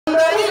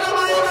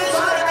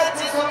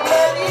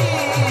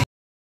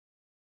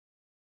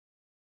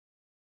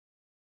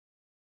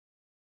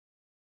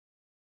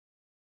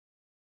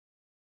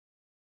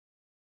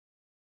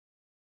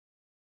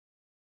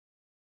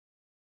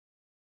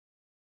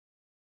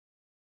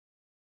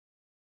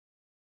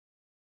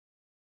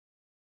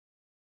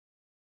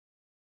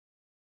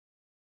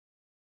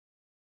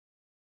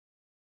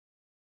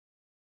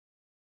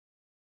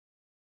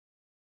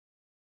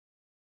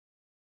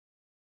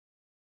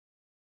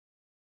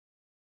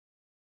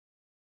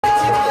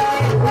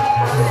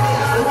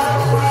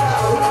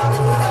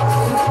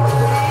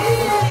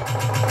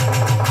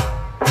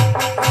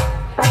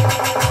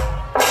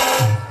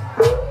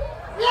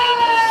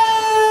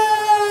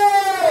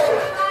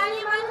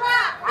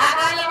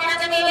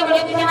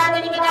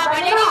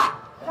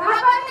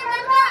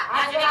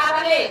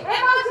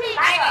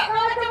काय ग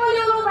गावाच्या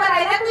मुली उभा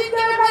राहिला तू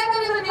इतक्या वेळ काय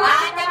करत होती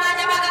आता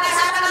माझ्या मागे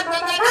कशाला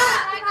करतोय का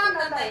काय काम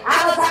धंदा आहे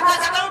आज सकाळ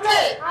सकाळ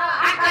उठले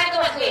आज काय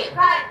बसले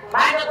काय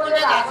माझ्या कोणी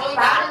घासून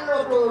घालून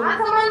लोटू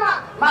असं म्हण मग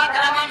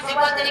म्हातारा माणसे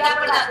बसतरी का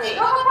पडत असते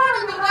लोक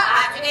पडून देऊ का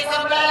आज ते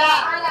संपलेला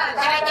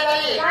सगळ्याच्या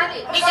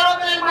घरी मी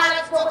सर्व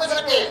मालच फोकस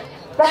होते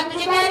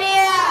तुमची तयारी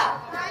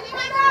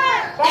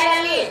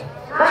तयारी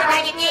बरं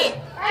काय किती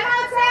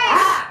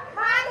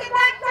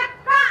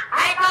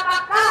ऐका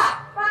पक्का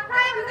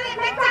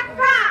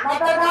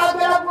नाहीतर गाव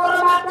गेलो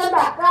पोरं मारतो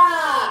धक्का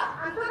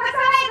अगं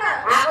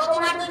तू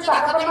मारतो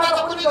धक्का पण माझा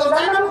कुणी घेऊन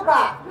जाईल ना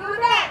मुका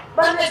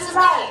बरं मेसेज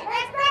आहे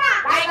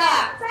काय का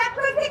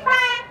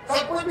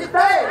सगळं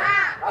दिसतंय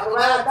अगं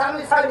मला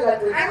चांगली साडी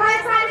घातली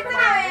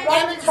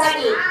चांगली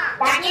साडी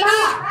टाकी ना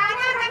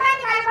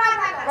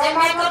काय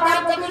माहिती फार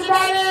तुझी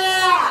तयारी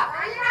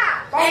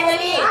काय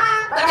झाली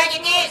बघा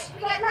कितीस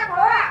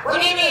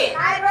कोणी बी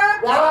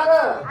यावं ग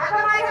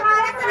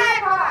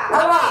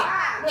हवा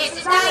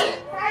मेसेज आहे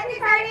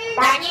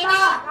टाकी ना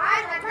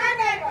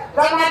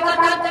काय माहिती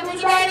फार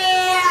तुझी तयारी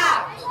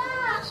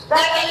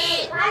काय झाली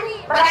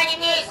बघा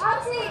कितीस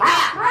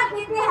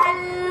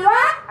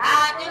हलवा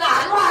तुला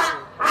हलवा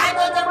आहे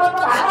तो तर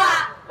बोलतो हलवा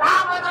दहा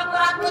पंधरा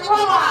पुरात तुझी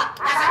बोलवा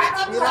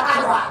असा तुझा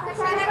हलवा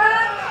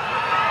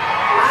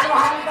हलवा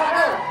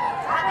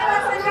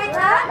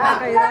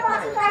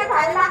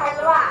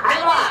हलवा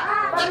हलवा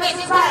पण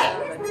मेसेज आहे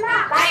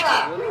काय का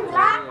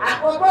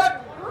कोण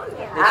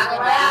अगं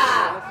बया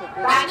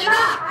टाकी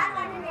ना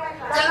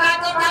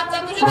सगळ्याचं काम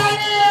तुझी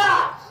तयारी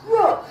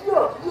यो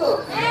यो यो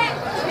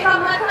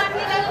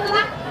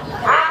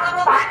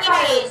भाजी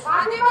भाजीस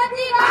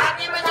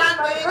भाजी मजान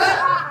भरी ग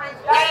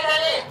काय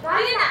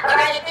झाली ना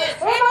काय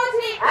येतेस हे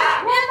मावशी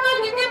मी तो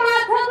किती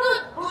माझं दूध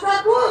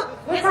तुझं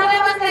दूध हे सगळे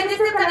बसले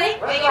दिसत नाही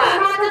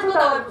माझं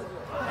दुधावर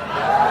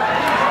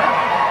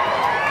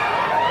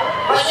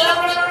पहिल्या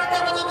मुलाला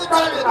तर दूध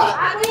चालू का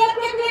अगं एक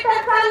लिटर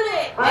चालू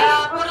आहे बया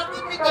परत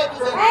किती काय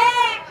तुझं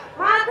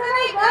माझं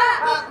नाही ग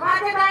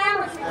माझ्या गाया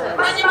म्हशीचं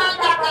माझी माल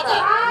टाकायचं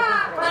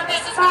पण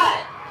मेसेज आहे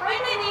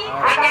पहिले नाही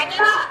टाकी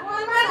ना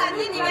मला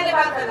घातली निघाली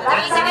बांधायला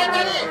आणि सगळ्यात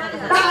झाली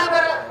चला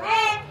बरं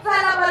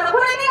चला बरं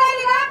पुढे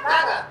निघाली का का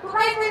ग तू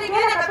काहीतरी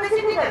गेला का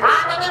तशी निघाली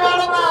आता ते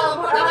वाळू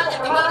मोठा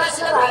माझ्या तुम्हाला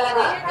शिकत राहिला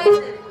का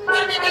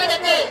पण मी काय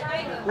देते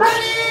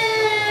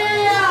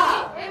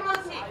हे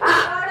मावशी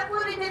एवढ्या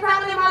पूर्वीचे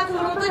चांगले मावशी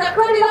म्हणून तुझ्या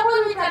खडीला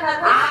कोण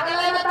विचारणार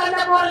आगले ना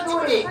त्यांना पोर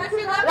जोडी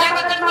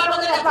लेखातच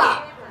मारतो त्याचा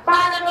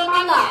पाण्यातून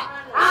मांडला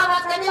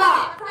आवाज कधीला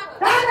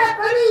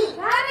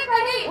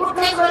कडी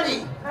कुठे कडी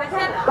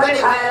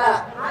कडी खायला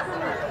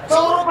 100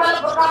 रुपयाला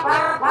फुका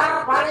फार फार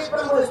फारी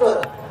पण गोष्ट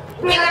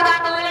मी काय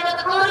जाता वेळेला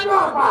तर कवरी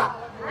मोरपा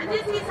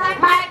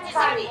मायाची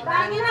साडी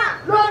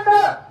लोट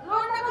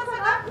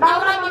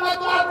नवरा म्हणा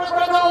तुला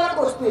आपल्या जवळ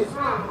गोष्टीस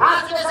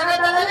आज तुला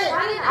सगळं झाले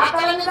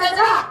आता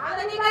निघायचा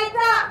आता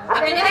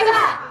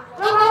निघायचा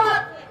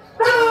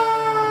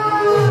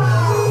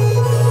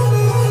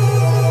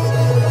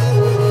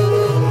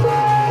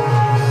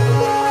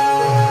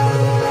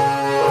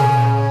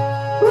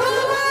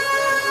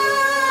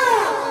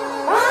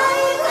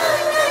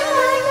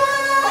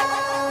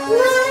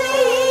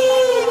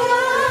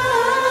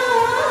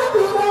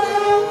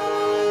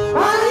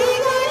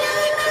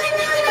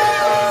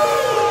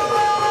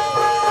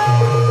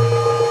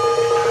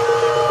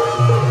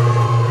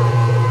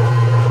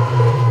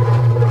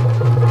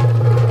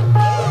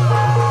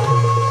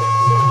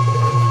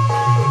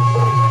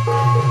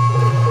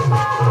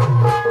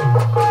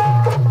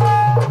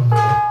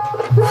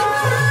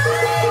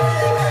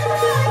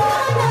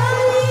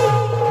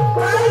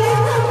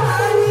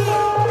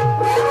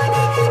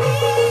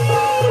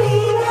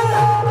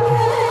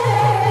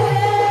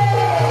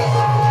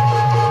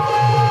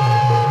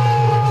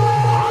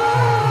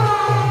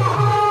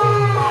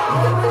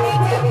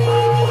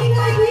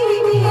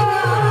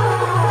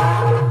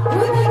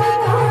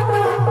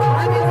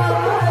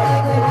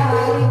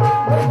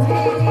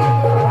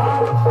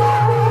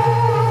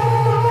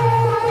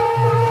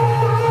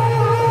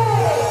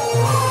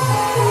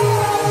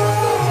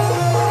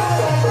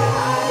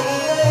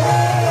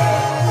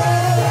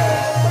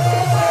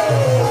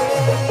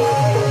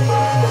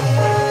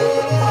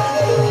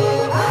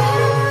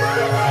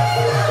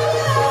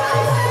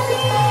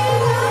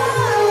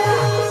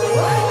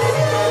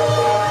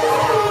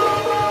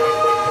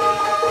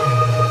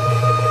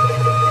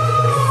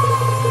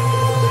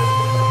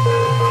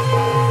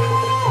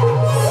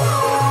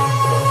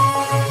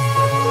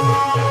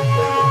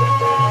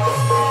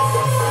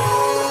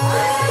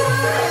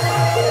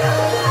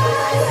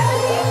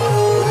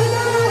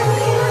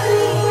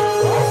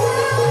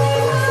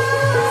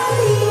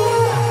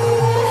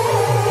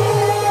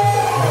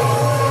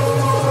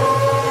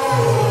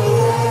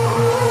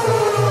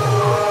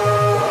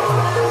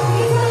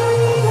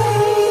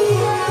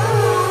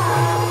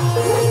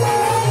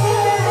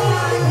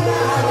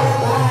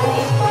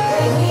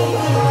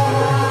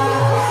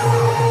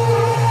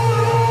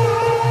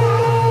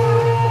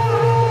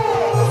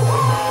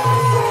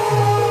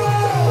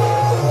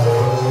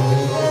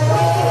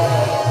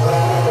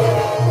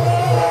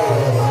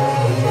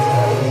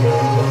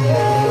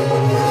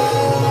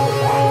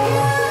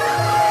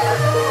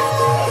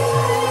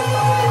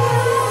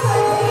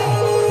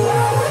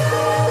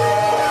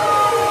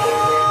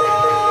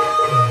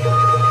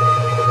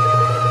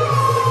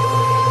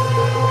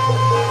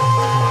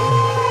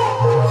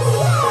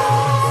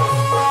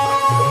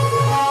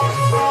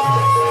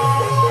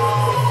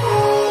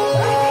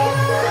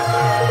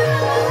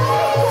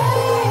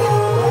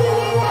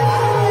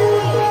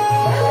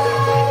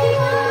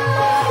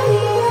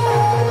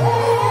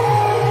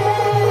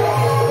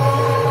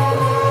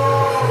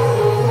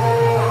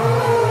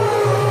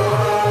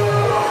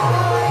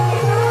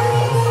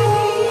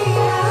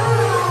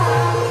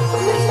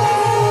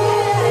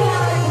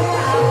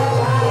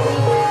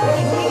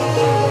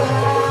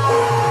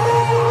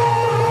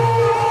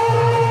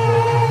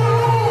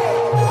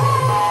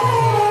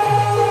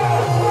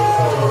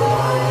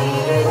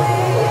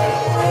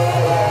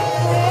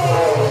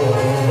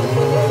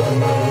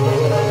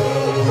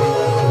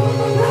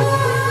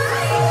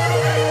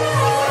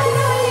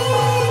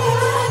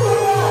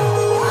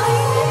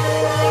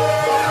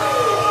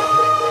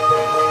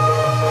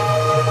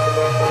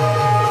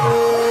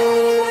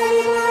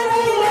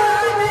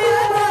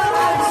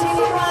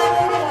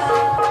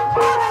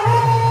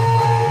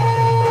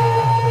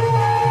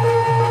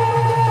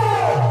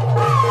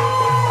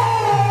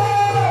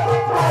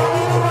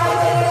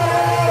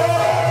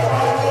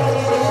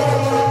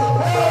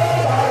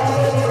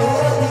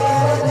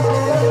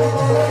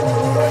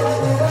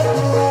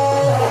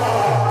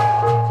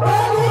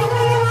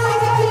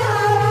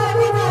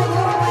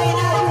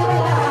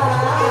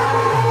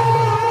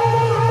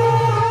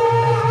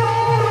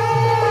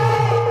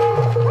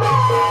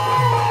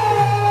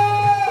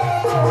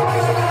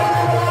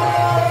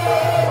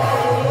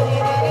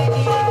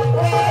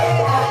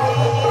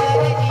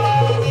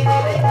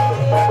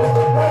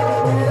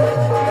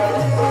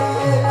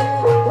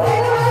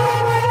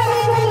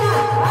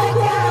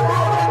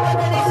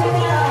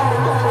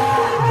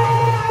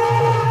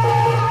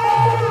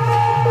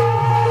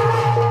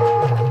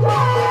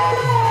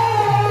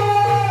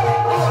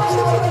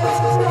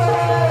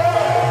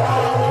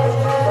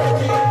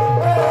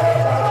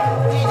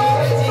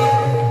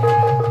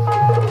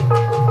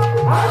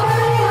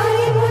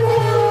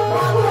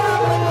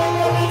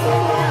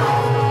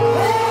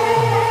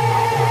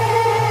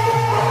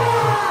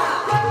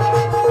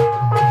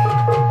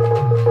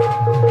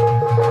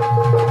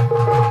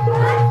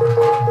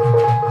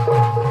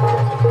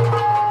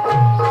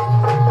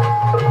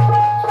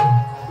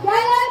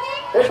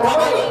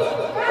थांबा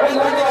ए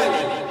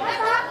लंडवाली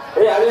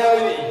ए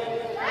आलियावाली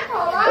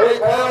ए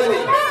खयावाली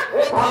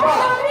ए थांबा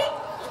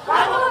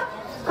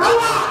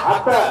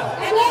आता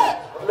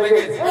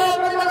लगेच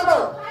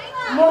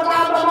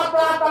मोठा प्रमाणात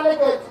आता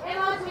लगेच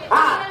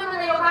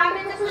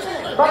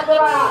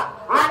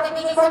आता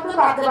तिथे समजून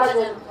घातले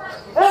पाहिजे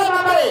ए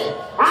बाबा रे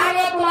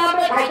अरे तुला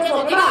आंबे खायचे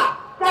होते ना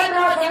त्या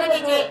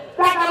प्रवासाने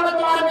त्या कामात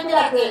तुला आंबे दिले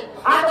असते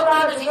आता तुला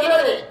आंबे शिकले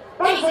रे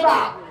तरी सुद्धा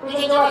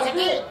तुझ्या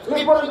जीवासाठी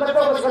मी पूर्ण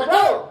करतो बस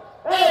करतो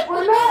ए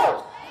पूर्ण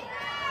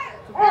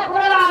ए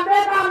पूर्ण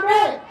आंबे का आंबे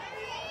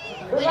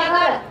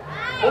तुझ्याकडे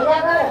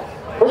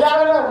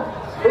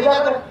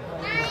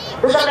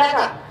काय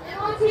का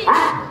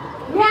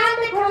मी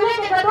आंबे ठेवले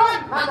ते का दोन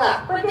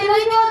पण ते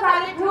लई दिवस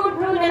झाले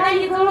ठेवून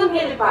नाही जळून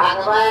गेले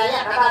अगं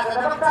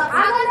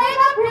नाही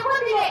का फेकून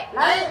दिले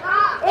नाही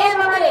ए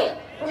बाबा रे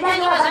तुझ्या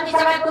जीवासाठी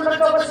सगळ्यात पूर्ण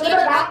चौकशी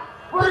केलं का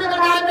पूर्ण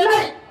आंबे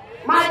नाही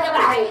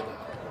माझ्याकडे आहे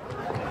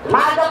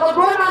माझ्याकडे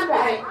 2 आंबे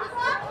आहे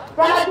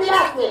त्याला दिले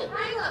असते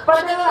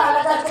पण त्याला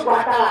झाला जास्त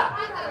घोटाळा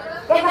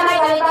एका नाही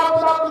झाले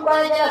दाबून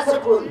कोणी त्याला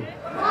सरकून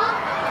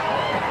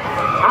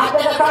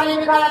आपल्याला चांगली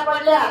निकालात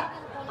पडल्या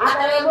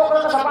आता हे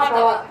मोकळं कसा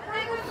पाठावा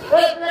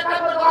एक काय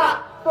करतो का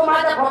तू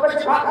माझ्या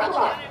खोपडचे भाग खातो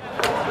का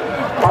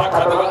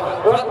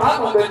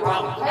थांब म्हणतोय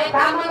थांब नाही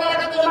थांब म्हणजे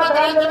का तुझ्या मग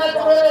राहील नाही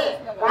तुझे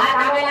काय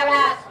थांबायला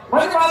लागलास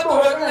म्हणजे मला तू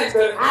ओळख नाही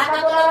सर आता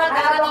तुला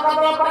खायला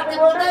लोकांना पाठी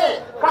बोलते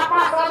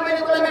कपास महिने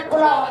तुला मीठ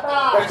फुला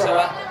होता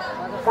कशाला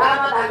काय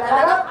मग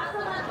धांदला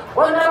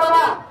कोण रे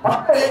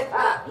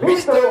बाबा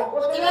मीच तो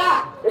उतरल्या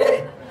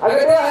अगं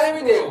ते आहे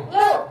मी देव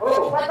हो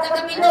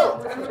स्वतः मी देऊ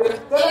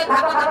ते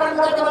खापा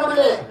नव्हते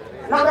म्हणले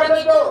नवरा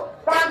मी देऊ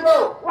ताण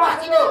देऊ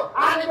वासी देऊ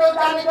आणि देऊ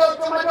जाणी देऊ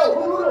तुम्हा देऊ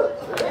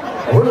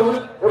हुल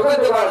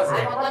लोकांचे बाळ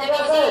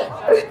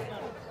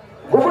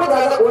गुगळ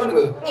दादा कोण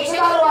ग किती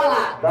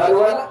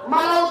दारूवाला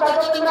मला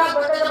उठायचं तुम्ही रात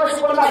भरत्याच्या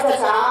पैसे कोण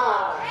बसायचा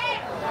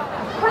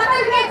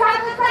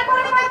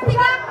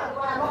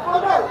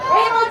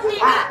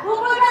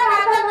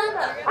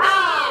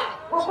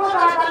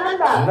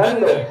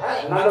नंद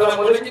नंदला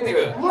मुलं किती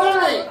ग मुलं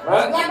नाही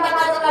यंदा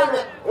काय लावलं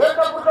एक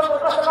कुठं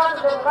कसं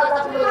बांधतो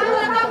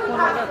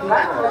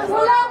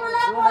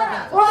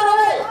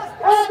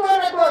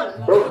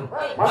दोन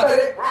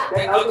म्हातारे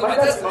ते नाव तू माहित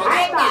आहेस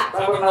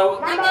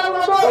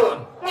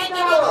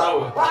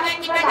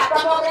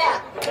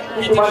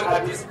किती माल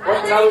खातीस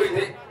कोण नाव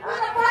इथे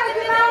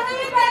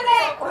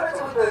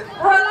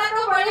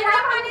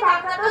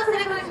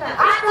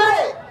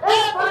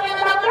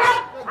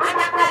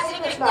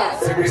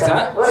श्रीकृष्ण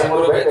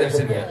समोर उभे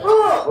दर्शन घ्या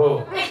हो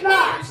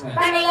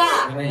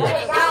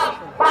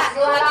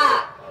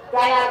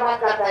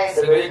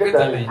सगळं इकडे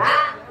झालंय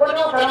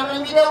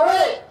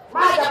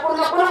माझ्या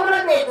पूर्ण कोणाकडे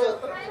द्यायचं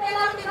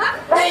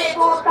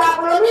तू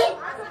टाकलं मी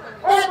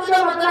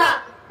तुझ्या म्हटला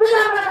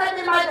तुझ्या मला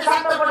काहीतरी माझ्या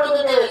साखर पडत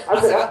होते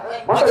असं का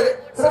म्हातारे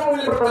सर्व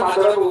मुली प्रथम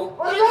हातोडा तू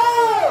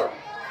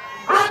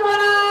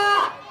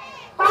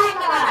पाय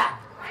करा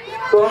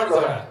तोंड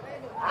जोडा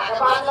आता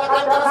बाजूला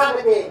खाली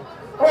सांगते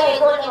हे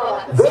जोडले बाबा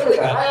जोडले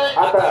का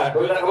आता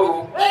डोळा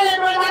बघू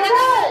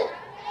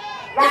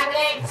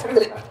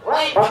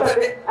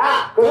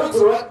करून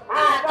सुरुवात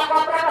त्या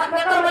कपड्यापासून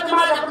कर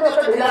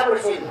माझ्याकडे ढिला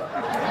पडशील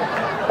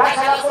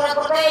कशाला सुरुवात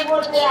करता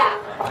मूर्त्या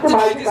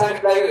माहिती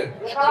सांगितलं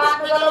एका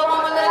वाक्य लोक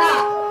म्हणले ना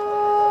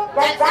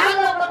त्या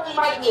चांगलं तुम्ही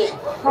माहिती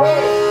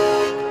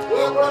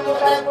हे कोण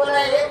काय कोण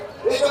आहे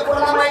हे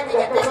कोणाला माहिती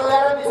आहे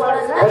त्याच्यावर मी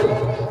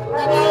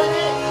सोडायचं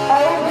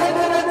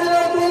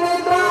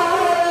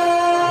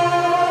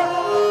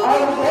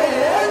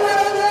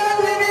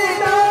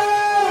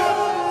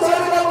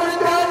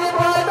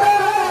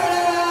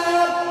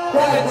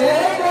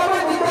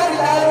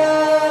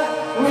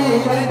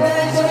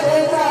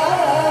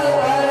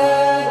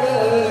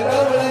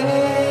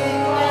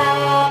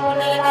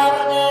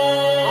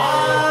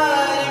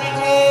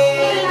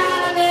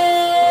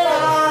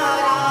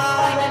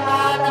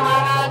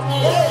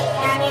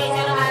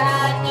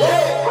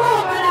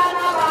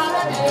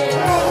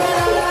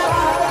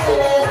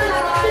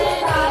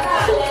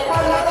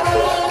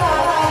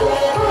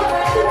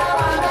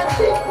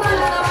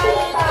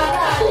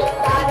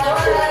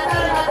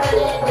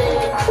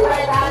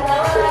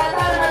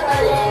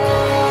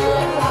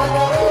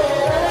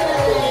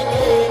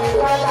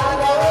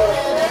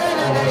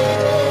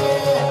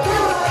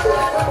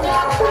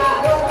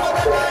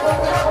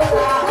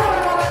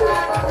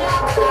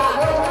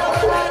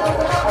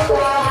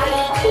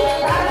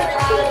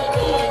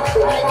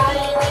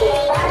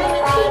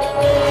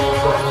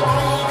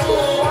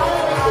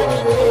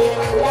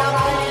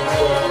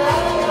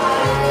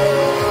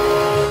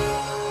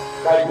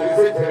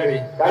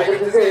काय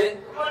करते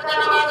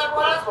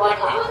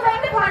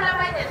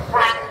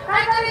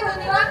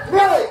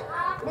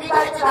मी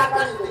काय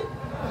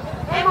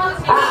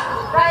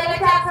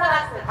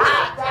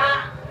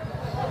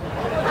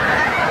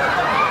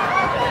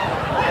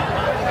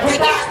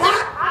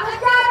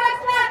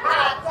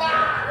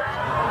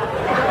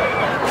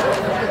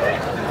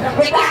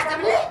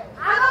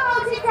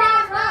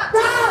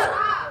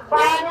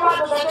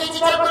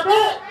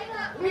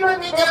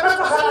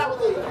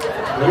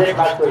हे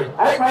काढतोय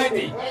ऐक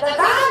माहिती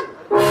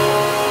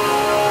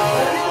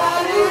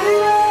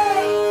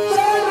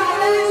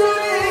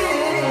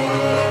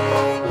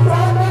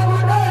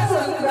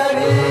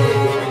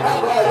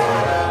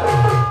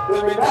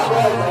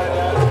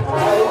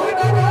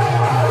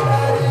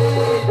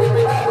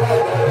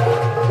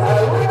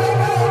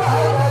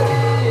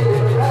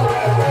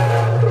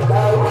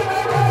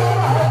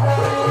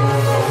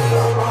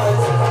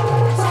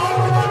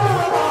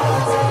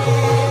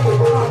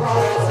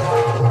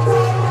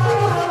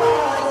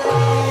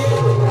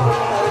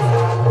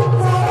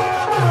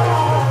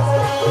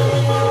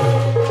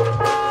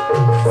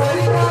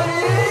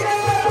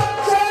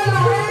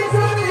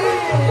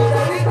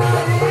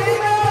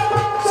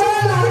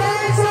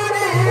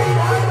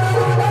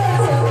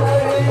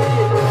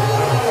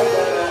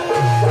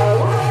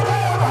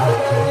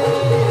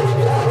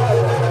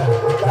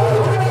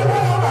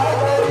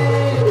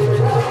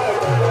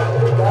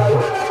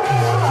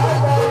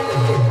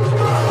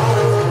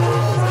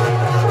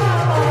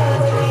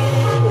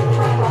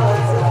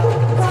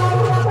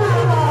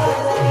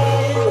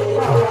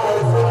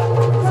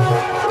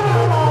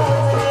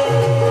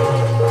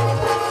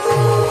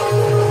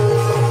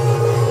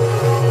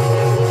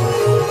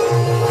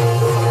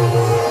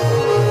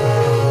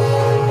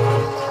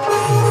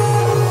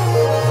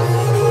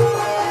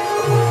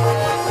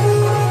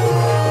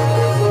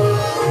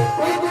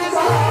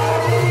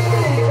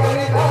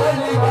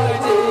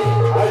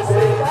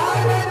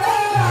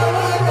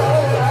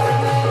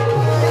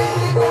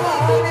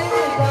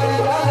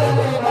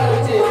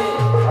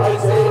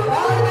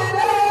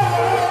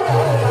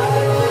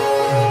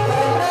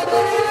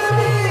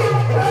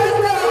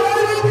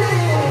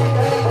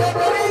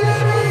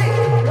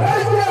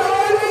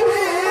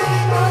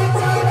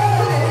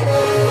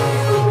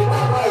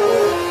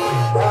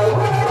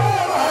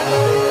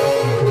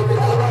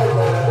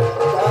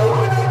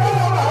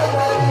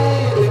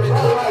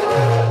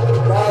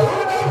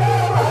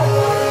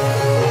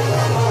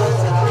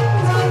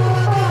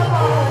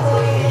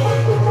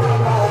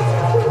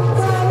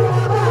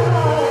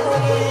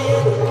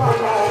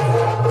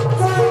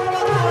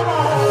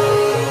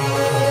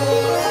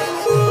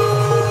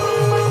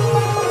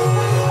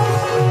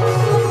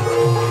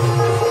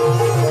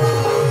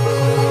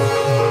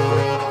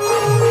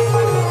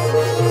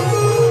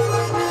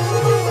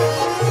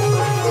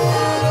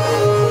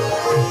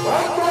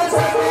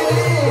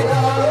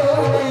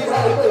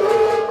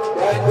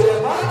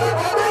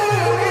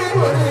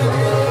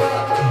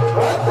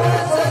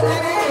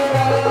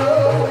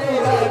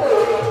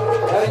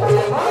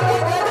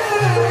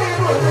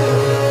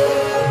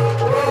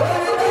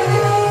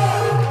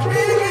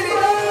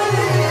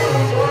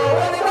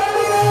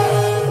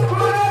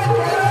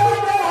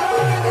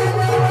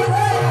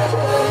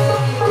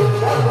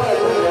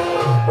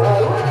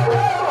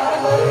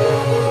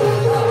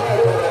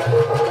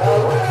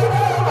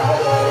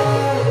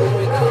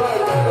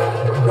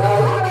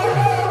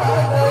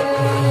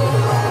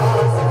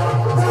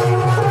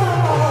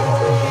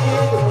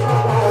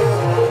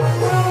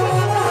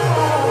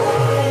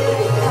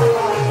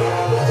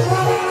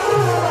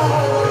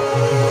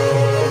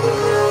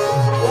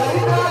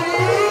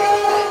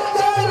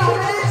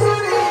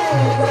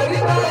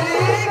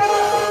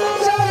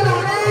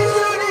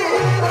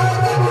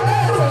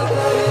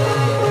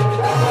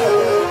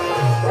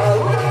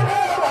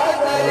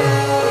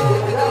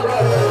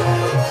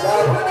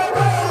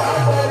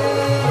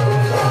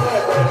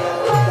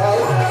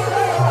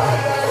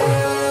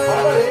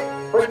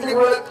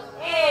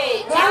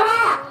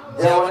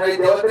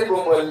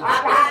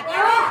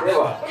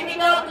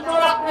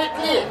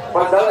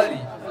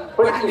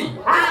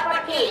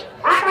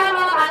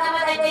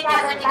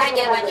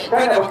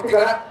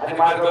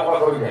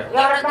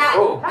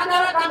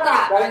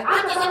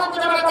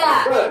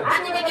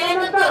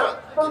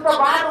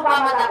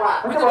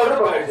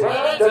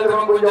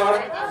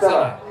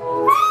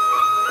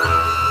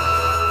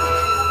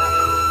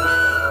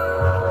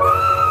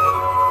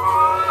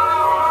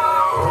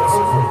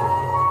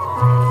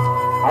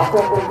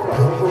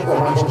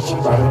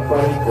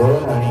पारंपरिक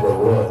गण आणि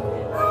गवळ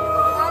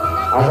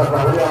आता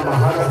पाहूया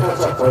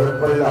महाराष्ट्राच्या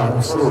परंपरेला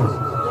अनुसरून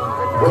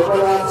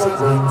गवळाचा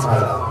जन्म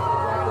झाला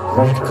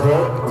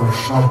नटखट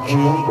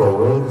कृष्णाची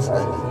गवळ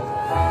झाली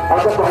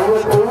आता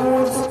पाहूया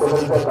तोच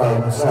बदलत्या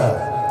काळानुसार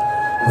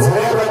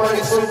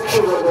झऱ्याप्रमाणे स्वच्छ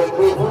व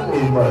गंगेहून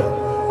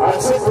निर्मळ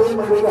असं प्रेम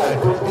म्हणजे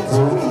आठवणी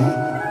जोडी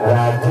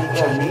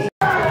राधेच्यांनी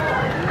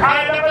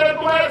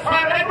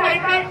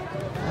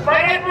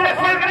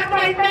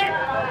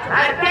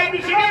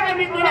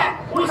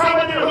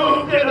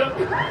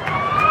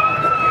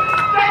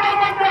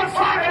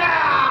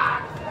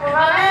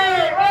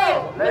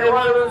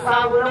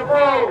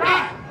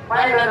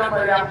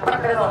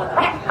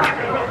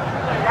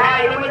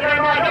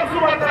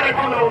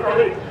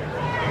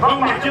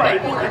माझी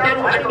बायको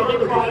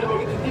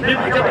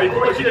माझ्या बायको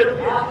कशी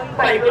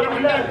बायकोला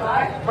म्हणलं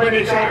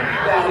मनीषा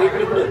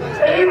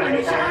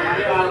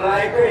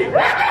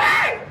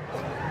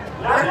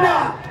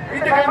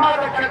इथे काय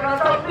माझा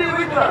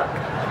चक्राचा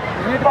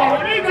मी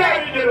पाहुणे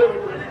गेलो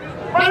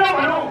मला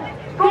म्हणू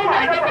तू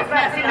माझ्या बसला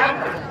असेल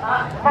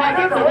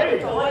माझं जवळ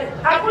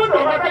आपण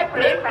दोघांचं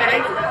प्रेम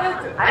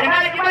करायचं आणि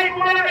माझी बाई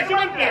तुम्हाला कशी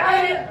म्हणते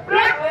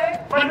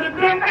म्हणजे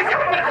प्रेम कशा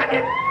खाते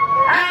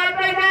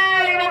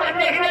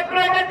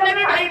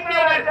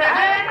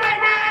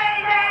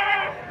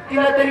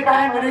तिला तरी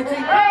काय म्हणायचं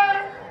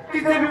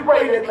तिथे मी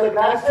पहिले लग्न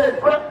असेल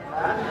पण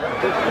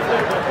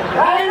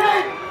काय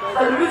नाही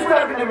सर्व्हिस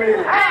लग्न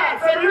मिळेल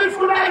सर्व्हिस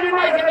कुठे आली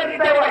माझ्या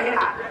तिथे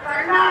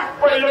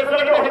पहिलं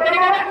लग्न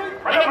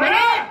होतं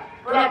म्हणे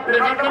तुला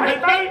प्रेमाचं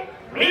माहित नाही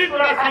मी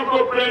तुला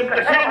सांगतो प्रेम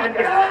कशाला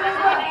म्हणते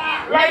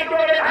लाईट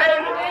वगैरे खायला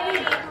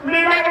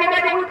मी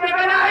माझ्या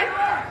उद्योगाला आहे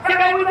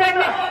सगळं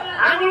उद्याचं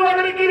आंघोळ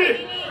वगैरे केली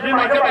मी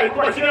माझ्या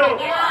बायको अशी गेलो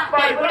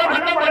बायकोला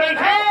म्हणलं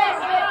म्हणायचं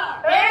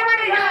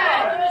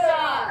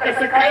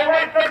कसं काय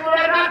वाटतं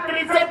तुला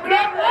रात्रीचं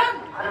प्रेम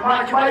आणि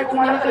माझी बायको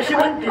मला कशी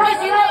म्हणते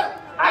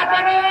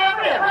आता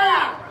म्हणायचं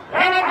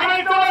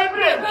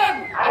प्रेम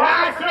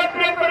असलं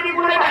प्रेम कधी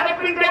गुन्हे माझ्या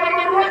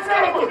प्रिंटेबरोबर रोज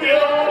करत होते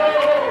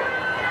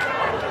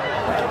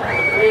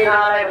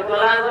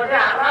तुला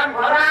आराम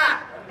भरा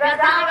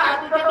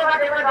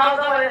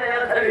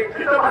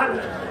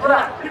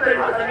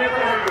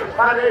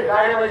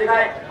म्हणजे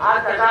काय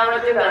आज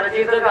सकाळची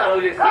घराची इथं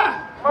घालवलीस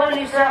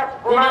मनीषा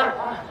कुमार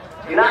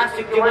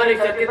नाशिकची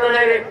मनीषा तिथं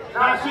नाही रे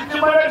नाशिकची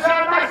मनीषा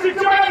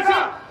नाशिकची मनीषा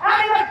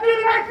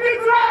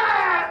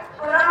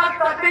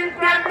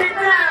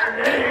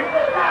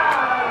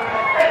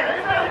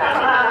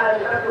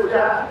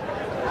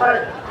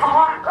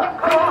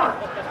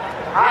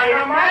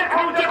माय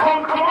खाऊचे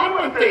खाऊन खाऊन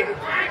म्हणते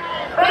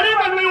तरी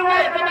पण मी उभा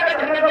येतो माझ्या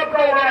घरी डॉक्टर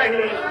उभा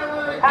राहिले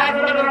आज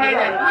लग्न नाही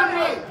झालं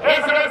हे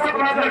सगळं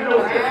सपनात घडलो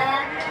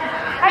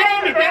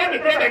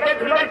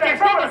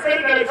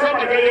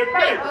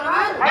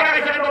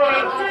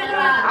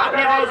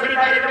आपल्या गावसरी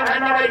कार्यक्रम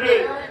व्हायला पाहिजे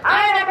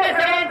आणि आपल्या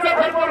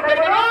सगळ्यांचं भरपूर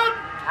करून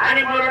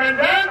आणि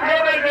मनोरंजन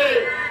झालं पाहिजे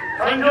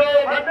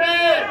संजोग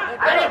होते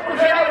आणि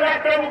कुशेगाव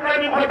यात्रे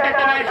मुक्कामी मोठा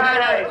तमाशा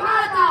आहे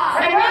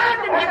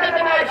सर्वात मोठा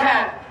तमाशा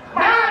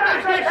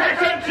महाराष्ट्र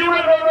शासन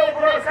जीवनगौरव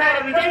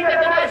पुरस्कार विजयी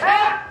तमाशा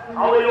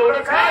अहो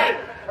एवढंच आहे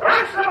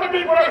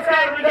राष्ट्रपती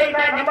पुरस्कार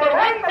विजयीचा नंबर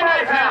 1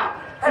 तमाशा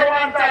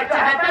सर्वांचा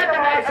चाहता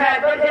तमाशा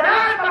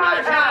दर्जेदार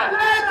तमाशा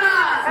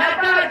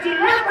सातारा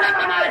जिल्ह्याचा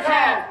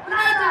तमाशा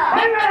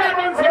मंगला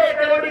बनसोडे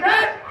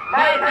करवडीकर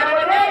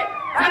मैदानामध्ये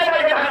झाले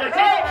पाहिजे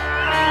भागाचे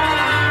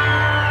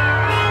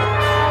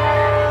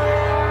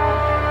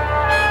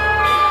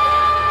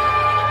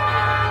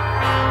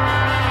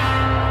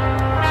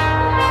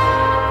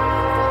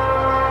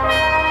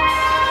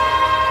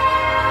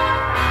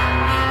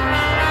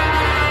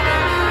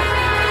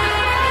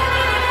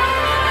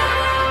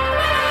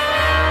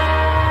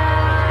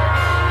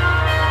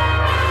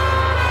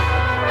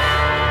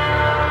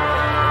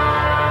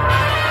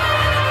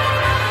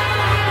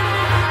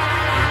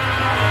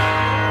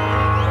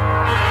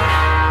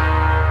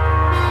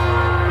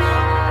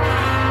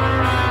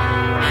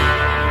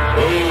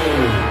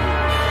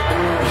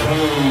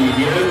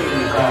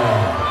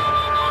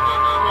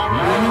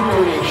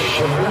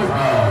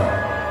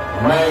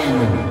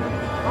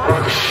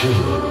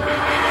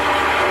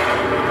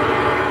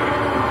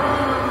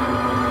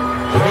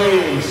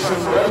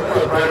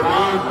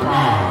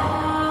परमात्मा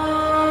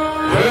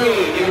हे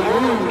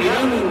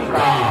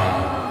निरंकार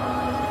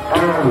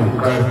तू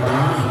करता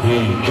हे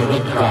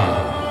जगत का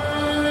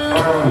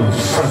तू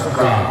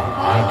सबका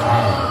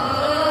आधार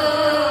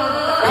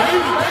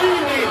कहीं कहीं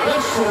में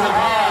बस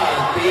रहा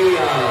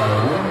तेरा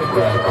रूप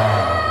का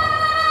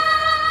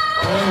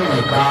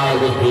काल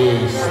हे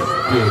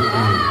सत्य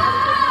तू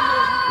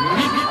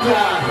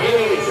मिथ्या हे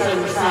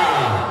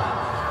संसार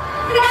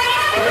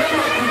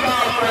पिता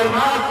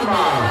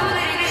परमात्मा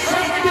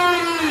सत्य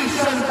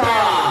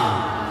संतान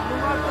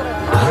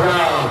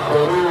भरा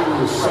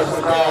करो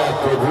सबका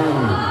प्रभु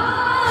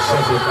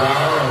सबका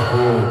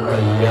हो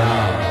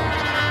कल्याण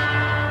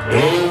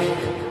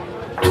एक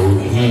तू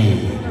ही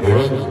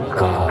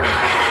निरंकार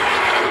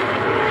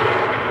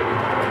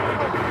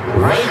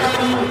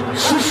वेलकम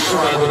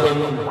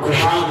सुस्वागतम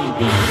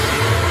कुशांति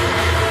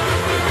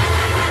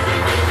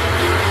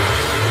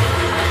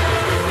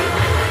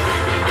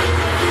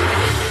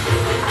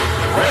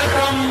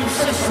वेलकम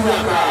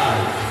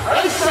सुस्वागत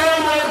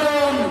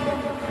अस्सलामुअलैकुम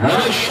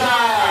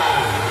नमस्कार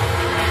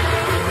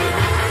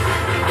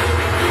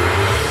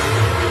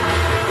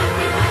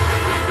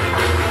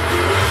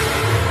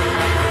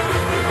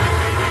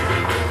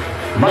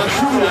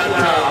मशहूर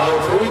यात्रा और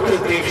पवित्र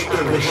तीर्थ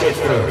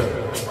क्षेत्र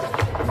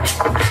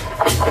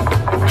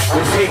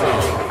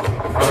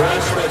और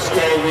आसपास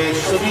के हुए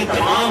सभी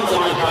तमाम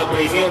तमाशा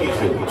प्रेमियों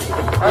को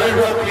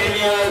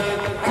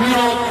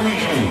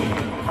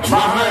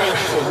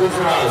Maharashtra,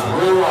 Gujarat,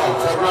 Goa,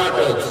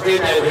 Karnataka,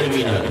 state award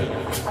winner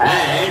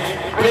and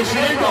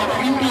President of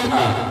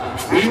India,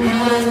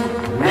 Indian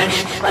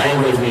National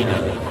Award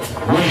winner,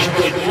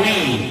 Mr.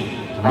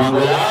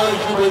 Mangla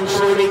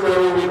Bansode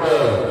Loknatya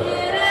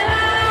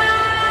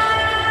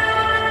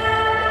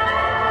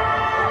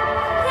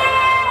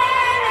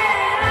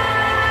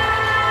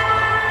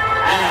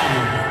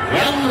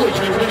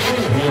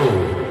generation hero,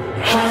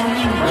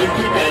 shining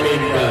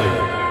multi-talented,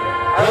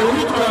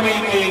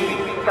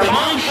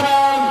 तमाशा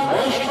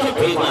most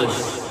famous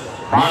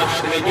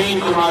master Nitin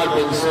Kumar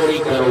बंसोड़ी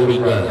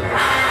करवडीकर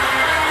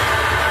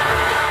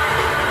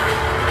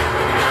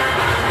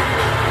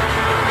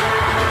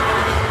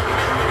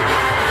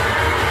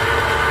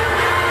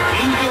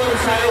इनके ओर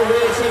से आए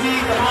हुए सभी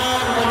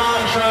तमाम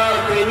तमाशा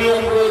प्रेमियों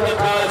को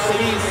तथा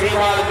सभी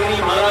सेवागिरी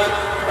महाराज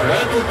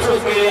रथ उत्सव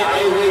के लिए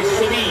आए हुए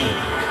सभी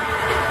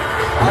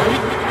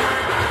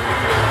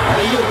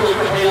भाइयों को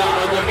पहला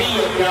आदरणीय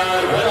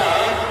प्यार भरा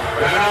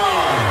प्रणाम।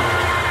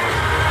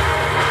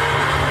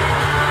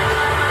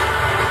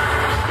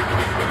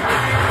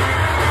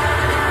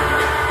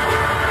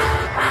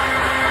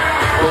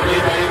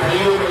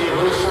 भाइयों के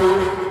दोस्तों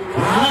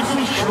यहाँ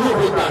से शुरू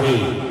होता है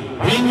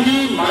हिंदी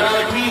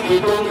मराठी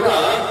गीतों का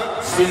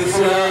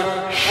सिलसिला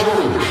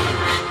शुरू।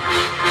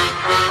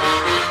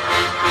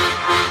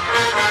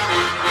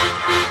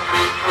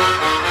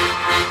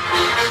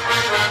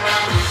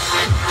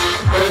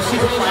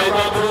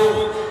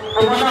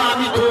 तुम्हाला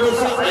आम्ही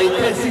थोडंसं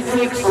ऐतिहासिक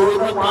एक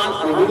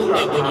स्वरूपात उघडून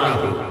दाखवणार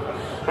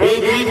आहोत। हे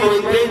गीत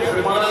कोणत्याही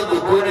धर्माला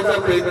दुखवण्याचा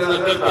प्रयत्न न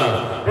करता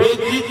हे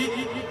गीत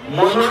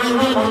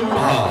मनोरंजन म्हणून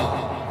पहा।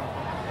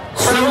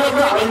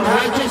 सर्वत्र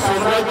अंधाराचे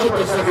साम्राज्य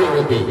पसरले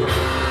होते।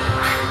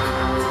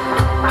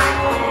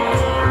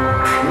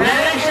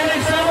 न्यायालयाने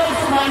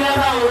सर्वच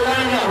मान्यता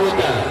ओलांडल्या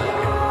होत्या।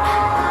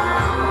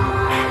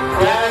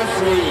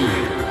 त्याचवेळी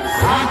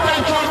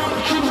भारताच्या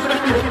पश्चिम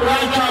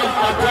क्षेत्राच्या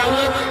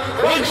पात्रावर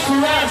एक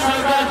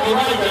सूर्यासारखा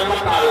दिवा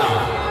जन्मात आला।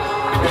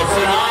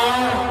 त्याचं नाव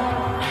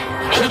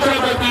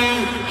छत्रपती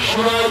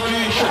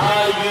शिवाजी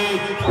शहाजी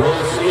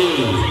भोसले।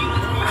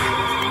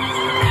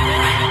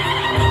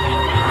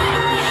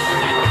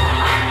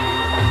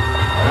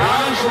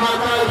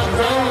 राजमाता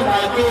जिजाऊ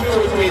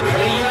मातेचे ते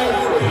धैर्य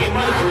व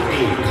हिंमत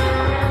होती,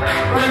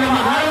 पण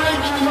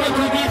महाराजांची हिंमत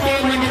होती ते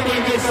म्हणजे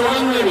त्यांचे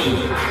सवंगडी,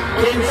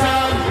 त्यांचा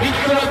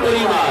मित्र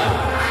परिवार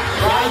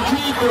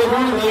राजी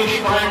प्रभू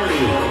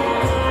देशपांडे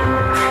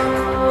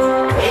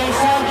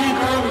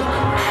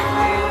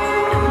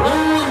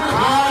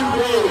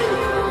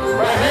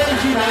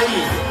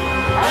नाही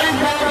आणि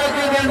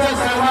त्यामध्ये त्यांचा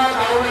सर्वात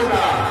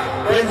आवडता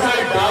त्यांचा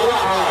डावा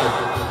हात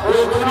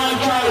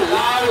कोकणाच्या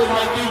लाल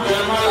माती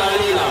जन्माला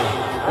आलेला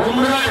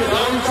उमराट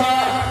गावचा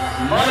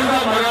मर्द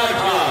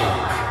मराठा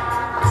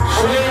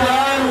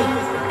सुभेदार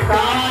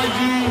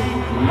तानाजी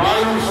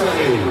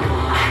मालुसरे।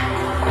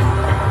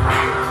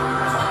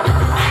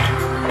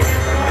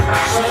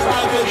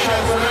 स्वतःपेक्षा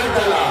सरळ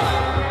त्याला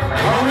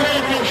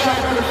भावनेपेक्षा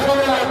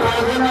कृष्णाला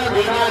प्रार्थना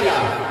देणाऱ्या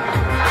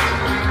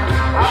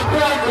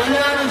आपल्या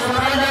कल्याण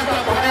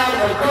स्वराज्याचा पाया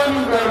भक्कम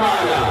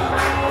करणाऱ्या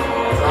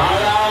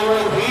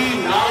काळावर ही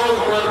नाव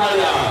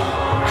करणाऱ्या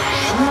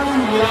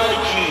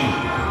शूरवीराची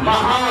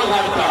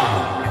महागाथा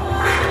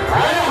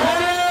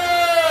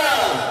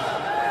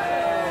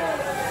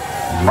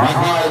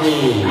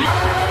महादेव।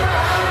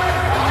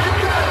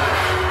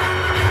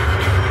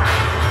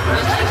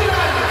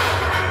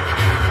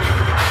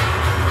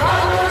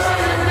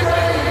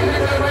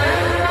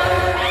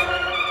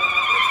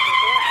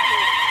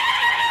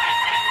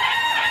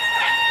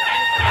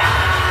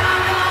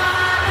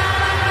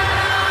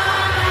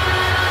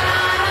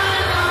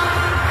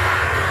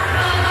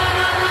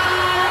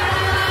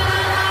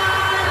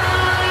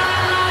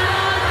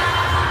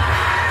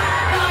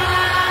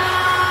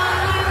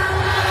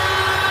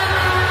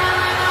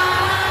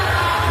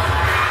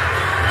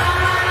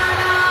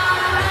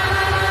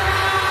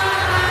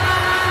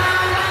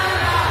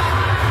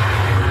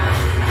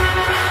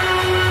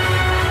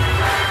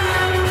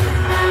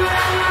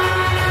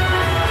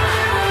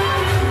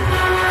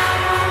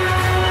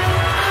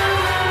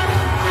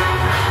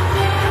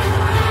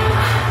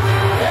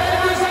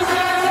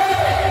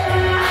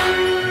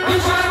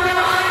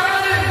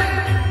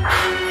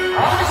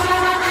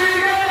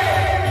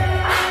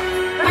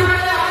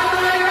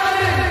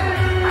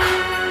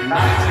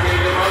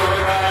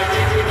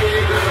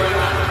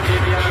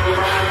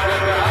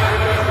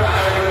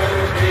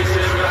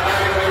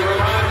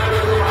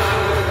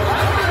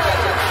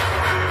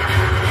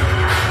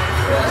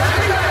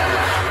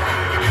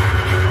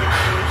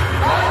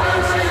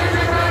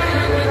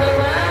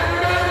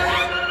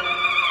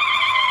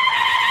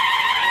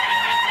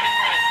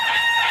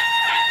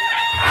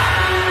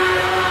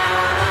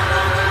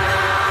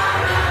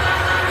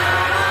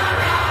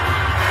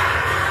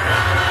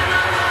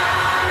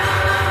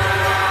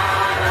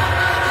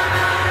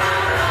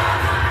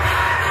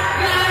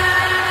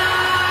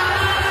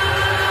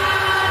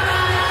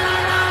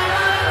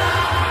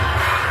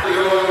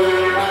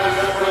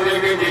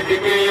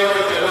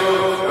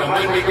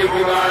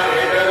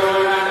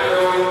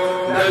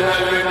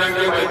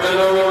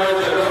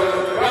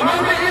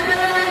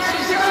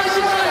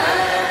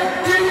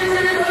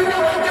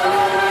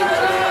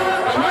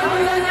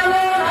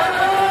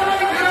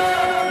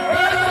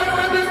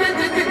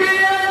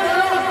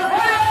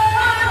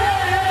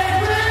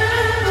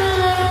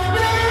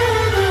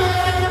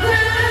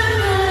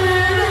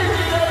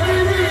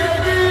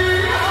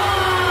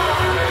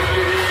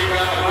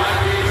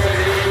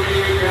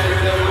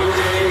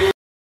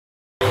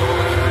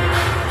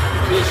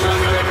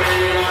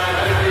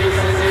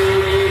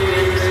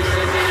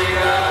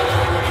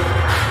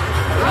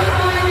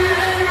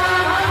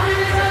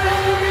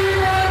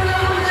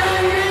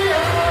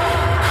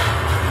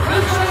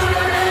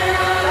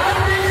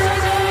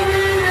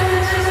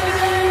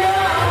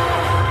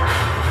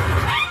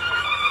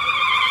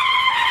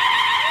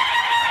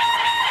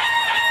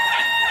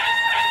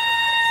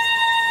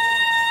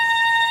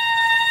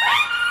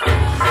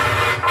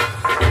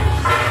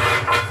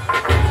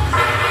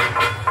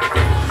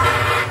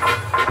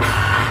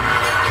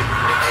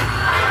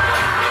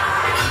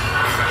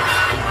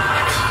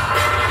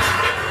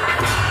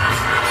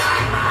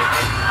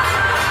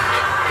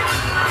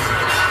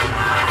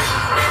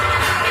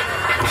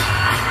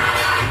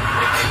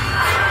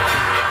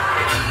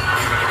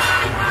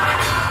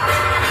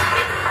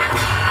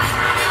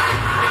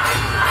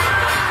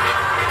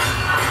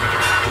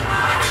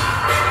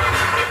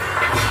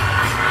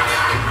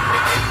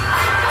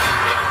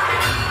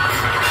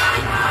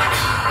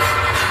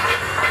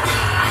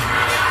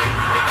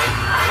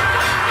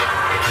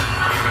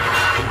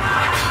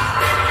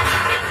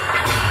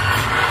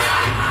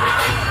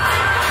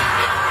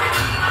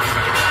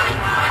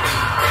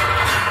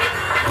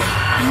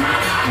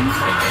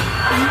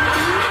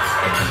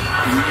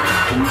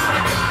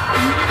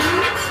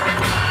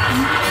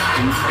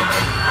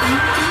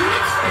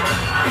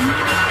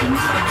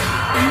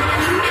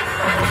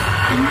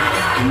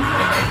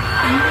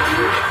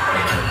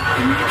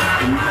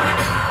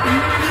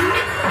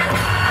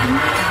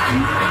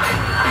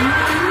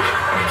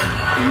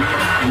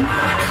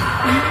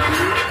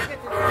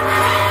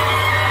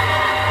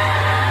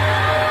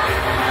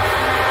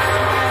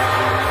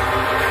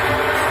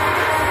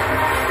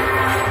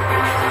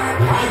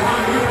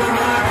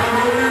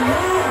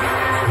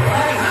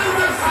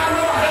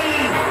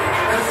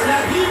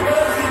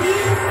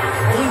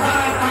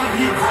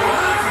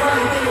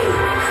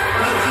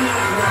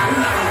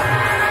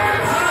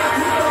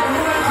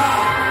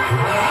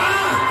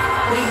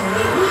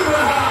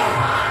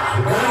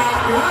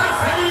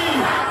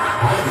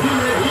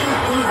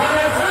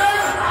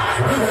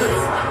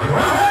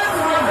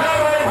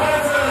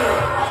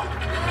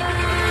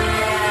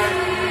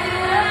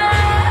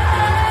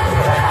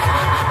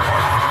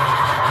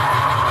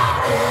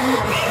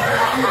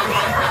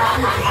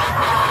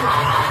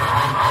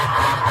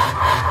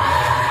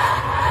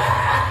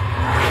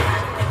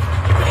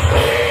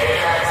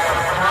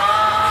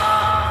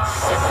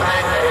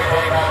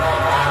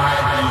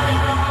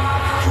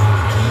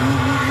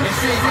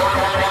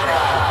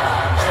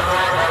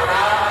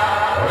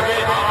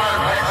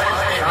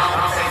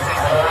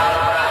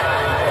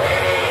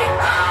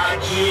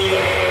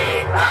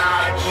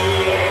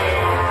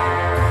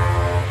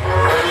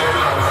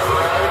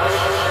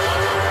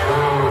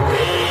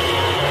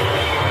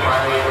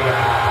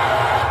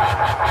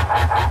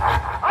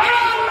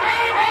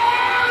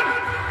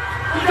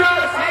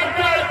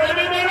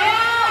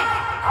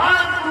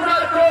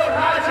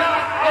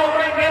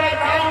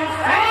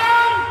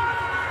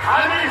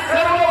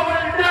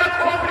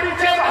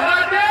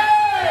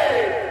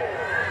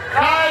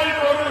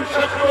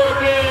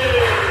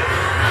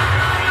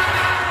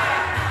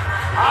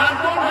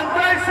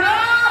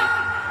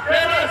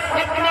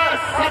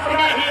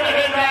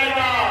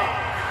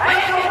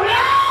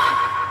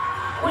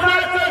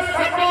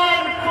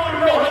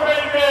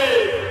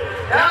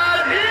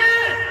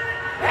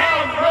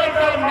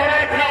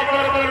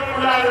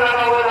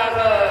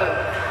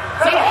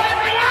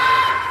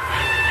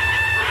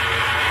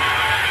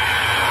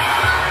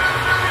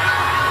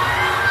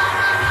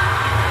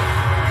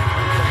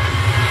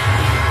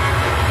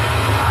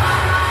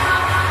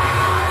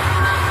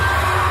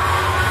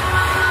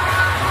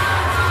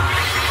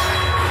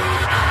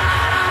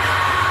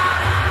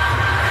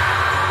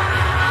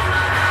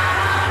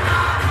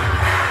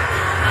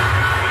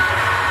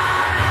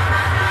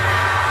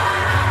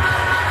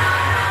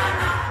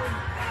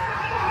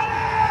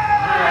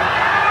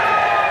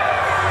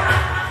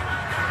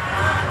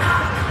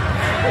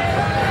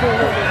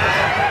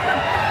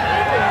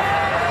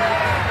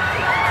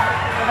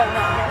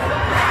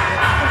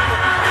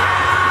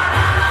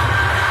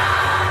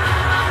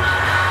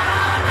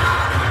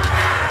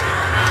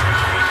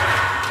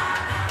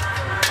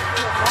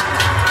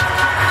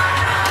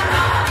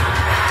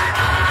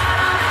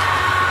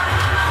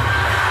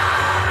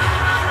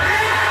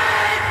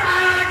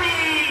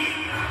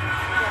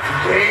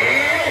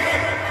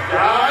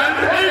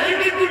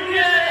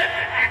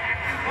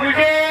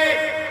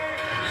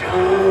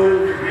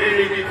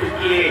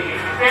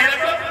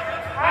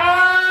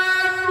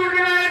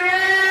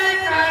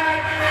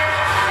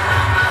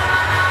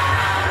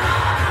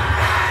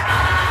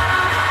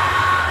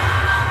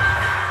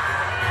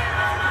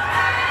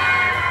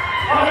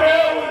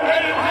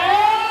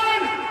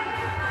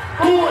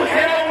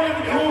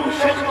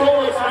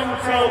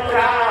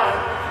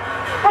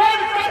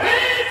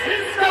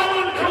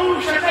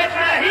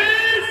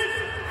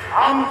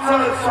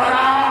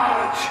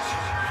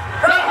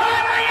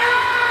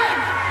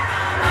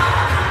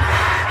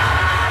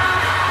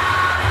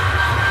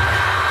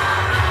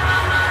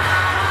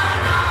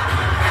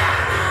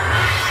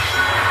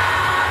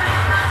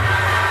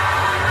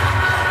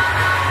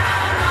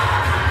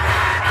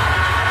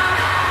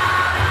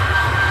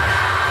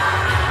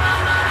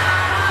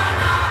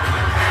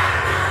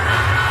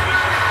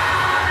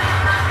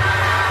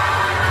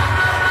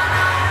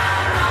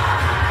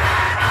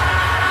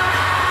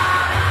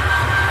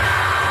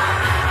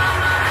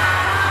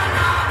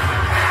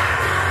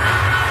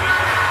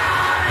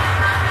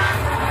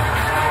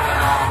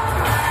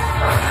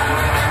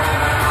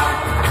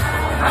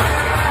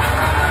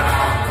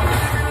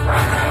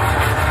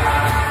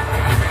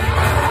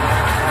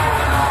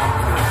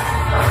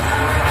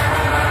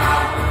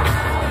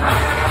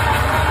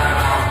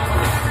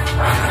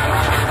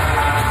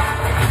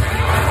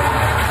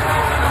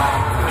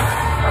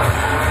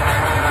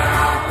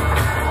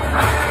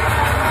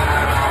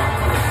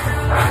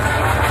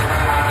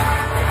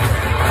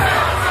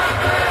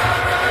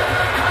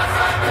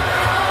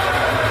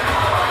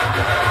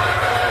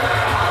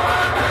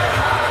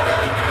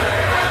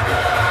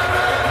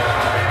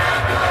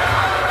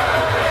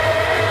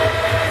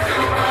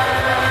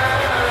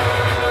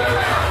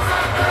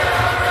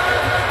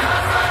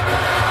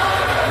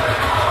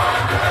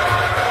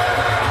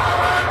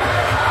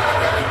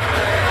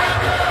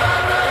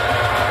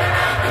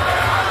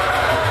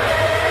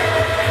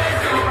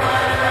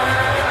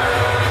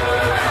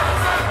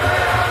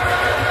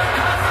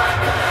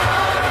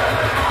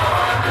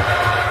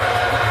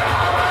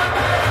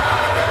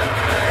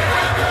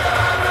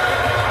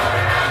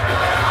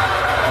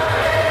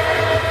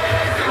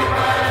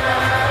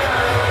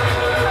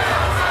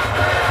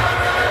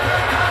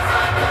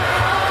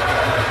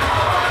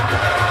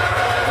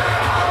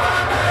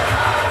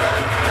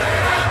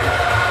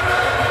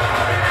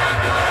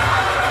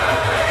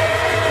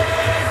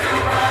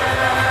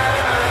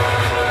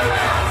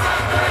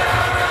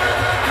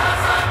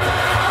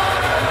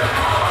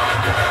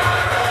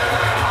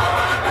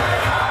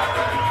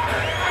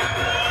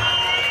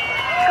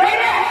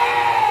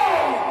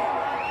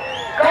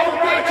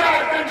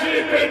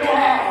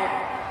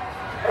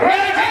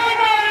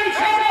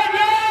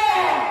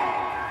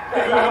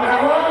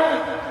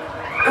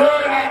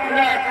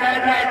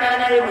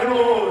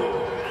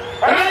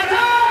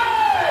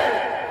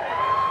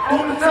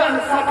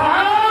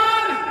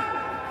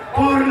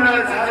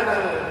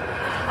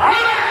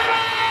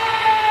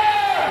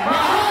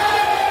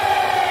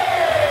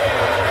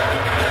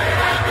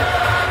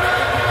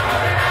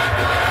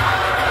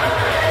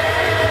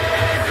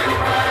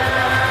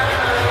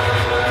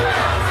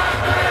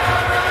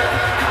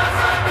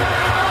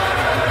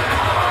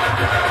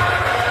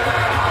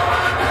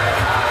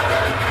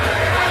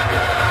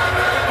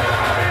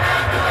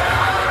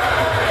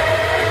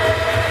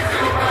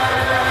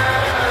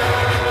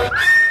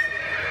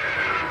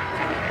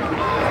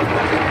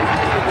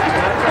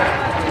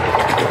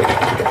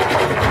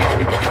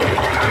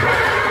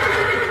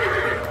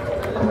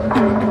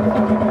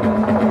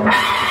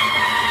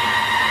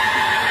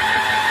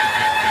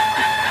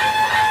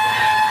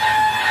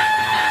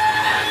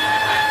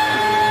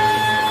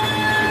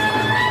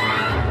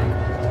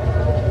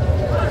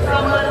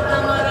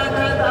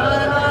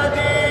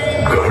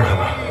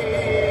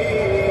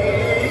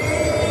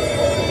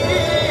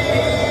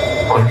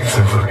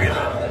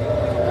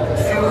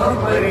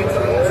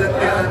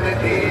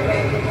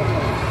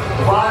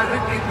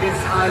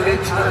 झाले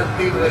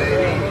छाती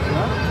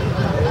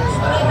बरी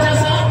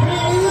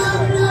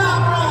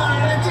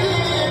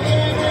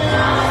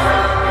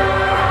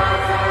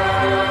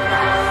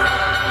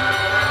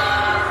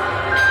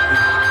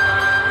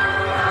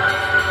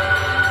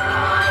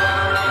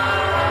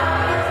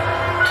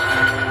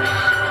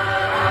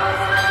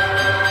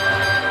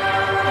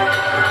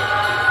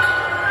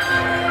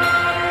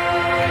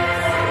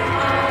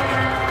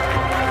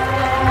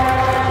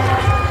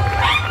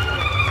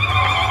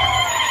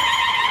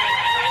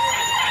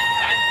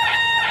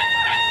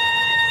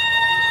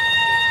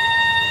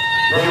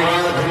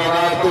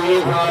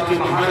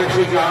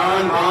महाराष्ट्र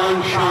जान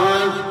मान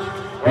शान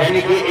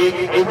यानी कि एक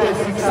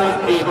ऐतिहासिक सा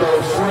एक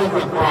स्वर्ण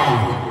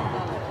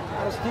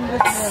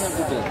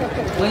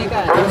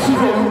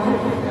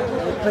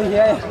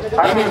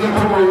आगे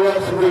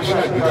सुरेशा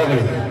गीता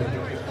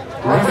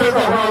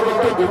गुजरता हुआ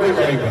वक्त तो गुजर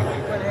जाएगा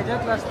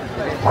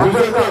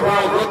गुजरता हुआ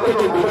वक्त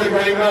तो गुजर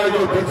जाएगा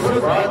जो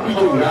खूबसूरत बात की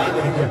जो याद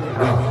है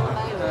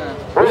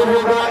वो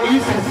होगा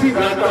इस हंसी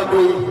गाता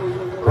कोई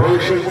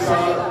रोशन सा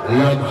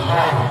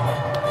लम्हा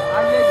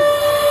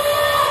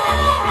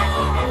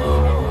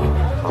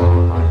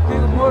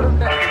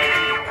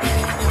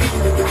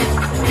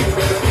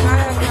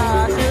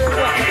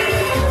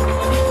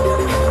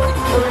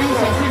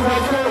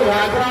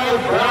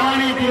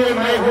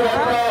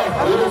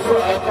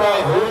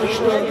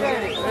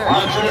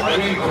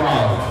अनिल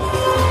कुमार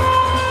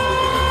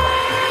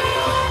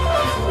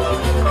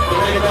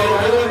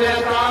मेरा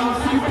काम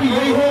सिर्फ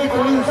यही है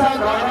कौन सा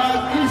गाना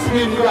किस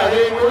फिल्म का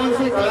है कौन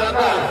से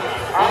कलाकार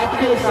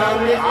आपके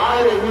सामने आ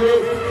रही है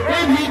ये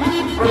मीठी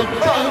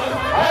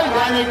हर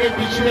गाने के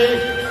पीछे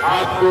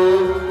आपको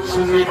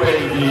सुननी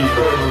पड़ेगी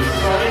तो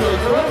सारे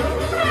दोस्तों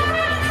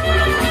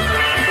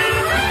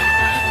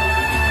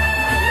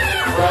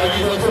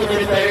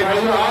मेरे प्यारे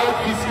भाइयों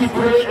आप इसकी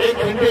पूरे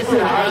 1 घंटे से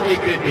राह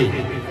देख रहे थे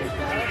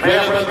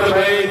मेरा मतलब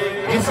है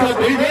जिसका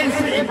हृदय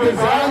से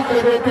इंतजार कर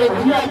रहे थे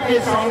वही आपके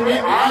सामने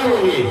आ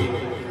रहे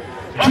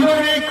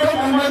जिन्होंने कम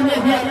उम्र में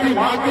भी अपनी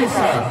मां के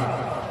साथ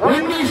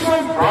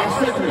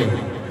 1962 में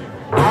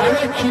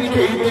भारत चीन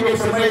के युद्ध के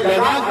समय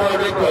लद्दाख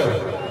बॉर्डर पर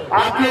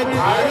आपने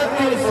भारत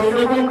के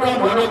सैनिकों का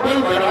मनोबल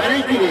बढ़ाने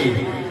के लिए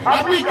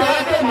अपनी कला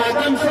के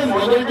माध्यम से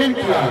मनोरंजन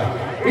किया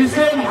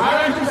इसलिए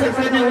महाराष्ट्र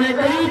सरकार ने उन्हें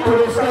कई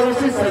पुरस्कारों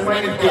से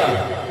सम्मानित किया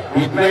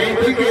इतना ही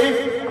ठीक है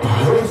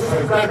भारत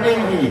सरकार ने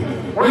भी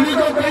उन्हीं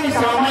को कई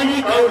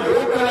सामाजिक और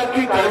लोक कला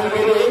के कार्यों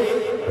के लिए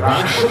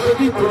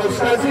राष्ट्रपति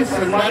पुरस्कार से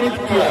सम्मानित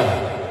किया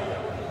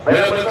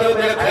मेरा मतलब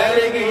मेरा ख्याल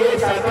है कि ये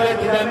 7वां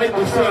जिला में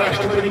दूसरा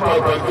राष्ट्रपति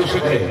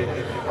पारितोषिक है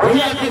वही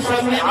आपके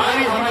सामने आ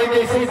रहे हमारे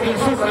जैसे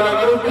 300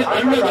 कलाकारों के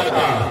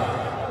अन्नदाता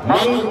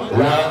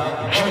मंगला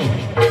जी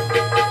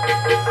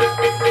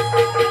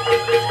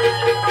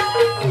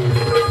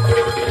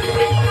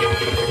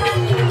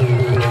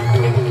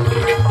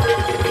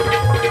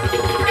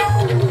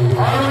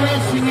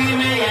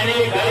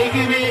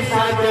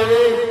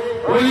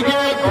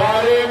उनके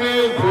बारे में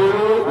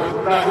गुरु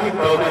उतना ही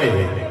कम है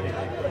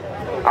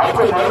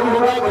आपको मालूम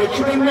होगा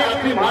बचपन में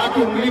अपनी मां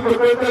की उंगली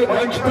पकड़कर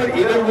मंच पर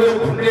इधर उधर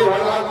घूमने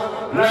वाला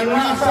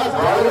नन्हा सा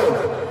बालक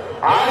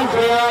आज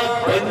गया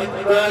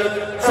बनकर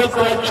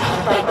सबका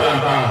चाहता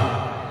रहा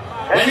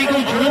यानी कि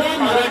जिन्होंने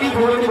मराठी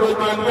फिल्मों को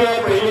मानता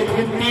पहले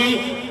फिल्म थी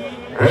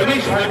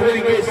रमेश भाटकर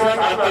के साथ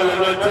आता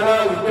लगा चला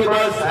उसके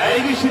बाद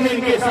सायगी शिंदे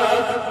के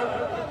साथ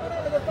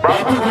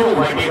बापू गुरु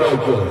भाटी का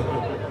ऊपर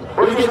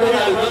उनके मेरे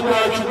एल्बम आ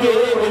चुके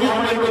हैं वही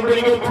हमारी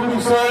कंपनी के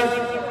प्रोड्यूसर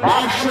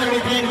मास्टर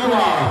नितिन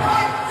कुमार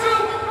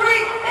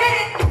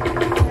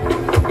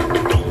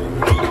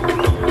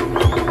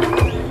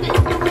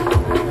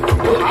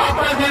तो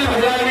आपका दिल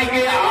बजाने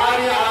के आज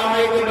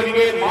हमारी कंपनी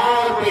के माँ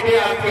और बेटे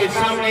आपके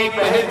सामने एक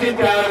बेहतरीन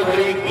प्यार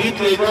भरे गीत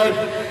लेकर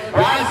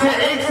वहां से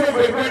एक से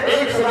बढ़कर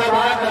एक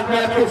सदाबहार नगमे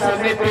आपके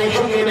सामने पेश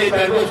होंगे मेरे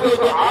प्यारे दोस्तों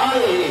तो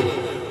आए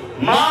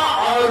माँ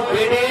और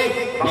बेटे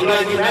मंगला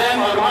जी मैम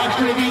और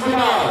मास्टर नितिन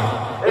कुमार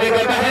एक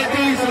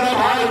बेहतरीन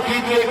सदाबहार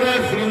गीत लेकर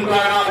फिल्म का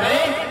नाम है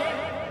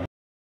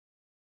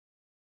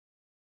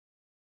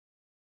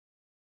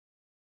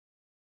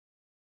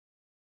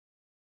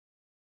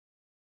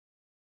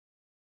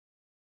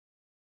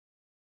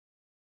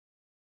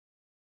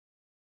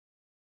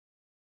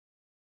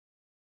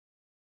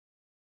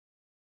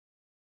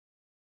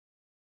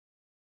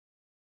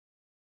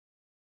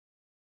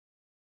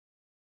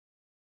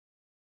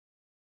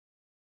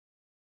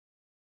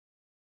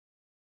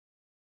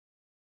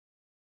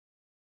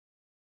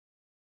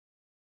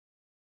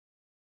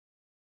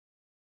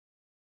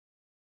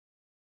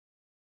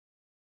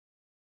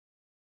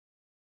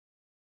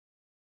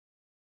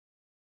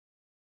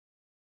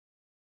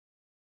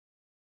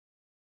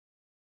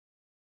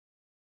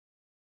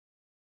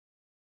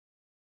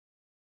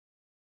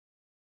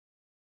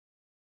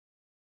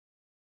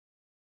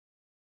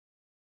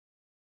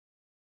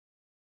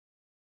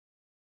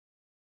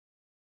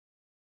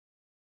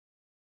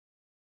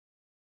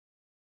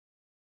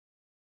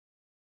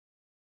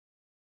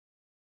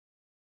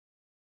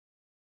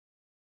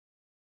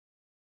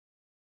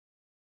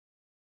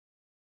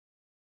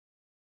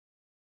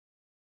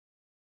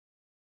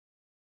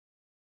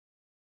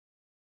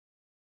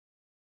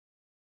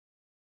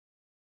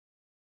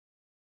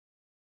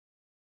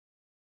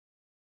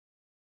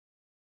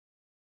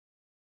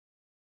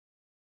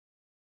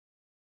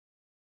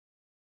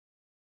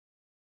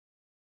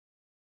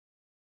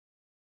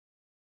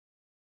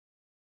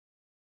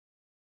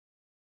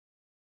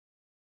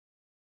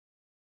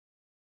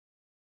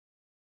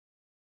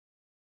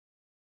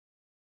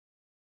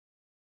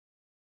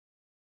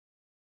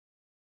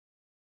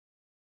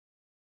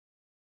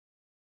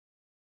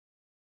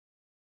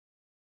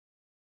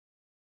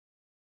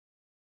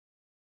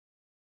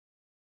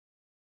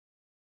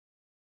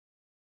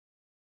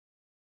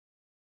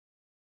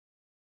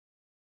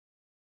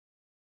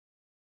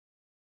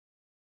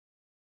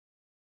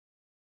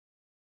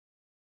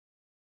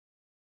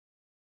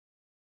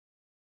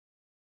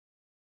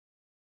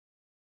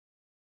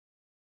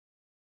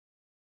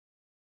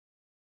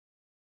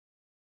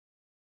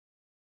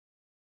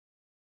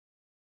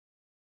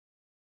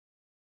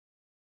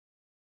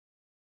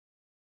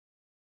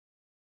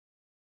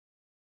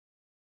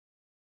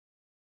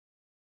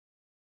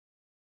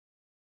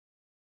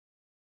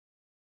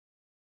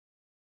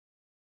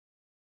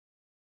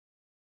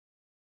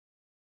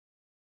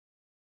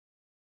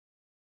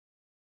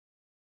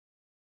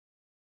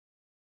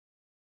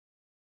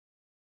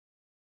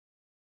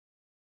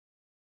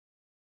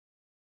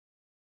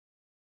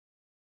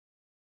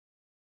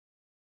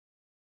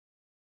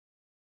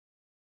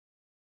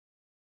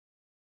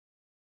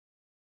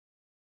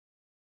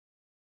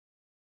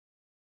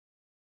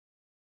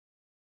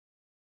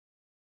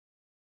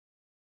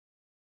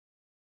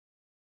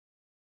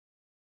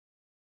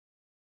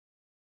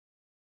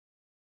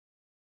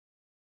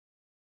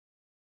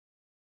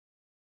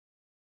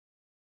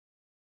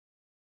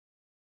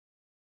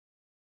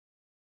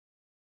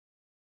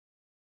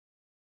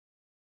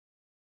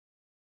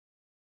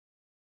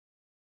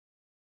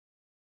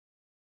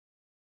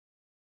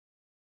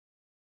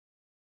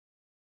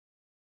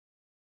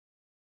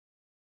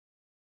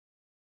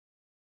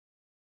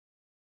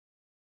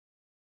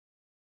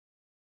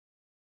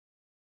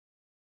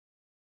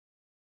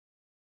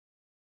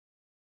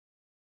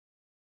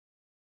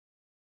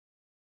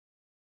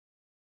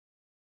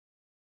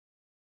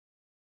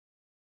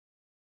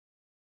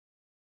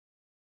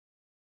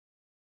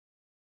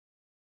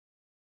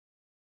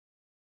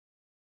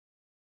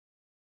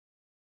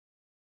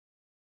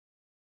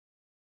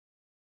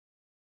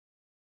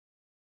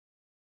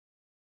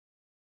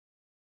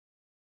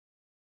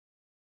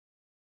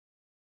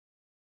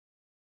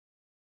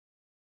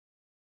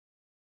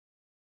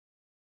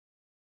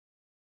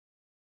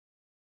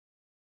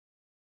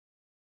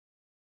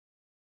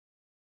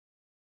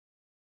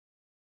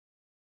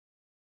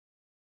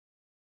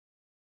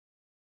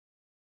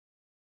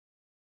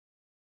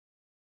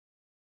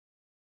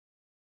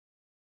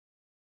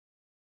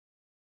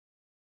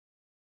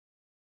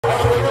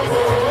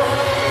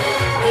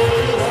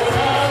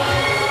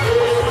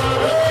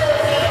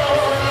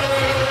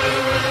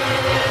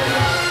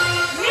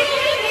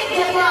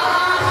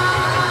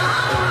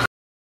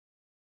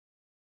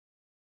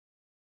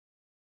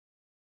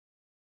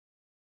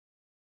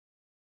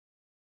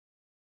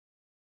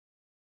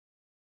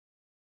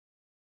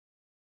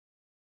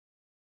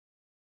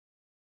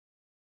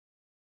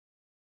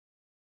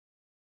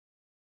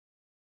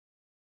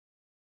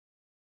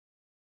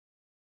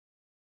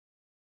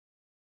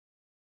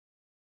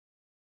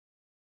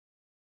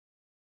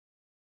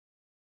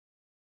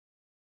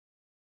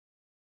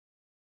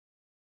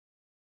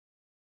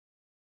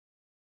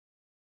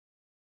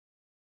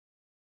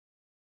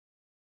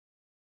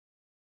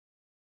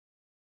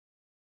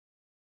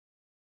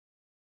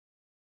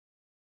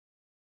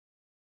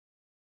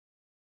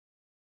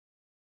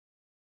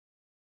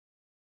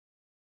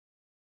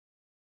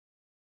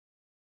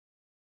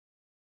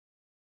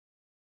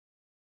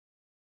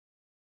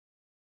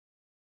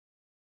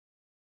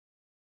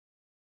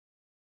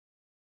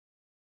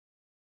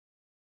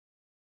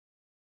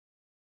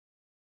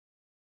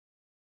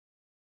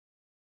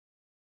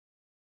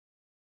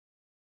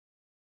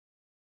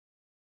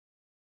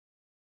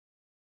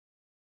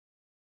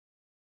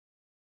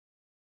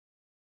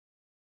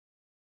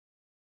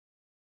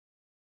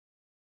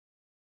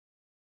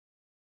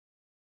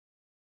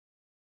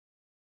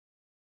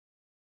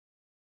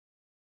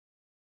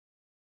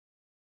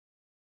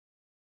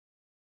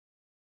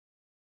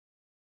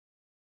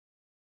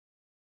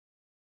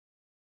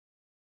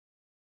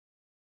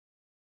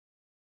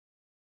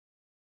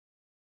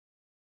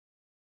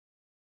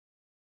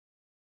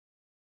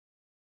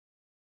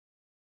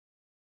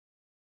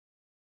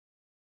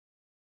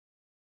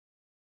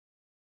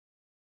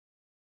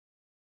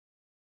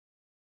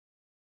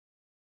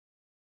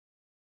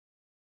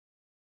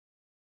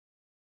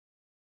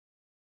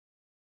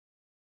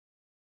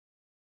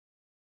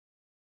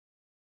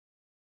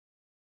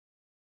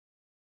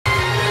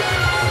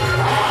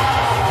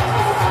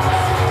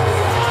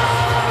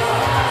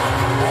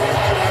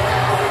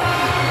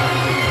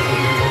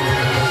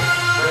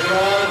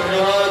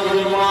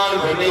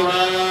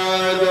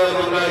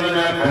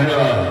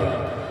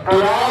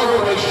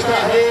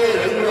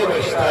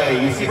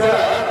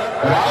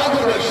राग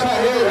बजता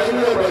है,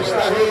 रंग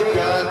बजता है,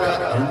 प्यार का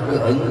अंग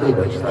अंग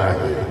बजता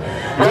है।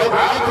 जब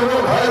आप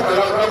लोग हर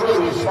कलाकार को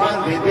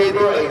रिस्पॉन्स देते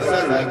तो ऐसा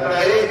लगता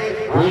है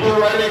हुजूर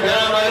वाले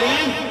जनाबारी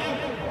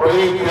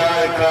कोई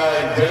प्यार का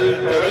जल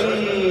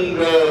तरंग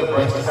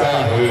बजता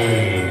है।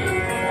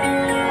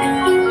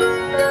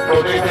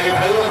 तो मेरे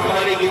भाइयों,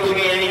 हमारे गीतों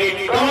में यानी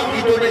कि टॉप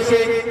गीतों में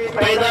से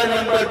पहला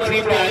नंबर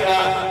 3 पे आएगा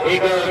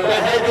एक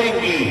बेहतरीन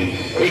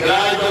गीत, एक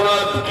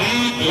लाजवाब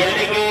गीत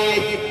यानी कि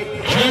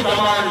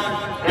जयमान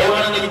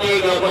देवानंद की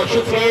एक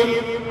मशहूर फिल्म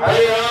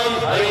हरे राम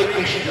हरे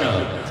कृष्ण,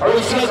 और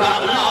उसका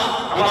गाना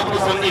हम आपके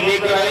सामने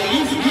लेकर आए।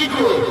 इस गीत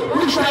को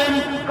उस टाइम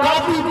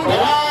काफी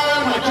बवाल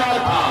मचा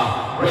था,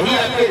 वही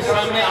आपके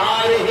सामने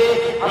आ रहे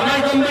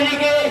हमारी कंपनी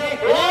के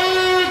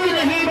एक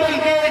नहीं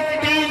बल्कि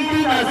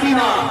 3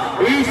 हसीना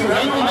इस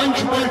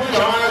रंगमंच पर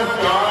 4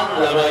 चांद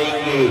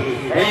लगाएंगे।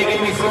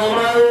 एक मिस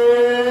कोमल,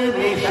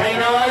 मिस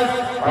शाइनाज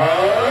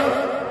और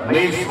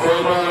मिस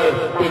कोमल।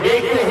 तो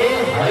देखते हैं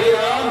हरे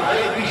राम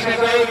हरे कृष्ण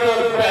का एक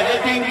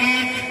बेहतरीन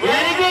गीत,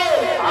 यानी कि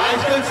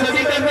आजकल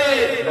सभी करते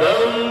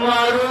दम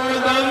मारो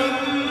दम।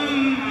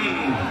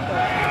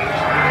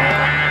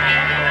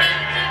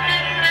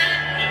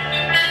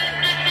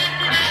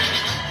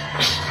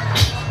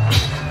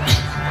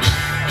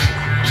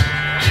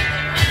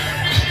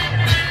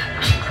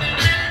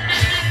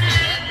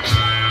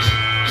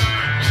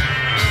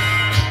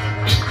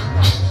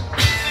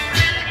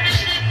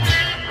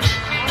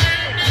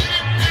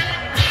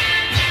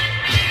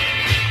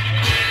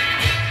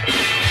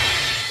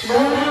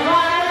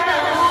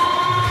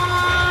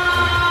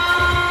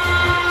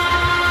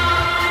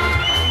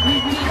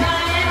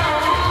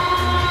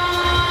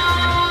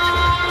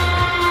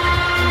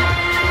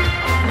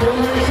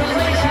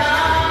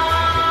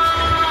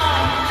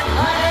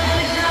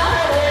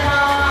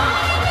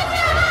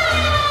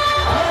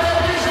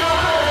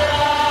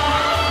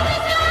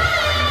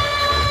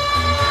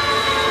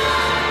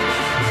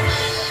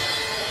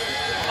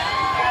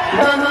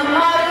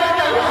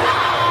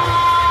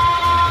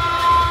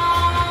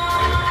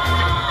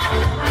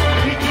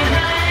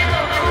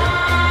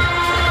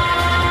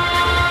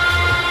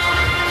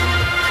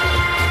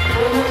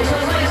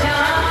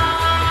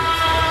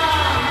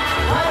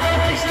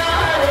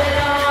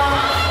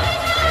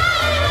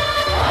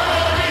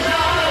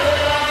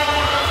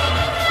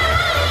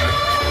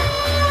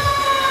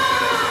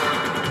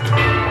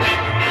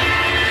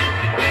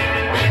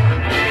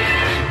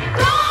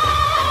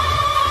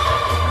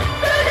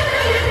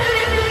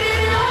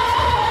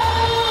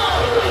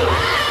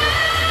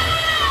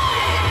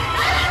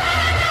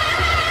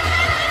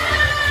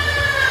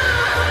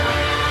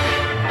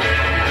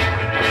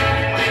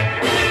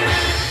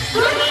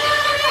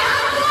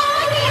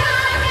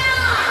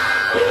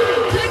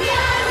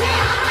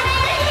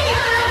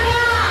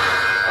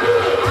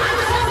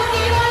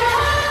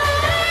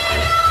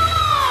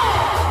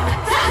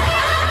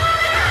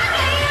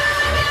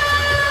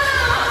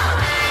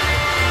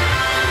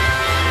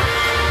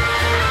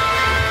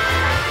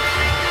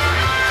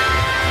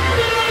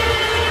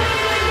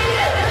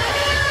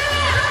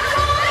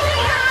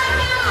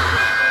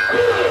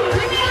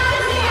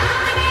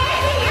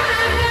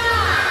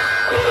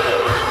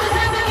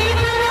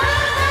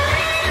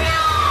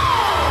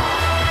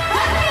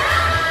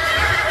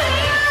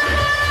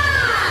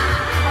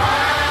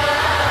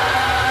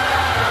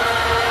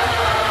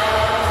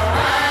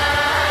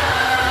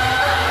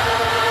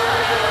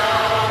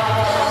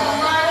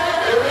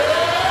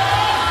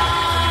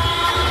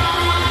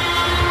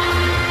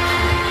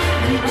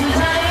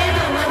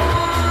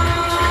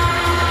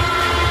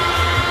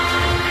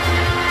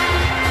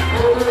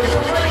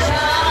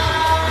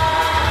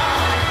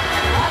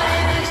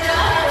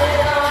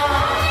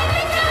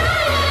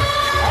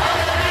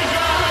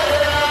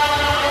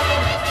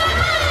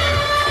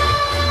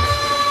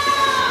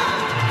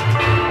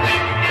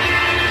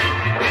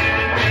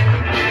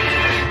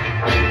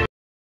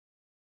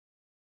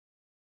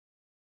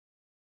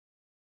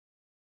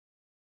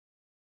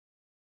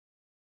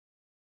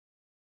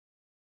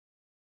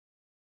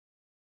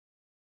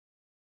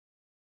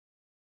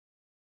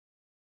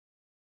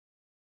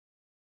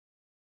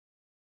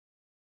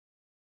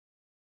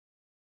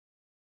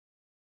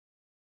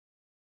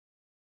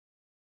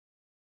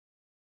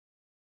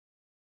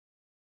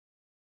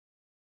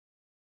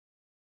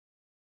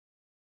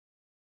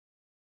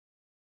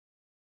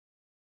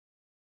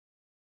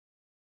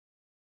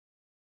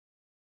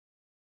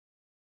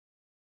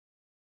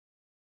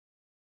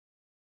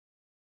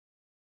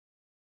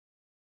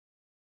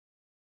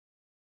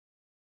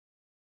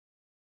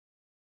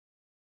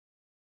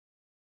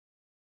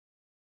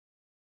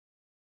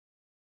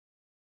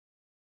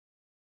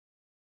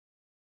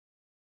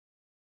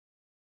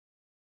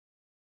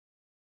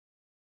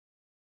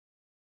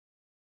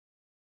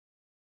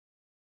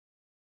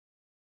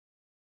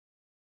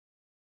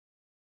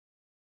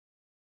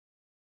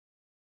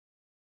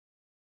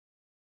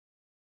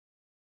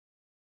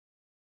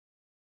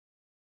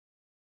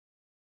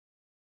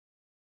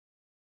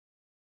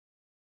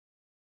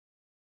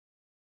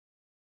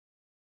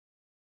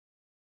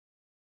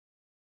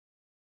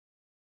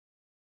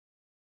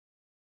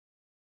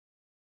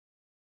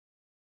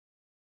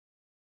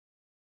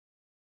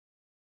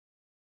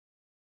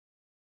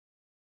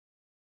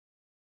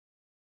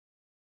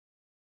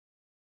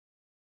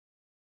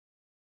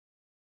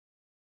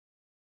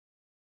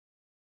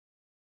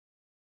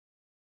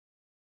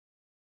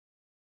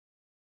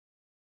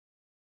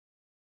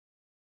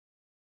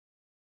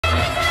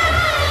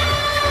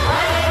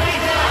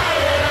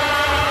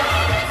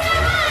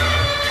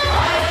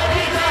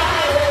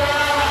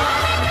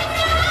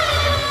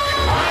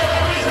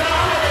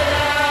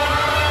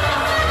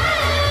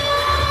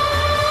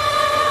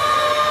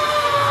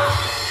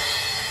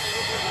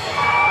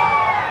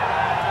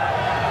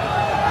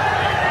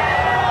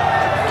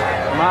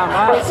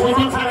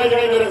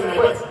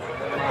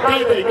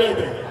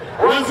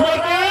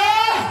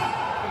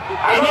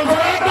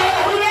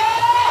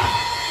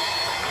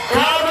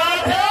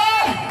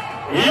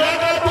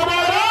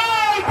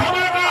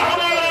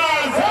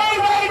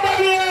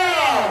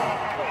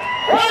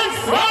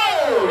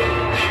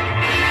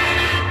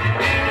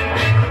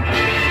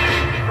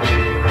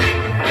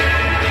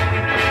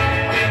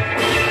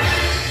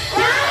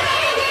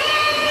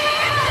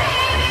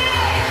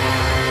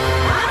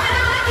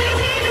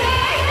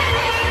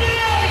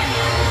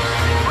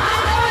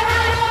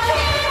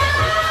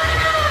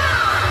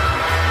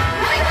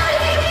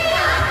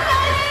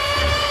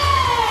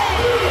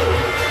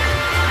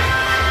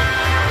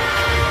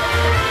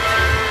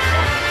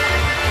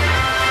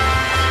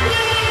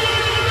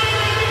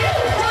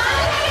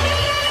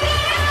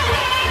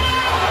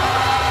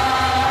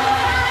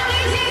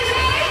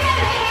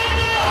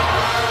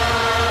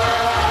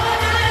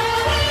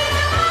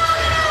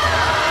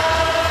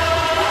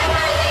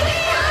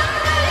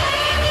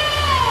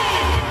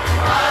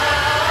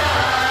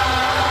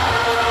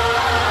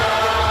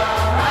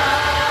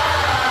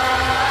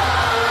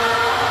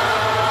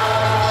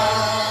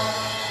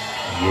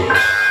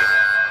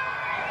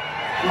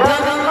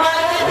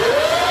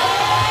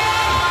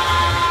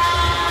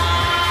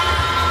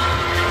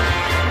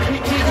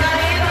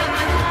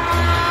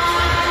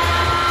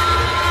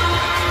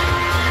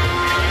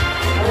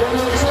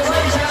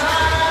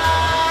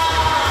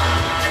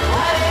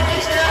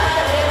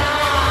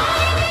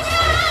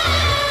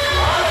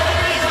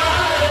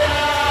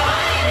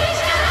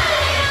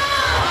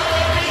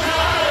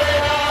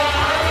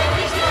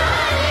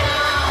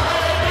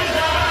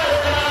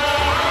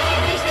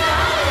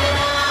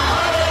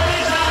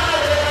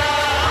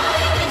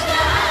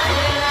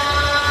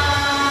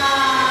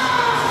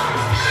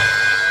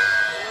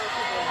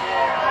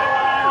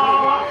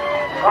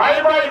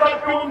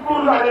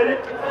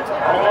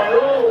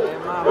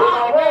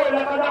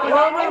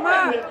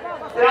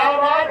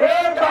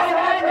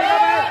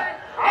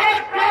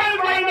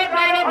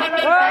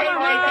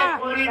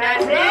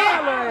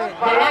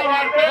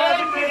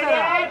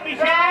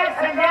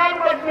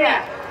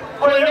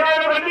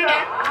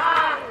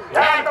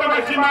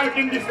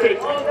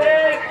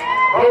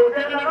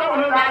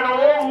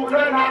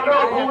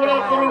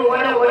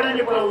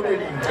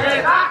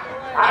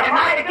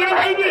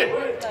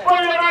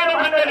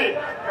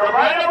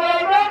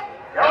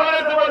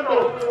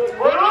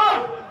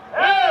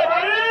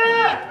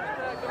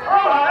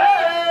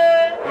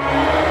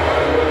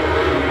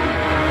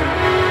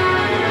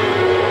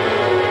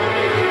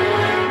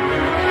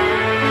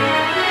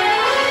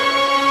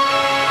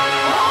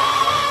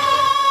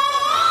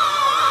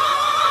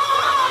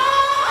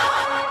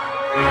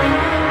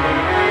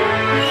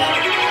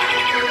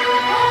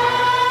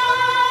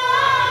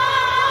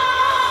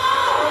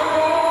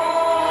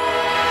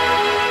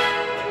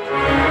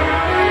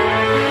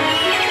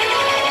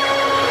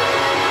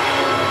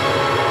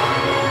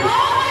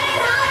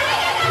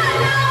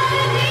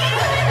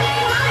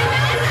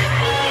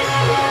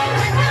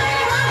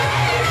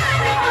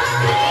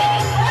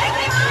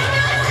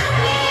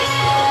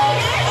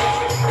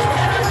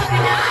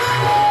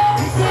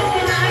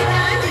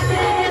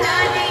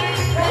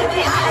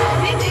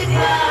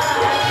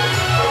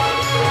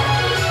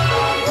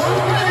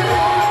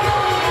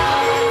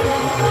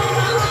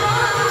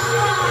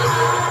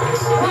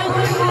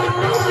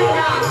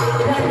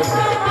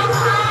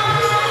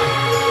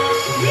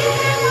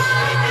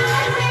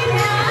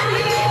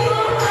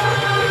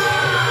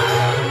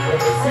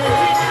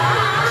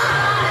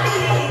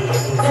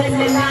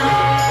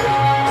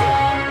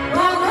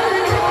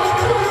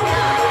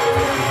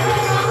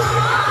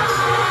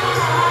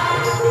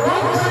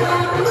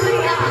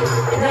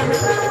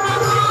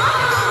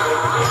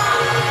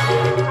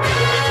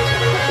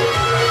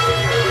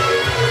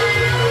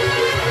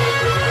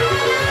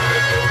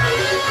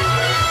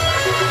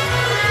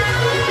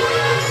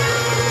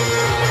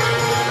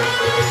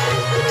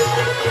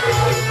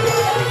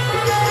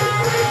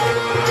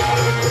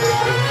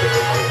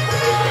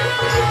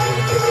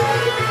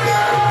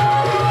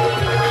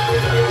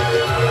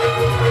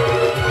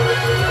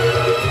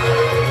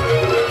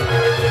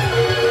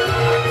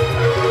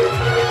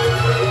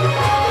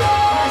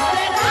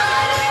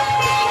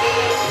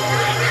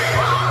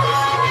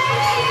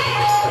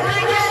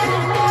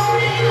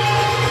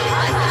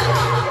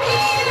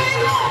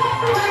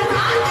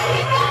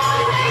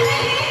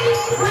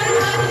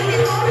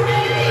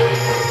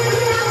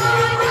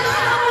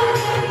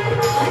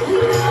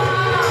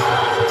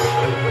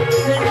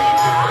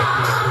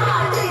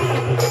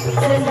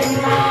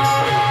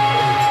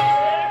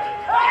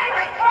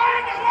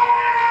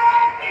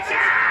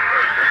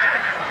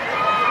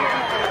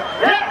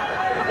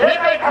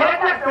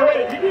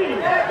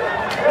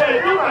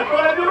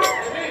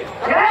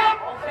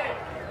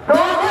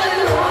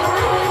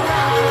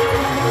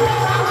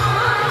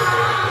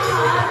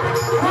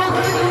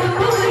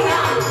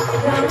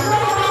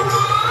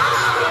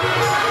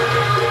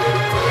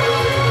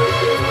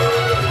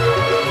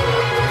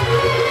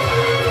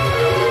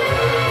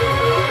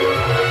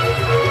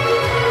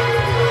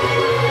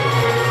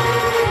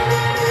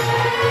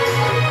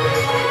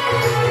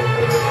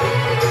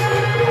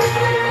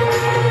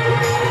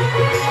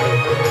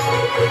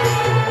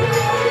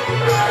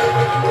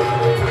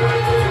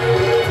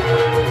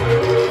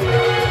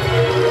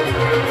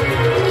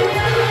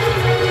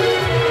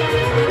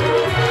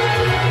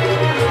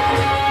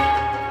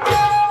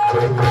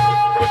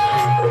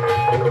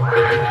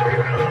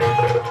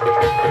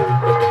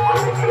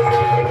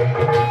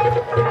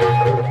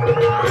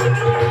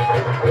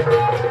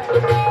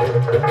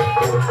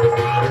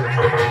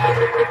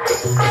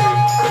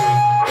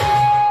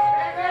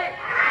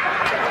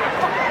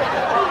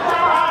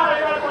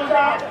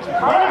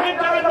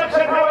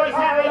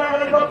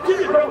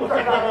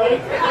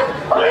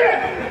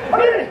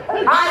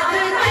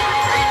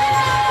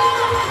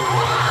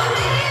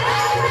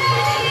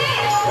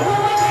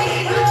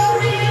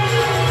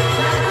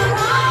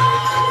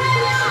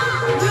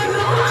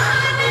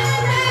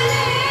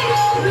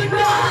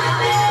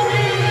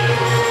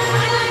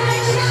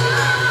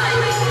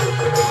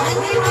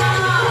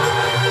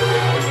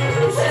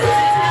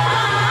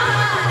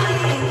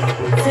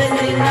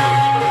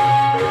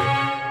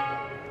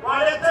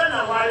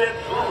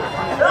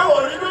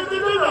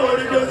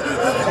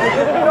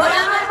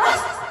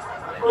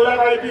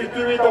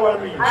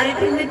 अरे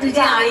तुम्ही तुझी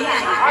आई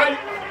आहे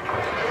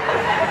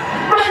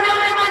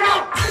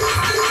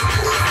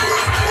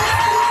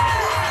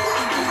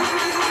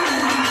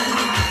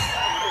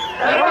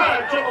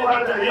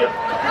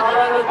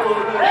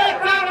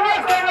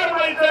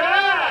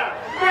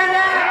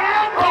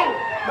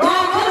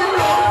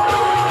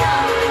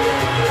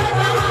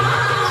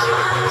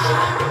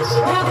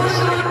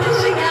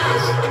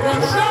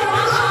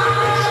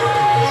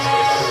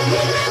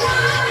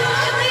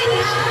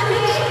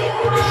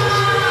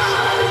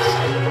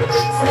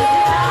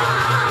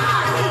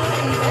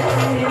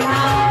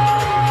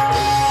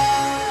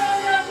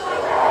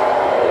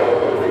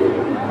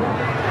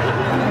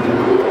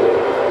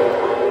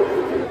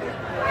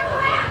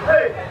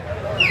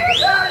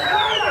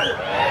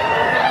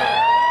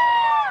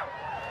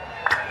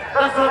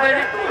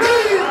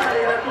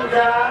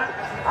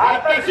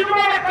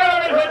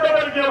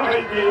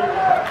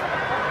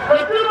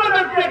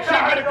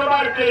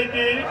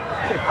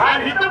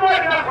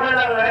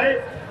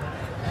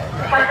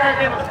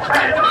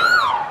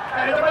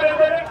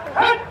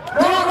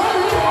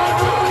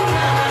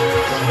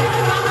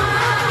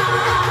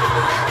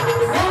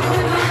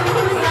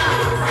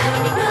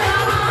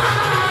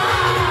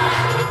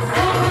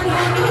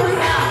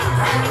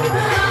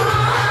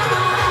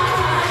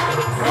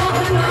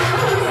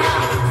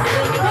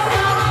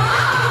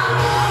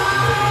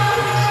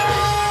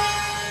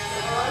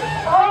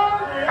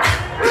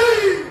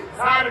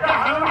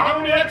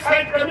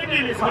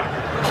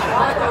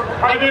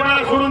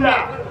सोडून द्या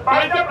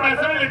पाहिजे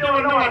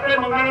प्रश्न वाटते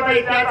मंगळा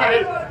त्यात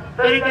आहे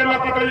तरी त्यांना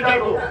पत्र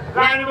विचारतो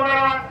काय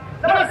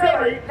नमस्ते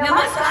भाई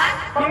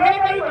नमस्कार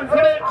मंगळाबाई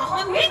बनसोडे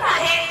मीच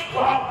आहे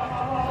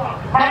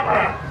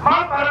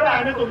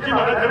आम्ही तुमची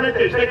मदत करण्याची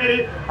चेष्टा केली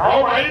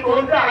अहो भाई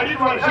 2 ते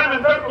 2.5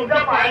 वर्षानंतर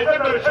तुमच्या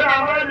पायाचं दर्शन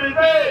आम्हाला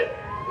मिळते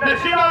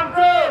नशीब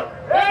आमचं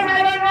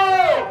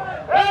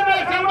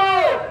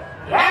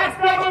ह्याच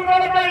त्या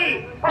मंगळाबाई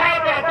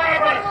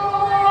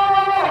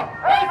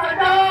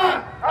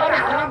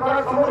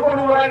समोर कोण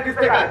उभा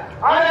दिसते काय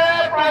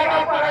अरे पाया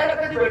पडायला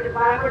कधी भेटते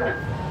पाया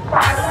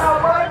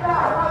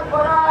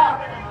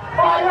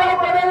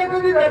पडायला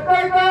कधी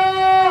भेटतय का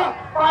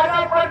पाया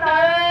पड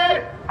नाही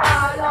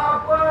पाया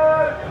पड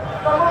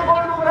समोर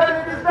कोण उभा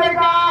दिसतंय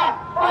का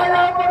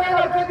पाया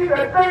पडायला कधी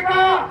भेटतय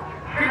का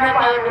किती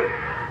पाया पड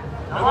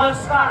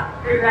नमस्कार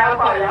किती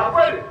पाया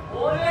पड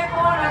बोले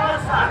कोण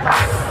नमस्कार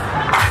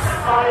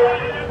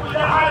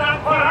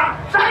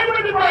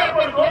शाळेमध्ये पाया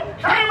पडतो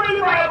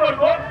शाळेमध्ये पाया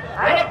पडतो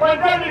अरे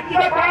पंचायत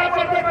व्यक्तीला पाया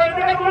पडतो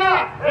कळते का तुला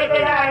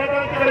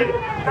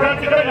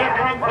तिकडे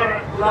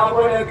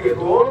तुला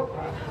घेतो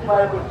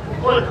पाया पडतो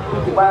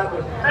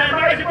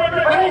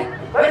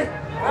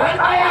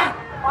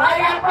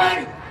पाया पड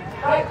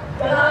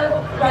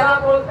त्याला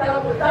बोल त्याला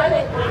बोलता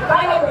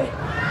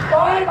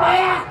कोण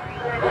पाया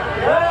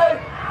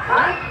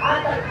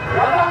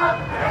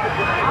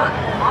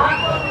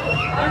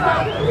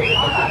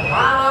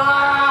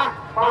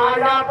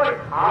पाया पर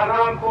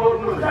आराम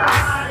करून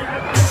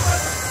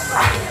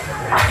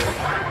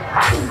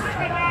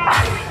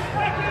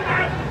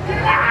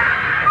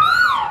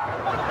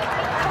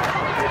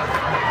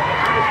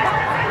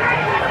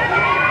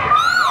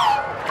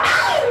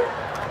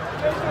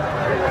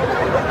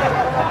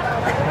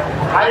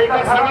ऐका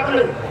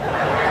सरातलं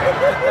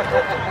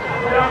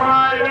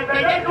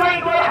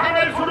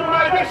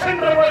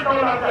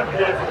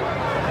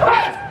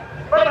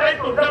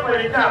तुमचा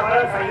परिचय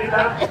आम्हाला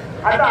सांगितला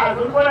आता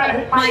अजून पण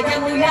आहे माझ्या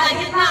मुली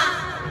आहेत ना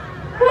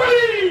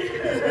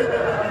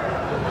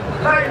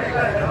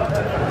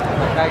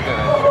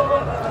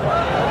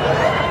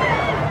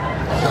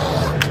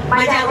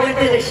माझ्या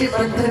आवडते ऋषी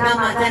बंधूंना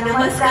माझा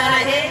नमस्कार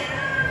आहे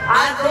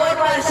आज 2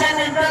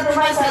 वर्षानंतर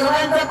तुम्हा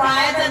सर्वांचं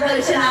पायाचं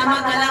दर्शन आम्हा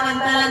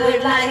कलावंताला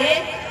घडलं आहे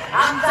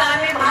आमचं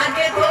आम्ही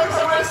भाग्य थोड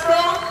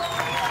समजतो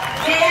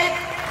की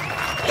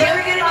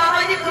देवगिरी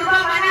बाबाची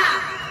कृपा म्हणा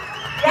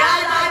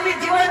आज आम्ही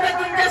जिवंत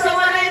तुमच्या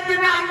समोर आहे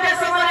तुम्ही आमच्या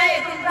समोर आहे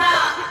तुमचा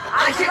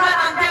आशीर्वाद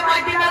आमच्या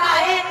पाठीमागे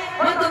आहे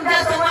म्हणून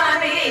तुमच्या समोर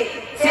आम्ही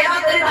सेवा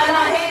करीत आलो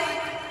आहे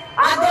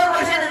आज 2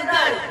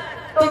 वर्षानंतर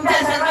तुमच्या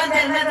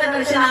सर्वांच्या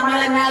दर्शन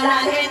आम्हाला मिळालं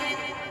आहे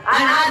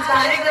आणि आज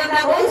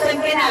कार्यक्रमाला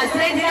बहुसंख्येने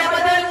आश्रय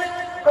दिल्याबद्दल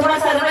तुम्हा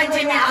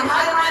सर्वांचे मी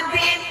आभार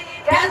मानते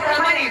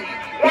त्याचप्रमाणे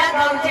या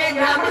गावचे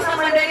ग्रामस्थ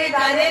मंडळी,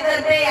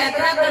 कार्यकर्ते,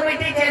 यात्रा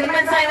कमिटी,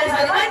 चेअरमन साहेब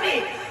सर्वांनी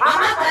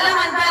आम्हा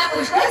कलावंताला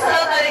पुष्कळ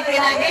सहकार्य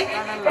केलं आहे.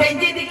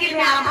 त्यांचे देखील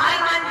मी आभार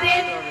मानते.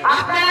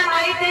 आपल्याला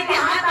माहिती आहे की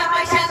हा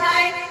तमाशा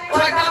काय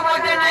छोटा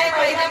मोठा नाही.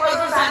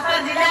 पहिल्यापासून सातारा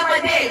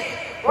जिल्ह्यामध्ये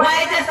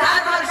वयाच्या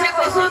 7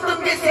 वर्षापासून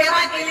तुमची सेवा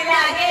केलेली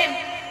आहे.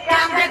 की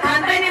आमच्या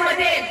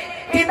खानदानीमध्ये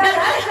तिथं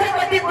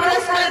राष्ट्रपती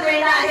पुरस्कार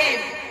मिळाला आहे.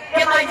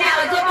 ते माझे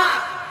आजोबा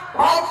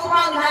भाऊ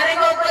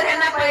नारेगावकर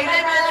यांना पहिला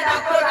मिळाला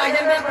डॉक्टर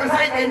राजेंद्र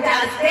प्रसाद यांच्या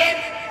हस्ते.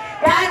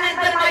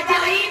 त्यानंतर माझी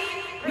आई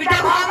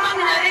विठाभाऊ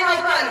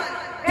नारेगावकर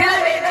तिला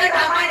वेंकट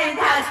रामन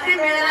यांच्या हस्ते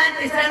मिळाला.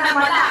 तिसऱ्यांदा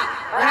मला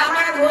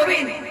रामन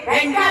गोविंद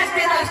यांच्या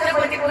हस्ते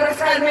राष्ट्रपती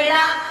पुरस्कार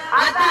मिळाला.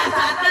 आता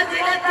सातारा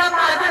जिल्ह्याचा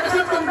माझा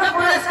नसून तुमचा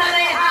पुरस्कार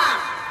आहे हा.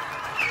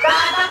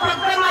 आता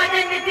फक्त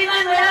माझ्या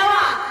नितीला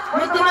मिळावा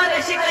म्हणून तुम्हाला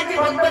रसिकांची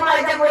फक्त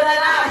माझ्या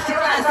मुलाला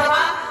आशीर्वाद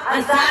असावा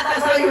आणि साथ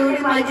असावा एवढी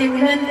माझी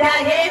विनंती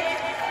आहे.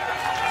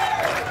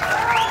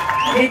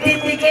 नितीन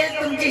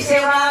देखील तुमची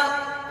सेवा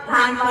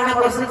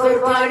लहानपणापासून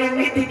करतो आणि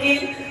मी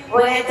देखील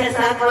वयाच्या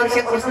 7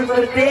 वर्षापासून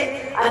करते.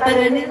 आता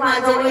रणजित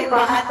माझं वय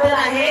 72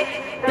 आहे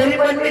तरी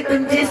पण मी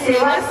तुमची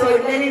सेवा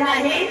सोडलेली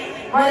नाही.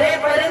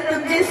 मरेपर्यंत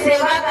तुमची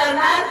सेवा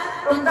करणार.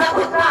 तुमचा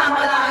फक्त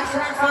आम्हाला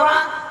आशीर्वाद असावा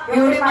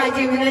एवढी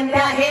माझी विनंती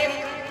आहे.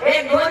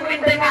 1-2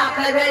 मिनिटं मी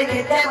आपला वेळ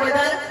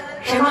घेतल्याबद्दल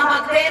क्षमा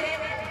मागते.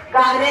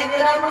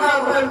 कार्यक्रम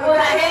भरपूर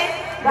आहे,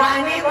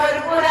 गाणी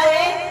भरपूर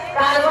आहे.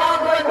 कालवा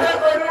गोंधळ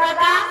करू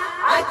नका.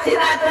 आजची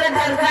रात्र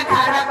घरचा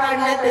खाडा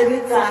पाडला तरी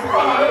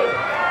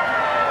चालेल.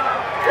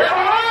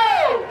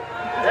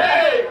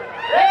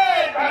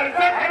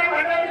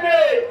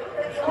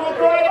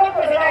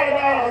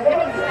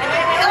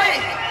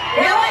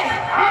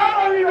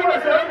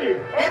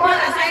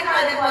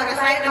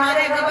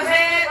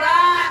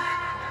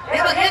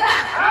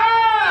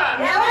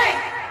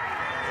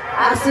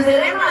 असू दे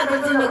रे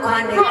माझं तुझं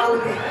खांडे खाऊ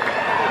दे.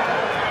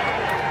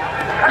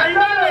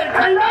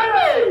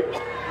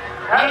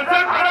 घरचा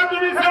खाडा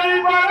तुम्ही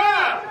सगळी पाडा.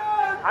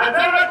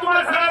 आता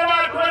तुम्हाला सगळ्याला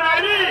आठवण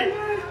आली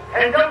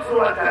एकदम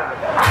सुरुवात करा.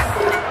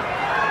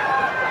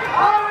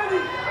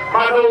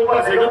 माझा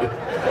उपास आहे.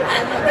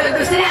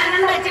 दुसरी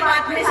आनंदाची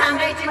बातमी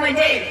सांगायची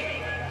म्हणजे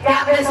की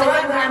आपल्या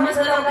सर्व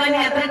ग्रामस्थ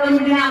लोकांनी यात्रा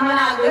कमिटीने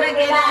आम्हाला आग्रह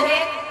केला आहे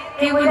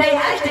की उद्या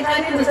याच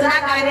ठिकाणी दुसरा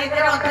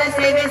कार्यक्रम आपल्या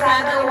सेवेचा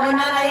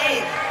होणार आहे.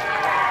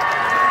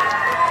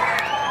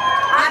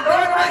 2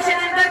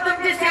 वर्षानंतर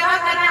तुमची सेवा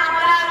करणार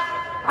आम्हाला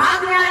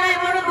भाग मिळालाय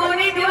म्हणून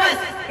 2 दिवस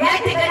या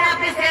ठिकाणी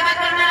आपली सेवा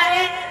करणार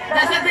आहे.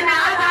 जसं तुम्ही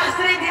आज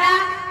आश्रय दिला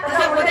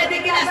तसं उद्या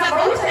देखील असा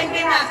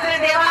बहुसंख्येने आश्रय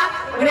द्यावा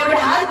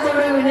एवढे हात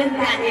जोडून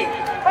विनंती आहे.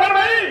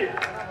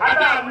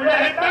 आता मुलं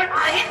आहेत ना?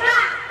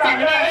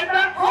 चांगले आहेत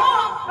ना? हो.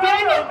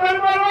 लवकर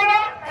बोलवा.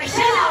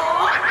 कशाला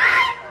हो?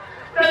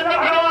 त्यांना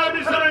भावा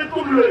आधी सगळी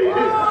तुमलोय.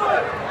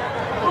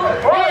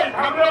 होय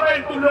थांबलं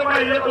पाहिजे. तुमलं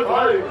पाहिजे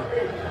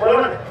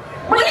बरोबर.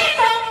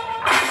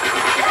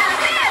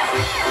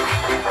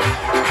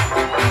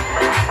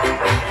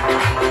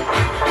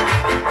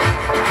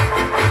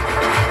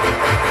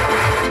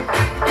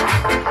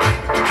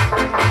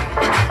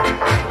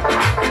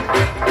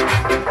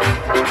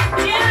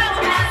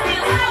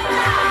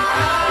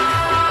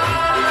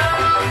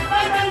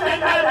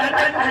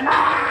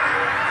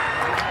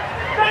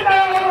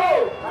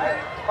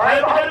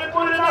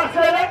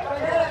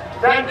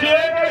 त्यांची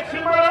एक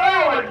शिमला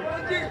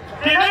आवडली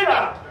ती नाही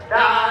का?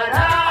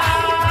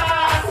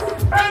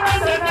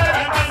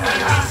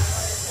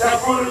 त्या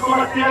पूर्वी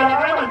तुला तिला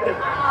काय म्हणते?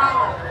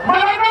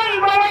 मला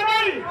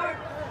नाही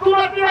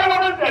तुला तिला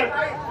म्हणते.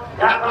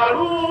 त्या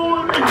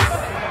काढून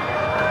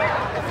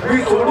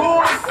मी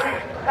सोडून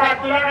का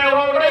तुला काय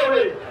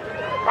वावडे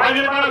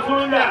माझी मला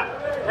सोडून द्या.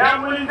 या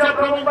मुलींच्या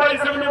प्रमुख बाई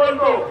सगळी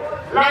बोलतो.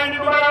 लाईनी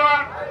तुम्हाला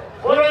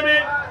बोलवणे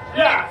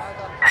या.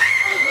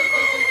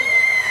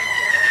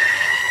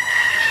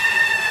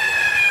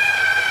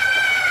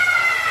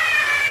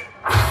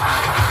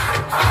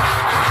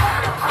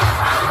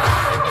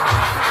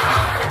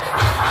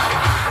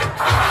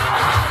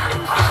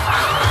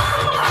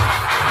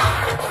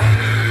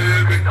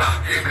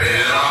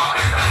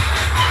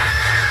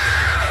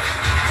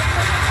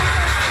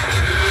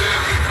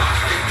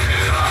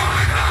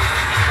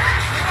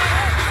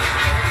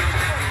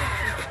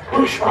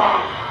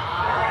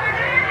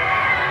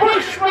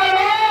 पुष्पा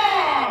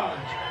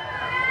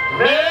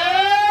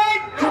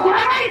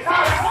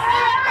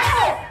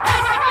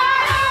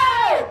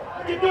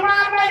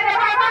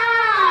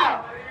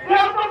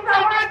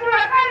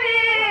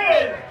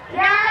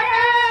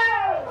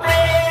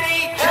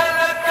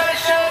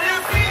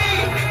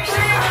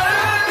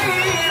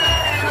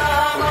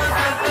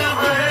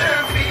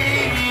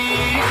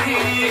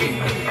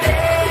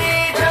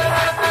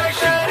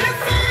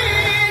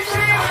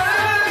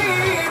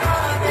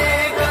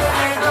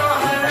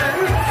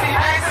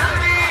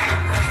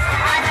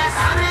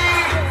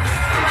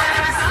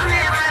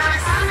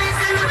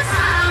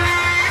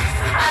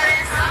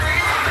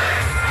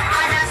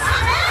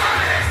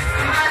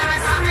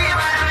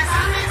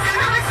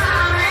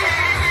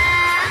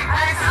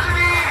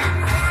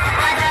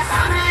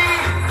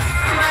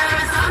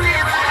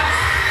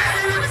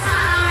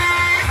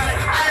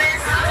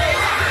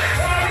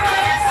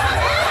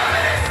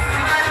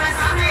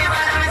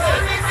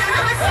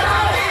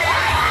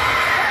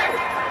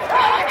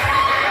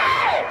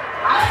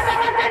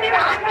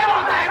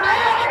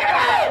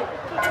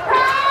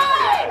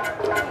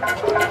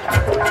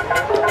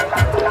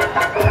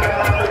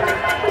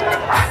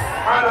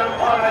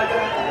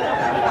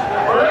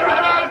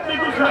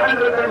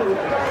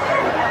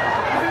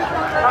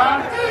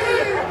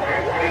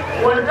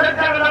वरच्या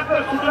जगात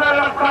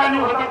सुटणारा प्राणी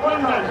होता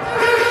कोण झाला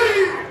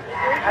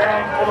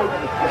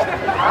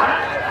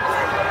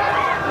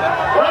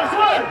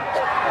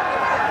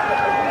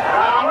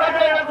आवाज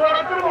यायला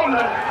जोरात तर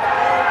बोलणार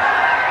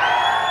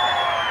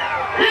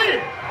ये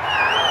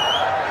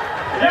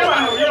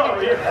मानव ये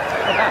बाबा ये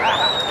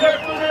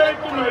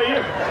तुम्ही ये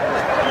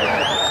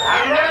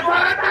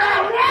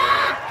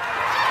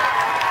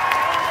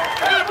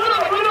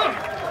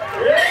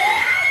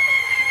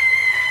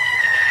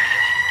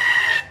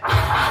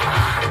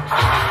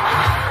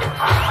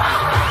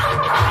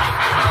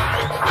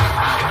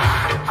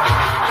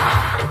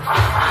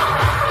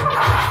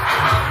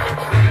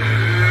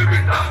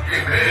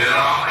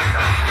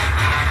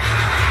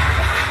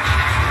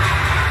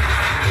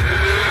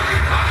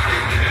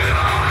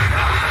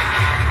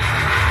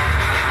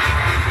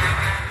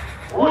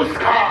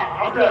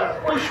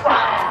पुष्पा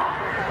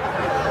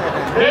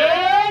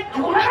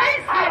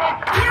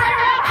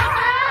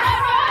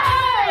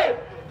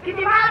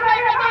किती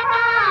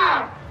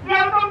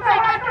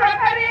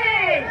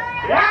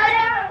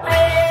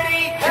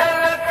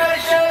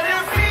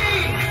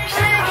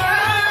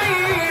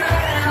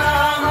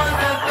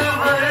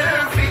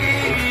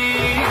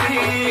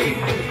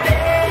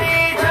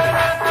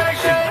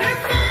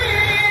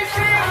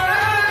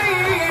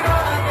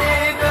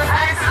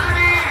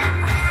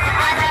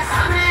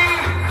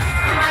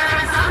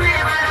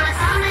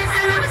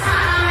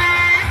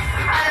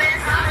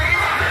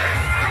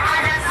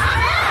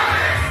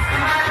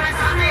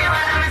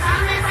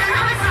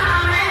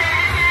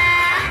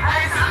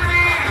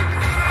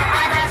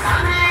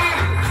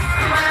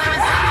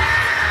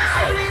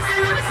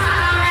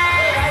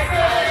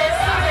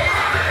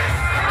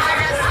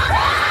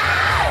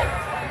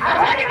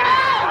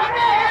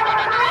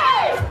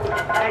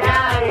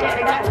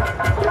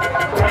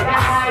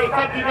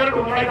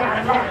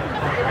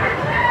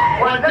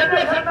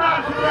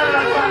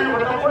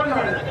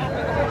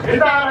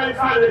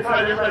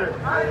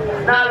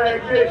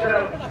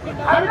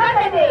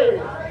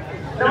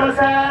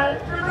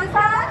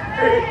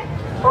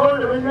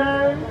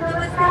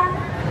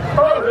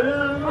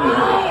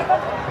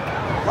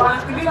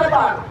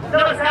नमस्कार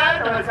नमस्कार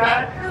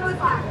नमस्कार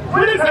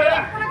मुली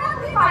सगळ्या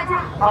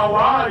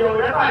हवा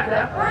एवढ्या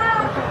खाल्या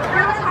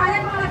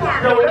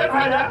एवढ्या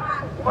खाल्या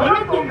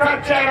म्हणून तुमचा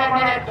चेहरा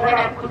मला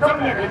थोडा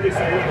कुचमल्या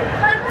दिसायला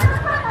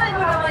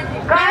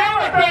काय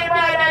होतंय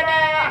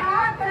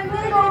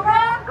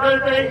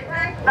कळतंय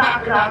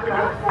नाक नाक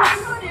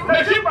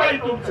नशीब पाहिजे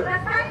तुमचं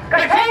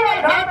कशाला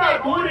जाता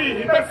पुरी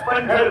हितच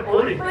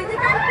पंढरपुरी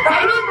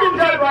चालून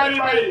तुमच्या बारी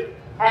बाई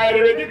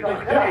आयुर्वेदिक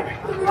डॉक्टर आहे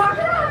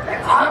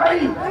हा बाई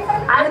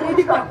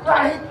आयुर्वेदिक डॉक्टर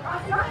आहेत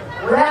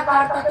उड्या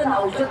काढतात आणि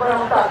औषध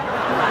बनवतात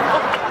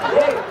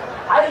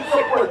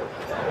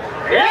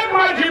एक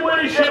माझी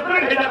मुली क्षेत्र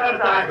घेण्या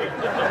करता आहे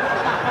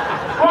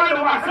कोण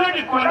वाचलं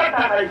की कोणाला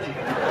टाकायची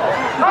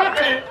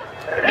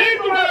हे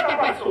तुम्हाला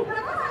तपासतो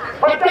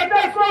पण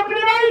त्याच्या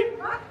सोपली नाही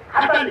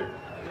हाताने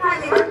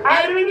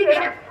आयुर्वेदिक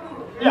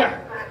या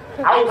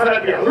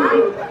औषधात घ्या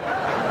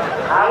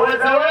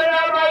जवळ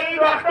या बाई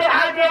डॉक्टर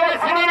हा देवा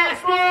समान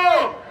असतो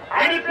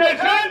आणि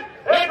पेशंट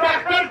हे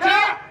डॉक्टरच्या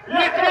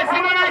लेकरा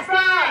समान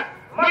असतात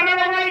मला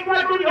बाबा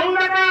इकडून घेऊ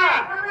नका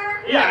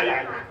या या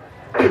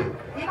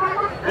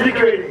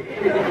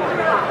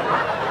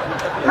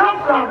नो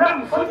प्रॉब्लेम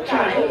स्वच्छ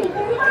आहे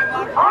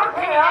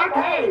ओके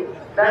ओके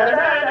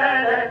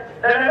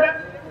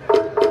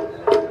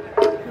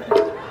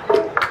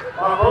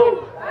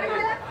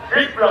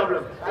बिग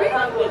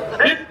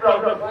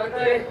प्रॉब्लेम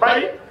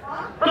बाई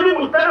तुम्ही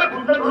मुद्दाला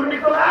खुंद घरून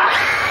निघतो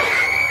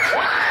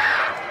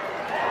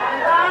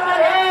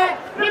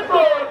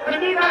निघतो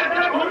तुम्ही काय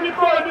घरून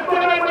निघतो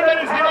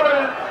नाही सांगा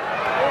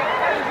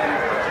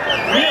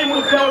मी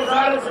मुद्द्यावर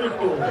झाडच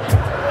निघतो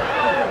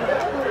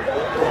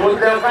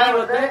मुद्द्यावर काय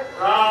होते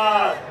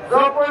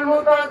जो पण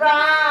मुद्दा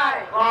काय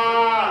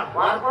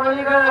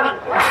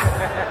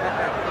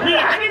मी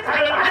हानी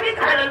खाल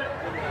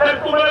तर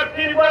तुम्हाला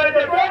 3 बार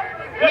देतो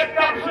एक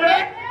कापसुले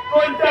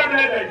कोणत्या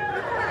नाही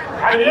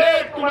आणि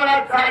एक तुम्हाला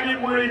चांगली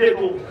मुळी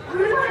देतो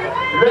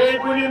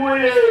वेगुणी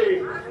मुळे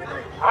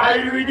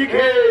आयुर्वेदिक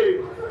हे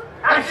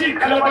अशी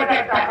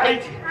खलबट्यात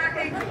टाकायची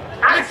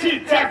अशी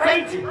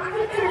चाकायची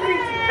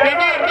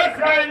त्याला रस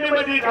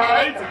गाळणीमध्ये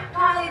घालायचा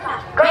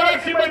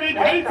कळशीमध्ये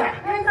घ्यायचा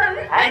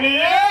आणि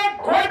एक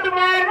घोट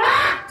मारला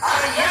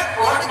एक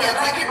घोट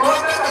घेतला की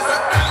घोट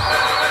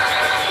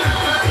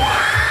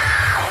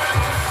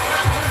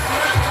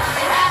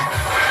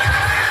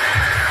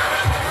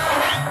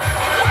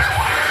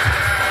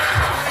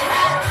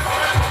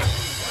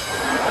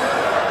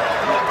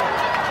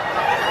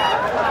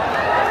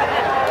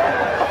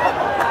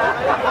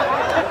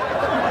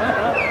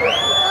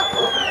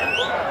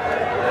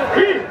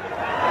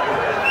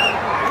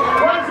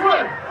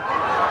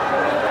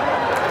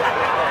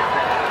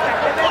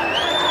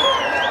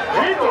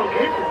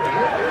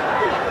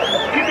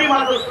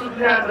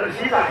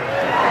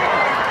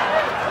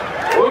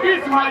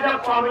उगीच माझ्या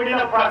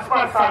कॉमेडीला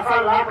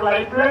 5-6 लाख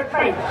लाईक मिळत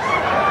नाही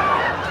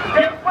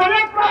ते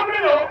परत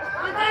कॉमेडी हो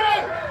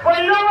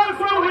पहिल्या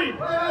वर्ष होईल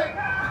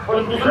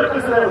पण दुसरं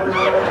कसं नाही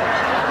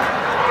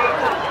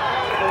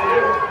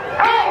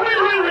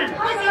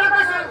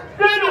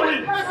होईल.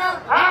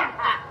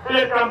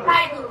 एक काम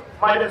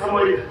माझ्या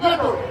समोर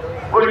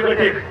गोळी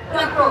टेक.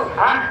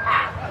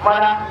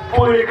 मला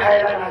पोळी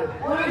खायला घाल.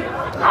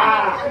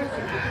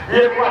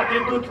 एक वाटी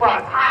दूध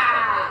पाच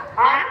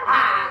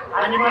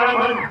आणि मला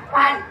म्हण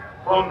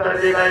कोणता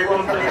ते काय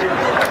कोणता ते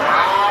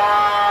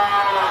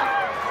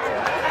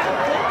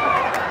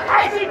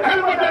अशी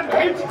खलबतात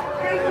घ्यायची,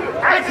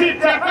 अशी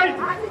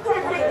टाकायची,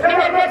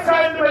 जबरदस्त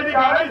साईडमध्ये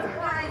घालायचं,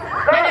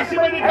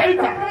 कळशीमध्ये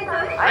घ्यायचं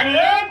आणि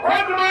एक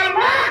खोट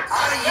मारणार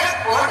आणि एक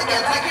खोट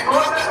घेतला की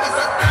खोट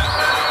कसं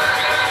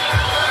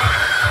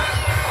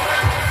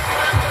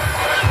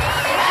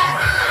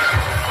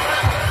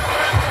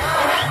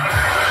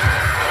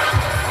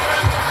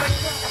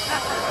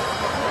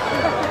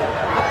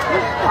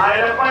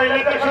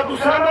पहिल्यापेक्षा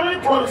दुसरा नवीन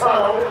फोर्स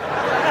आला.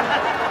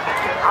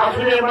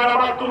 अजून मला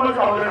बाग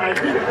तुम्हाला आवडलं नाही.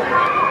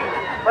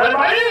 बरं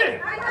बाई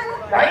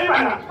काही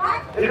म्हणा,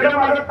 इकडे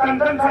माझं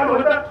तंत्रज्ञान चालू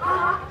होतं.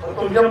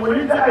 तुमच्या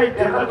मुलीचा काही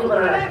ठेकाच होता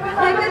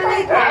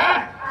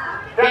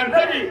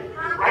त्यांचंही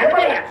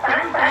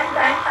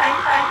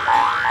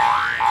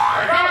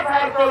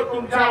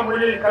तुमच्या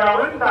मुली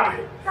कलावंत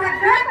आहे.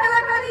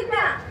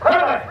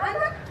 खरं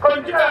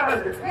कोणती कला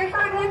फेमस.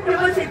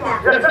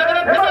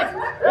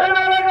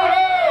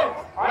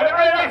 अरे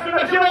काय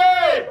नशीब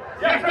आहे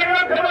या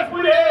सगळ्या फेमस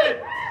मुली आहे.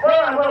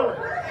 बरोबर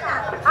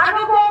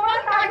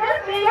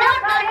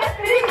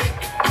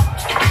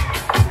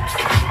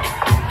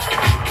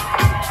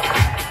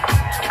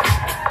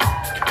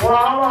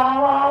वा वा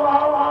वा वा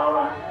वा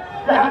वा.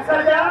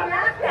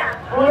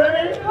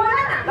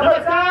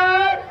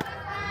 नमस्कार.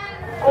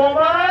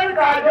 कोमल,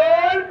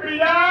 काजल,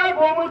 प्रिया,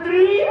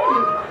 गोमुत्री.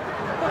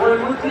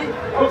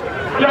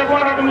 तुला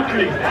कोणा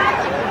मुचली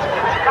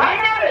काय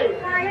नाही.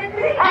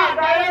 हा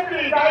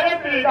गायत्री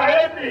गायत्री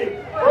गायत्री.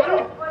 बोलू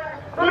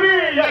तुम्ही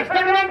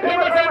इंस्टाग्राम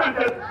फेमस आहे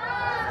म्हणतात.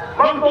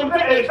 मग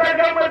तुमचं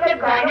इंस्टाग्राम मध्ये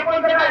गाणं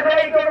पण काय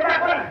करायचं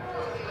दाखवा.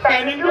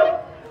 Timing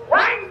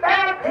 1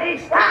 2 3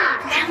 start.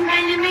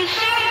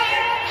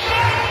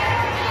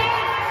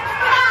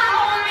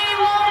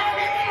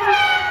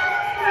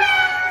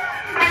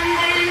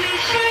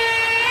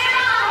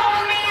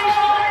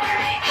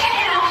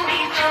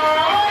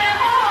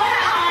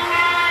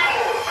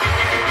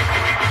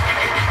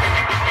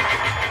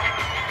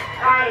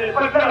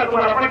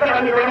 तुम्हाला पत्र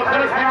आम्ही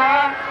खरं सांगा.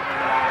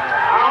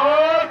 अहो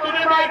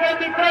तुम्ही माझे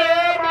मित्र,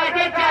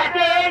 माझे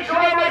चाहते,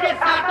 शिवाय माझे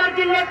सातारा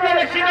जिल्ह्यातले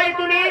रशी नाही.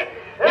 तुम्ही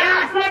हे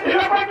असं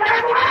ढिलं पडलं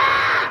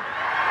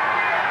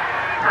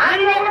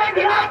आणि एवढं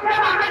ढिलं आपल्या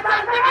भागात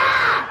चालतं का?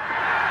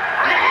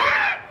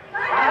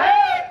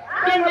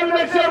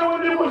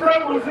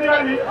 मुसळून घुसली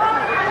आली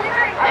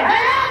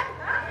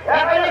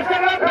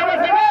सगळं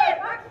फेमस आहे.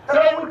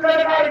 सगळं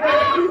उठलेलं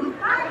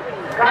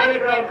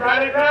कार्यक्रम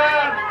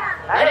कार्यक्रम.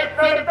 अरे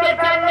चढतं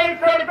चाललंय,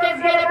 चढतच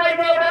गेलं पाहिजे.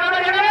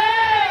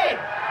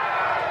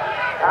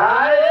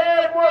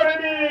 अरे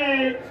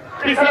मोरणी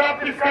पिसाला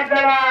पिसकात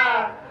गेला.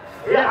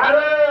 हे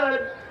हळद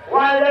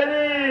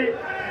वाळलेली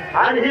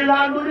आणि ही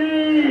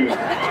लांडुरी.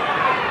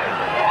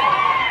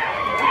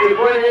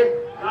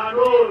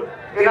 लांडूर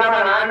तिला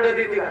मला अंड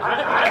देते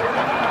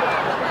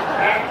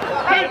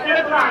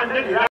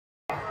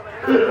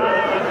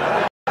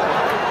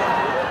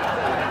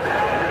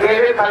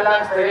खाल्ला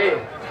असते.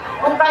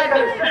 तू काय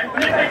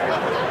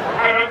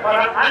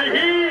आणि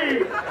ही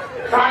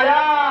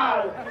साया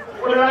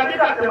कुलवादी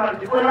काढते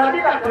मारते, कुलवादी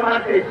काढते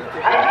मारते.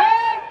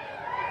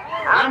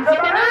 आमचं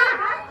बघा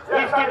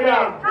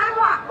इंस्टाग्राम.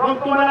 मग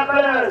तुम्हाला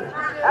कळेल.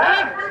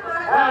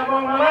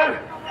 मग मला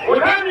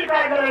उद्या मी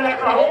काय करायला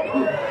का हो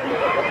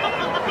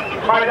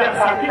माझ्या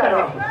साथी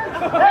करा.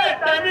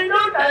 टायमिंग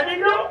दो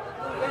टायमिंग दो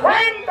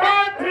 1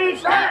 2 3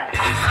 स्टार्ट.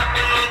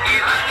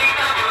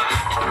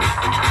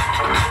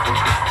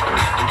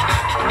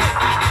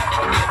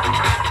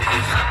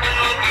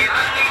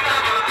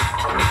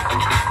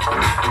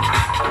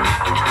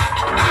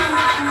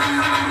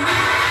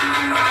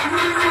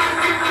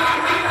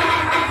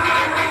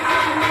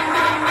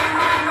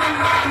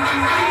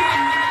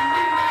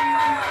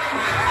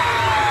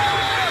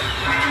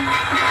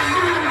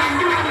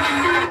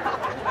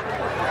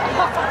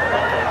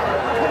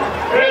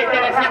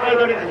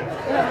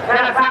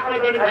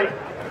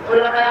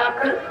 तुला काय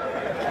अक्कल,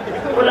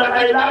 तुला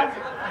काय इलाज,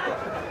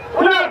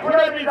 पुन्हा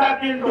पुढे मी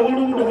जातील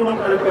ढुंगडून ढुंगडून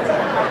करत.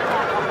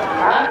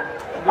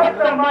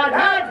 फक्त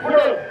माझ्याच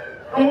पुढे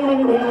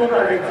ढुंगडून ढुंगडून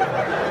करायचं.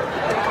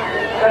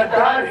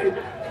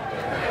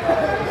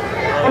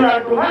 पुन्हा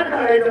तुम्हाला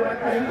करायचं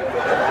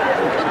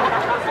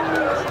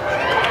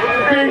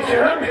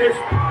शरम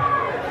शिस्त.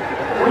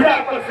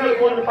 उद्यापासून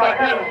कोण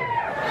पाठवलं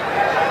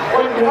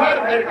कोण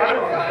तुम्हाला बाहेर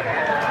काढू.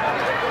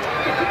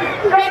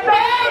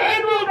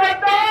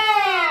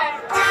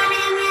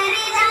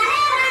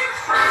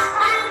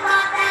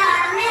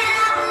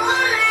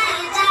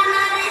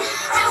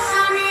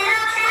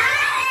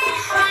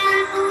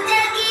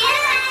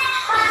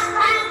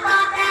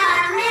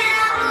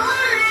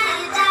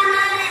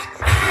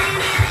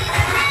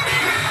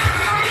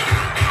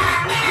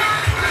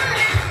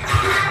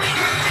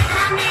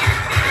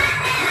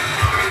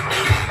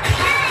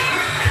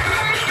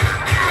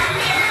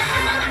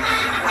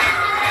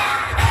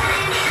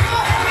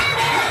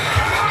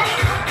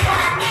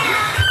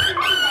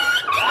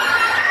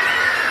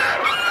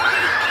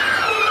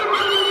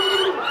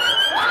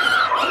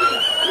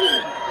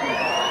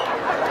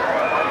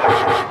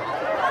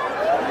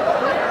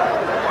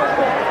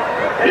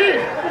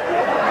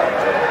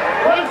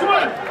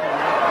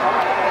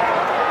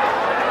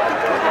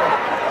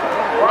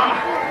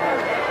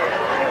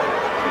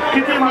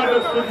 किती माझं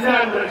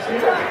सुज्ञान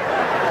दर्शित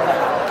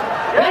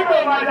येतो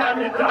माझ्या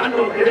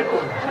मित्रांनो घेतो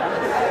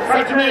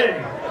सचमे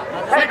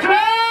सचमे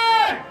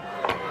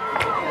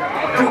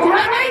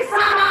चुकला नाही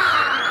सारा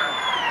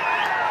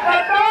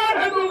गद्दार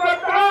है तू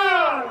गद्दार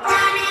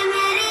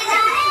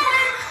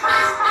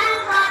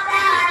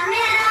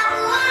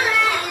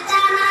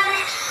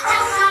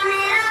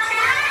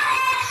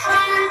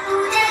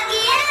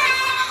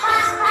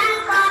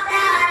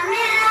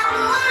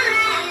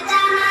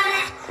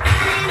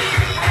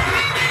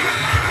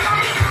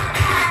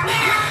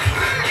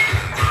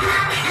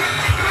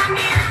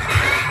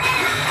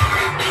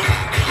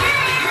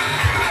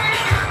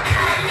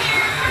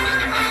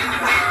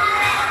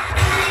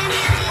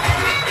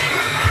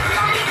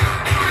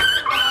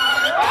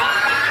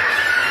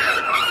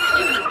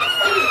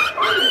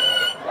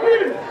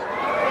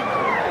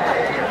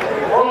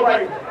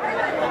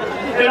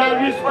त्याला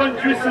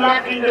 20-25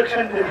 लाख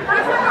इंजेक्शन दे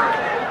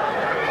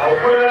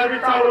अवघड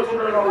चावलं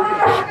सुद्धा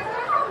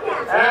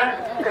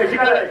कशी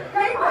काय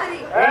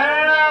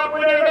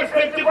आपण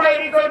रस्त्याची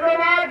पायरी करतो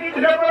ना की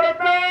तुझ्या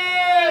परत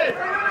नाही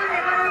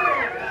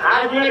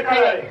आज एक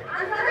काय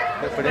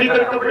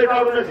तिकडे कपडे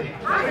काढूनच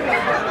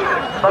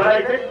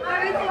बघायचे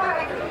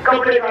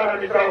कपडे काढा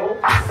मित्रा हो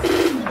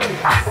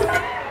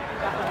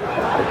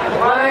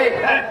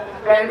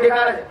कॅन्डी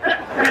काढायचे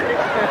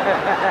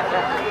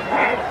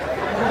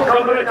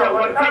कमरेच्या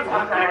वरचाच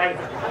भाग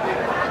काढायचा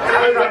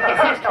खालचा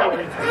तसाच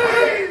ठेवायचा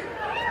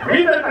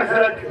मी तर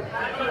कशाला ठेव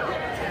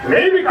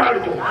मी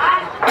काढतो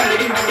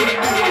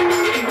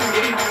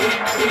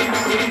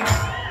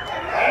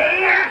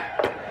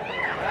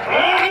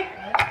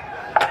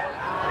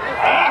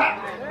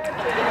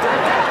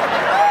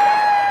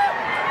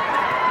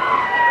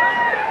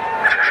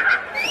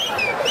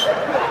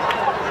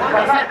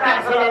कसा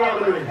कासरा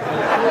लागलोय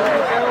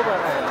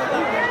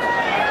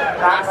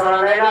कासरा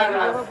नाही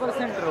लागला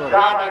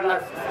का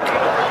लागलास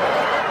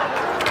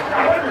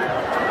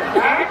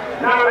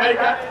नाव आहे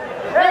का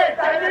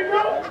टायमिंग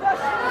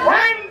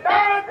 1 2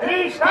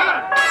 3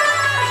 स्टार्ट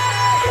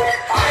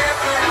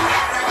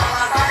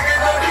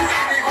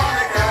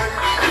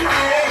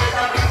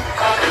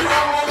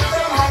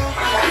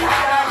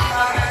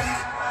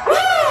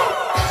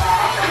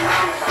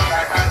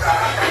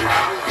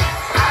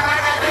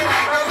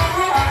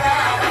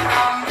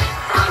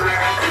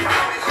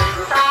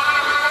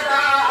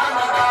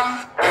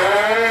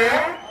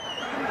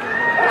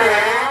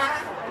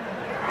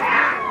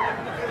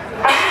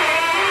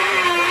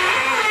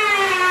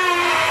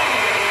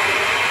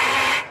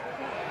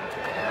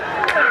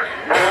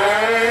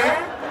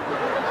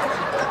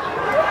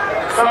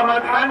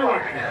समाधान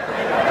वाटलं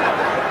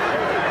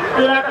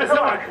तुला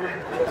कसं वाटलं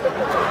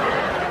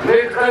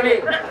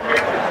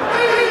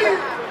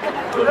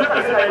तुझं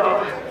कसं आहे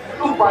बाबा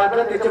तू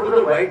पाहता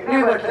त्याच्याबद्दल वाईट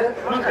नाही वाटलं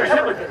मग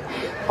कशाबद्दल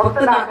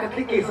फक्त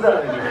नाकातली केस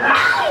झाली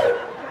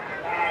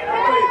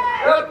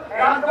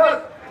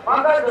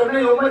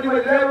योगाची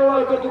बदल्या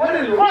तू कोण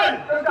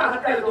हात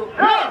काय तो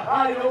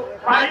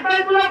माहित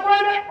नाही तुला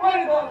कोण आहे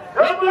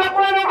तुला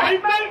कोण आहे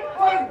माहित नाही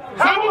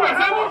सांगू का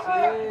सांगू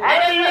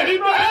अरे यही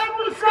तो है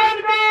मुस्कान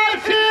का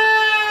शेर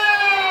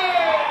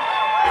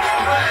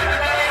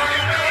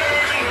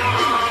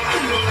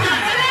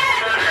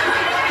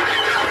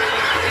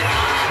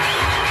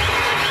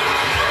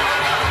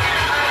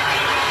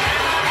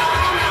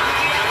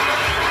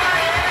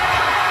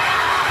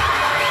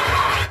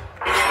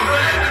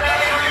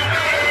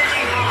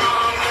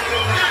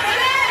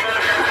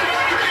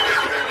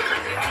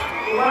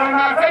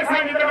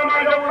सांगितलं का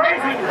माझ्या उराही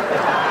सांगितलं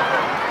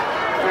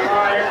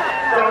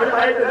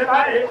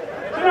काय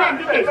तुला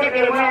आमची पैसा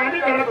केला आम्ही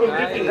करा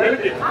तुमची चिंता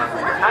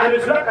आणि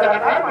दुसरा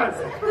कलाकार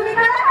माणसं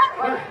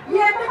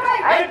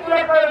ऐक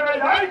तुला कळलं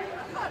नाही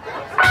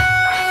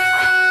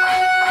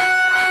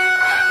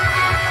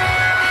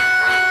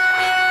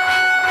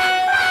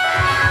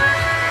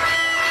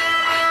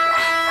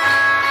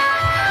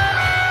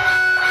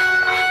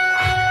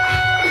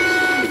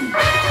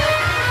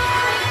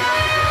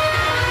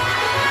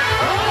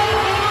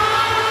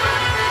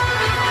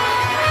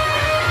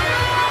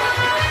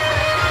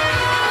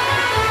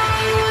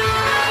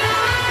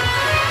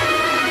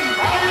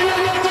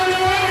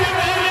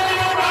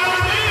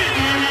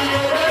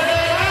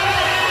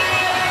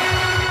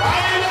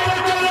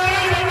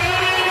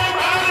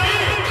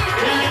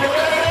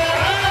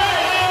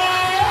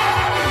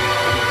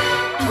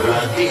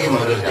बुलाती है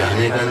मगर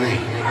जाने का नहीं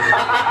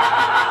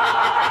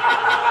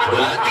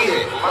बुलाती है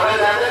मगर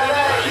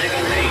जाने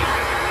का नहीं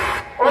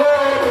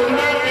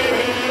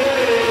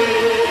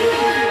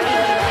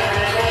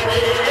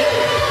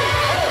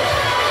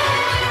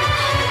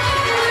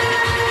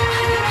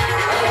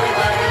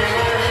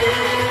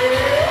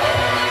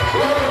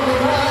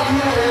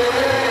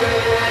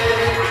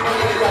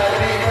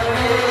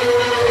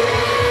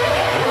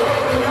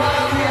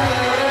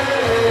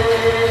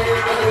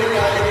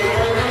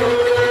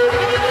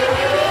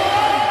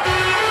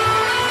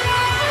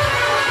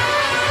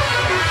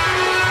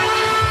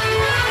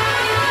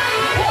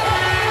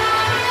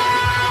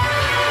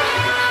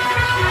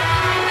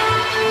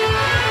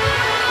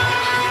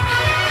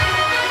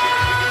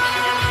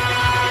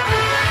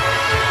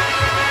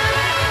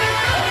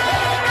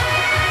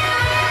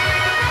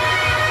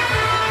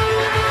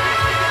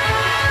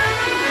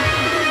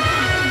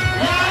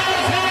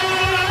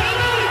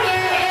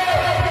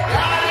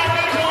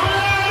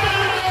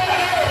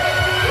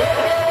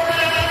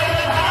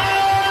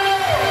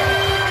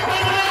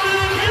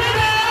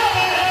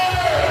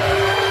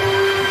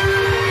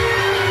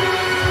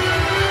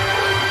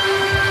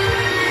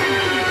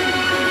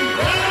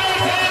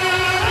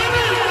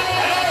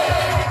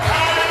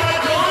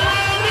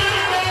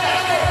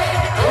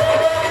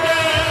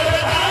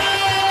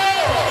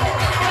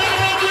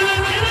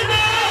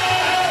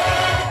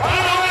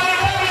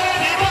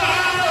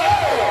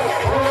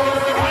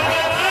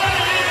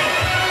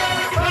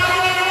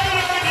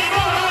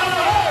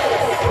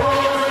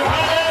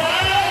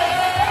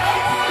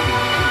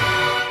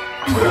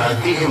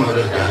बुलाती है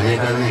मगर जाने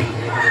का नहीं।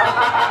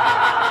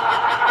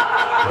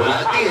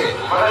 बुलाती है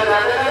मगर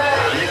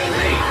जाने का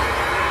नहीं।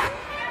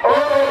 ओ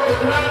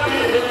बुलाती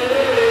है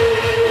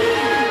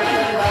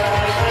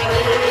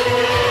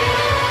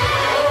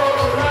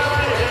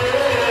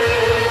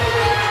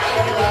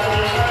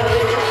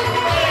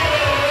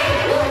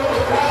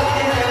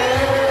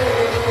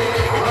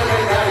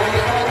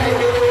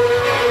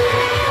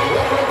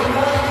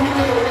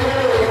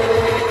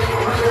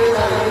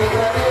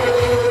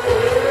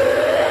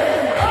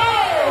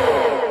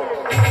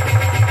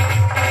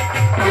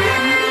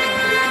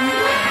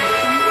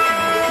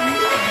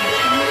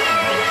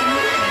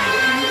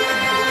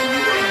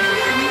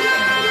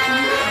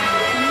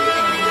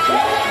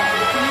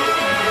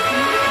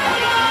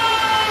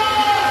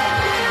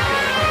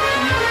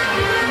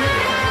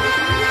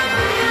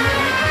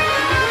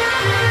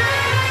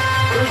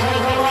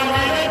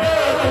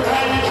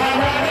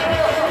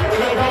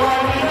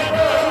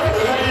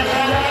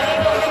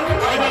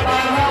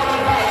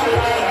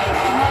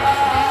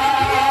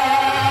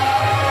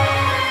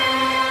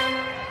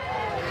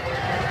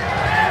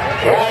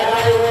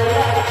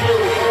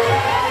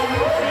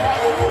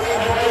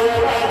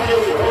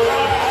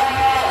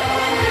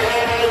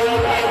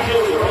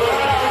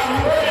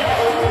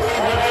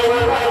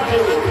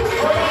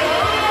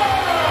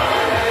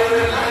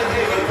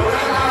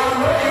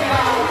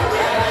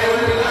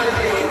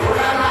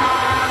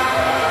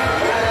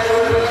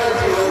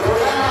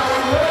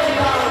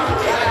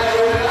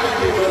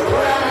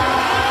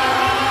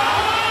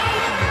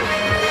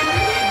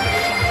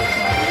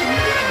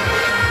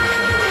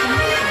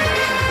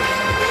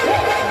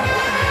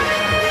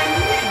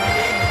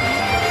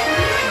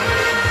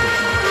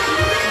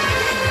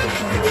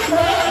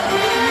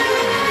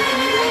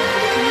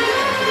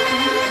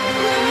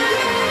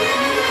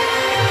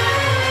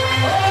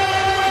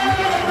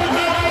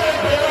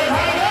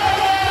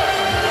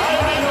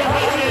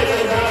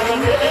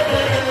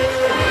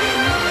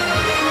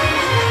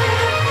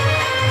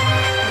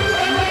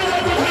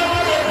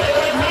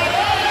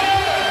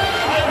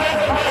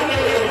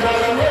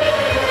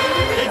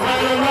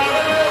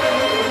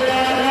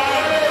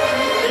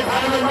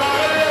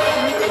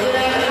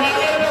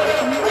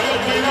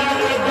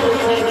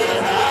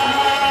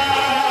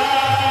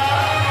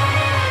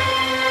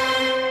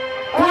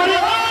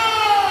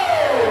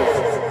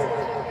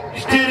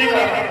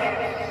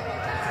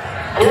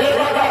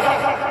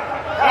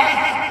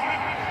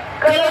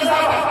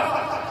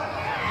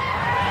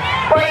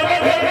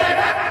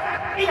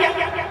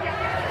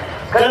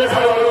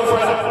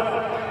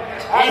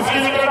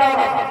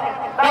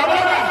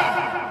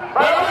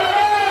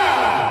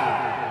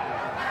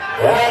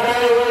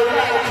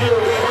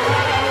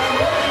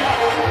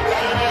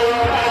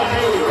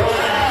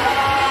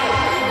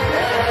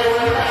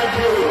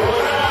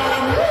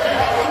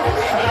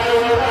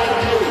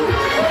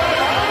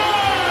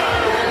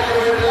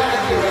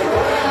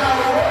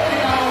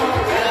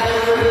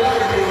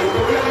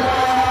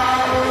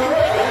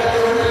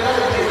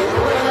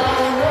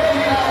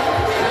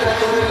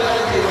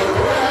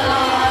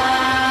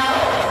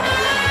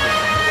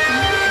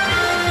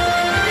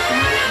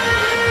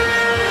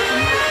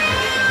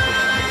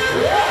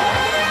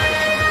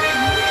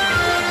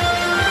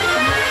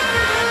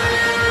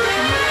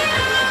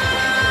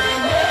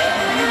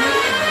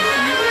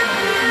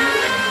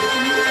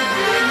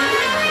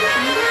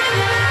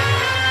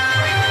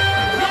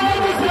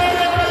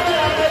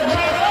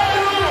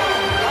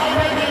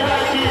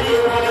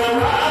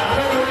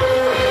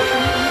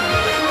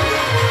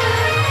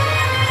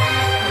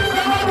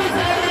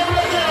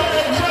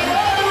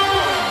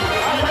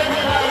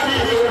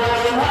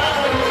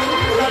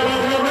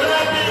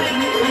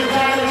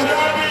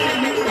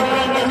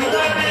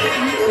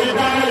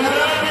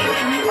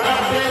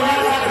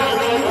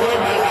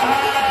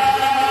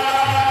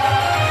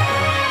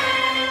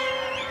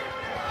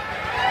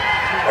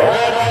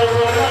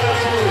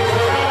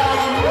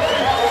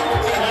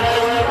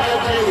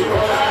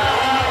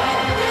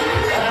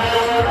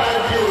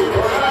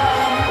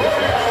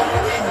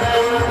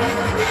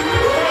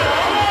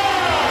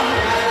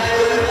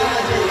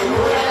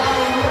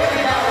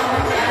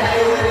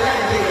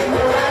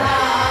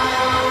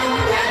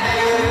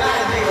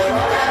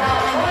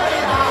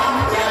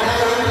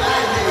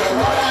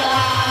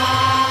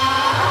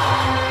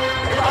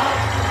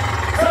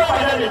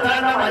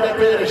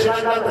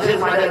तसेच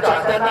माझ्या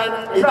चाहत्यांना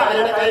इथं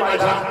आलेल्या काही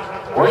माझ्या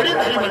वडील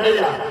आणि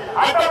मंडळीला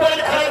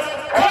आतापर्यंत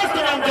खरंच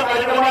तुम्ही आमच्या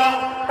कार्यक्रमाला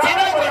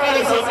चांगल्या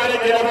प्रकारे सहकार्य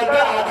केल्याबद्दल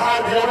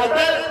आभार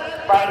दिल्याबद्दल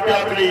पार्टी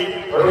आपली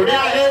ऋणी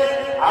आहे,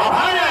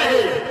 आभारी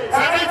आहे.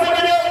 सांगायचं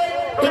म्हणजे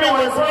तुम्ही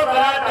मनसोड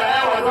करा,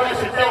 टाळ्या वाजवा,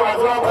 शिट्ट्या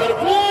वाजवा,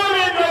 भरपूर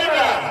एन्जॉय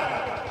करा.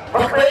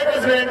 फक्त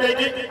एकच विनंती आहे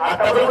की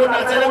आता बरोबर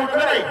नाचायला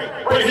उठलं नाही,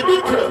 पण इथून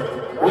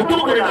पुढं उठून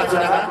कोणी नाचू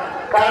नका.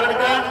 कारण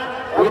का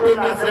उठून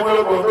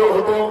नाचल्यामुळे गोंधळ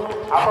होतो,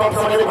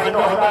 आपापसामध्ये भांडण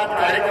होतात,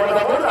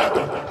 कार्यक्रमाचा बोल जातो.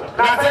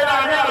 नाचायला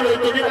आम्ही आलोय,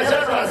 तुम्ही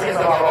कशाला त्रास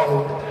घ्यायचा बाबा हो,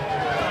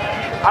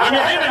 आम्ही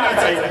आहे ना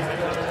नाचायला.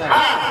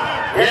 हा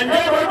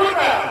एन्जॉय भरपूर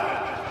करा,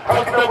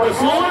 फक्त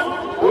बसून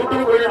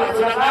उठून कोणी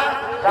नाचू नका.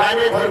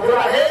 गाणे भरपूर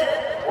आहे,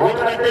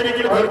 लोकनाट्य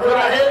देखील भरपूर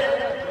आहे.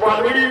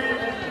 कॉमेडी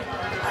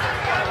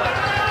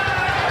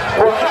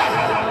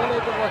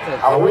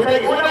आवडीने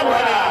घेऊ ना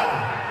बोला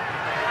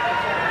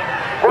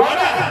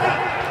बोला.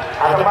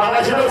 आता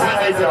मागाशी तर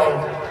सांगायचं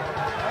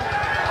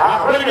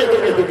आपण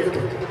घेतो घेतो घेतो.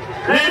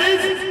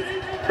 लेडीज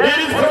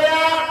लेडीज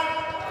फिराया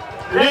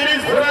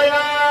लेडीज फिराया.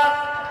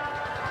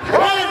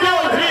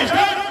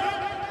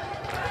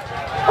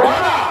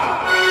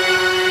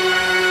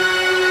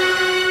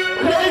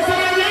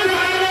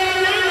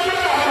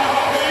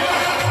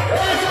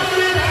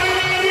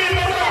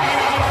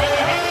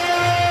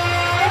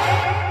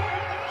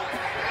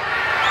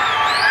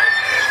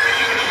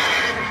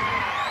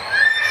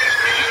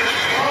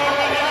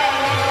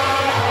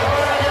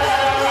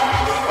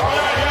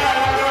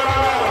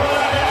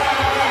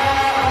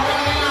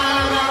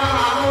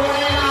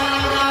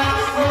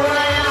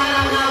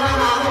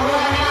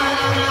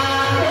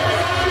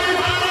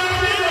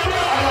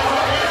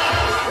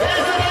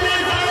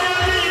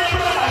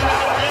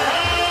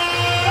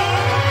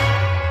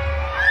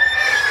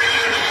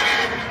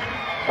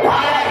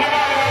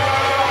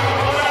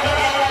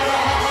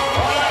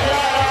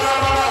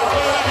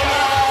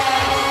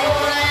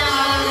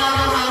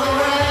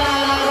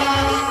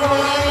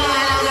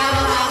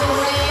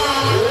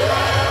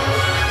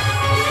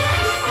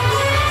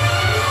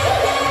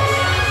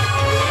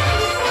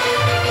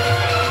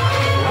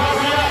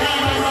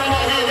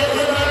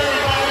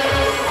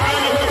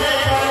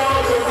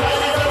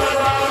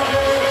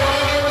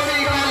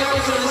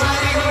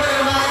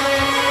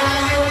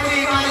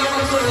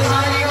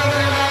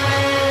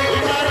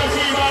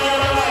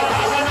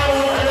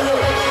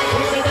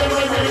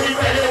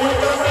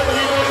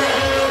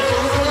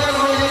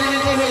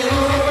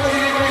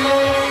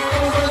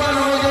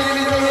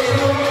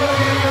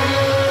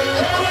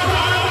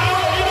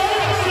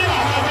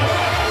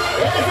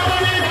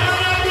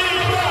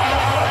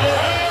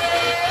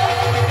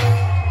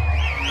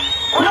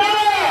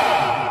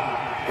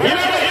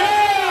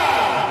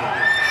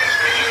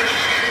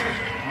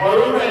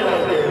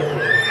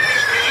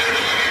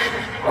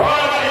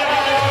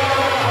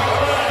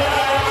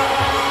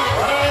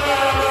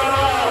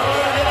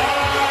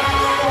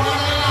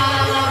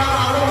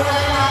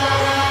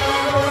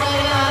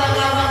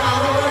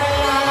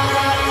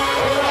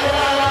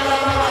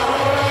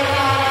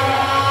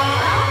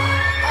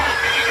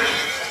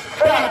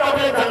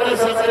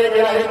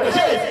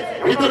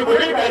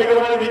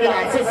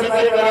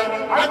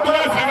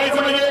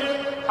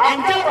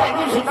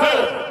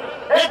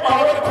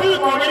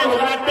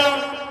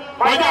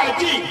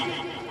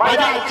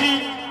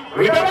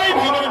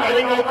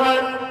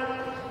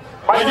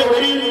 माझे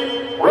वडील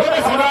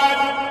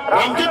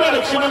रामचंद्र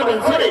लक्ष्मण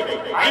बनसोडे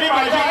आणि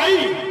माझ्या आई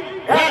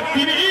ह्या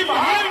तिन्ही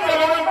महान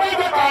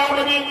कलावंतांच्या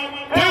काळामध्ये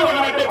ते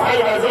वगनाट्य फार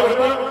गाजलं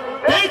होतं.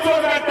 तेच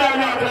वगनाट्य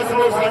आम्ही आपल्या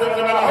समोर सादर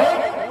करणार आहोत.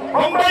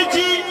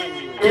 मुंबईची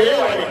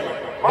केळेवाडी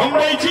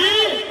मुंबईची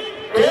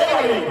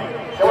केळेवाडी.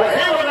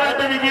 हे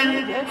वगनाट्य देखील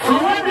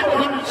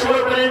सुरुवातीपासून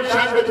शेवटपर्यंत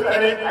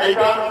शांतचित्ताने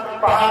ऐका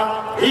पहा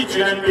हीच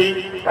विनंती.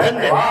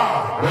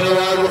 धन्यवाद.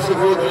 धन्यवाद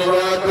रसिको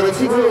धन्यवाद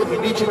रसिको.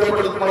 हिंदी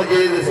चित्रपट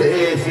म्हणजे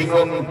जसे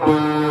Singam to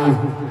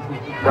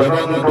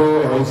Dabangg to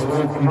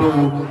house full to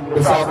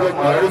तसं आपलं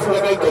मराठी सुद्धा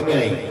काही कमी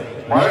नाही.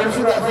 मराठी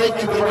सुद्धा असा एक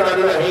चित्रपट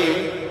आलेला आहे.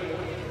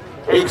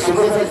 एक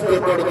सुंदरसा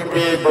चित्रपट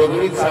म्हणजे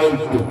बगरीत साहेब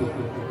टू.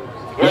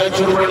 या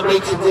चित्रपटात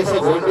एक सुंदरसं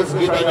गोल्डस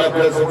गीत आम्ही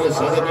आपल्या समोर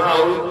सादर करणार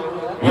आहोत.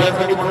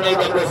 यासाठी पुन्हा एक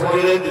आपल्या समोर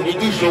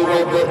नितीन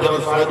शेवगावकर त्यांना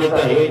साथ देत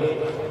आहे.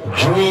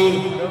 जुई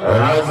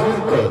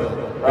राजूरकर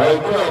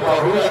ऐकूया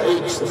पाहूया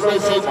एक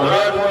सुंदरसं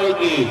मराठमोळी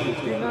गीत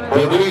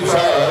बगरीत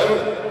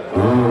साहेब.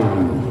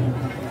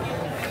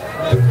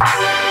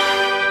 Bye.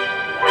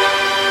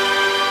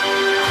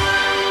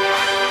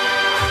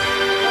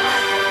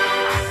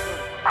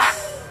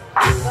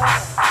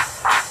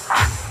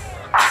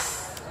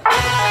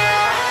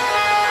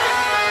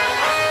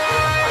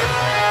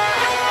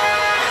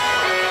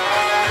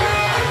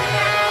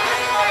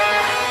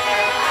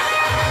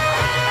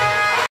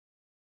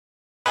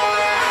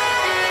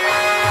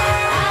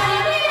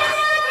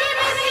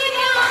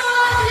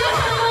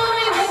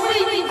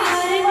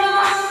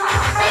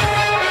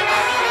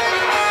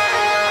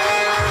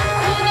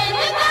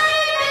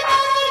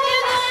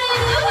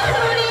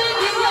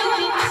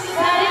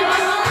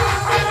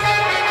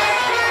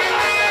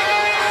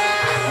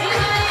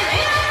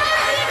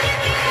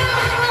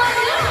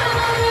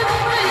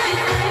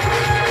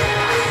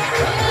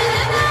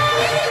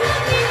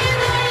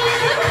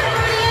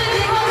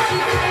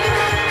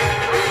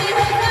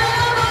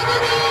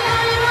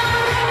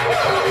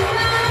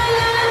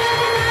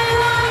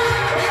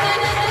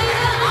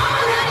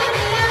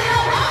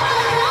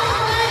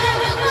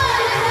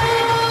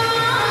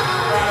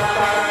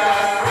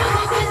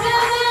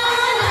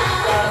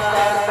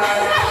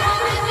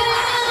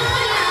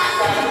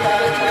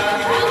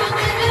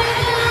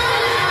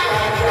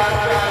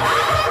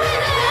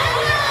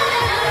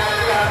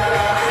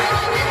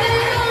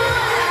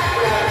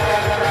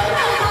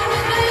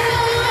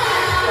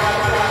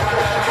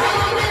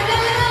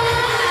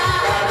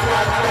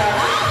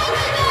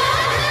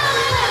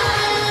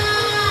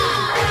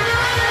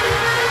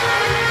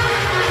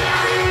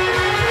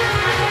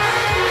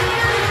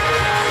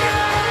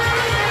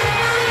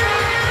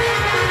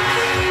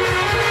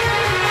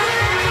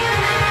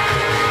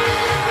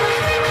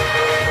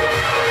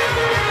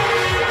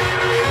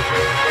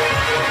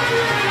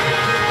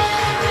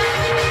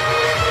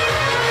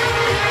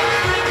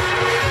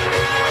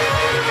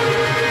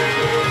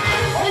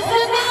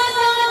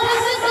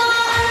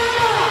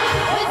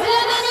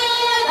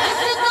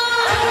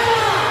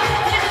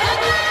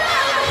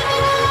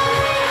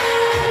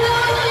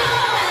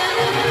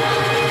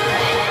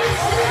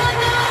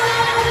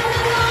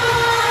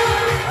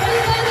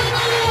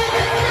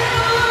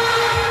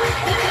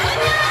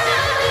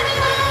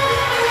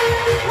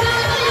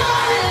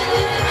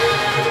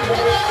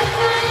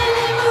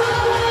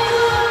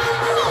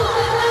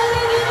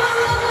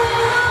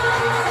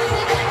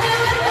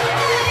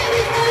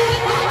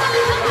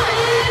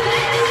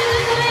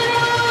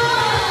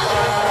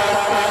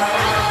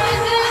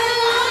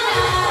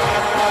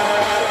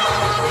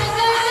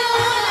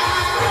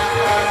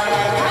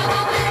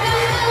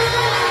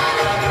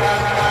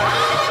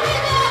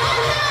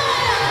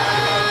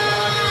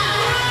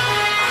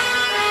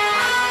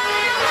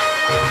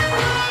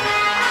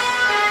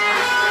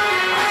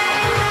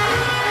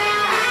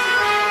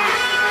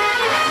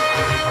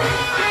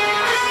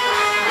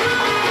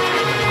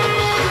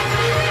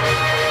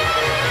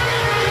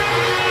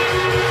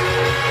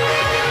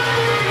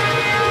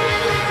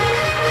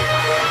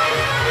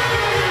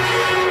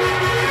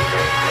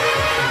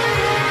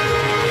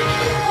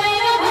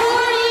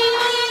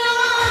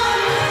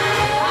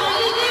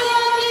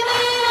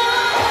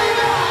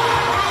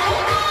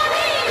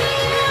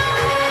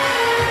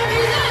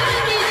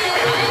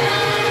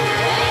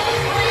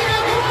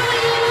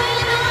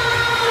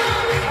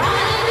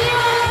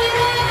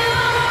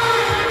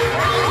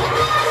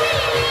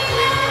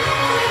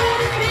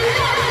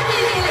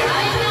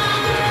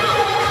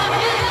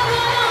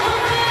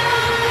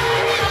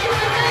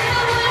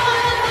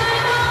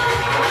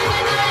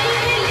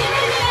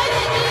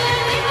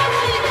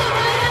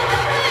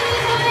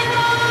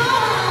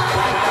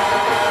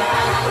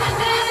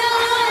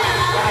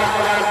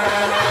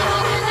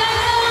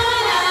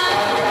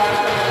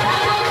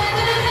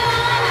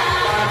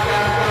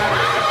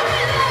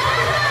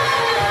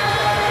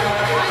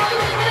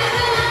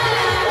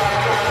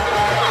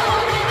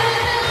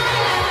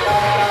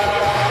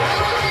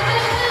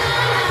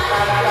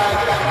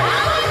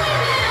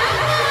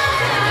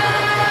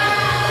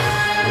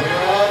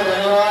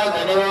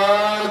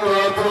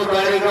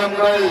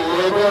 का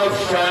लेवल ऑफ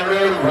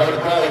स्टैंडर्ड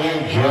बढ़ता ही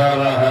जा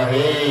रहा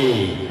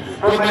है।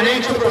 तो मैंने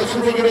इसको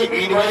प्रस्तुति के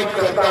लिए इन्वाइट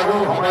करता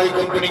हूँ हमारी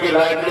कंपनी के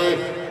लाडले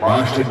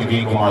मास्टर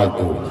नितिन कुमार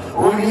को।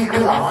 वो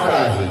लेकर आ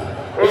रहा है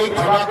एक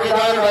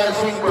धमाकेदार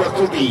डांसिंग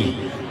प्रस्तुति,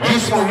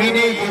 जिस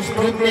महीने जिस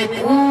फिल्म ने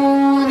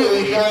पूरे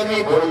एशिया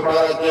में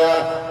बोलबाला किया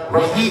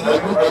वही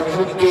अल्लू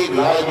अर्जुन के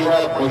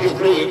लाजवाब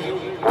फिल्म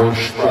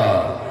पुष्पा।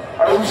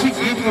 और उसी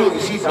गीत में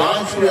उसी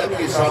डांस में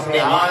आपके सामने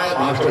आए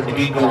मास्टर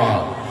नितिन कुमार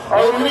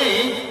और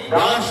उन्हें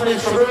डांस में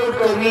सपोर्ट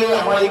कर रही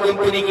हमारी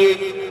कंपनी के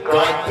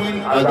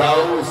कातिल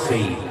अदाओं से,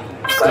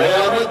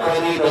 कयामत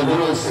वाली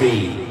नजरों से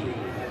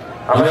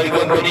हमारी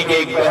कंपनी के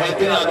एक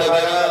बेहतरीन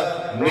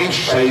अदाकारा मिस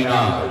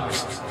शाइना।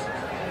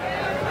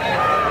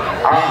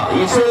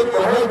 इसे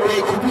बहुत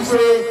बेखूबी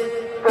से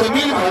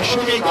तमिल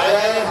भाषा में गाया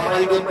है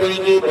हमारी कंपनी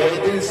के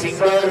बेहतरीन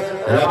सिंगर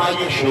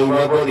रमाजी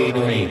शिवबाबू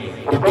इन्होंने।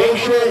 तो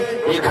पेश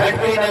एक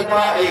हटके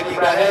नगमा, एक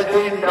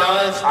बेहतरीन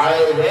dance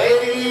I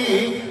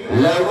really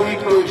love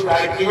it को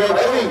स्टार्ट किया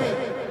भाई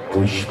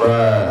पुष्पा।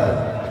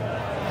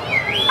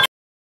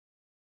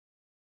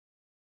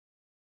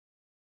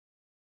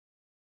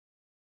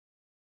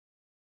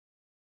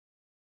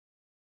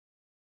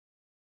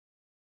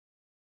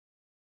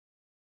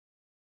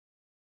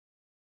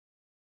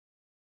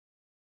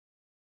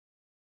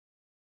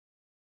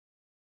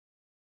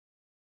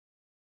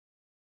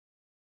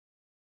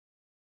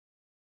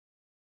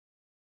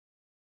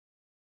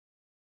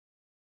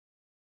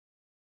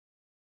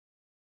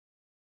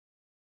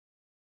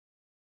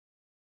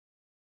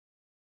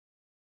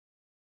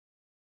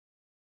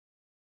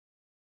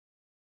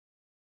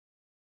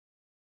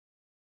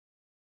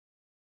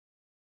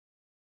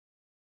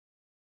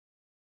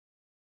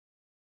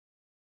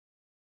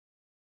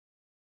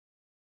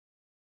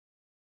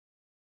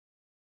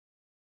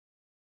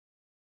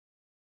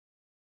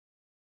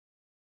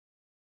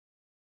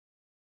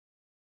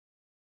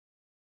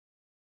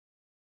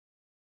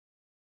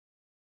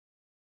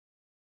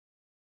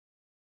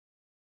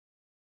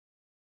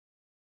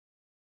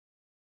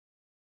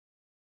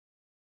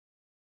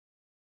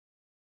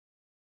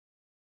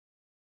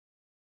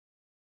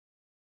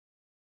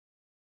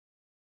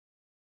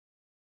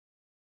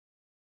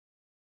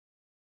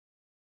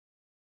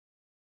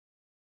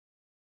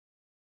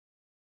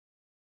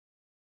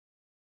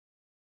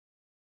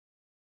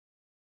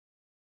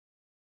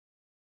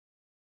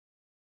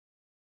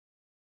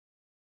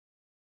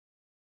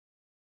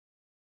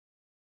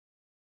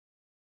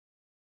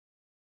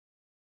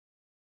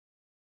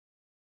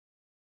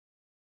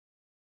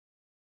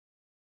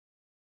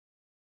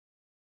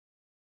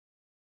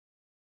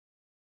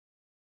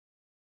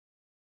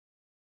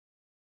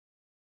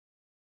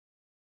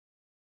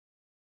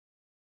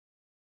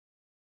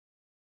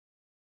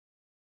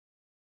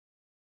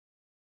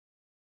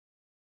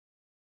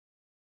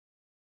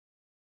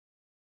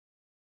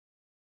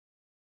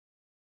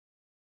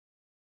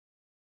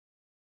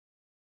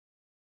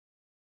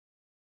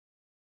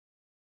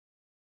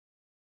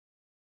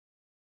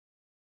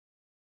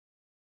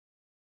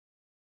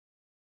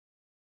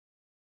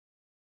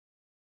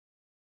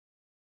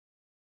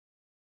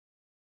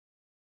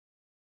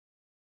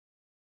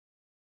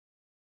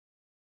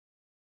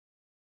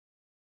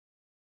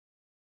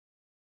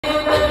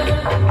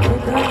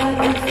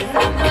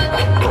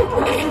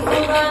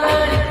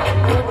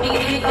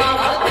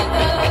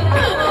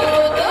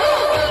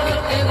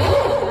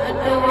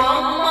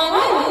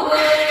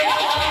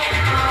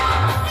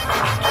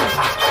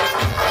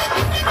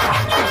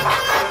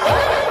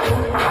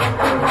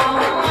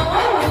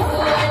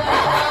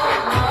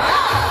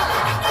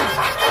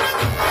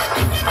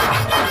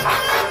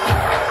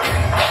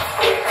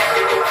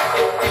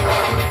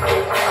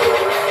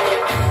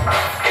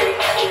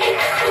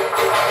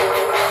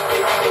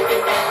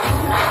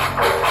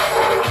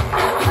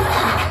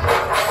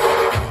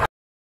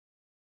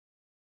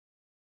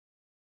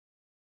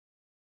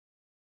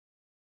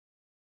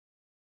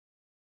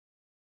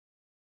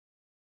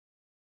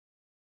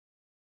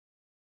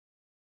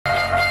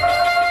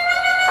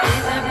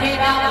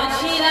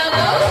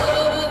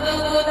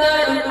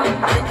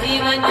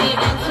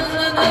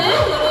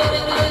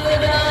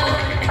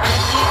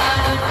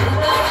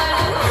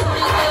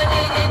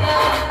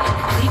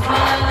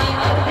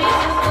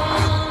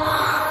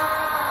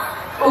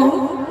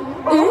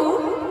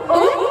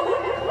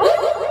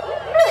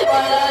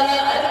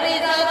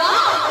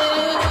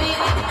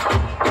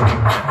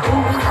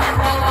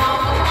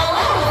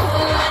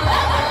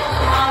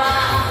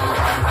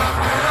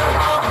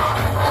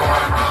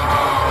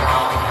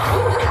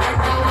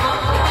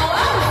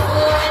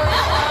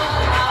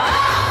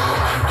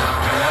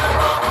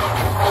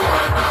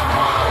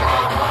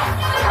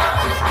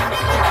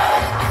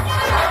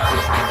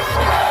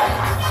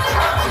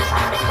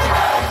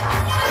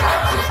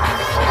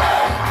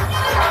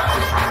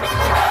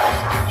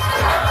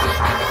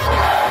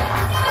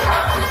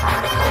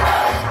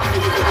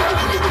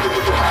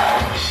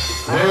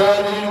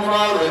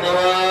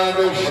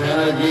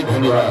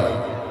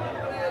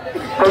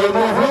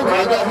 मोह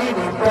गादा ही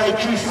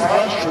नृत्याची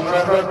साज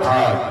शुभ्राचा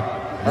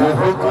थाट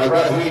मोह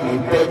राधा ही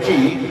नृत्याची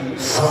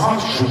सहा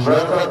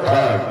शुभ्रता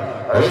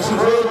थाट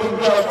रसभर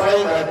तुमच्या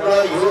पाय घातला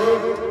यो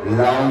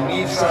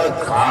लावणीचा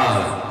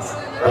घाट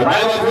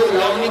काय बाबू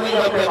लावणी म्हणजे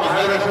आपल्या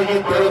महाराष्ट्राची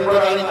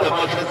परंपरा आणि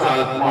तमाशाचा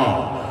आत्मा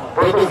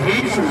परंतु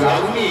हीच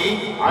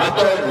लावणी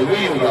आजच्या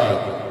नवीन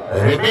युगात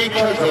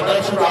रेमेच्या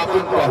जगात सुद्धा आपण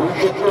पाहू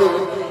शकतो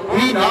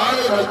ही नार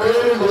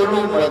नकरेल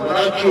जणू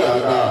मदनाची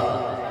आदा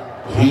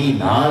ही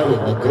नार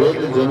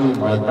नकरेल जणू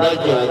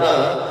मदनाची आदा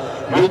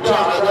याच्या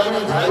आदाने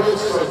झाले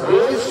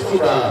सगळेच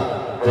फिदा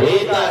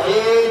रेत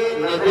आहे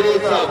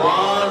नजरेचा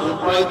मान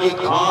रूपाची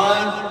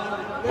खान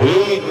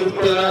हे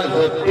नृत्याला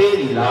जपते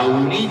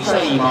लावणीचा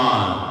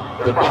इमान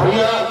तर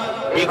पाहूया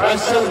एक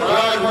असं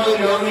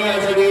मराठी लावणी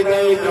यासाठी येत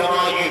आहे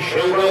क्रमाने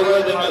शेवगाव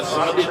त्यांना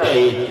साथ देत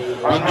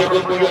आहेत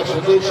आमच्याकडून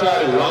सदोषा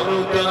लावणी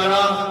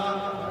नृत्यांना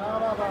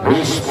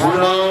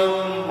विस्फुरण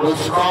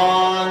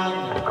मुस्कान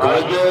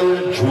काजल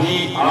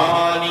जुई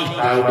आणि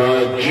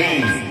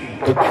शारदाजी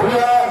तर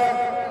पाहूया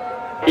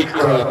एक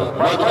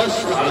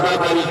मधुर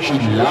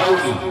अदाकारीची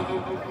लावणी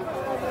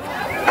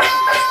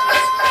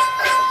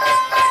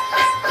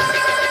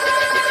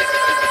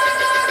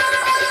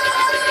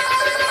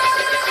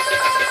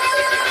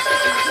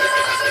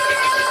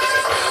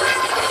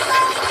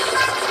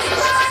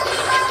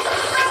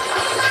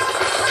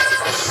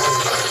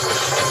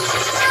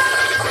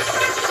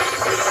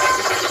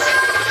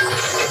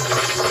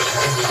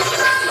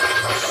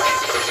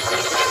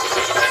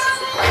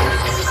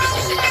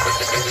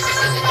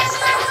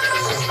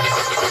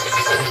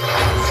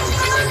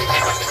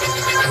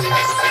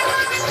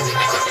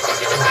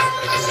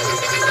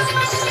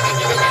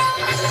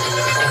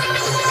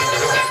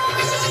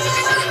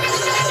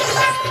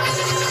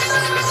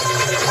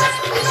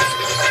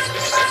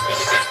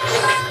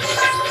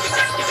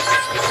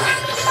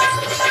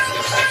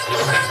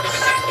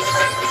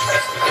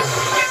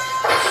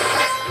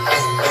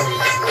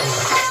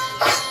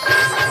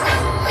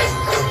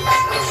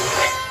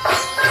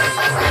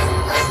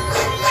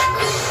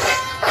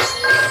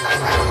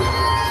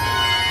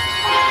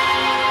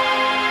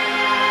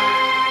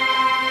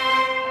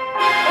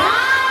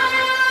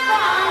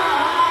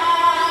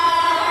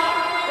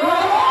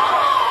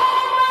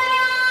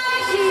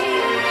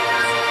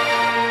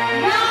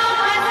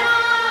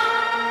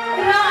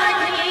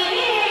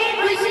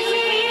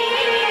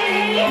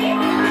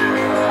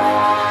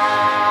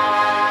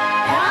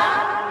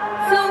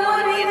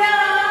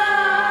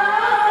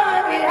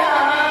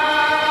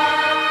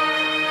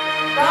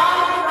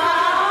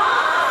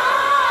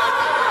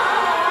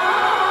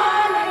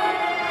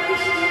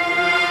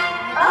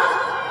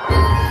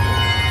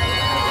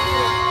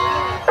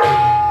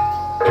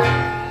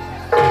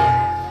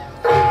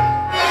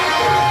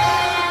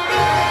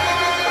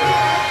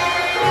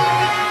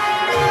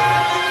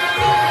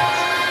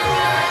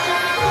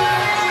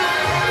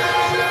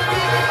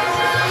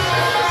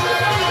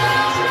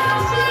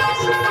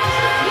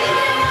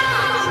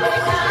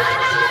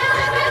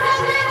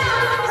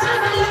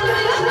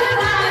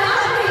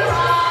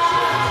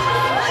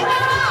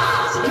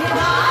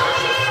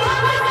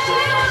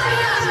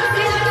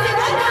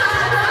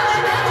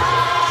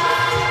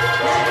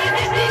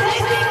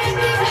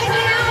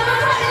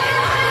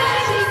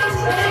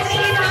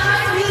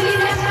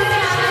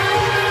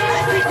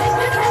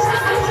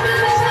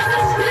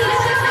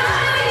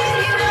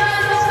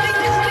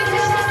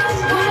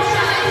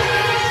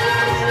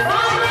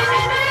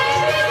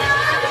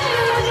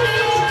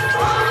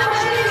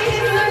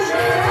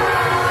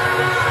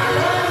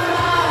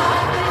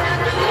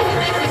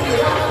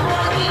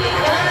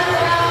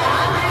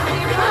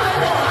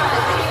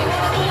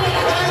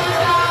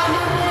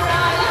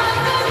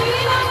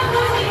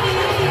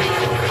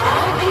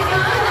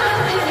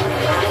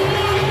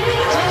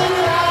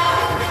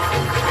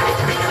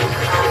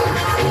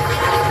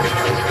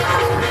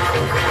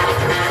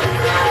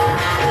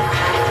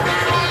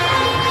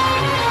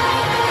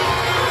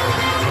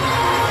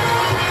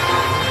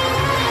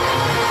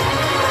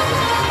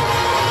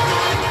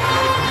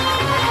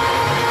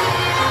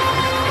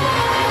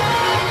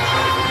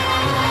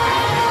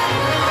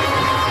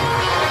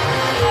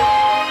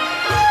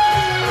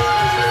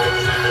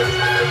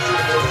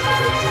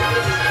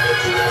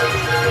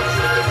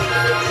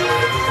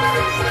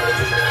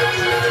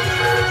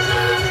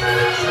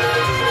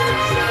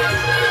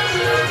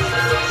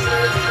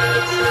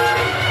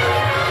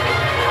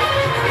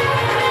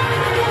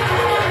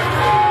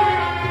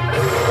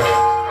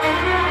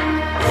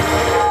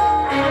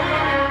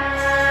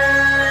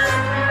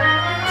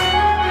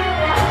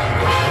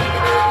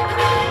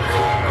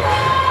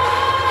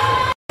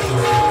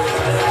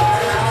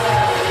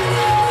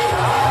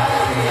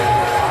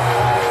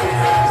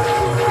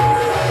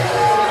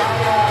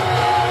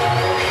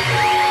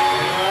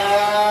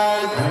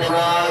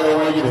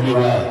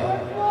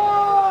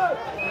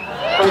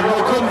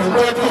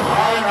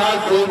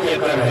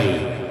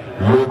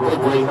लोक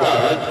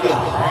बोलतात की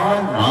हा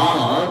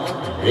नाच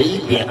लई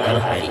बेकार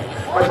आहे,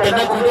 पण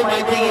त्यांना कुठे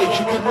माहिती आहे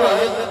याची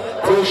किंमत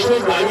पैसे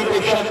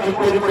गाडीपेक्षा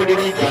कितीतरी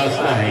पटीने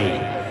जास्त आहे.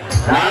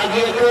 नाग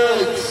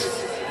एकच,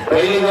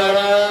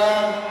 बैलगाडा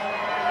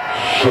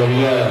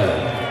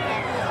शर्यत.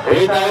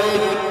 येत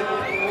आहेत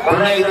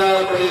पुन्हा एकदा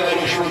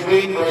बैलगाडी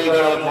शौकीन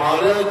बैलगाडा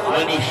मालक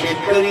आणि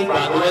शेतकरी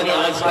बांधवांनी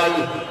आजकाल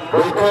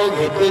डोकं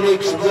घेतलेले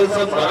एक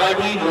सुंदरसं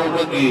मराठी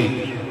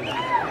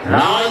लोकगीत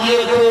नाग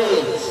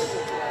येतोच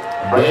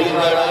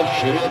बैलगाडा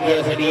शर्यत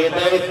यासाठी येत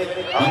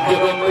आहेत आमच्या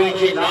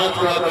मुंबईचे नाथ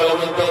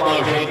कलावंत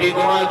मावशी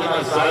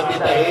तुम्हाला साथ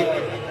देत आहेत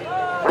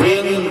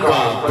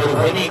प्रेमिका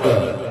परभणीकर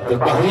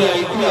तर पाहूया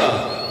ऐकूया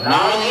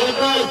नाग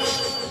येतच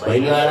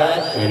बैलगाडा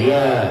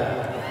शर्यत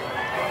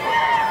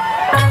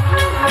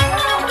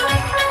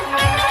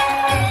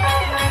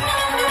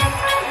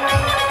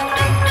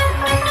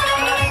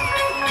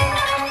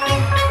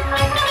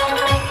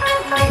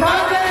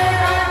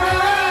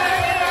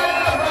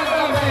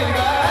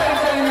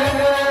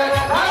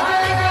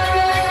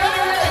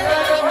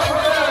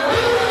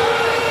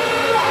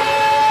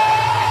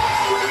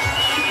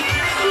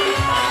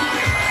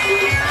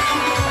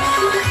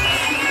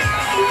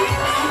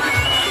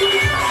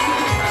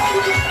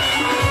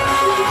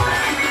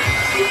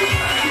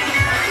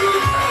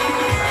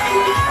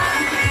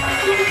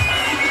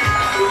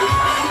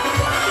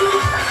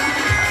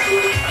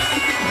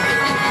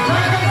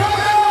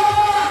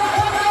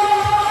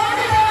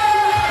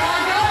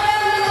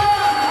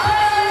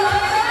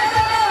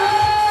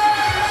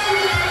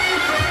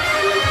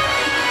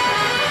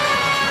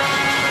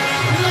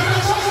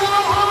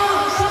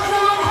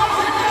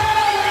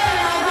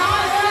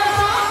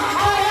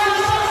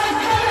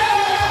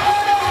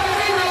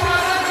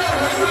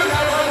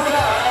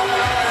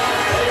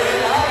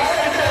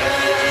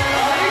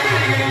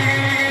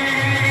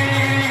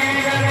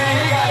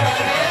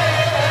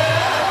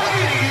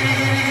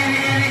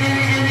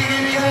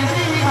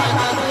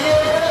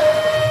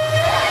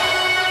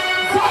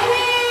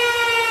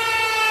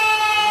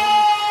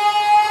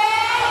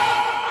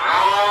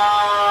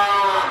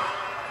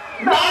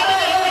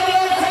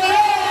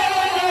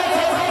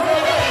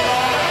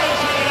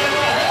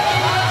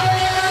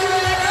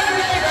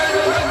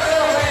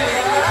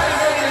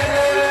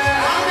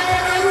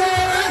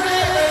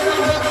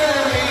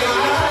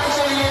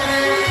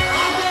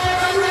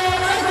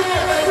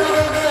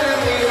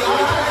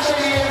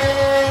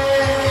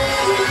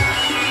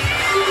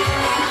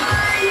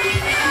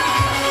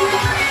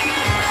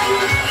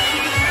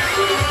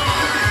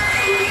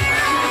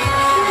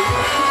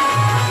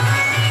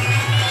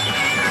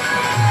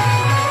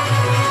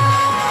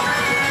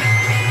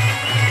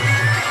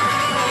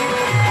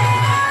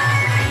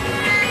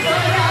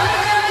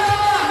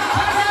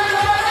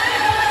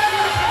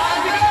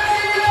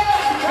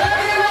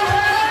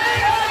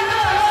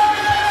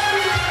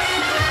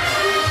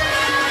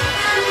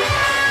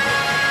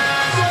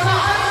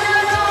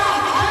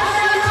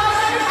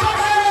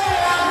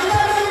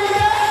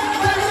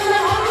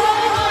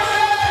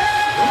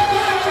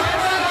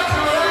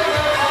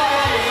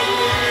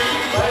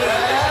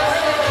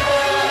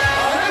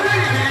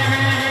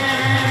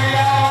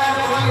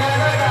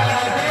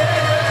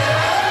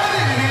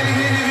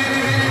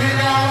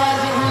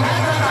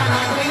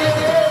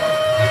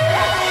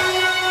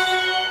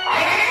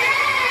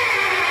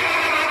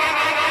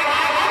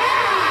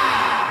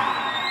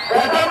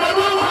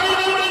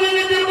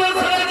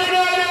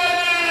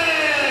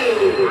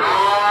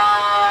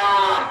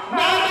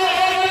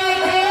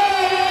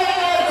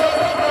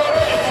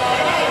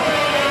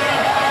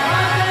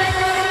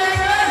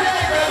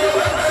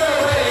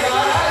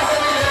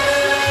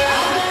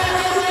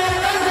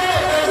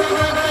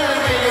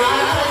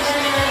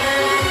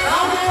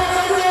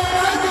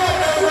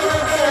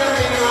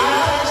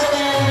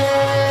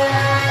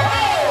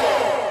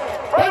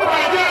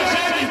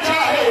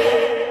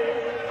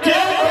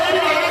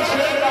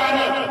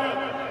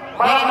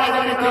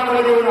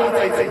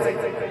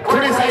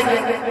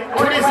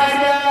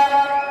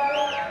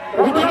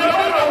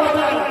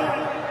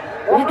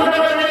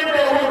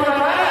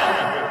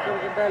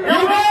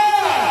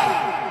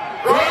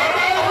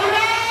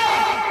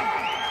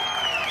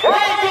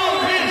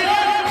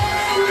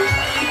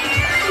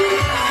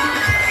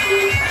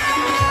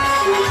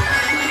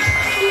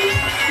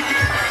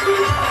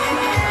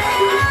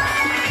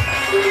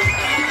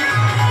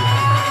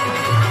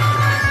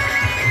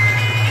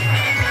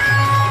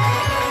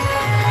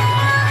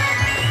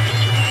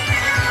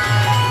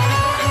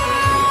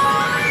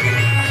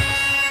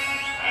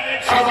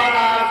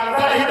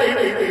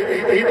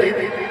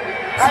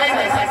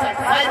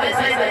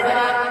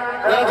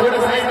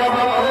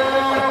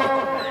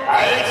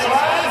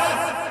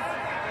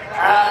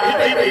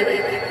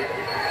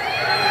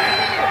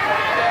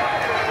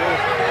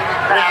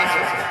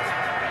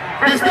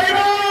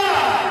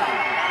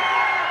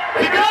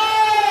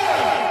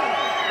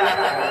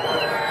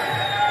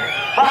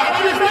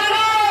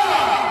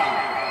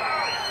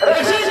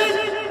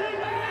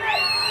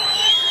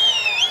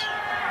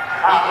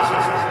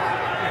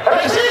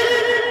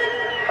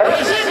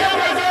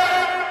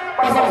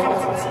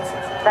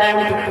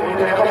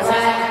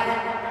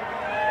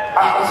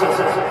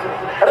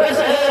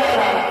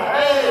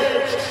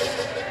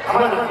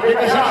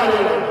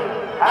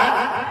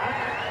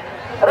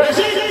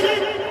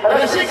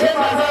रसिक हे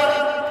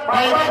माझं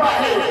मायबाप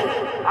आहे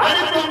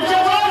आणि तुमच्या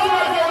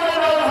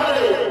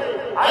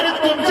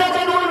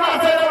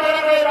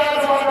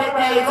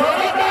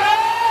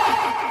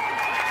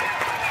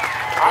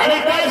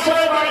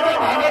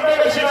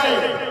रशीद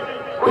आहे.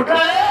 कुठला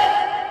आहे?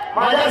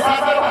 माझ्या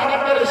सासर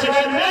भागातला रशीद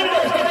आहे. मेन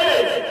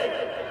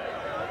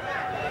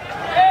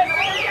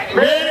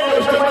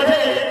गोष्ट म्हणजे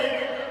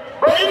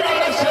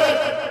बैलगाडा शर्यत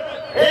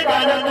हे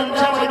गाणं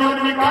तुमच्या मधून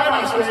मी का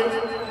नाचतोय?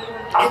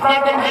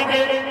 आपल्याला तर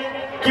माहिती आहे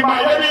की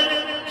माझ्या बी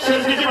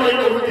शर्यतीची बैल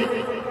होती.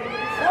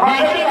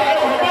 माझ्या बी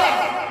गाडा होता.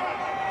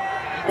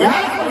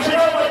 ह्याच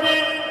पुस्तकामध्ये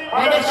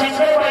माझ्या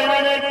शिक्षक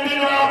बैलाने 3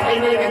 वेळा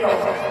फायदा घेतला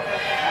होता.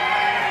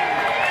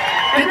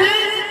 किती?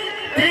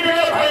 3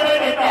 वेळा फायदा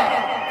घेतला.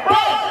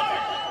 पण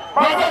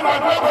माझा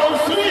मागला भाऊ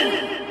सुनील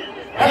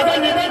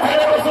ह्याचं निधन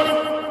झाल्यापासून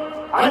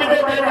आम्ही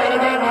ते बैल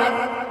घालायचा नाद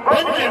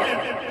बंद केला.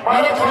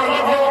 माझा छोटा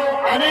भाऊ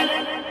अनिल,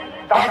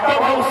 धाकटा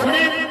भाऊ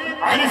सुनील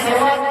आणि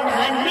सर्वात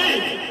लहान मी.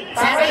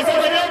 सांगायचं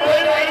म्हणजे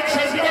बैल आणि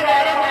शशीचा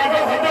गाडा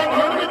माझा होता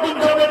म्हणून मी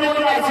तुमच्यामध्ये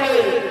येऊन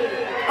नाचले.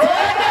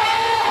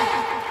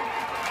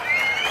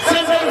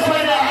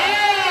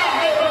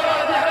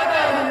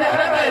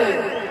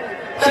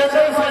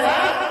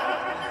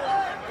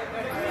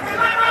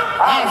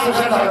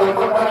 सुशांत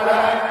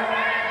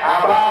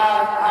आबा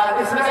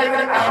दिसलं काय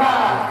इकडे आबा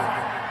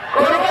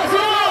करू बसू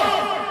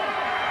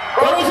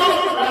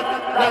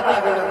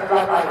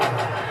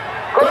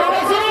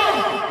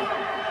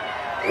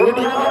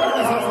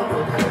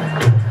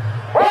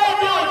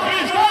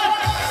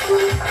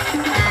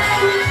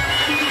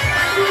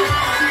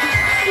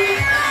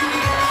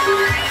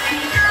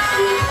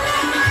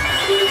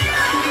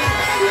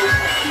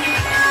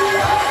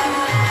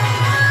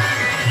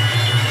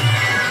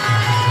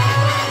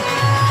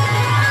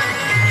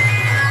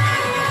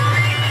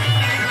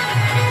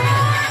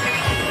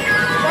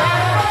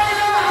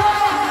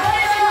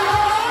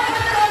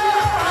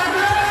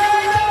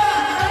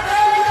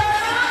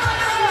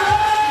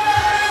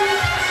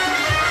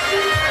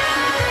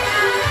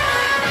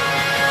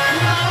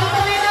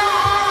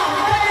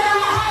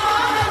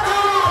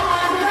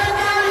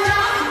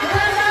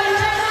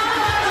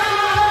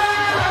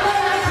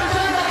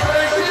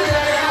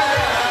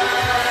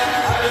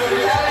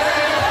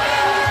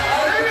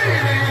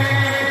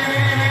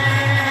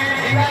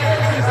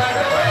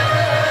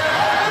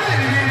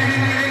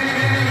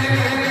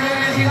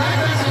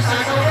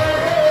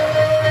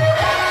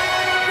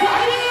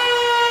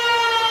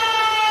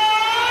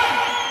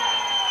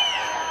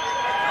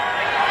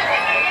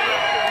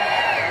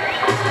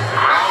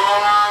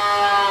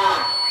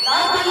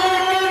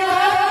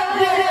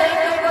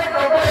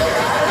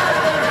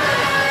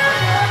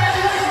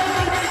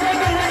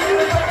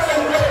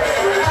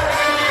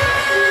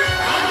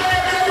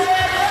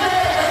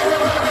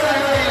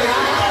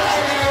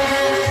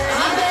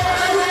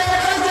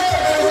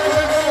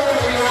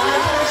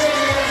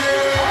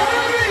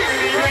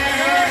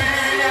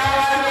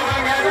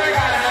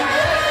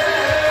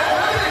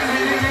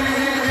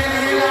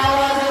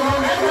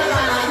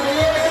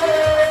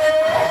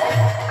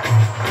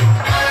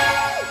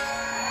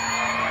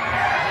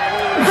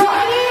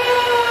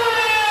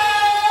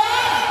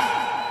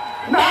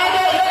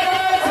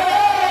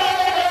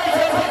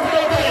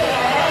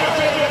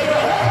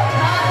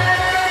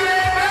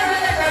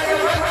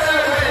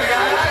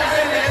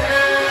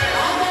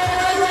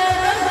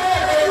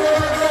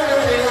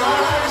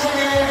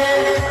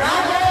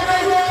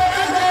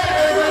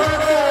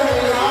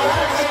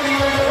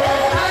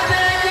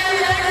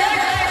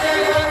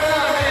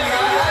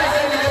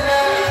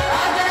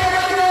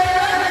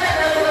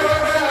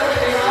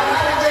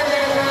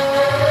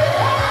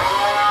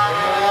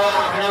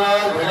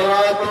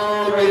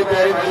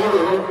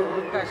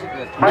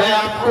मैं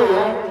आपको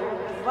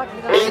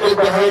एक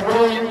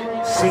बेहतरीन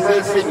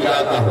सिंगर से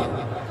मिलाता हूँ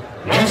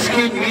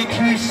जिसकी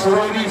मीठी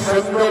सुरीली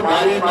सुंदर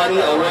मारी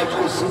मारी आवाज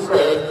को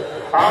सुनकर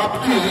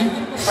आपकी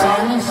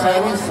सारी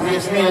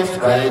सीरियसनेस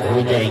गायब हो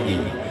जाएगी।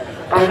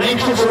 तो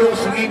नेक्स्ट चलो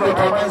सिंगिंग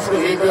परफॉर्मेंस को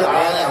लेकर आ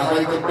रहा है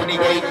हमारी कंपनी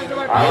का एक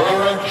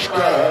आवाज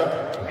का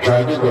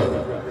जादूगर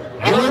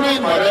जिन्होंने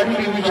मराठी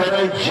टीवी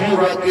चैनल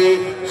जीवा के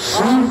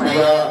सुर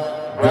नया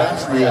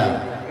डांस नया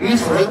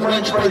इस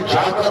रंगमंच पर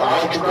जाकर आ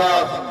चुका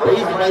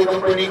वही हमारी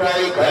कंपनी का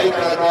एक गायक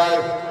कलाकार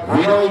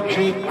विनोद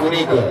जी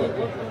पुणेकर।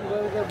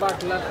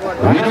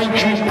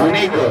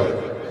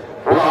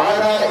 वो आ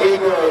रहा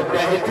एक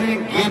बेहतरीन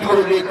गीत को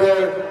लेकर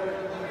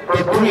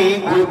पत्नी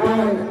गोटू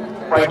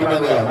पार्टी में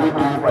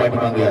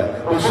गया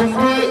तो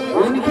सुनते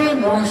उनके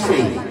मुंह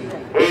से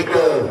एक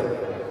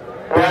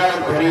प्यार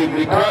भरी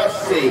मिठास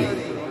से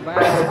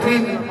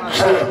बेहतरीन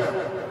झलक।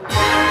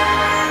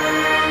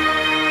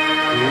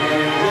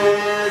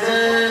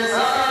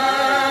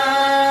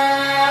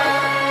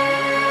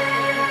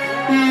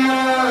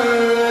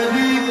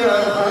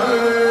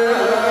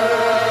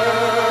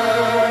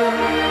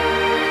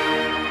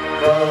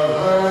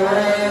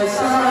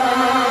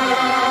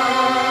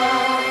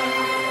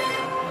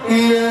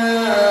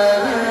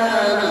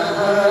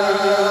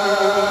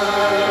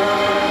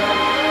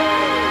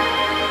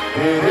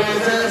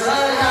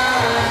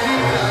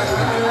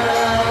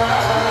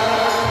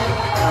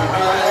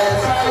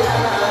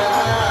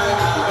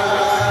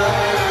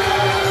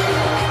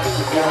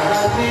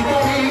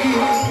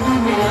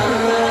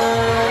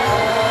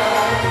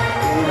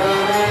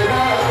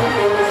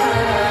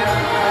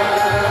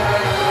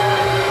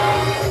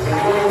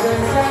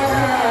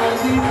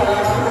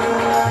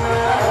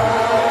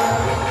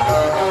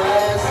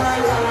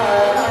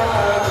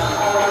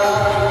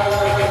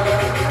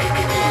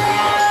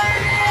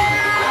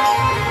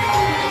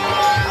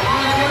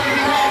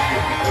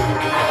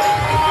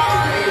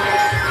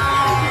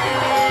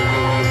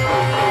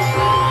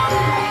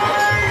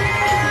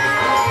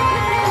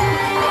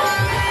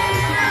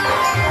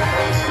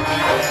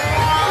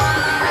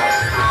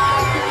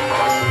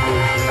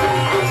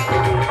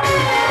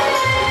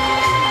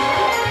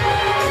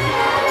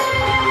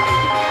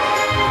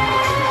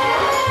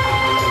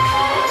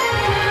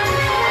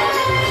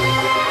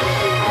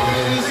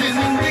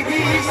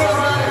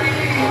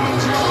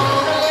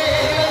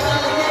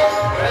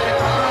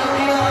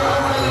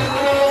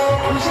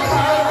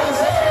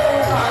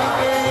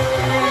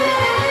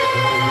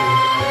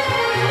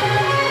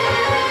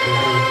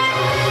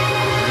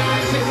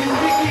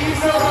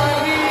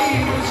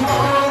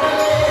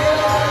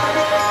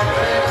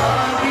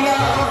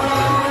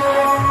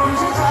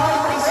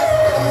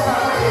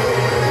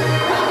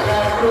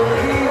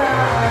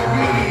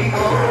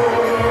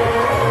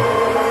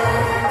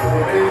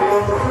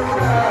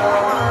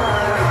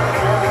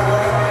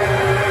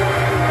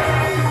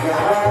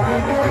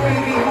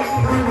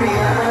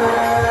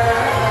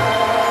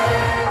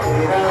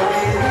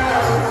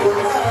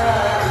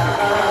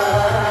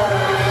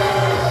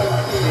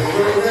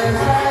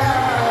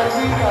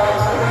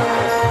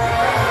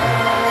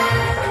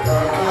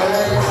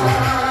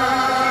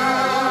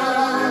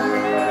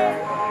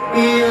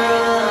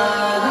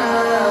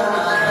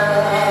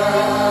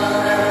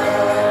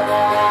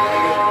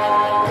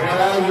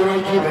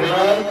 की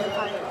भेट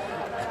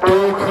तो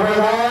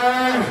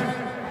खबरदार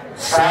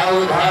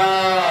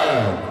सावधान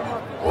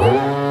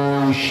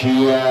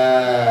होशियार।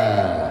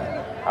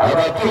 अब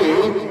आपके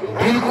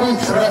बिल्कुल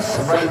थोड़ा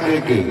संभल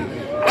करके,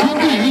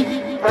 क्योंकि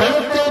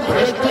तड़पते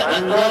भड़कते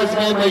अंदाज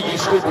में मैं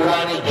जिसको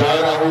बुलाने जा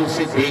रहा हूं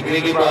उसे देखने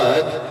के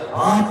बाद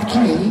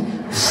आपकी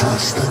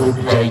सांस रुक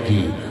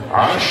जाएगी।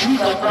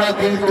 आशिक अपना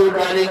दिल तोड़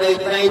डालेगा,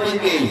 इतना ही दिन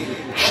के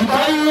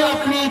शिपाही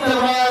अपनी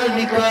तलवार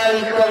निकाल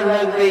कर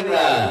रख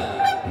देगा।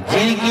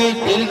 जिनके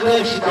दिल का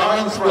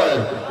शिकांश पर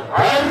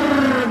हर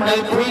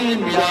महफिल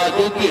मिला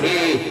देती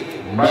है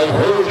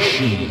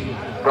मदहोशी।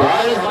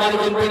 आज हमारी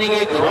कंपनी के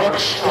एक रॉक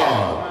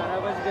स्टार,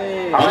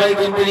 हमारी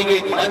कंपनी के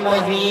एक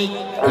मनमोही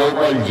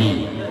कोमल जी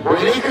वो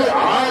लेकर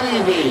आ रही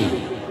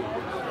है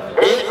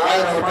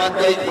रहमान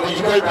का एक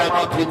म्यूजिकल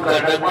ड्रामा फिल्म का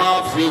नगमा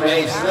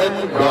फ्रीमेसन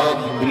रॉक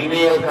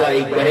प्रीमियर का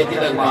एक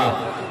बेहतरीन नगमा।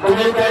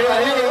 तुम्हें कह रहा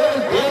है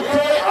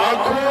देखे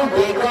आंखों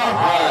देखा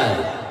हाल,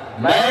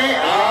 मैं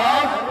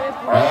आप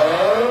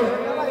और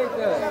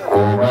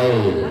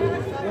कोमल।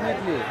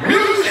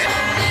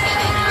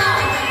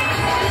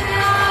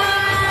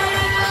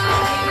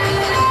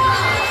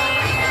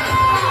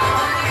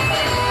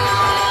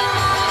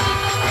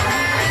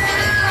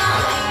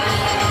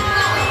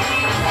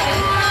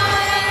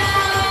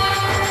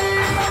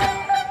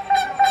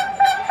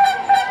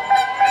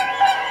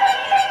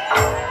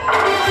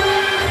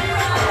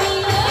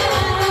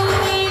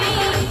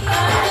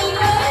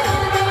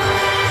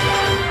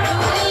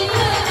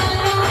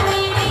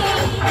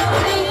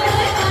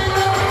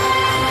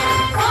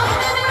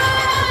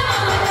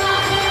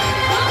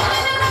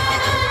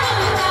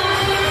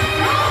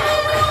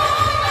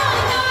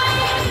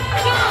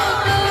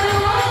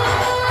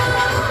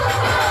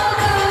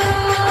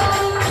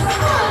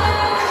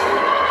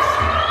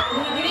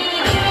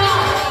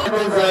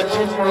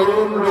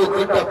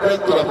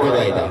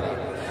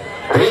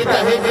 रेत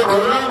आहे जे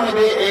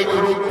कोरोनामध्ये एक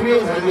लोकप्रिय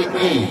झाली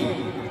की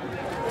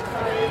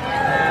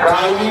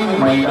काही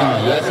महिना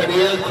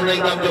यासाठी पुन्हा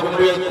एकदा आमच्या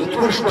मुंबईत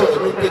उत्कृष्ट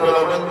नृत्य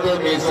कलावंत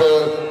नेसर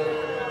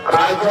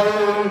काजल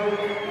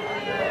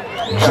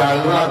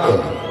जालनाकर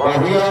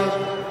पाहूया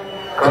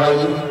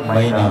काही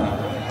महिना।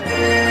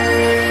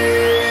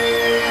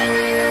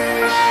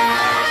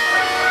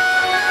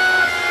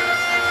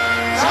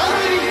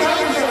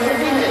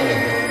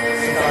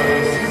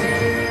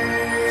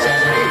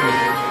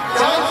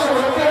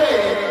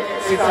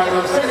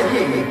 सितारों से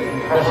नहीं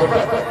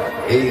मोहब्बत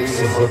एक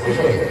से होती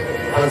है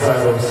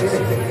हजारों से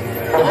नहीं,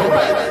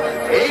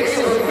 मोहब्बत एक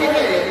से होती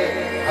है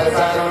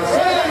हजारों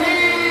से नहीं।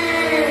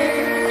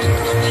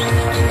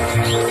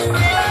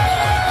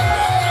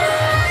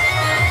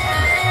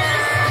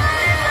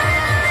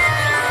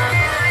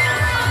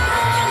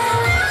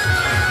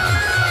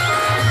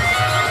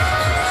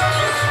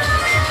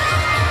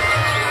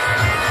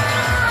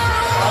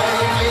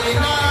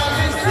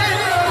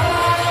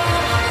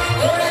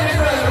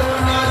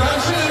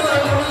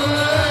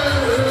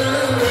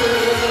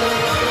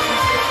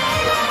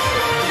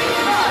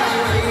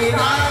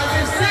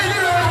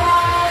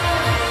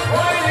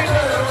 Why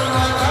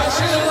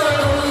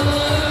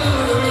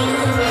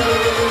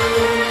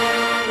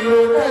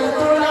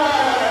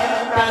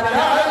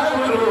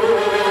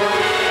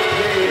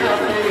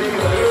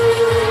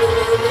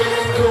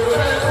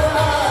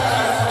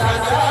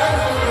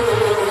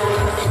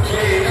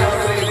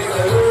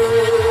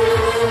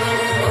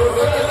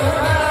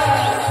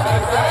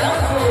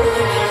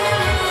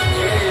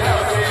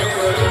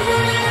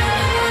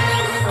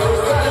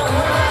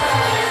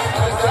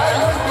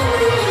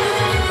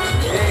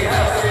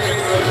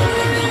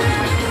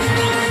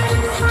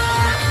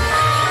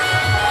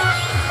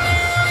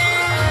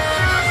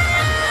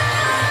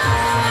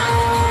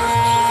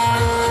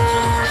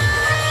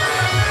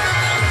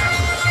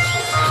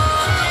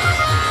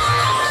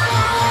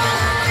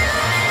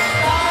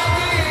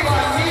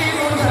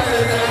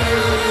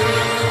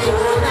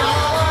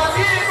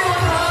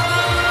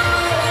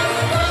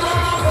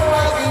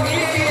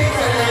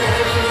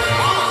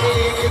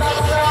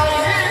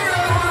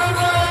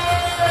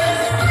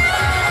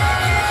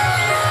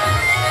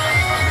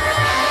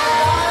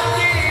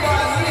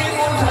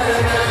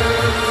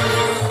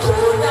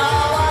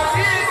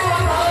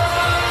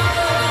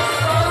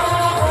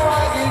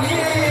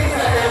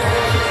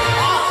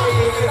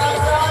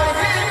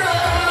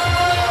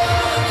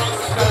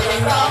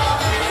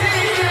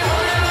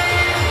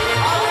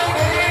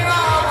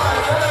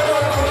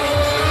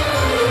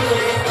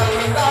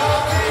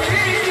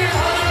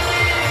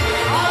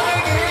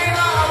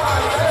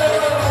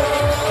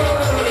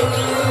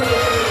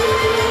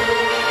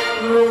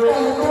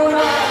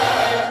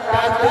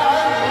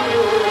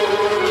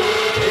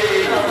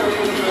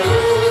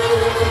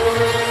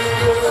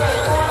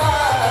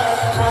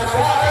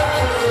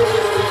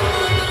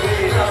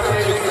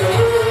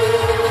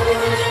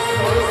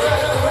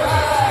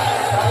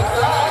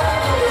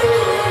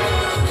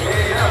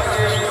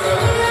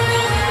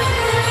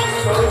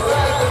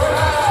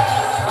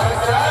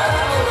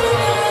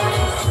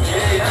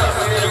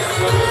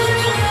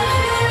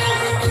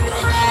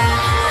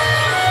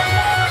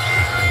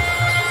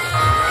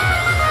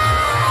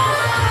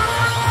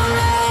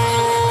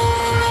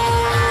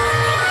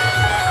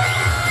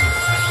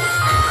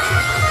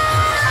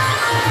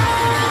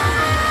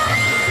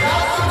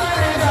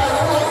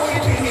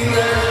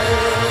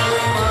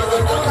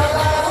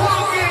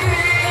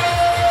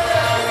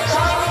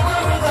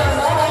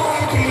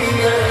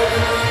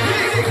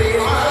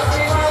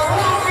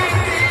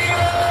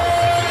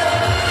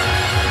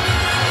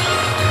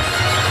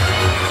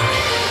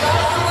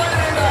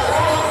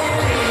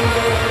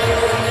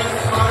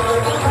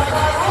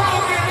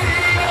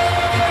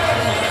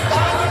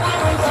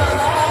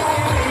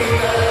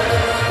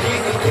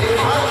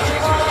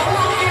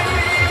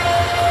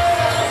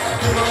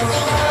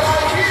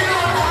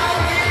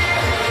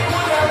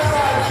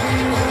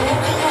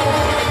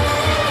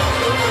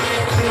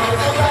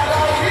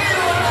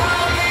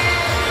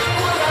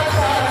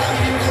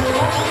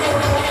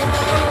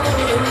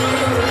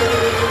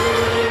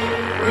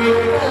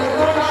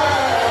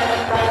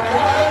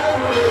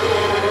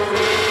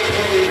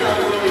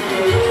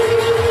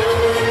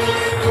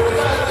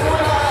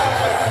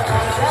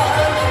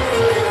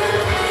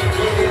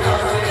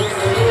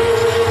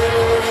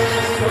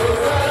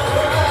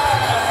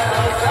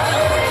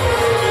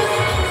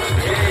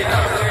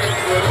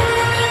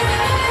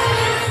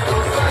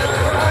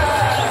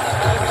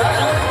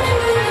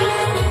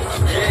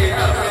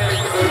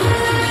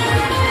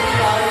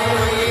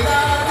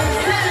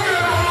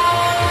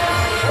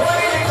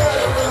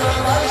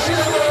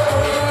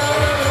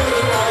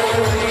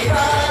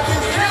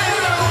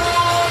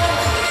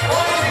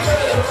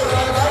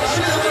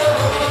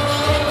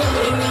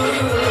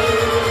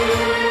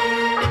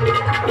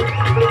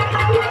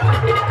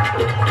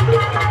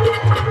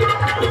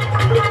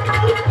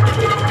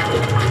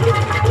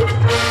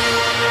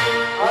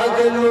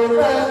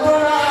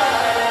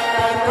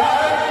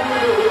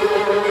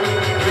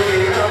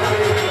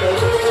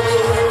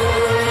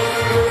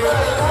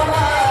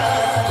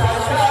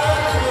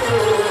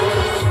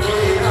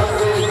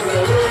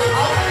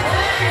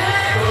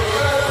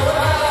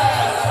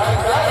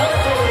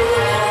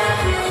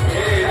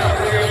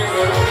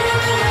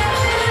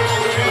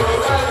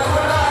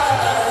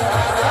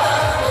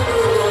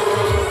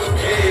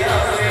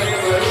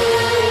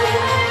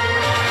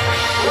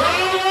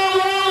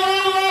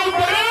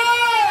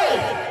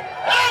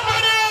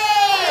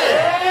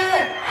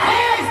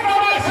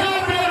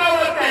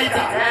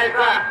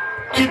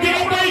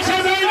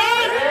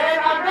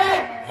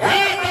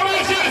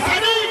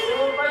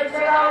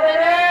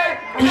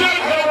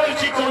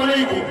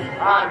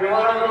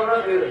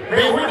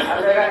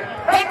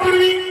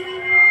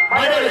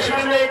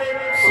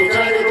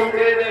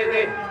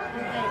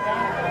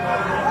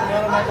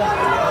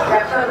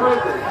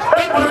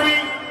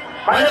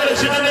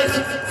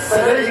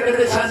सगळे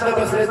इकडे शांत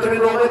बसले तुम्ही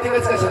दोघं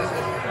तिकच कशा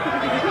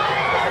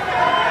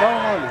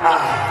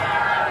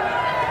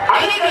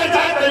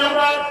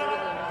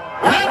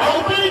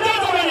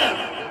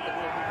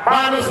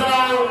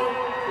माणूसराव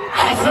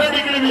हसणं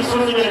देखील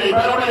विसरून गेले.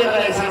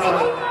 बरोबर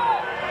सांगावं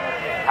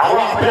अहो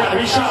आपल्या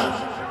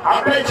आयुष्यात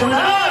आपल्या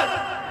जीवनात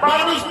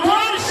माणूस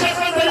 2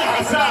 सेकंद जरी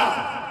हसला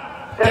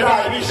त्याचं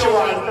आयुष्य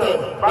वाढतं.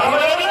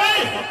 बरोबर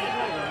नाही?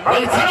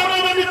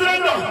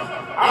 मित्रांनो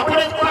आपण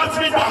 5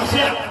 मिनिटं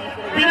हसूया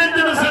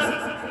विनंतीनुसार.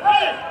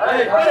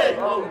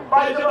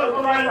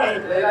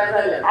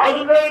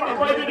 अजून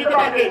महत्वाची तिथं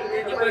बाकी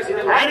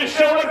आणि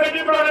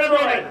शेवटची प्रॉब्लेम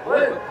आहे.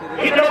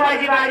 इकडे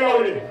माझी गाडी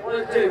आवडली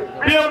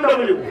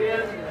BMW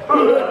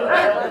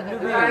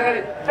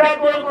त्या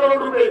 2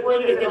 करोड रुपये कोण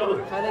घेते बघ.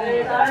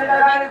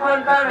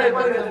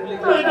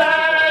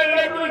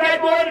 तुझ्या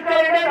 2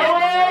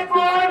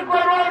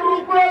 करोड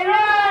रुपये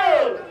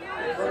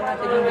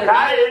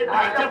काय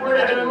आजच्या पुढे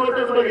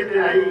हेल्मेटच बघितले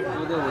नाही.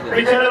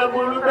 बिचाराला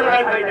बोलून तर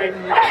काय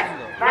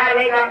फायदा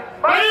नाही का.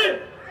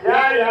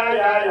 या या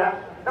या या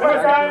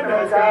नमस्कार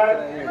नमस्कार.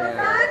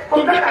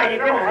 तुमचा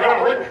कार्यक्रम होणार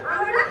आहोत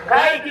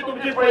काय की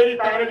तुमची पहिली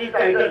तानाजी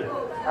टायटल.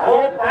 हो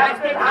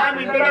 5 ते 10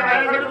 मिनिटाला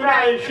कार्यक्रम तुला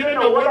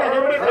 80-90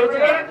 रुपये खर्च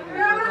करा.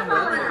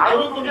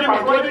 अजून तुमची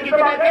महत्वाची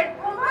किती बाग आहे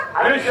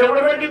आणि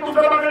शेवटची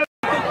तुमचं बघा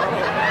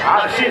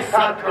आशिष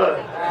सातकर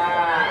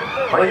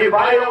म्हणजे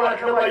बायला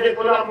वाटलं पाहिजे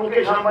तुला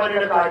मुकेश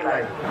अंबानीने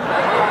काढलाय.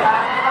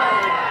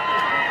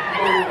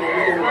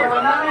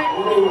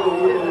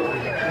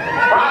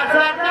 5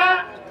 लाख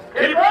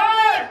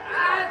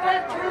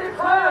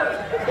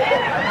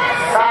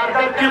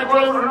सारखा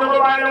किरकोळ नको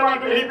बायला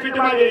वाटलं ही पीठ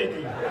माझी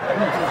येते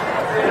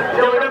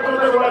तेवढं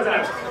तुझं थोडासा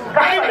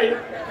काय बाई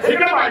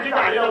इकडे माझी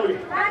गाडी लावली.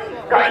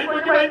 गाडी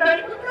कोणती माहित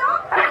नाही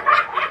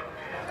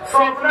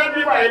स्वप्नात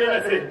मी पाहिलं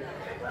नसेल.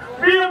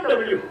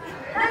 BMW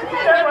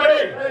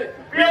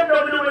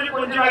BMW म्हणजे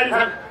कोणती गाडी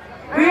सांग.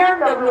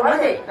 BMW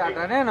मध्ये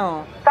टाटा नॅनो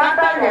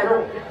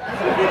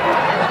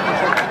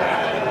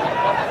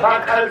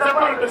खालचा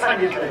पार्ट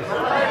सांगितलंय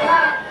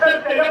तर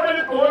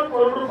त्याच्यामध्ये 2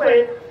 करोड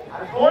रुपये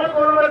 2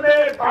 करोड मध्ये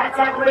 5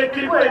 लाख रुपये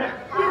किरकोळ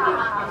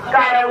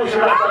काय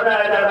उशिरा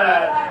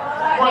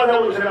माझा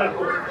उशिरा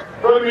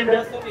 2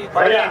 मिनिटं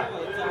भया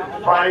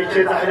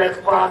बाईचे झाल्यास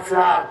 5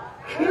 लाख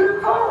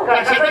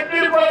कशाचा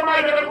किरकोळ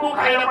माझ्याकडे तू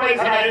खायला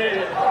पैसे आहे.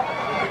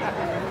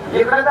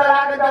 इकडे तर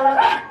लागत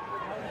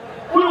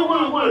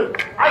गुळ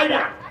आयडिया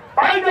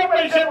पाहिजे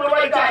पैसे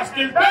बोलवायचे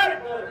असतील तर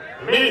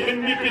मी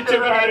हिंदी पिक्चर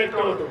डायरेक्टर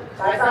होतो.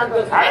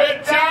 अरे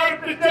 4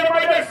 पिक्चर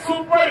मध्ये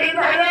सुपरहिट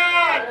झाल्या.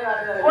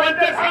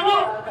 कोणते सांगू.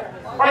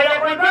 पहिला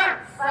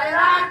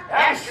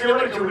कोणता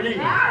शिवर जुबली.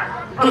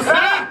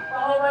 दुसरा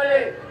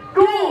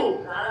 2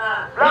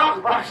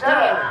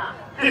 ब्लॉकबस्टर.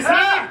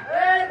 तिसरा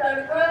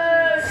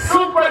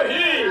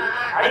सुपरहिट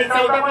आणि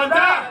चौथा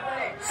कोणता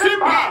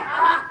सिंह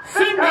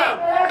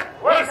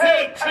वर्षे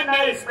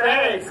चेन्नई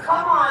एक्सप्रेस.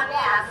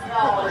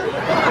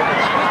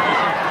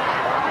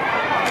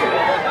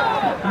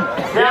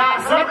 या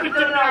असं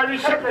पिक्चर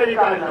आयुष्यात कधी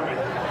काढलं नाही.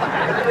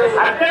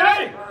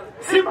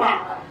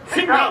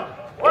 सिंह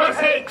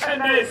वर्षे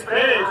चेन्नई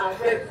एक्सप्रेस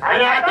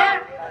आणि आता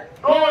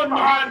 2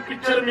 महान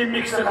पिक्चर मी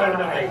मिक्स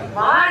करणार आहे.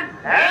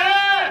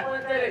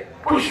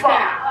 पुष्पा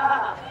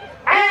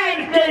and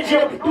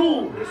KGF 2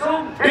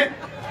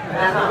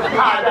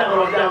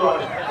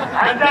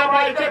 आणि त्या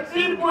बाईच्या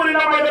 3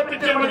 पोरीला माझ्या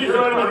पिक्चर मध्ये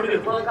हिरोईन म्हणून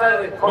देतो.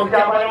 मग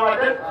त्या बाई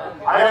वाटत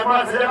अरे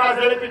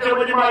माझ्या पिक्चर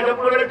मध्ये माझ्या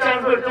पोरीला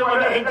चान्स भेटतो.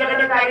 मला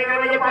ह्यांच्याकडे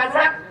कार्यक्रमाचे 5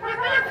 लाख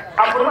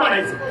आपण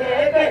म्हणायचं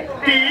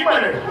ती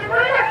म्हणत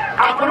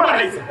आपण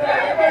म्हणायचं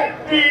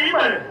ती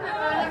म्हणत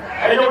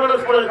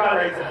ह्याच्यावरच पुढे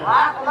काढायचं.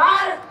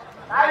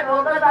 काय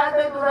डोकं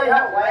चालतंय तुझं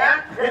ह्या वयात.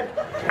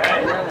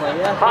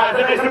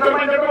 माझं काही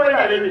सगळं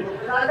झाले मी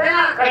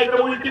काही तर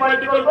उलटी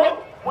पालटी करतो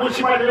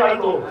मुलशी पालटी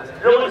घालतो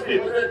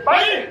व्यवस्थित.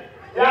 बाई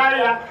या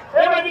या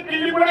हे माझी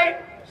किल्ली पुढे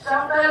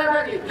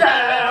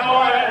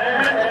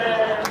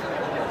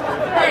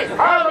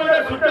हा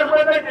म्हणजे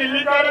सुट्ट्यापर्यंत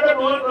किल्ली काढायला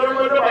 2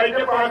 करोड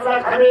बाईचे 5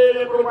 लाख खाले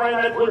 1 रुपया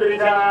नाही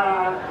फुलरीचा.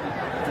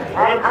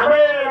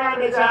 थांबे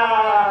राणीचा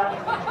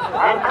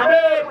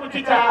थांबे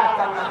कुठीचा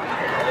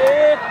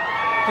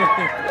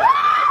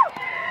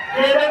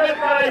केल्यानंतर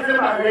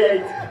करायचं मागे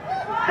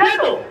यायचं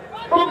देतो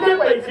तुमचे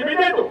पैसे मी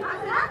देतो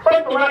पण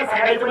तुम्हाला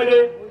सांगायचं म्हणजे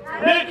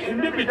एक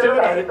हिंदी पिक्चर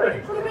आहे तर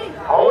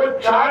अहो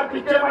 4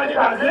 पिक्चर माझे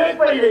गाजले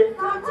पहिले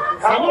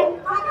सांगू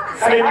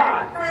सैना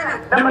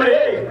नंबर 1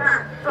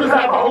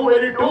 दुसरा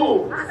बाहुबली 2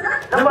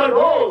 नंबर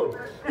 2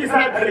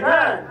 तिसरा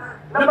धडकन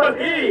नंबर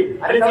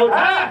 3 आणि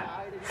चौथा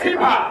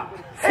सिंहा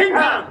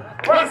सिंघम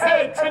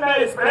वर्सेस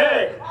चेन्नई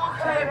एक्सप्रेस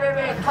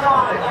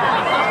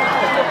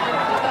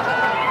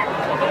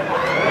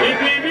ही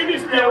बीबी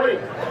दिसते होय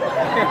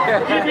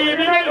ही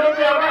बीबी नाही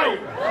होती बाई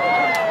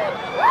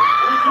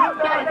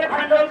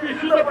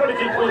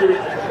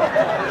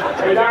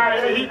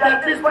ही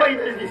त्याचीच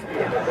पाहिजे दिसते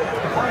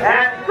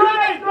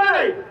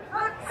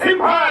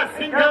सिंहा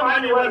सिंघम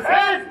आणि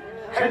वर्सेस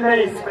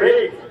चेन्नई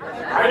एक्सप्रेस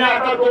आणि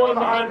आता 2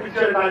 महान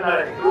पिक्चर काढणार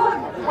आहे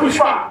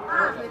पुष्पा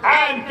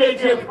अँड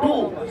KGF 2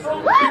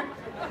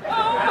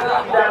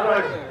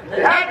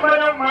 ह्यात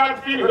मला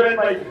माझी हिरोईन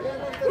पाहिजे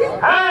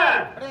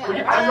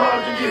अल्लू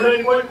अर्जुनची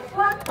हिरोईन कोण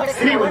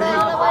श्रीवती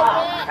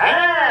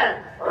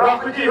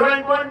रॉकची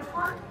हिरोईन कोण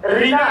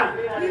रीना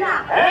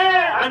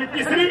आणि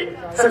तिसरी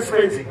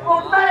सस्पेन्सी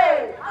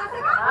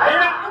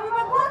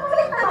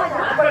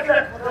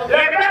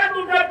एकदा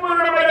तुमच्या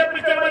पूर्ण माझ्या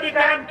पिक्चर मध्ये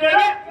काम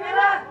केलं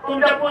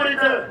तुमच्या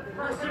पोरीचं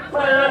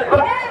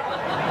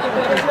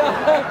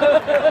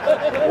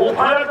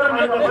उफाळा तर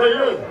नाही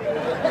पहिलं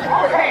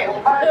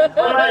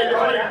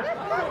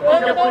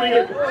तुमच्या पोरी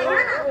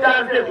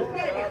चान्स देतो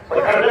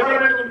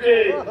तुमचे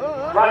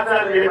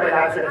 5,000 गेले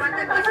पाहिजे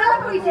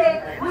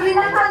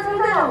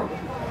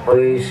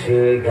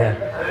पैसे घ्या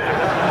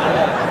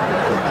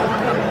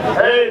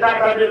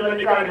टाटा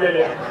बिर्लांनी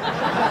काढलेले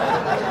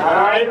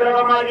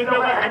मागितलं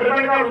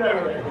 100 काढून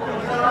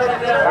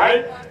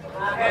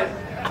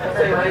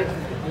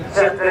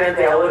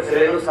शेतकऱ्यांच्या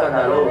यावर्षी नुकसान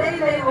झालो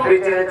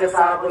बिचाऱ्यांच्या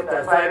 6 गोष्ट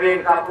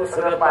सोयाबीन कापूस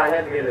सगळं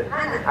पाण्यात गेलं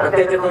आणि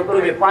त्याच्यातून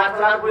तुम्ही 5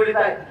 लाख बोलीत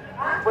आहे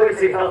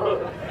पैसे घ्या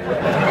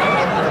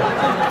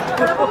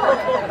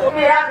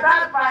तुम्ही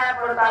एकदाच पाया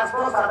पडत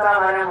असतो 17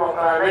 महिन्या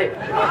मोकळा नाही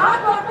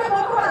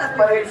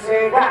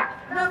पैसे घ्या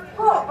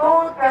तू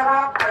त्याला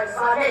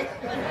पैसा घे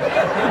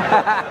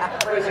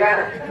पैसे घ्या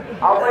ना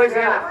अहो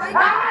पैसे घ्या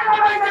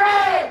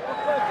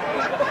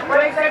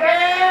पैसे घे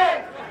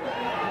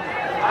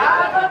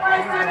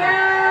पैसे घे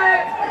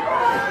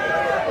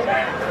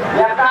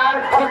याचा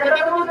ठोकेला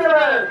तू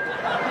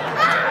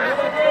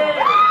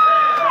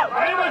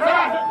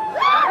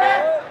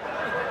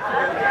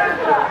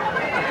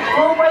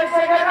तू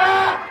पैसे घे ना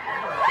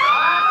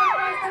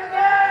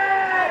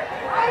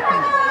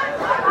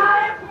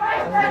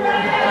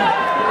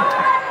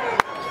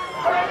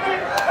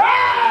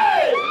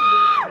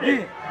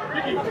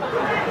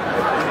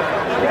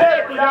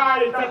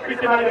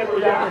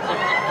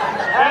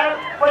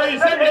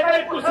पैसे घे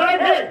काही कुसळ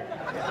घे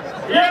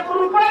 1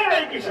 रुपया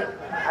नाही किशन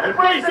आणि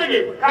पैसे घे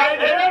काय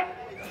घे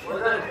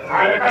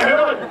अरे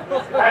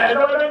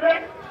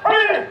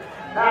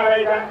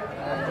काय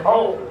हो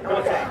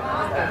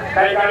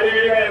काही गाडी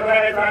गेली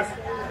काय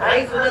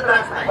काही सुद्धा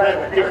त्रास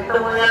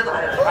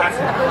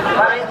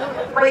नाही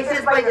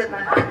पैसेच पाहिजेत ना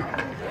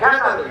घ्या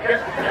चालू 100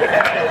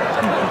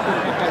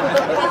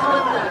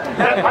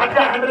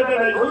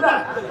 नाही घेऊ ना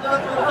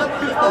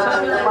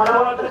मला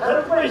वाटतं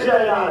खरंच पैसे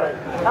आहे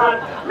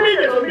मी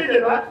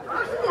देतो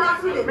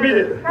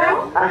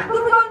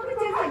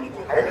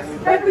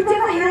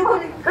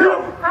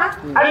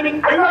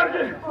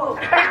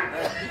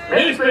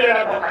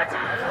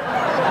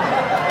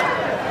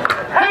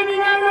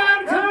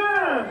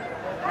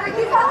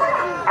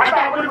आता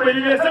आपण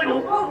पहिली घेऊ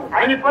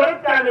आणि परत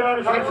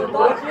कॅमेरानुसार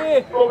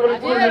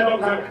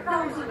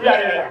या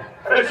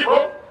रशी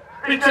भाऊ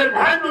पिक्चर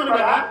ध्यान देऊन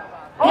बघा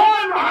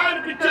 2 महान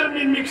पिक्चर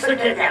मी मिक्स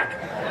केल्यात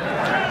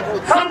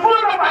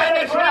संपूर्ण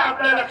पाहिल्याशिवाय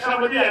आपल्या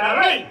लक्षामध्ये येणार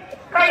नाही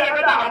काय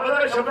एखादा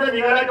अगोदर शब्द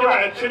निघाला किंवा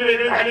ऍक्शन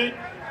वेगळी झाली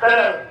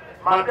तर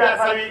मागे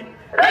असावी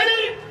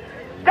रेडी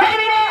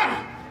कॅमेरा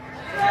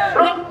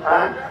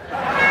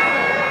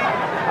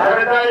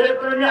अरे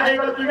डायरेक्टर मी आहे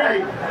का तुम्ही आहे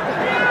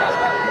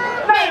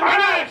नाही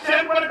म्हणा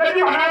ऍक्शन पण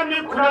कधी म्हणा मी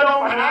खुला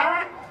म्हणा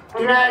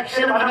तुम्ही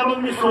ऍक्शन म्हणा मग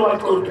मी सुरुवात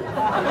करतो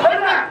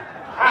बरं ना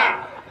हा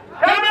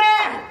कॅमेरा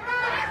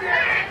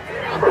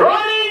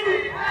रोलिंग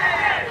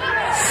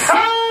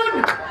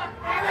साऊंड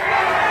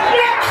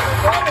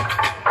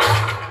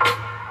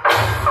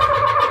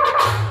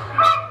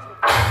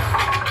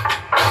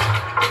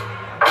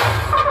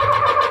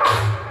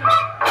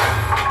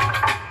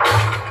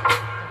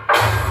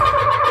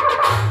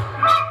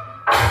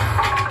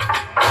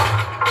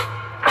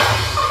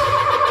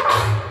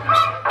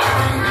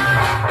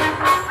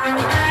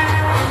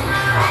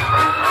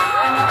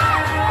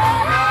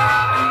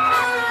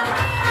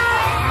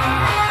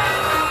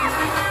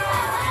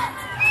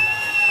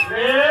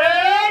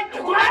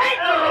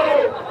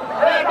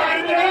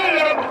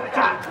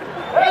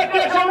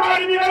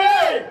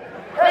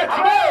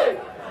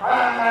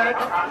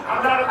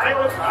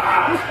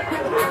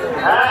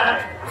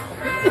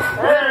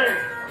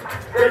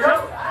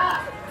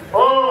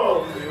हो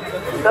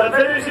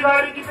दसऱ्या दिवशी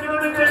गाडी किती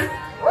मिळते?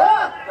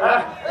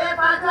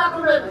 5 लाख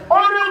रुपये.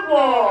 अरे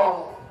बा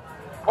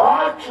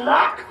 5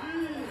 लाख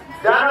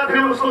ज्यादा भी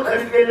उसको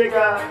खरीद के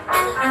लेगा।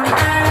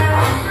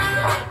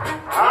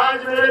 आज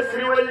मेरे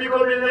श्रीवल्ली को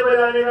मिलने को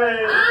जाने का है।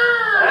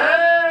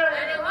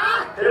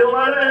 तेरे को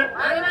मालूम है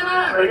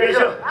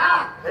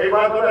एक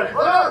बात बता,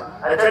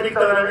 अच्छा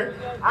दिखता है मैं?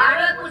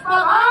 अरे पुष्पा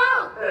भाव,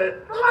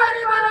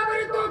 तुम्हारी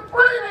बराबरी तो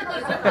कोई नहीं कर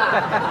सकता।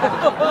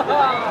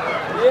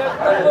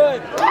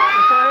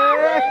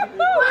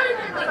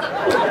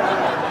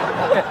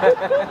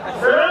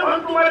 सर हम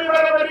तुम्हारी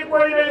बराबरी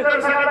कोई नहीं कर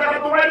सकता,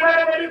 तुम्हारी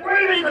बराबरी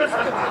कोई नहीं कर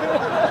सकता।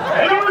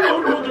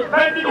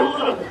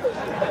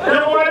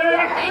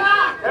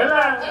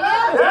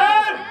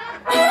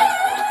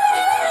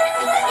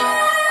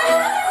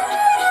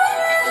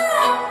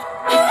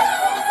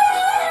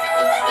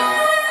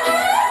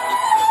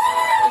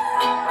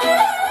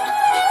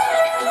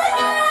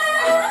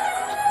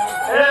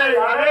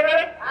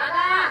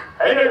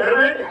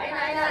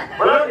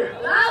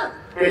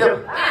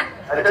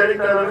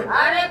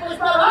 अरे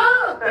पुष्पा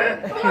भाव,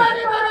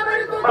 तुम्हारी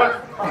बराबरी तो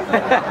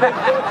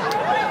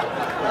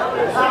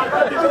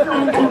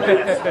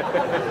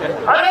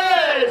अरे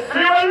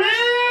श्रीवल्ली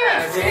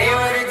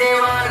जेवर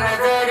जेव्हा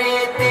नजर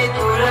येते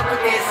तू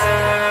लपतेस,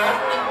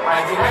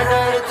 माझी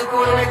नजर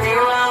चुकून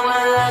जेव्हा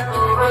मला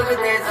तू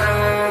बघतेस,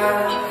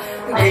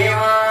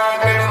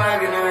 देवाकड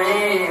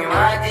मागणे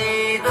माझी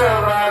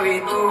जबावी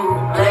तू,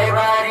 लय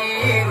भारी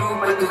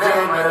रूप तुझं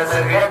मला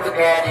सगळ्यात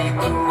प्यारी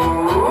तू,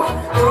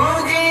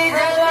 तुझी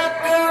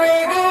झलक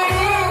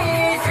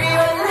वेगळी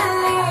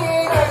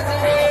श्रीवल्ली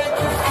गजरे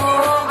तू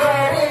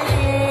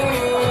भरली,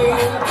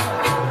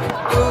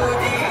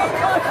 तुझी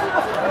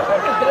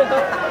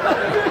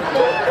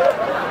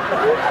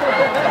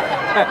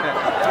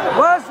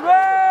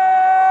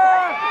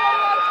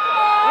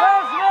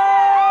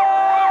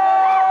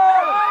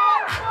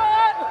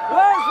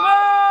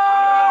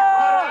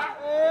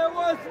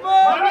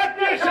मला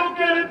ते शौक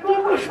केले तू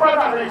पुष्पा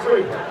झाली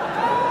सोय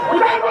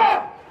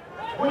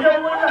मुझे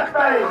वो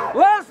लगता है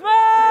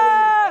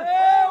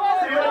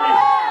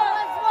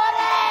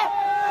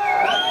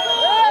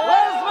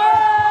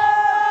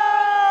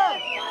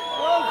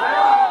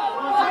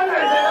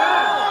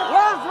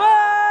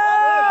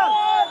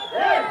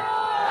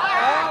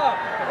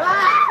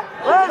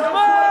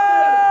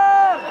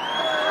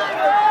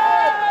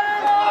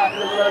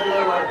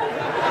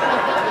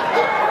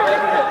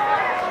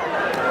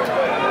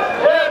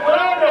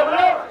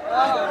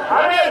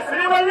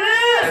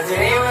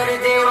जेवर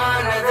जेव्हा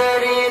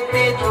नजर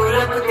येते तू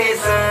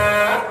लपतेस,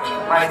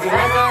 माझी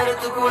नजर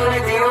चुकून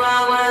जेव्हा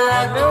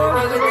मला तू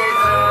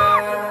बघतेस,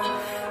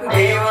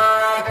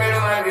 देवाकड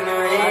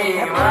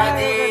मागणे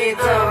माझी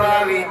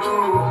जबावी तू,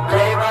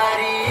 लय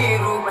भारी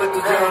रूप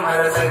तुझं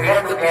मला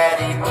सगळ्यात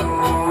प्यारी तू,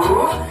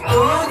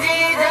 तुझी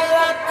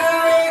झलक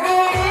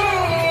वेगळी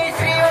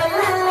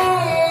श्रीवल्ली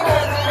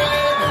गजरे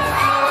तू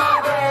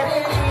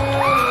भरली,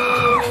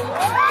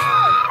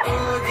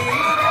 तुझी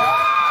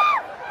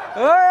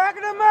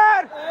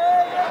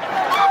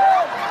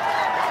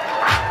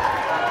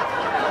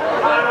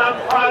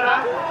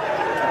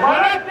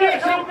मला ते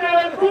शौक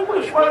केले तू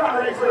पुष्पा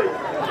झाली सोय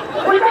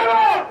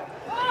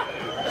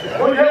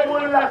मुझे वो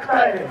लगता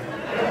है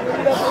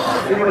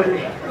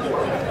श्रीवल्ली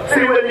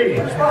श्रीवल्ली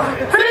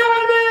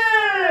श्रीवल्ली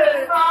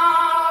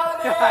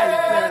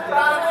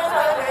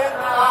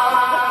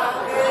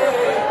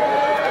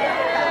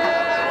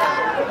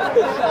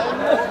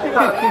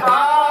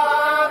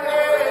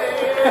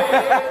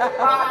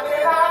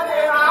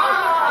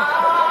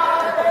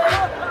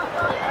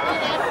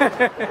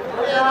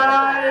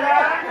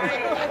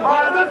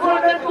माझं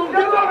सोडे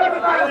तुमच्या दोघांचं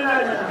काढलं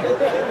नाही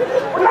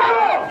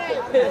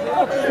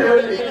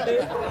श्रीवल्ली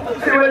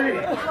श्रीवल्ली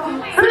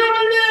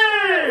श्रीवल्ली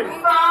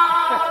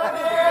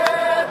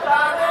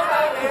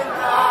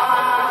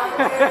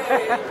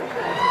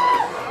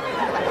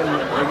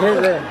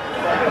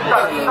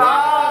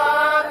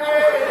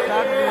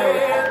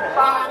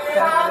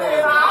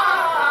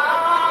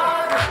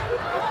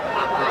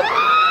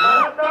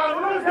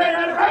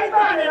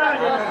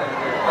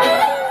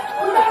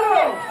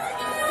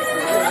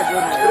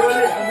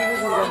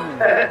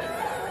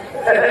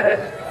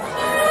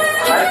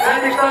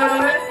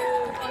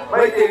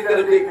मैं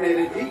देखकर देख नहीं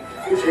रही थी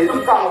इसे तो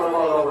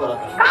कावड़ा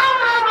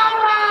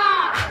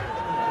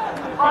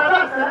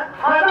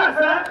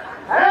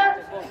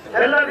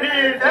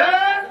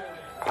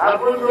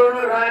अपन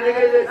दोनों रानी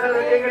के जैसा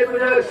रखेंगे,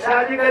 तुझे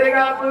शादी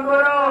करेगा अपन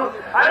दोनों।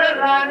 अरे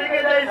रानी के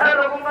जैसा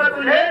रखूंगा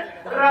तुझे,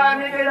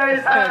 रानी के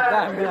जैसा।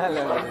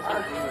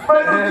 मैं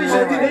उनकी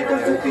शादी नहीं कर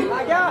सकती,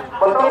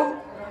 बताओ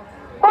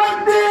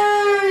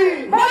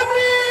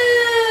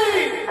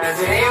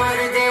जेवर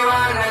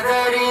जेव्हा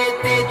नजर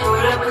येते तू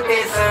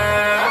लपतेस,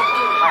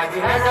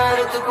 माझी नजर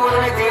चुकून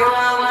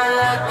जेव्हा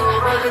मला तू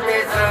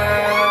बघतेस,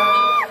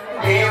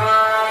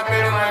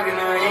 देवाकड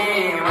मागणे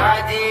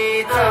माझी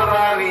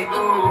जबावी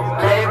तू,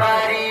 लय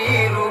भारी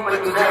रूप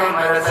तुझं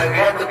मला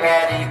सगळ्यात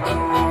प्यारी तू,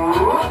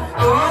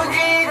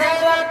 तुझी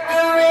झलक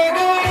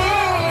वेगळी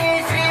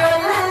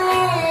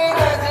श्रीवल्ली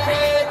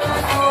गजरे तू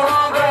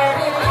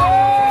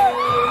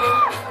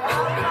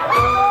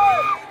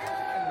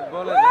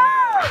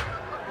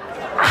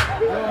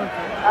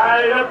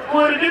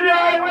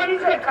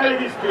काही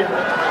दिसते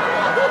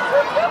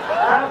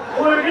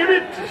पोरगी बी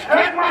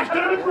शाळेत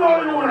मास्टर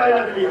उडायला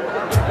लागली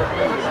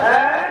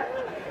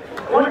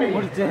कोणी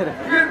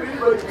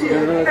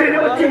तेरी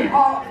बच्ची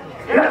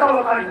हिला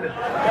कवलं काढलं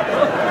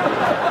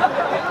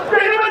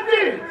तेरी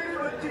बच्ची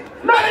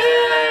नाही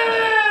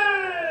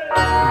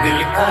दिल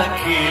का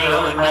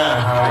खिलौना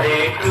है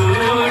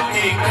टूट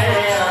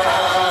गया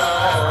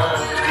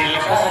दिल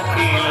का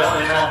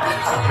खिलौना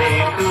है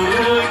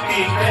टूट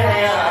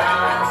गया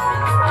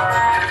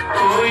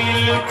कोई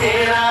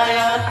लुटेरा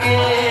आके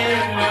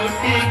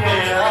लूट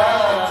गया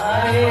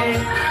है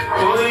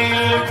कोई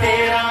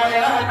लुटेरा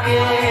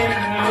आके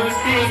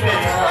लूट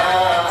गया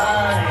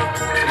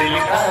दिल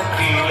का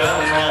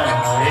खिलौना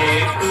है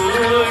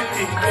टूट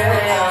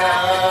गया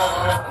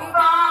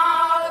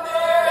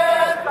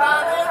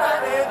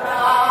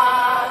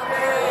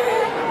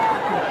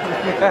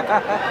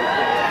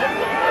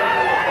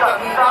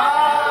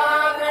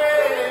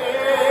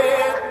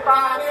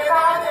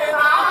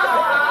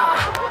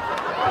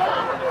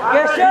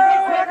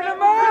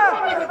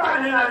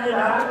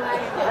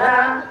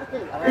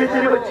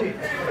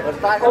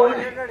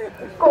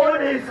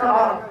कौन है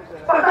साहब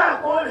पता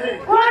कौन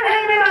है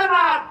मेरा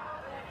बाप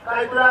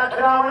काय तुला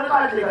ठरावानं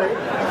काढली काय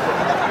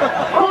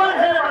कौन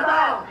है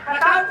बताओ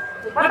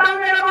बताओ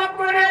मेरा बाप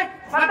कौन है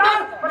बताओ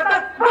बताओ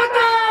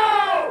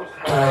बताओ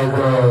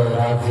टाइगर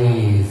अभी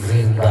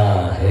जिंदा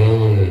है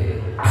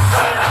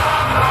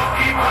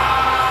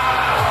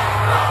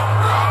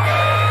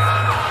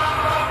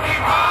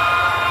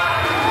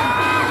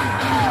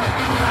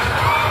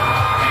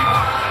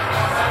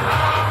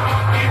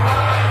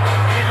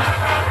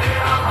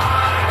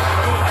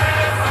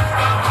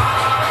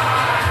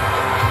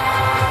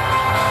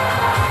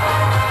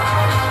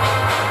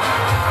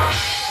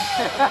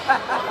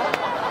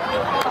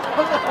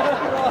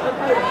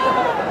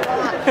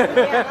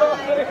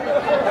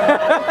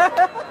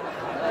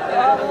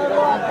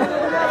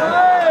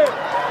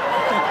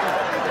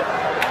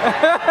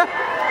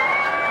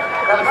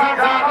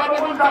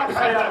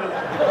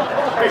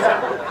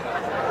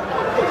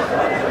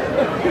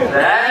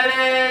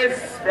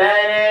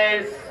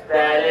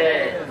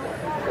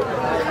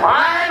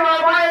My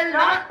mobile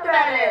not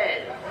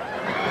valid.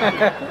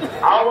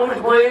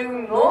 Outgoing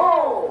no.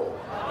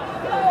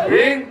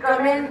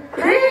 Incoming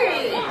free.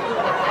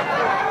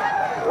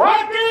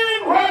 Walking.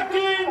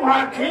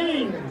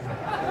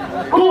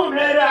 तू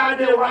मेरे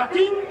आगे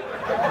walking,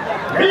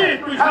 मी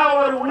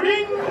तुझ्यावर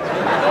उडीन,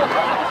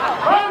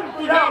 पण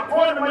तुझ्या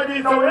फोन मध्ये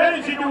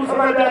 84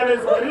 दिवसाचा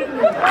बॅलन्स करीन.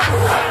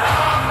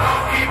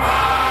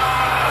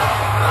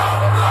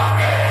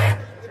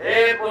 ए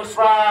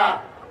पुष्पा,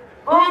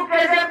 तू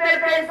कैसे पे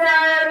कैसे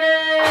आया रे?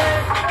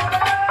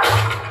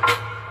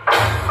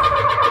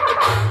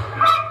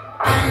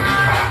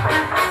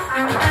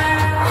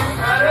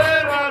 अरे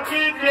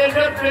राखी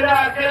केजप तेरा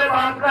अकेले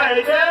बाप का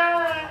है क्या?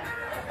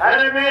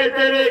 अरे मैं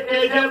तेरे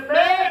केजप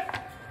पे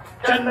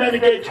चंदन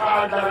के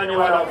छाल लगाने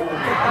वाला हूँ.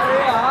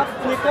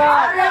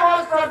 अरे वो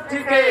सब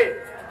ठीक है,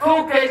 तू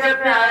केजप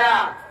में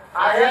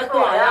आया तो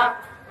आया,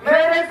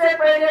 मेरे से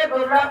पहले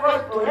गुर्रा को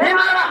तूने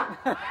मारा.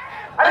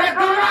 अरे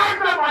गुर्रा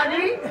का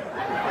पानी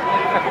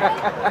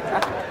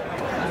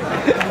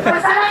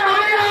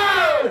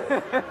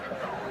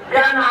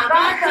या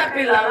नागाच्या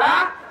पिलाला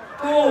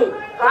तू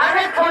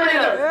काढे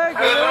खोलील.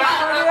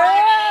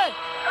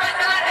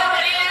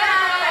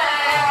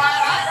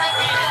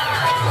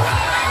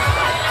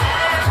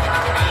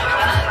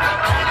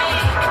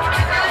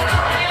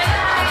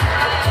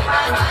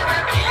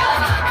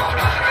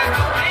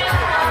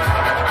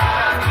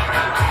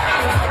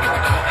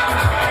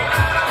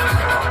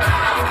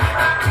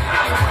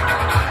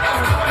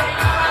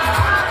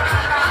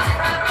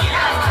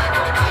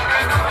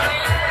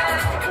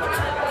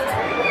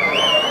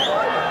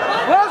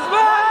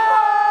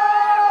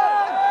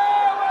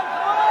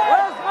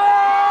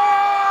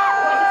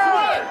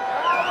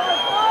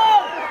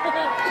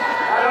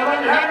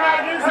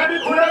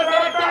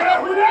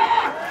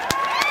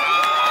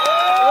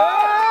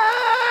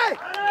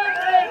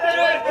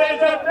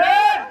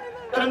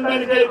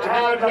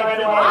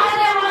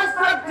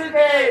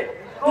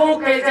 तू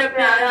केजप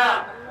में आया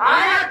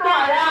तो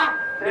आया,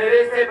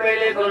 मेरे से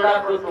पहले गुर्रा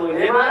को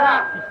तूने मारा.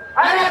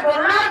 अरे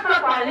गुर्रा तो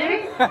पाणी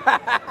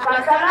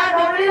कशाला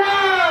ढोळीला,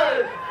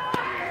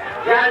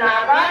 या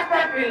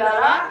नागाच्या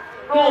पिलाला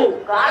तू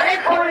काळे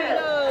खोळील.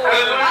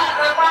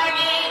 गुर्राचं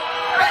पाणी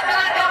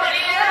कशाला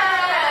ढोळीला,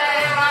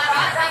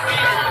 नागाच्या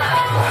पिलाला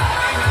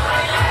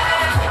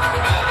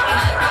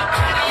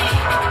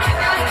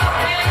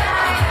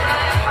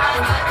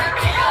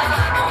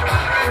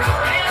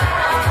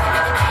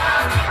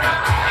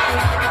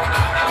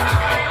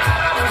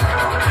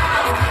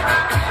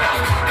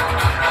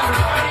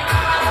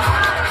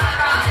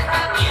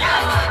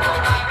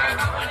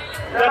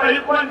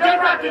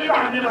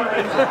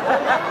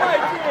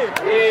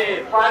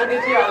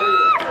पार्टीची आली.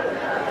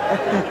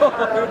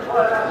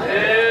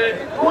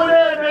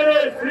 तूने मेरे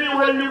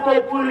श्रीवल्ली को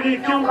पूर्वी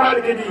क्यों काट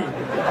के दी?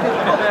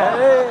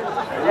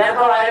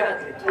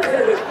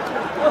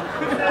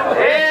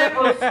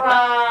 पुष्पा,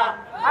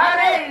 अरे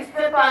अरे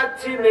इससे तो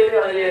अच्छी मेरी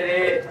वाली है रे।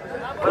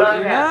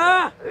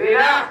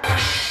 रीना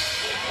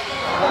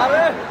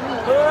अरे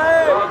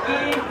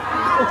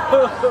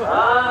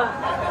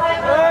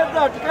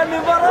झटका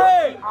निबर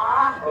है।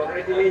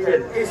 कॉन्ग्रेचुलेशन।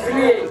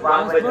 इसलिए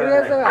बाप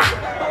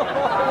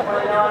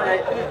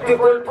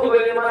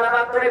फूगली मला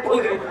बाप करे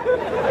फूगली।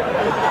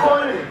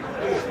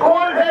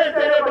 कौन है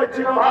तेरे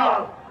बच्चे का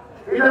बाप?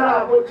 इधर आ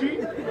बच्ची,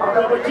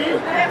 अगर बच्ची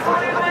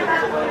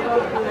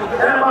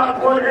तेरा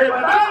बाप कौन है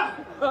बता?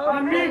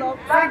 मम्मी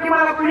सांग की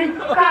मला कुणी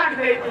काट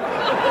देती।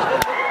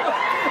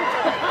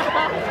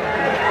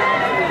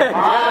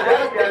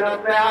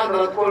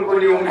 कोण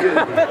कोणी येऊन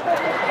गेले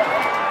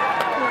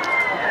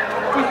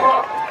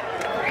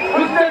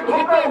उसने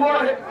धोखा हुआ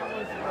है।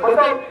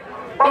 बताओ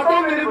बताओ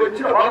मेरी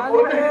बच्ची का बाप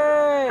कौन है?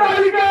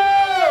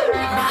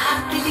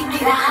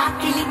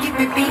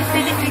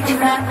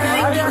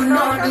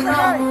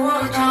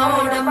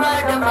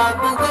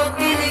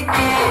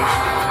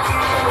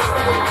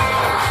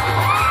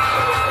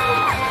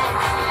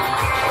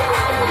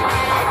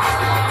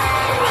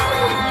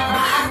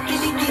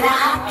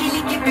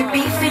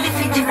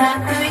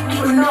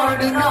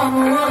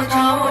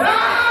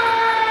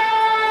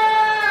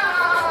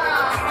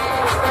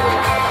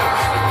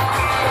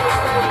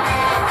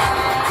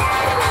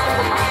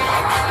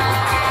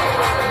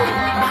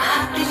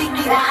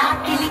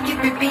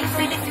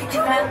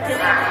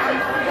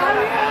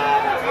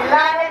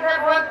 लाने से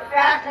बहुत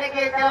प्यास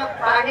लगे तो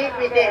पानी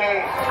पीते हैं।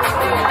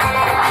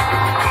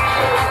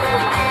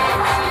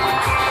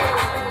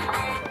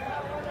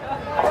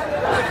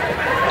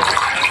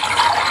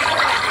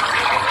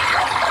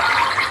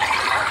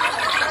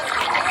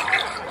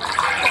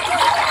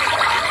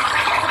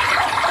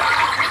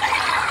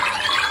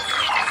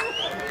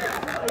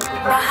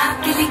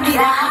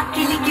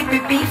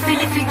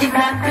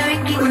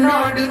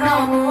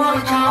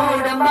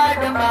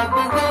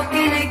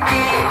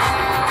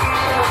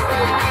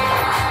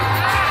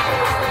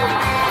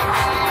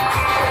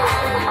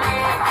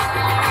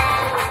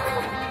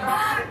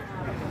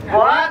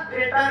 बहुत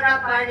फिल्टर का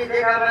पानी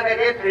देखा मगर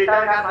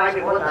फिल्टर का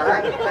पानी बहुत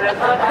अलग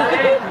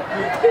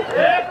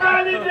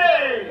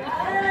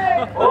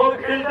वो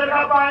फिल्टर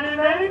का पानी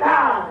नहीं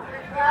था।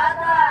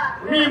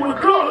 मी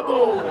मुझको तो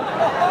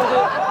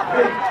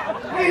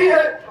नहीं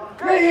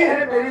है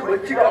मेरी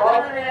बच्ची का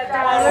बाप।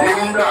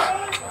 Linda,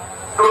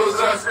 todas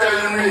as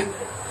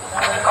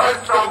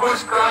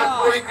Acabas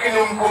com que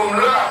não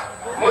pomla,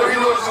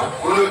 morrendo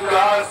por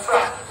casa,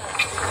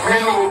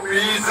 minu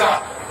pisa,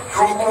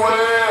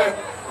 chukue,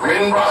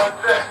 min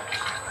bate,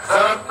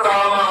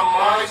 sartrama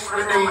mais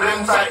pretim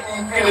remsa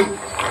inkinim,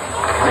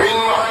 min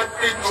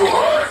mahati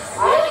chuhar,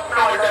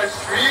 rota da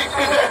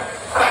shvikde,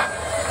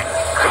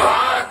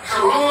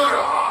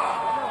 kachura.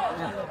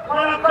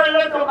 मला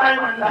कळलं तो काय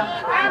म्हणला?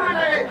 काय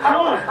म्हणाले?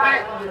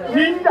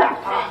 निंदा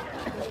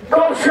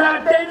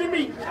दोषात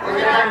मी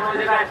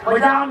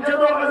म्हणजे आमच्या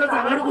दोघांचं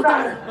झाड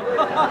उतार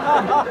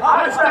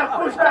आष्टा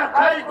पुष्टा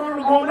काय करून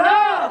गोला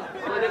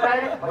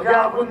म्हणजे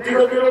आपण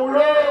तिघं गेलो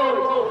उडो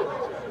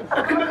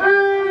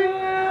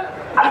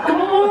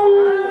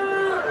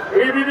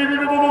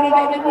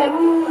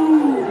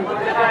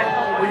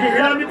म्हणजे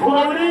हे आम्ही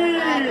फुगवली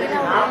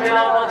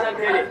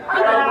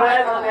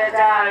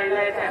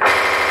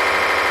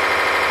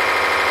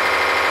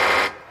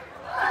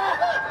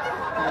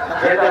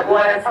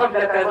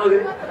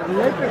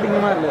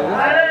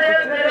अरे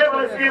मेरे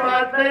बस की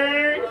बात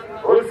नहीं,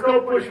 उसको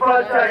पुष्पा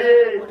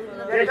चाहिए।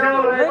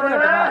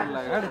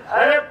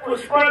 अरे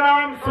पुष्पा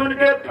नाम सुन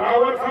के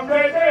फ्लावर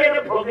समझे थे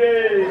भोगे।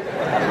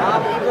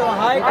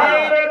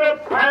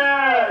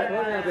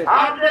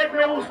 आप देख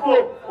मैं उसको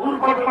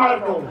उर्पट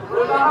मारता हूँ।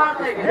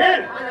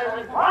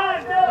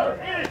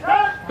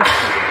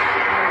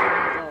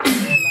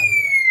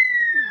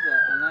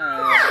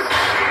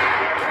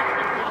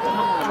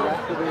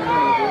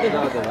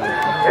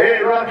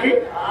 राखी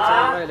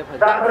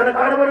दादाने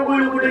काढ बरं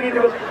गोळी कुठे गेली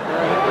बघ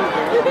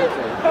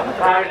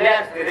काढले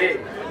असते रे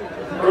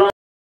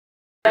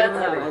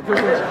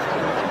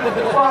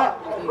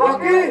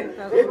रॉकी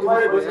ये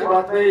तुम्हारे बस की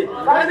बात नहीं।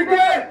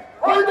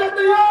 हो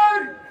जाते यार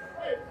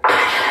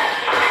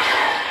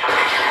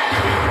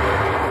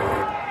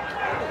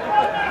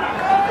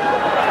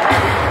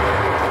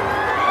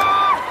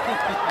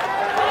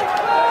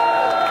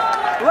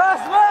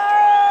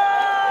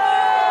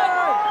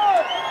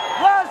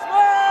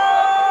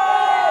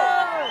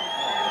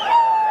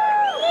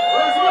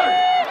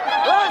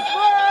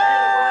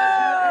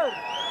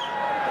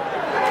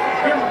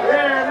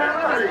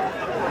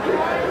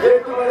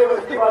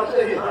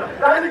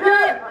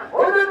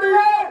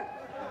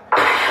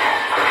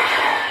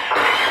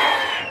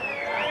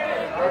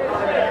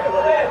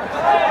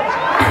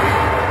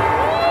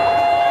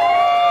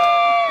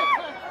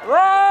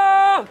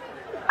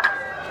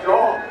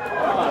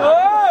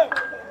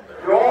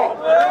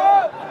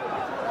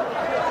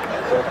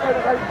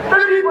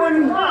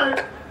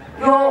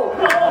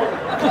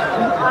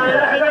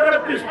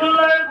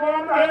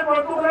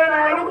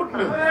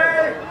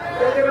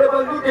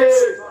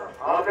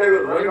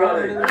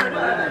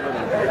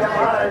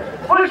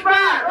पुष्पा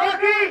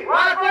रॉकी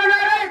वहां कौन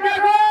है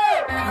देखो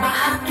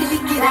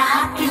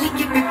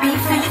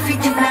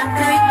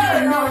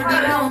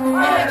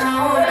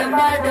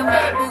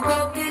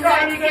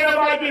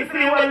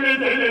बोलली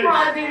गेली,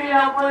 माझी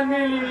आपण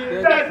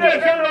नेली, त्या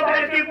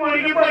देशाची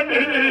पोरगी पण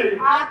नेली.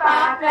 आता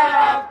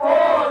आपल्याला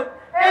कोण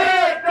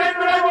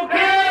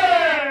चंद्रमुखी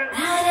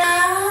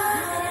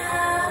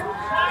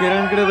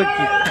किरणकडे बघ.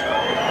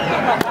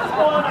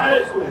 कोण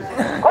आहेस तू?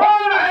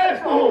 कोण आहेस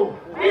तू?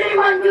 मी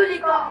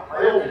मंजुलिका.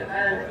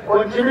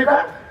 कोणची मी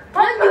का?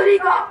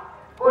 मंजुलिका.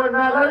 कोण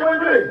नागाची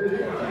मंजुरी?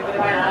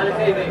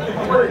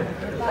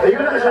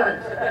 इकडे कशा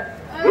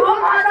हो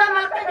माझा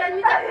मागचा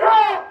जन्मीचा हिरो.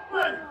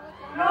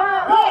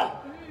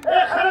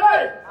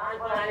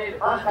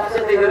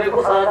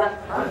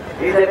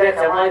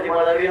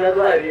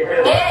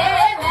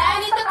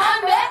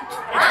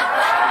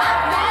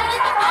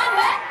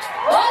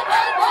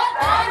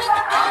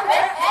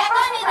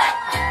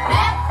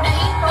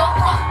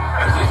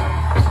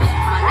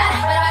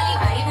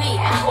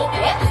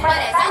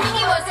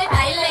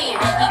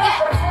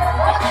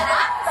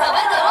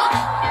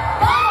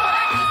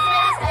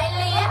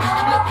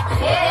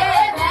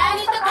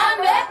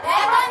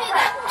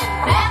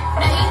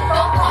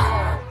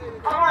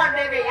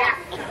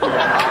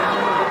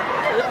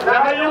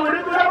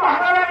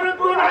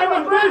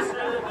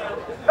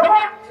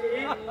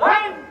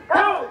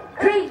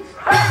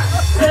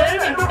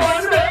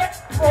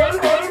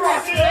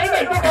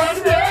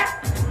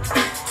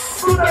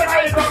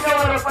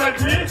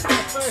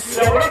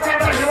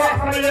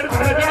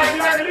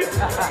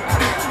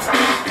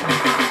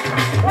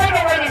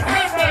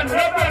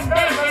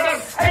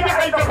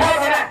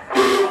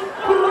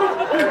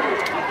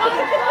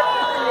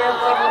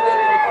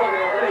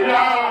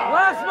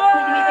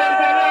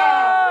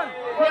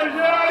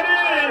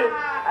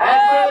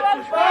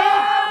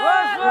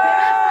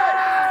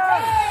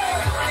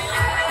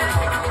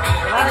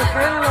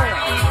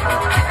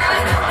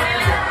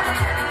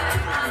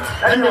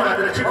 धन्यवाद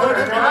रसिको,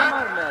 धन्यवाद.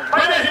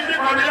 पहिल्या हिंदी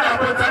कॉमेडीला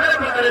आपण चांगल्या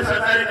प्रकारे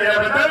सहकार्य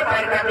केल्याबद्दल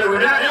कार्यक्रम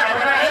उद्या आहे,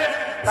 आभार आहे.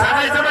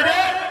 सांगायचं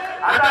म्हणजे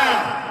आता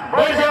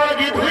बोलसेवा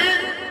गीत होईल,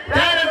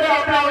 त्यानंतर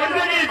आपला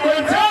आवडतं गीत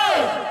कोणचं?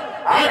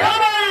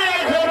 आघाबाई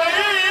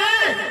आघाबाई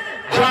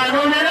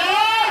जाणून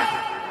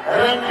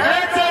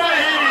रंगायचं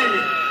नाही.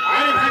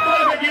 आणि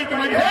महत्वाचं गीत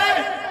म्हणजे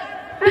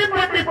टिप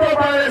टिप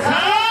पाळसा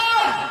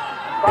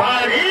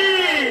बारी.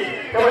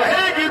 तो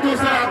हे गीत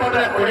दुसरा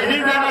आपल्याला कोणीही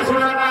जाणार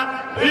सोडणार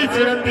ही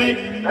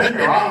विनंती.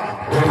 धन्यवाद.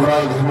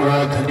 धन्यवाद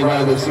धन्यवाद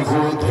धन्यवाद रसिको,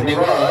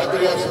 धन्यवाद.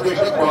 या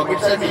सगळ्या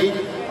कॉमेंटसाठी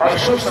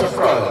अशोक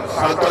सपकाळ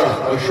सातारा,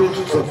 अशोक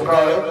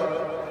सपकाळ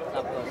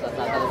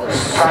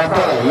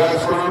सातारा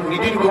याचकडून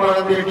नितीन कुमार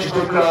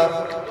चित्रकला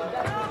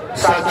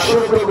 700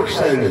 रुपये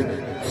बक्षीस आले.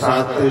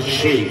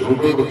 700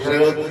 रुपये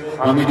बक्षीस.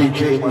 आम्ही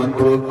त्यांचे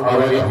मनपूर्वक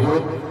आभारी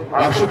आहोत.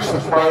 अशोक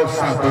सपकाळ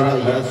सातारा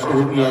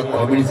याचकडून या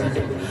कॉमेडीसाठी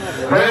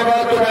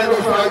धन्यवाद. तो है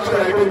दोस्तों, आज का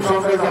आइटम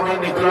सॉन्ग का जमाना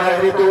निकला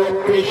है तो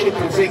पेश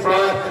फिर एक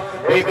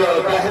बार एक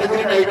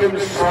बेहतरीन आइटम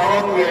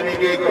सॉन्ग यानी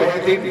कि एक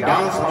बेहतरीन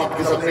डांस हम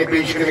आपके सामने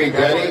पेश करने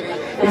जा रहे हैं.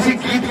 इसी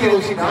गीत के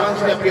उसी डांस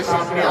से आपके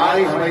सामने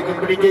आए हमारी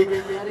कंपनी के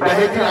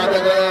बेहतरीन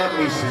अदाकारा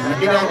मिस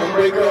नितिन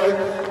मुंबईकर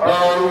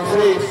और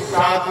उनसे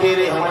साथ दे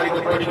रहे हमारी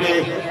कंपनी के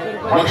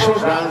मशहूर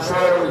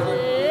डांसर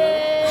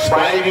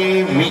स्पाइरी,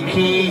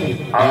 मिकी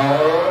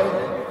और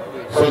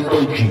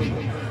संतोष जी.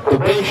 तो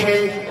पेश है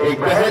एक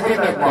बेहतरीन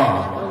नगमा.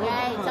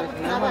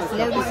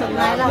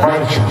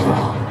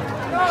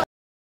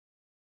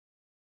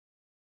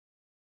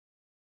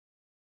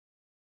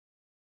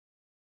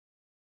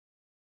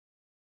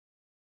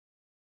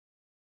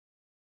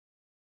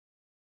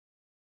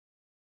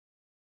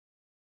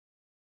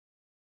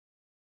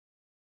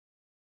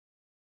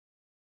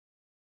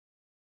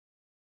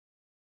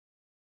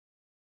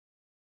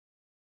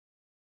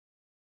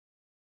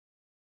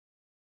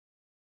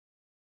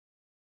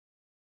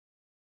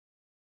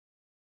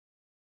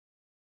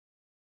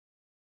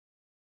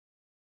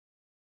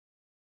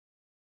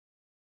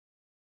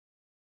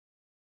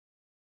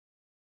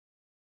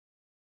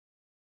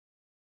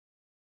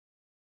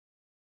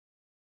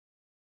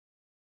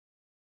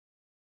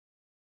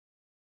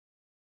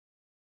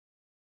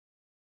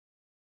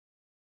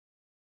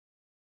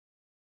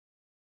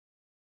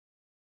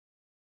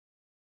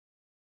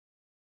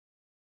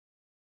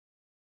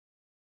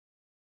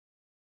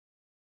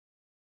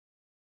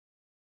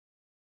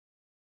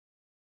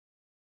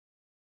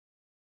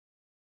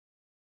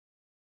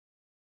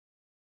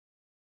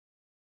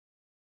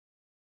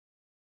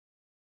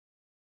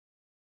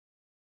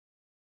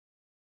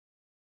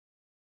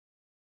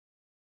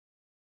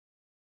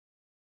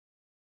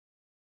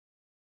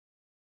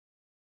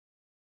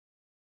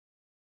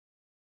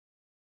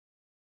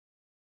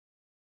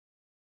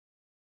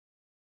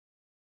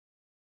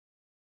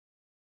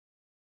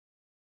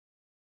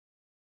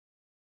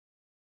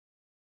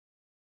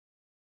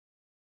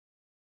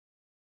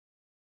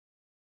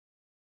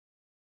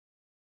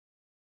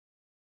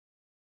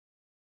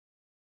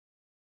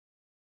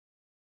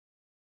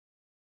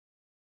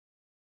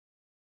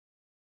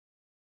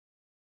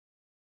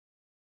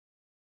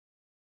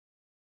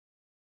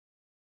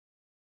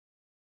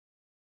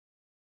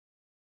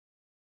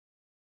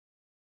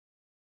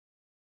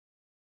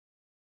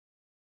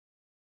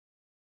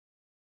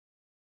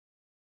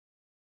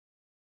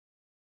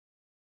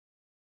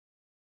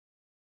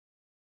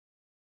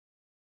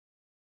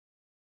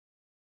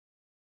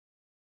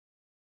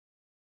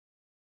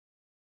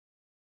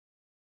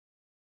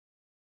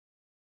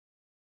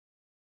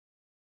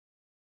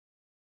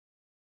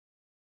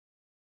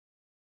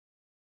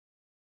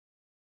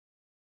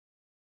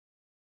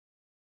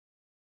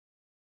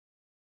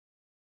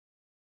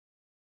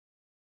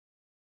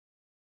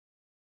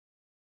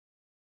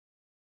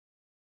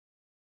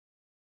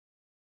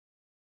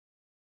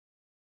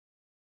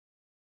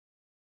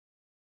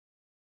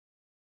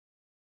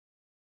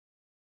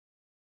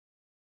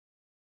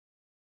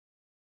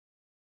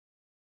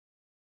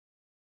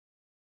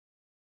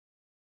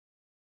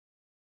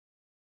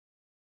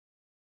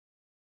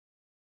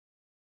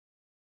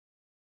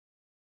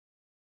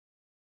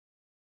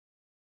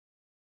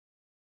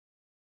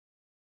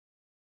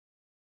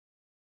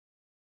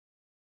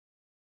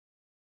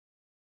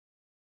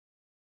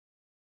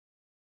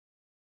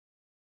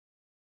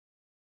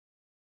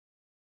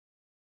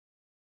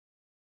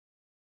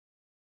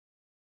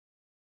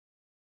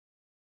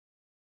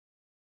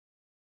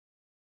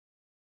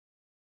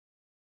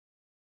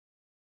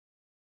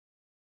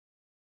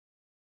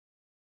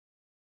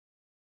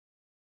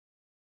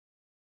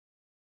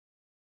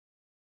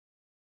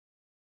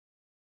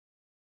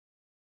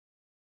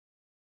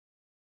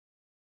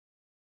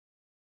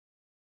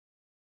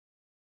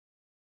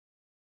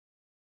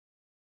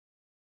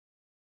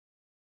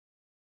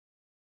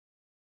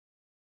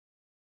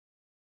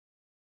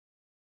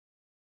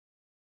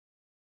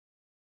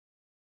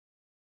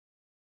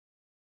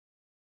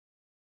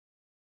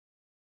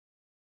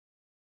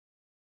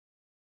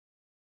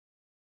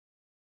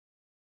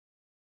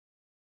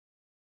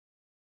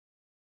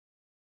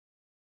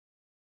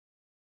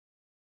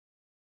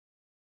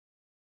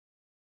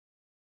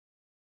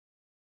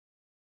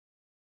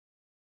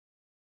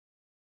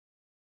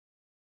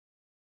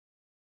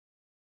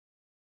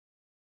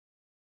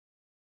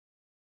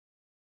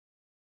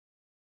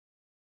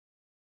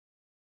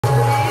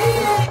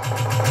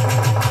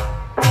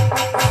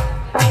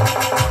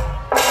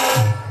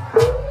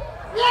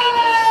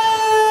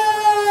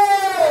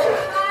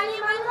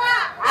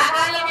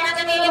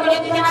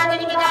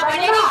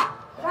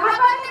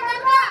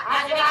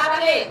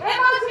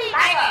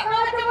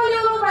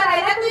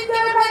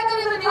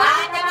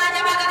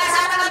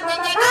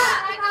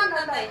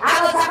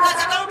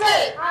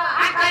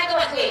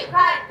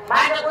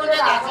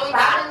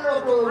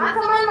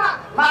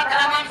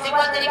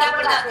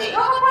 आपण जाते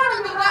लोक पळून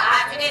तुला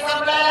आज ते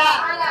संपलेला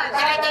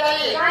करायचं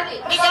नाही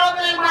मी सर्व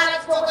प्रेम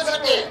मानस फोकस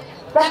होते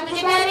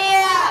तुमची गाडी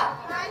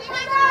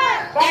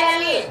काय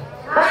आली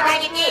बरं काय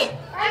किती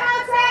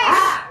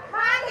हा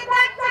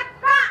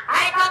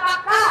ऐका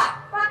पक्का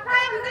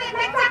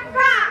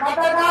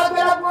नाहीतर गाव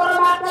गेला पोरं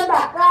मारतात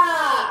धक्का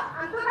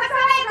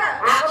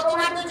अगं तू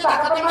मारते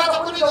धक्का पण माझा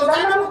कुणी घेऊन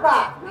जाईल ना मुका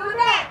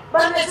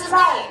पण मेसेज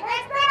आहे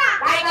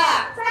काय का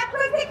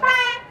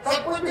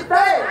सगळं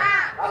दिसतंय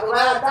अगं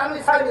बाया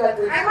चांगली साडी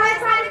घातली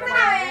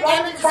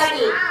चांगली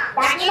साडी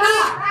टाकी ना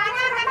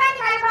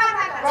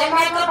काय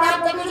माहिती फार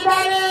कमी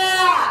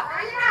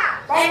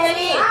काय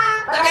झाली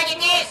बघा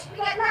कितीस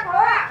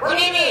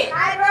कोणी मी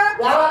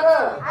यावा ग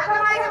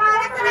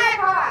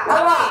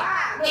हवा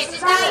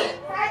मेसेज आहे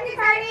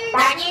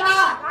टाकी ना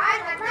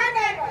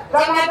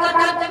काय माहिती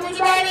फार कमी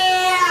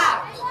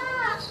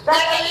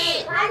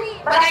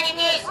बघा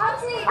कितीस हा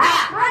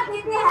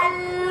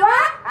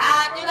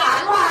तुला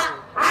हलवा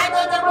आय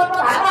दोन बरोबर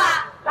हलवा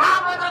दहा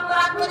बरोबर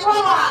तुझी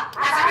बोलवा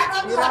असा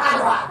कमी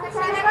हलवा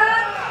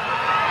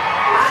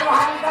हलवा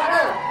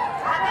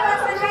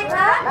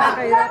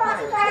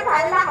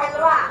हलवा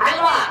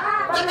हलवा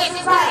पण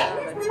मेसेज आहे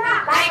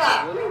काय ग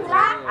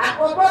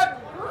आपण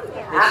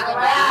अगं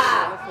बाया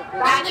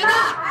टाकी ना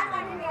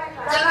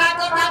चला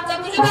भात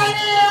कमी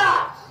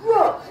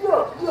यो यो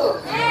यो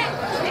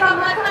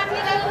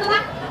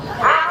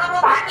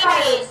भाजी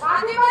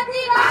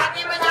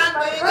भाजी में जान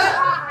भरी ग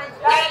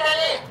काय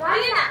झाले काय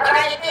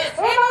येतेस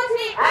हे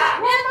मावशी हे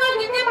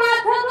किती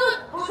माझं दूध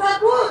तुझं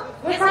दूध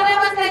हे सगळे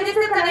बसले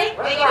दिसत नाही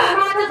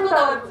माझं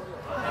दुधावर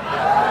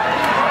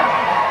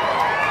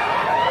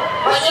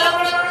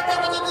बजावणे तर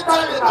दूध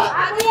चालू का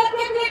आधी 1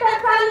 लिटर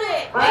चालू आहे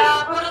बाया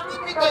परत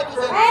किती काय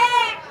तुझं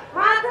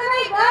माझं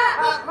नाही ग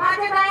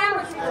माझ्या गाया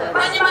म्हशीचं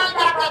माझी माल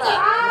टाकायचं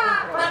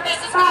पण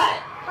मेसेज आहे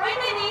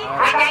पहिले नी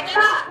टाकायचं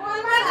ना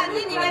कोणा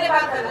घाली निघाले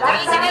बाजारात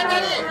आणि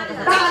सगळ्यांनी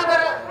चला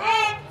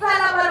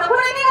बरं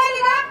कुठे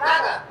निघाली का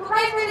तू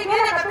काहीतरी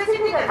गेला का पैसे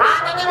निघाले हा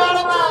तुम्ही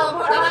बोलू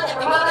मोठा माझ्या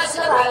तुम्हाला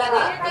शिक झाला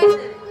का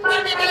पण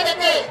निघाले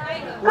देते ए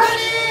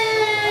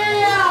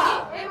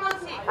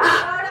मावशी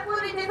एवढे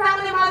पूर्वीचे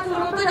चांगले माणूस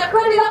म्हणून तुझ्या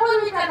खडीला कोण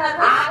विचारणार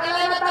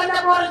आगले ना त्यांना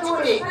पोर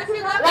चोरी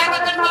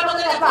लेखाकडे मारतो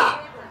त्याचा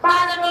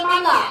पाण्यात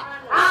मांडला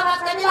आवाज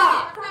कमीला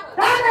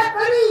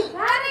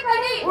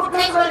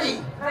कुठली कडी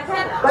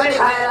कडी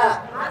खायला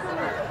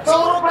 100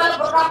 रुपयाला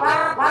फुटा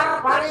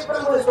फार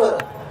इकडून गोष्ट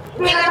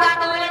तिला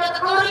दाखवले तर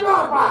कवरी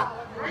नव्हता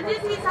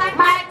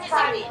माहिती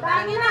साडी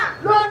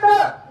लोंड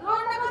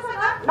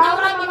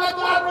नवरा म्हणा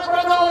तुला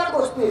प्रगतीवर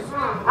गोष्टीस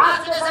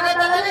आज ते सगळे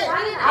झाले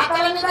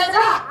आता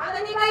निघायचं आता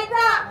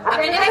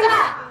निघायचं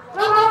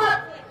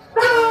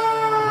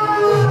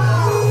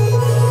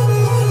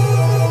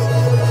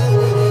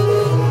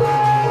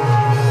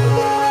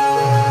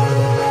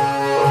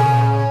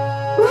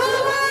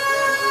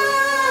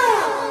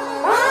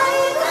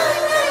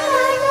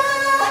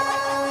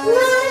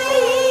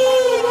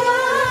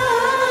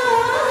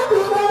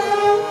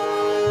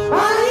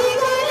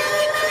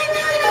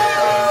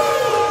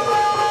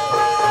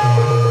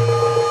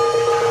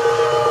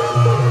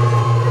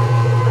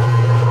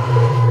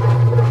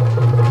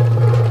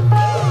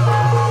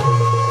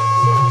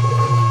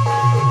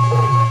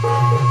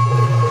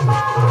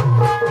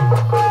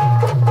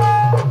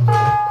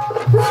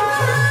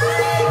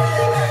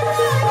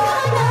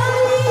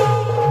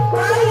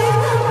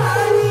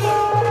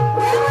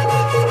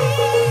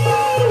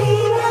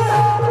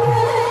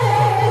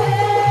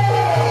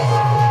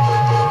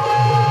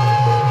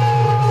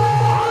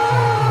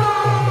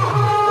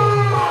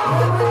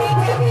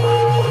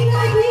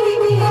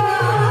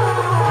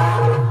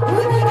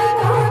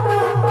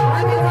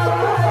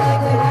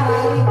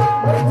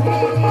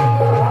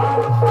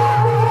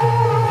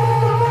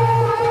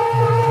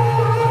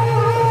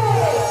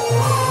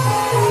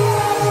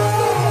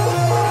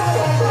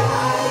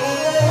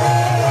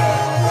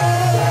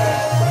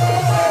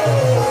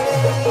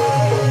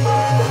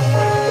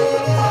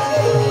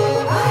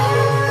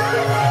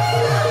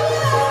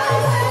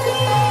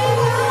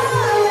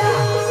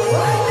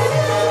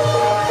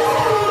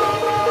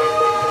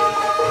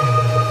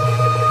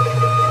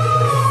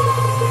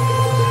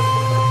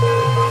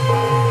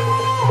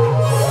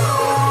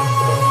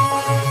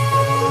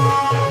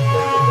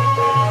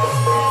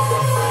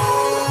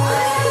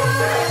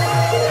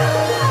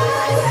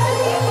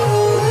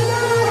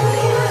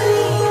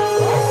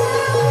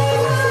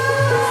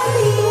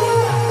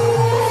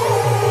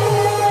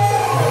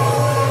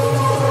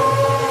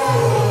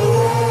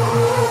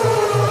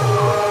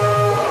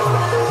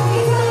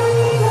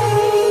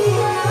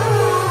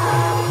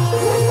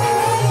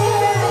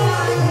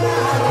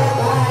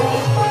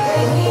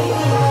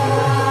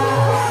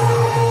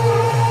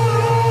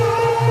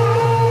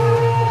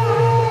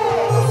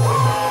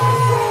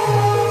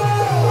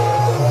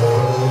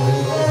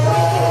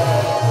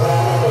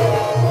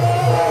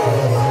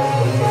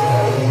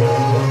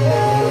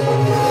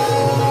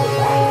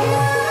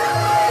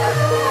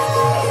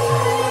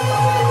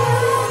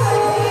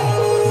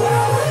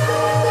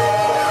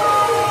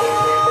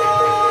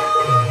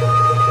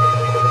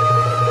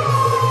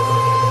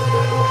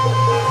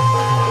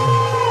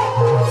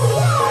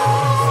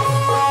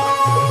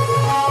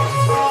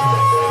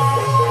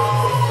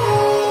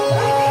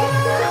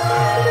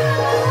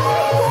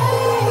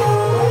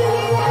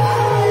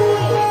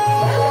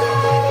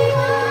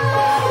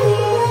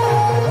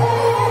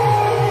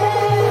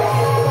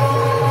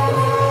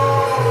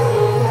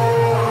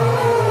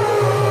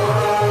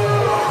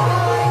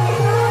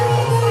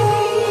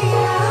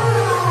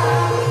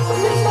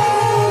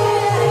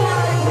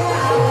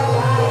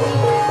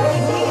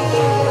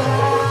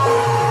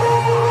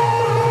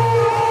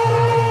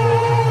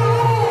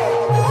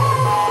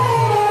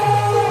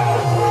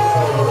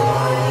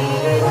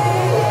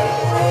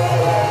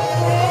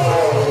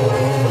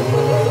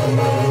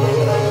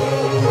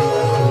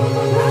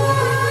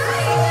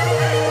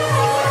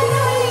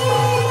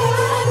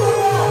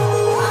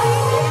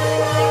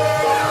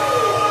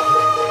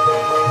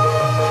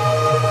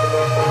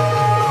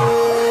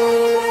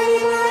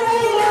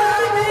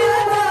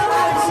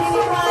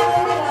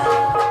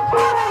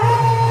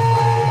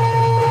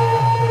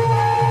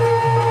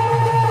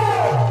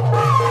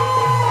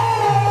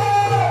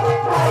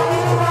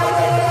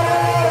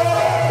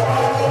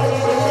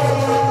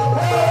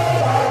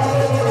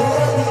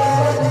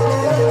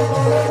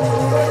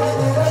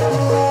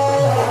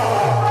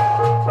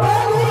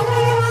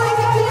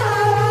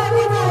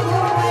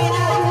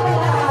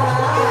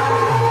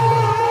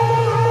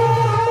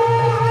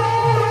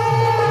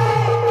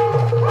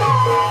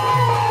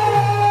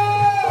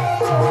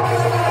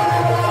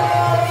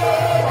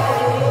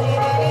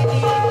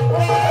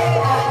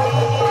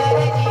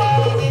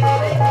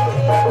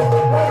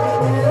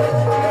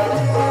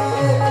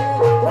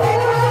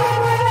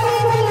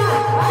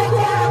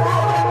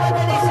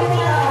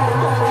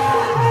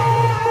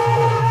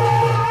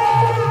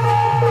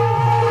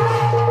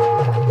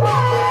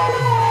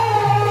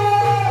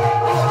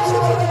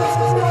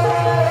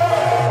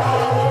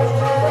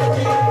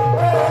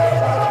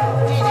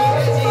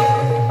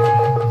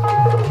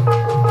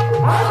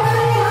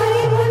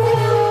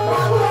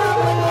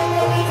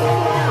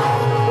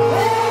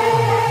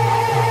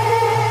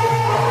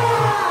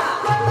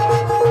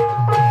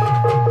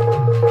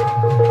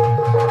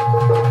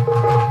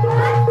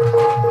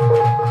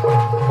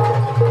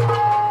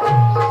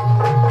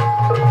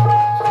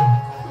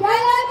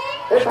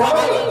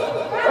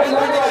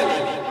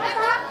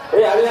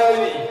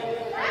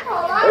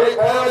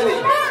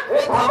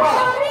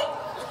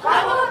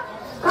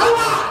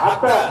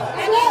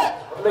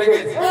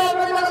लगेच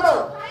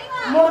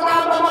मोठा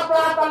प्रमाणात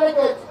आता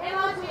लगेच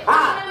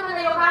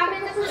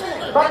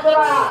बघते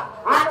बा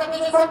आता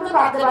तिथे समजून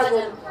राहते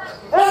पाहिजे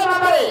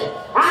बाबा रे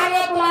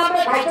अरे तुला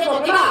आंबे खायचे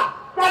होते ना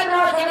त्या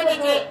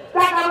द्यायचे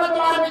त्या कामात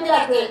तुला आंबे दिले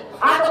असते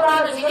आता तुला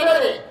आंबे शिकले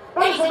रे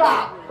तरी सुद्धा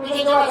तुझ्या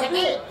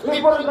जीवासाठी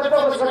मी पूर्ण करतो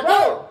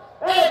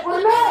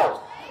पूर्ण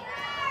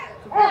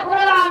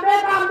आंबे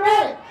का आंबे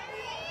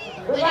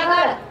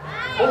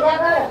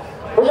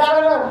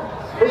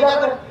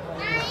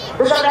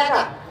तुझ्याकडे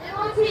का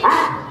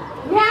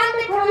मी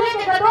आंबे ठेवले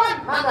ते का दोन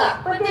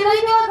पण ते लई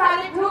दिवस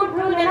झाले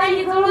ठेवून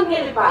नाही जळून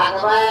गेले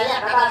अगं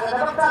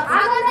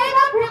नाही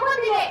ना फेकून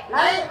दिले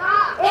नाही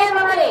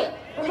बाबा रे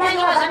तुझ्या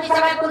जीवासाठी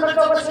सगळ्यात पूर्ण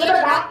चौकशी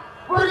केलं का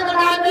पूर्ण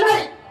आंबे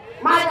नाही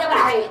माझ्याकडे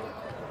आहे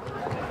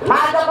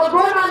माझ्याकडे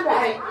 2 आंबे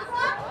आहे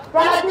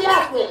त्याला दिले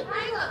असते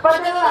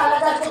पण त्याला झाला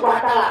जास्त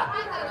घोटाळा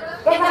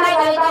एका नाही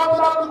झाले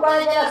दाबून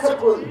कोणी गेला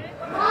सरकून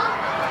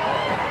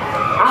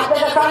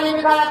आपल्याला चांगली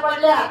निकाला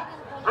पडल्या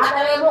आता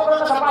हे लोक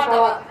कसा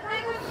पाठावा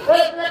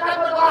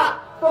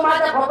तू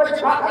माझ्या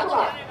खोपडचे भाग खातो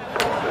काय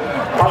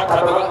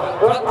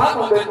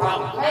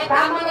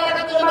थांबायला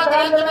आता तुला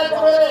खायला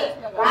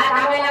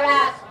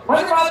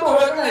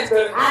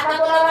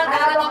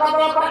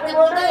पाठी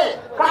बोलते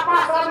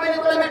कपास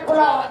मीठ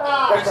फुला होता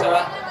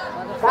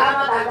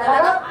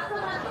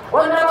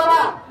बोल रे बाबा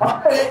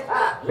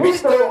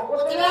मीच तो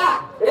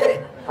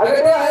अगं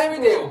ते आहे मी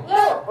देव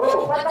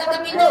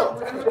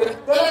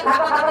ते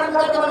खापा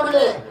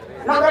म्हणले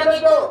नगरा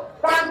दो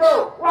तान दो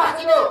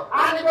वासी दो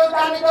आने दो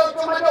जाने दो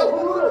तुम दो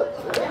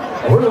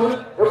हुल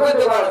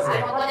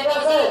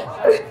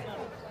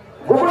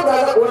गुगळ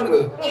दादा कोण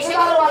ग किसी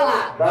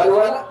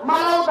दारूवाला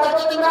मला उठातो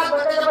तुम्ही रात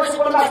बसले पैसे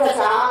कोण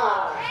वाचायचा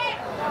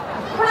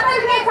पण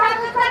हे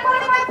साधूचा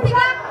कोण माहिती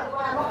का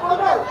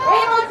हे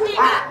मोठी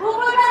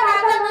गुगळ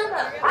राजा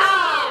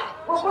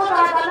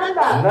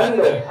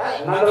नंद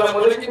नंदला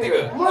मुलं किती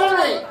ग मुलं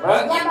नाही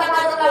यांना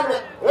काय लागलं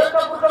हे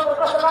तो कुठं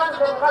कसं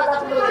राहतो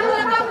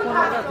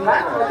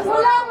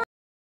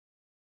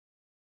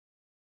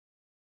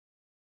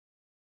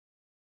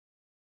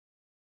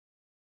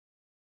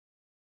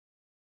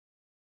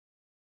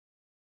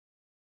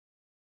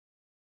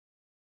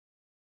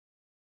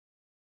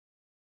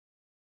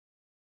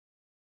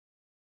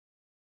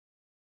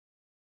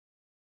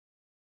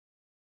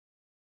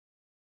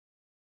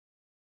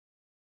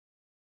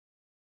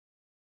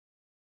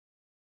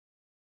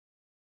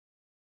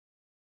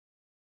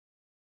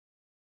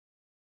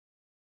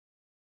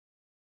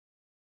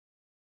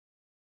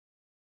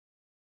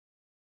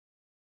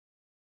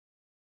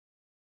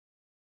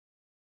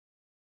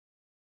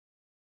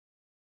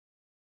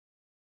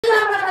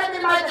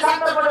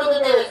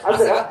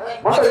असं का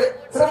मग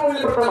सर्व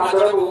मुली प्रथम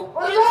आदरा तू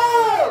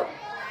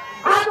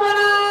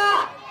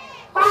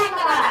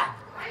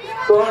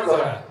तोंड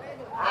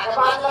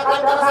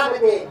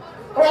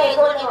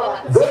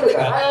जोडले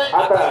का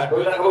आता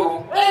डोळा बघू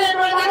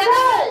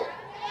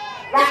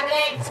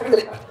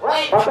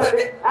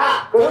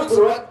करू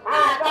सुरुवात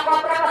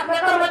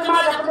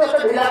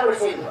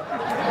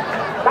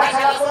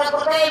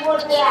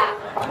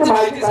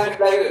माहिती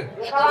सांगितलंय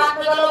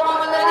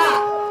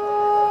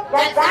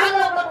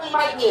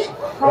माहिती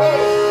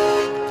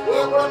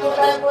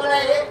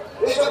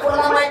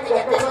पूर्ण माहिती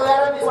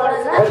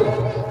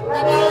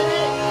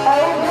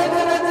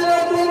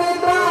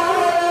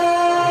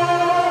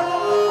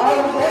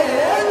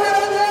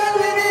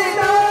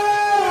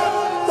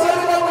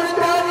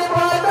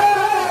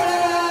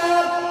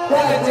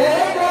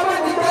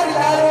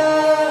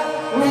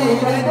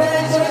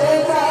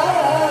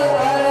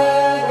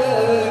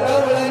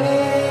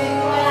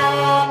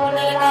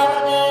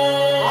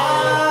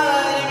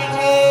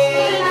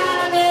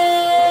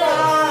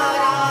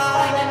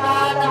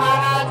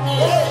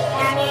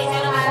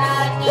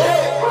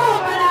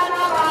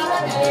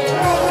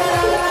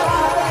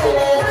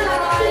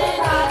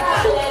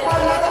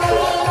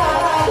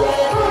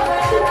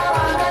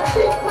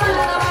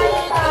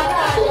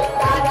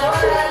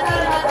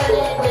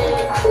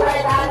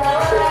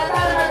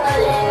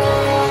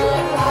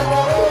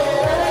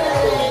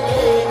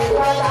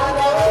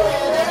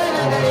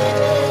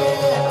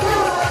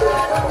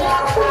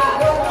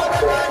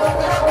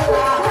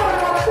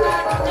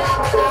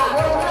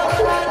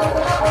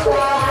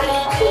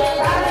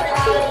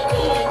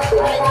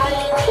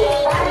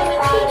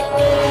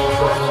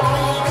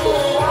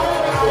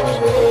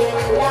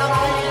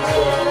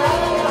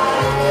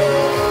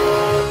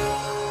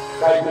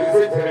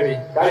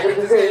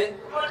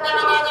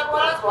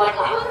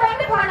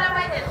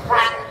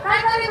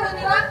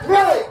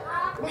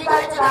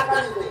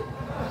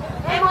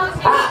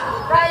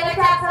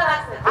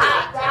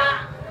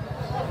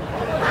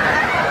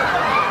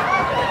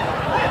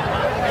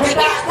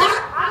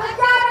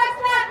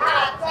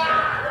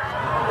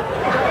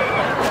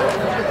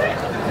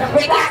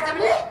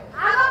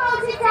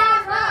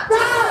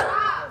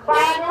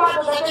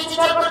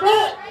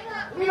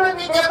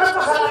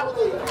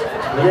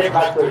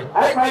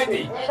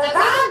माहिती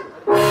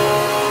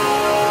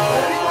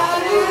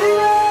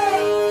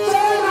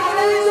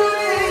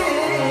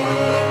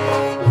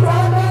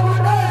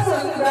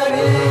सुंदरी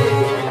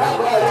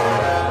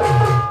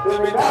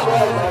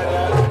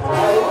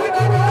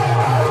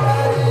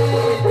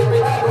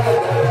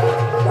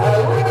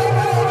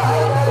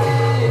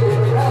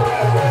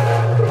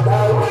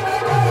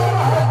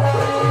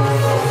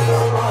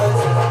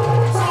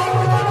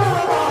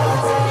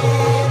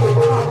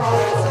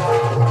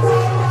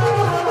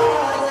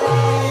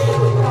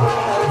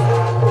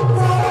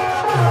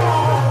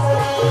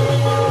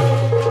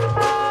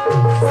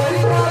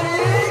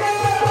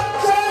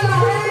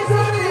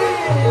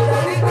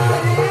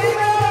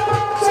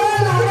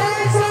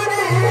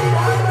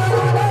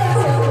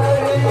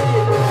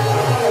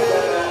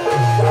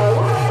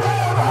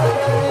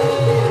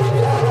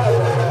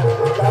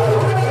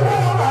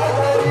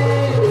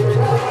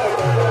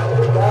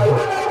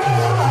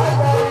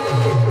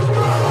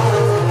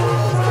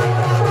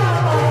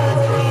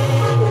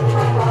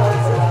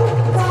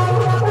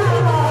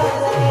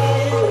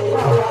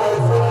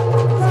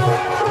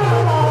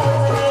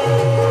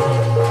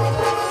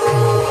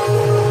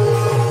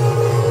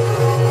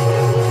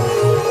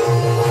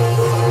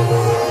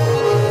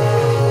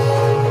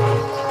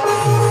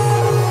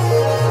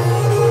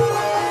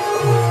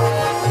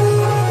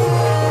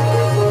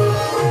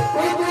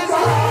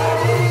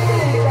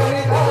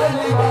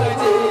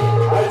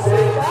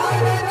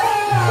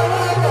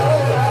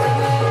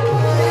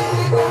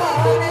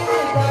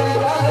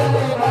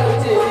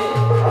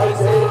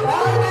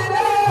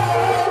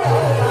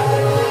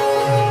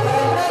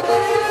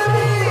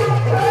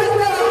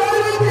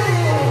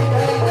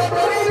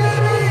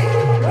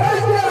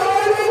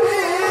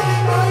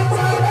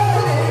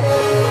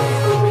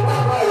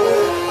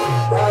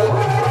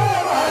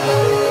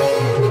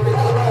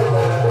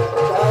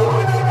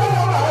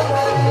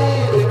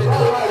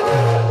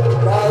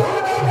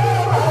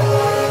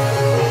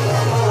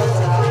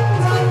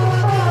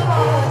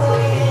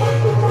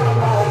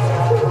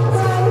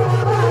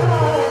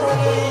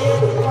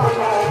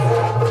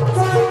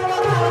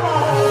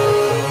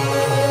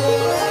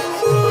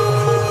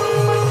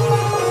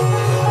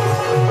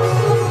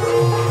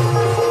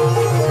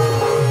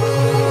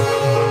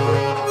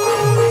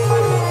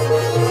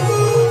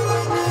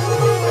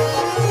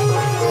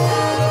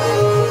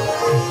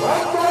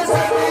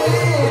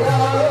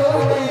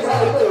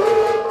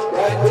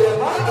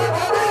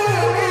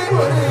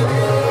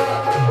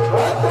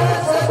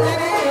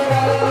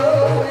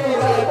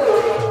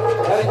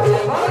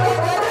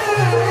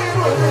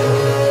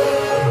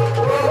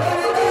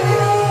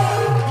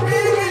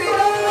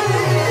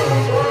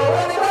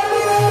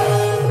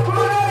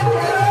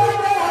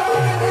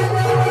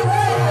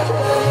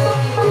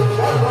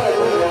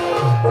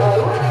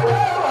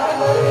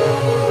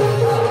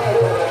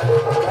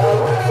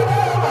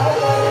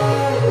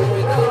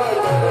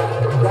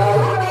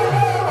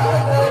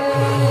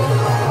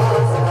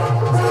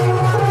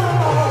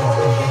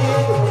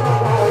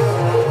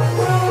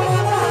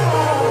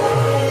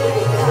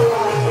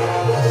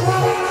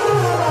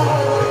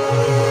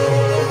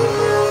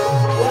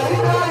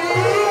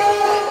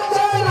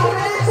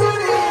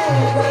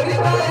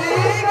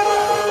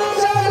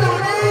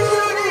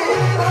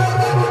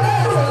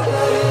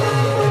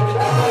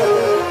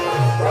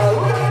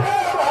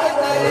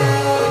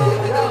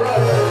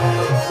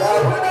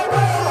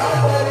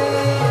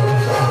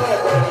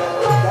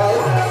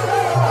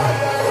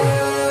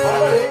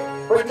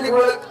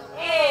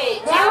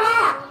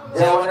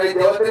जेव्हा नाही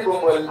देवा तरी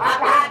बोंबल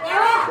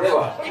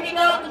देवा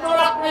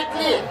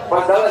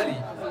बंधावाली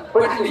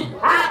पटली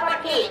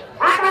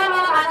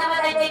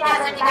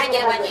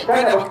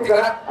काय नाही भक्ती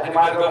करा आणि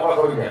मार्ग मोकळा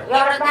करून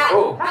घ्या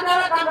हो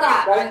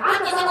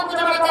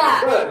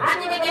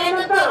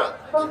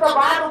तुमचं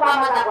बाळ उभा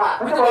दाखवा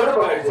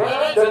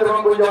बघायचं चल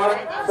मग पूजा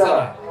चला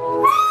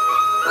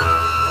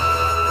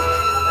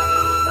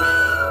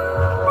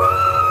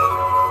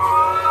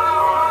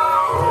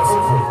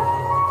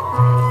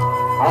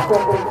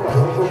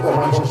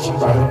तमाशाची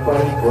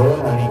पारंपरिक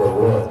गण आणि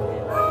गवळण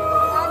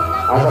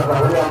आता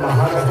पाहुया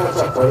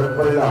महाराष्ट्राच्या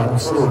परंपरेला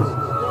अनुसरून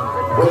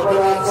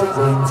गवळाचा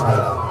जन्म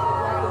झाला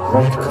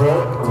मुख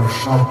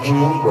कृष्णाची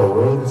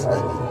गवळण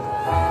झाली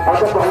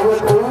आता पाहुया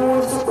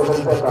थोडस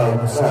बदलत्या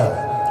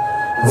काळानुसार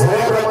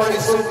झऱ्याप्रमाणे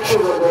स्वच्छ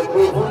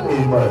बदलतेहून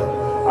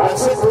निर्मळ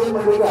आजचं प्रेम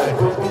म्हणजे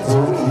आठवणी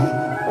जोडी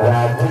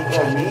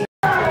राधेच्या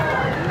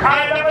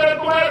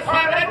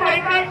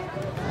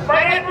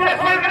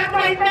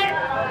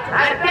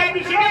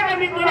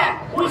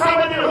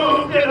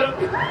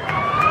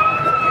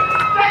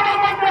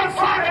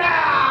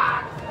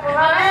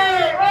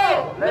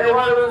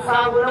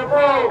सांगू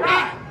नको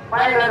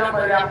पाहिला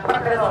नंबर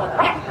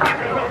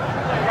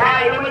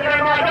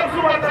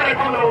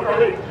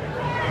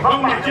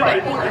मग माझी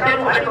बायको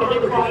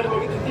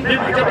मी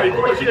माझ्या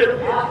बायको कशी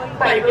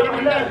बायको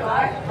म्हणलं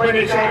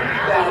मनीषा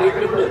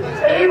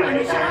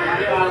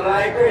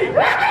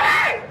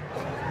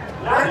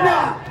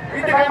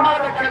इथे काय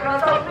माझा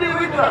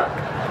क्षेत्राचा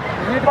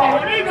मी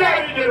पाहुणे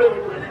गेलो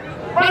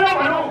मला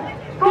म्हणू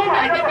तू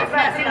माझ्या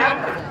बसला असेल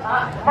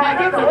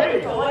माझं जवळ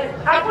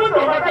आपण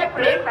दोघांचा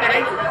प्रेम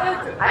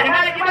करायचं आणि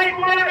माझी बाई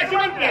तुम्हाला कशी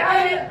म्हणते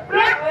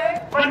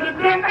म्हणजे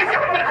प्रेम कशा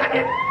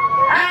खाते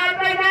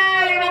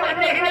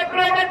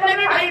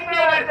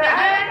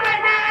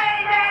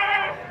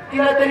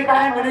तिला तरी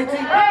काय म्हणायचं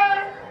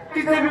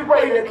तिथे मी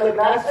पहिले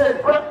लग्न असेल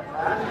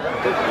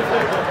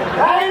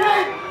काय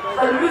नाही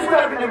सर्व्हिस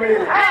कुठे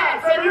मिळेल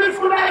सर्व्हिस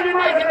कुठे आली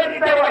माझ्याकडे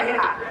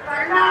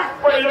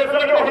पहिलं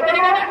लग्न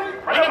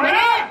होतं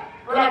म्हणा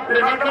तुला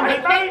प्रेमाचं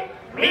माहित नाही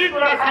मी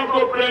तुला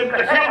सांगतो प्रेम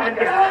कशा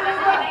म्हणते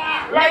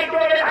लाईट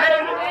वगैरे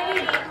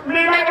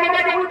मी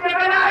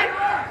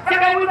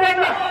सगळं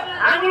उतरलं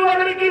आंघोळ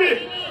वगैरे केली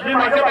मी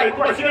माझ्या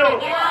बायको अशी गेलो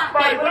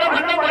बायकोला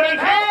म्हणलं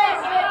म्हणायचं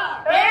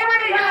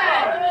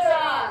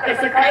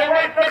कसं काय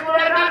वाटतं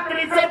तुला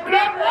रात्रीचं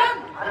प्रेम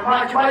आणि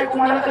माझी बायको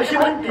मला कशी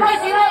म्हणते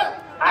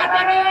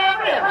आता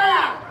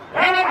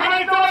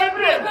म्हणायचं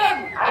प्रेम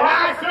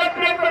असलं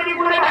प्रेम तर मी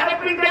कुठे माझं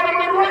प्रेम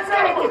रोज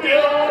करत होते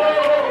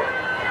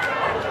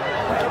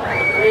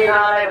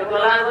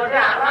तुला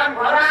आराम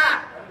भरा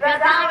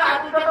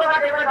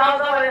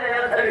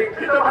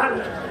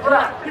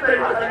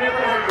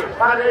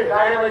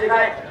म्हणजे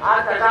काय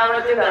आज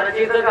कटावरती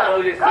घराची इथं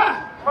घालवलीस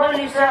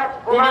मनीषा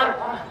कुमार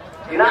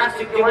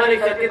नाशिकची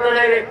मनीषा तिथं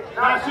नाही रे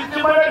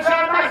नाशिकची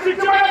मनीषा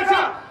नाशिकची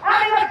मनीषा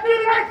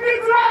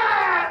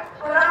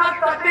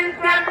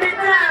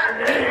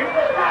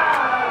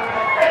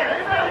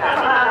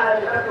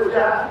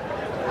तुझ्या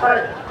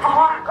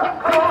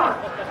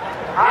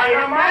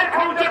माय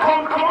खाऊच्या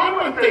खाऊन खमावून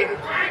म्हणते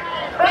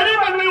तरी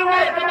पण मी उभा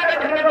माझ्या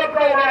धन्यवाद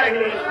उभा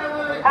राहिले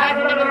आज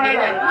नाही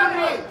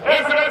हे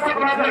सगळं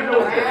सपनात घडलं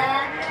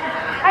होतं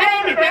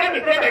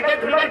मित्र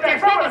भेटत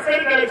धुळ्याच्या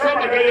बसेल गेल्याशिवाय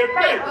मजा येत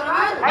नाही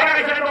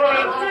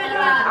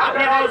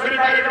आपल्या गावसरी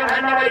कार्यक्रम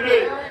व्हायला पाहिजे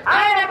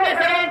आणि आपल्या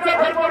सगळ्यांचं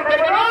भरपूर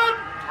करून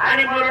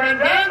आणि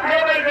मनोरंजन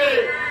झालं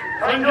पाहिजे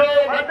संजो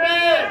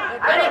भद्रे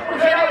आणि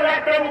कुशेगाव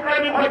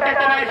यात्रेमुखांनी मोठा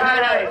तमाशा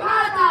आलाय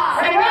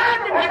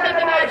सर्वात मोठा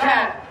तमाशा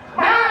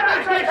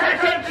महाराष्ट्र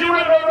शासन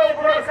जीवन गौरव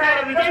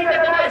पुरस्कार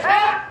विजयीचा तमाशा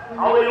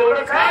अहो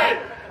एवढंच काय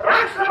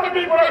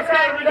राष्ट्रपती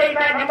पुरस्कार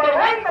विजयीचा नंबर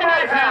 1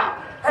 तमाशा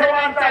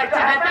सर्वांचा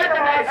चाहता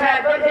तमाशा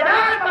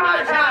दर्जेदार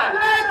तमाशा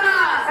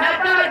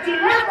सरकार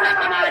जिल्ह्याचा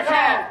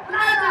तमाशा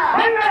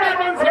मंगला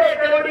बनसोडे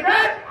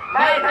करवडीकर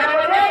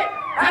मैदानामध्ये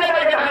झाले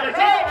पाहिजे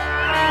भागाचे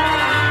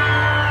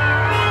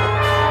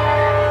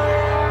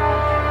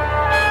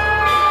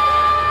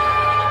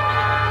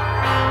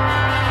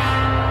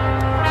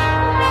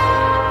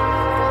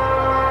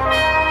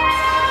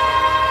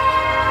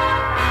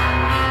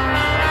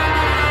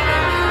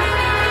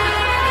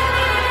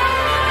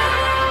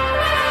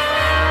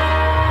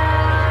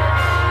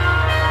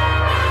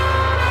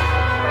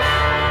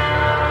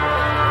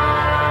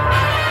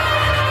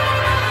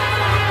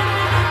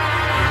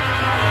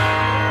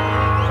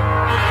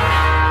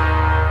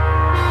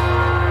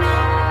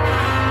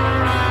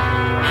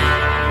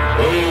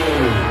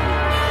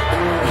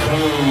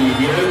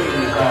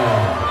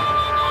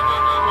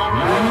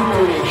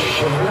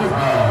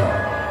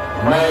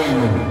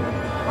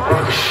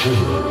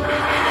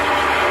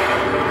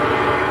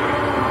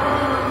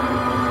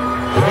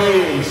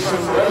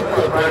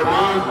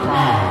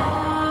परमात्मा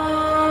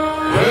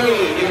हे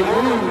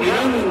निर्गुण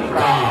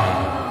निरंकार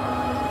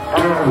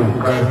तू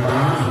करता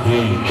हे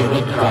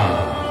जगत का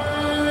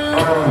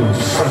तू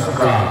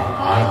सबका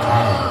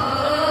आधार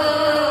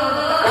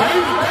कल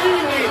कल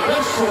में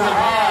बस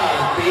रहा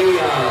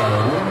तेरा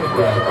रूप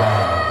का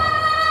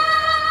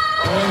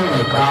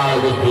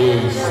काल हे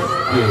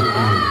सत्य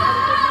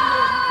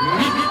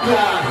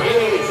मिथ्या हे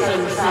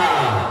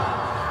संसार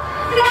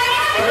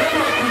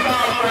पिता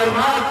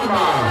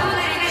परमात्मा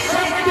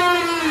सत्य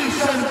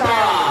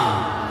संतान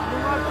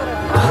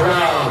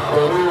भला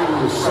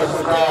करो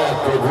सबका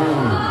प्रभु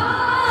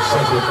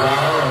सबका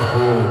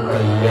हो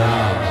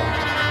कल्याण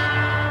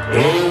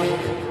एक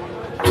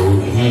तू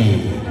ही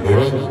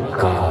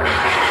निरंकार।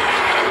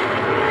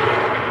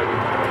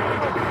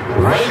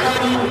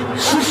 वेलकम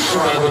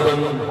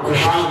सुस्वागतम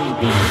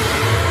कुशांति।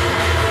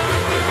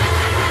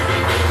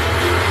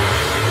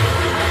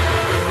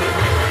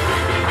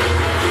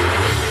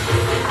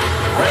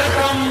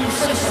 वेलकम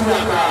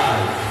सस्काल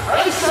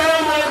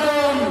अस्सलाम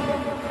वालेकुम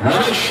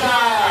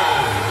नमस्कार।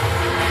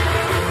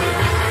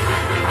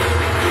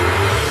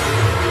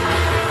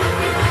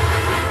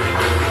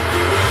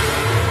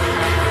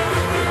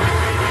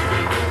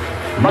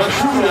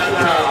 मशहूर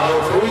यात्रा और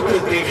पवित्र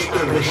तीर्थ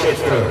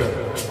क्षेत्र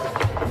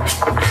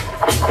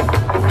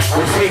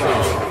उसे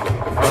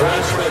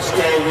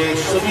किए हुए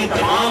सभी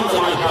तमाम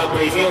तमाशा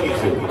प्रेमियों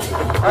को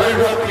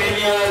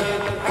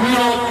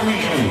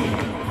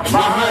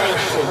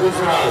Maharashtra,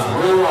 Gujarat,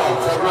 Goa,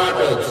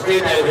 Karnataka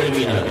state award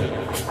winner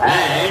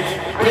and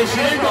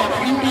president of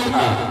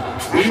India,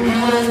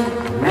 Indian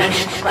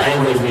national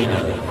award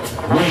winner,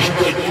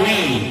 Mr.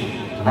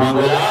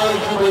 Mangla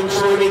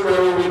Bansode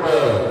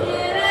Loknatya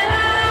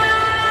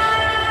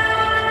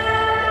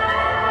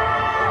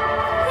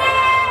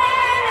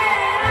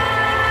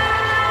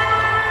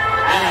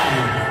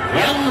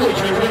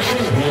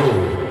generation hero,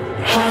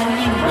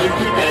 shining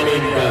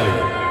multi-talented,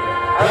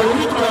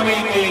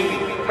 making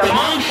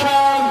Tamasha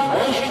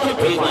most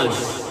famous,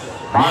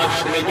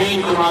 Master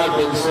Nitin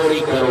Bansode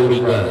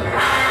Loknatya.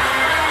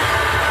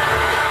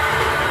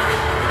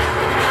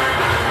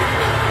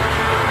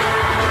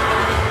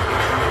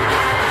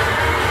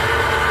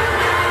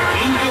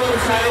 इनके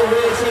उसाए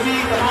हुए सभी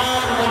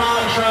तमाम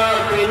तमाशा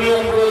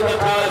प्रेमियों को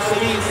तथा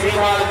सभी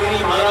सेवागिरी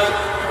महाराज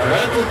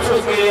रथ उत्सव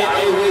के लिए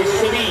आए हुए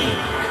सभी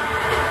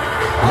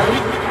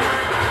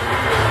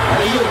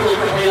भाइयों को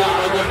पहला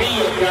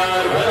आदरणीय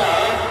प्यार भरा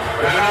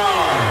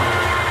प्रणाम।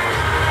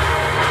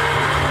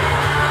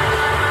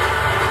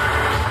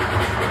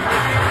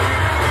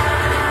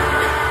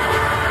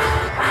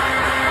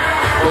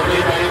 तो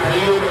मेरे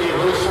भाइयों मेरे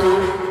दोस्तों,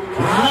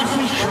 यहां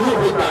से शुरू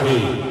होता है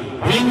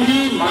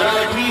हिंदी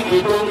मराठी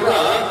गीतों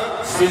का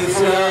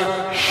सिलसिला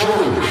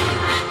शुरू।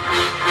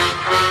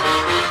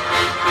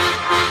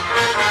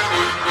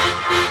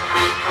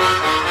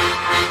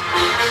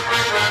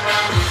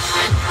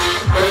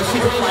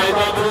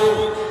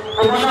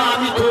 तुम्हाला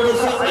आम्ही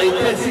थोडंसं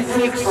ऐतिहासिक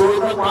एक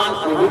स्वरूपान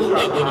उघडून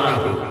दाखवणार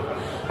आहोत।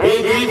 हे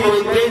गीत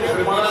बोलते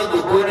धर्माला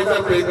दुखवण्याचा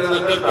प्रयत्न न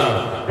करता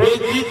हे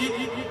गीत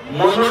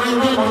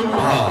मनोरंजन म्हणून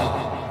पहा।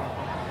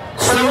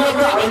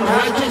 सर्वत्र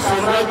अंधाराचे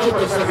साम्राज्य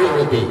पसरले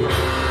होते।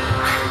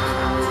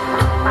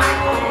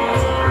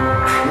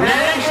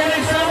 न्यायालयाने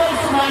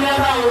सर्वच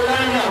मान्यता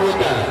ओलांडल्या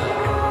होत्या।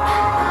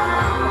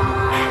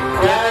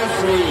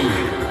 त्याचवेळी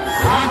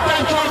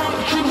भारताच्या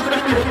पश्चिम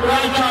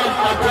कटकराच्या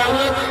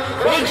पात्रावर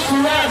एक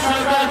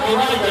सूर्यासारखा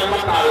दिवा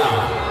जन्मात आला।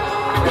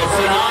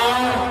 त्याचं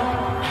नाव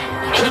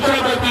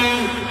छत्रपती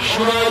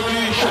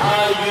शिवाजी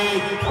शहाजी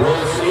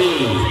भोसले।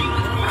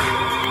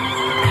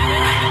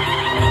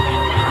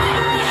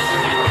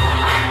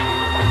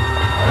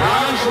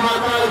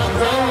 राजमाता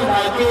जिजाऊ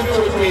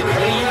मातेचे ते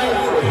धैर्य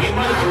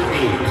हिंमत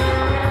होती,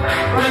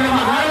 पण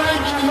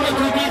महाराज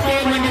हिंमत होती ते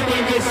म्हणजे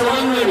त्यांचे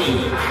सवंगडी,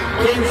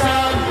 त्यांचा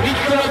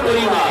मित्र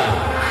परिवार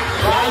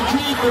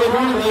राजी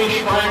प्रभू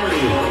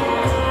देशपांडे।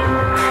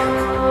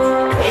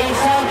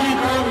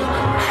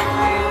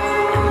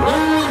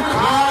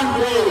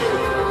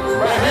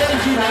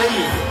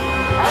 नाही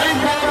आणि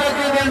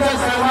त्यामध्ये त्यांचा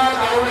सर्वात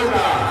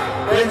आवडता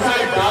त्यांचा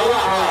डावा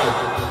हात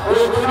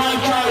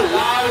कोकणाच्या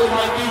लाल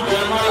माती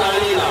जन्माला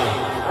आलेला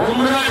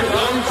उमरड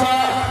गावचा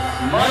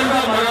मर्द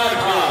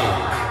मराठा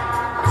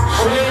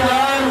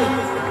सुभेदार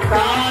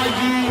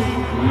तानाजी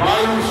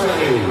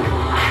मालुसरे।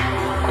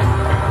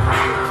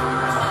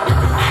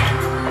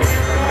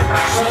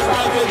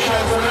 स्वतःपेक्षा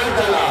सरळ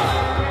त्याला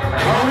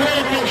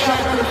भावनेपेक्षा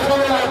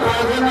कर्तव्याला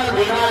प्राधान्य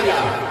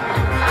देणाऱ्या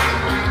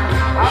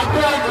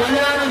आपल्या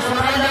कल्याण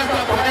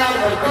स्वराज्याचा पाया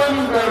भक्कम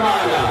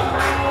करणाऱ्या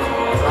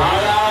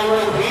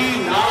काळावरही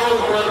नाव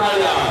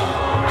करणाऱ्या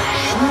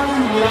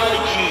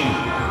शूरवीराची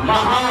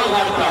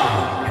महागाथा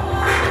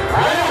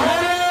हर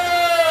हर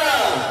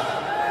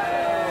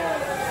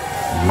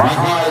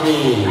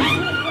महादेव।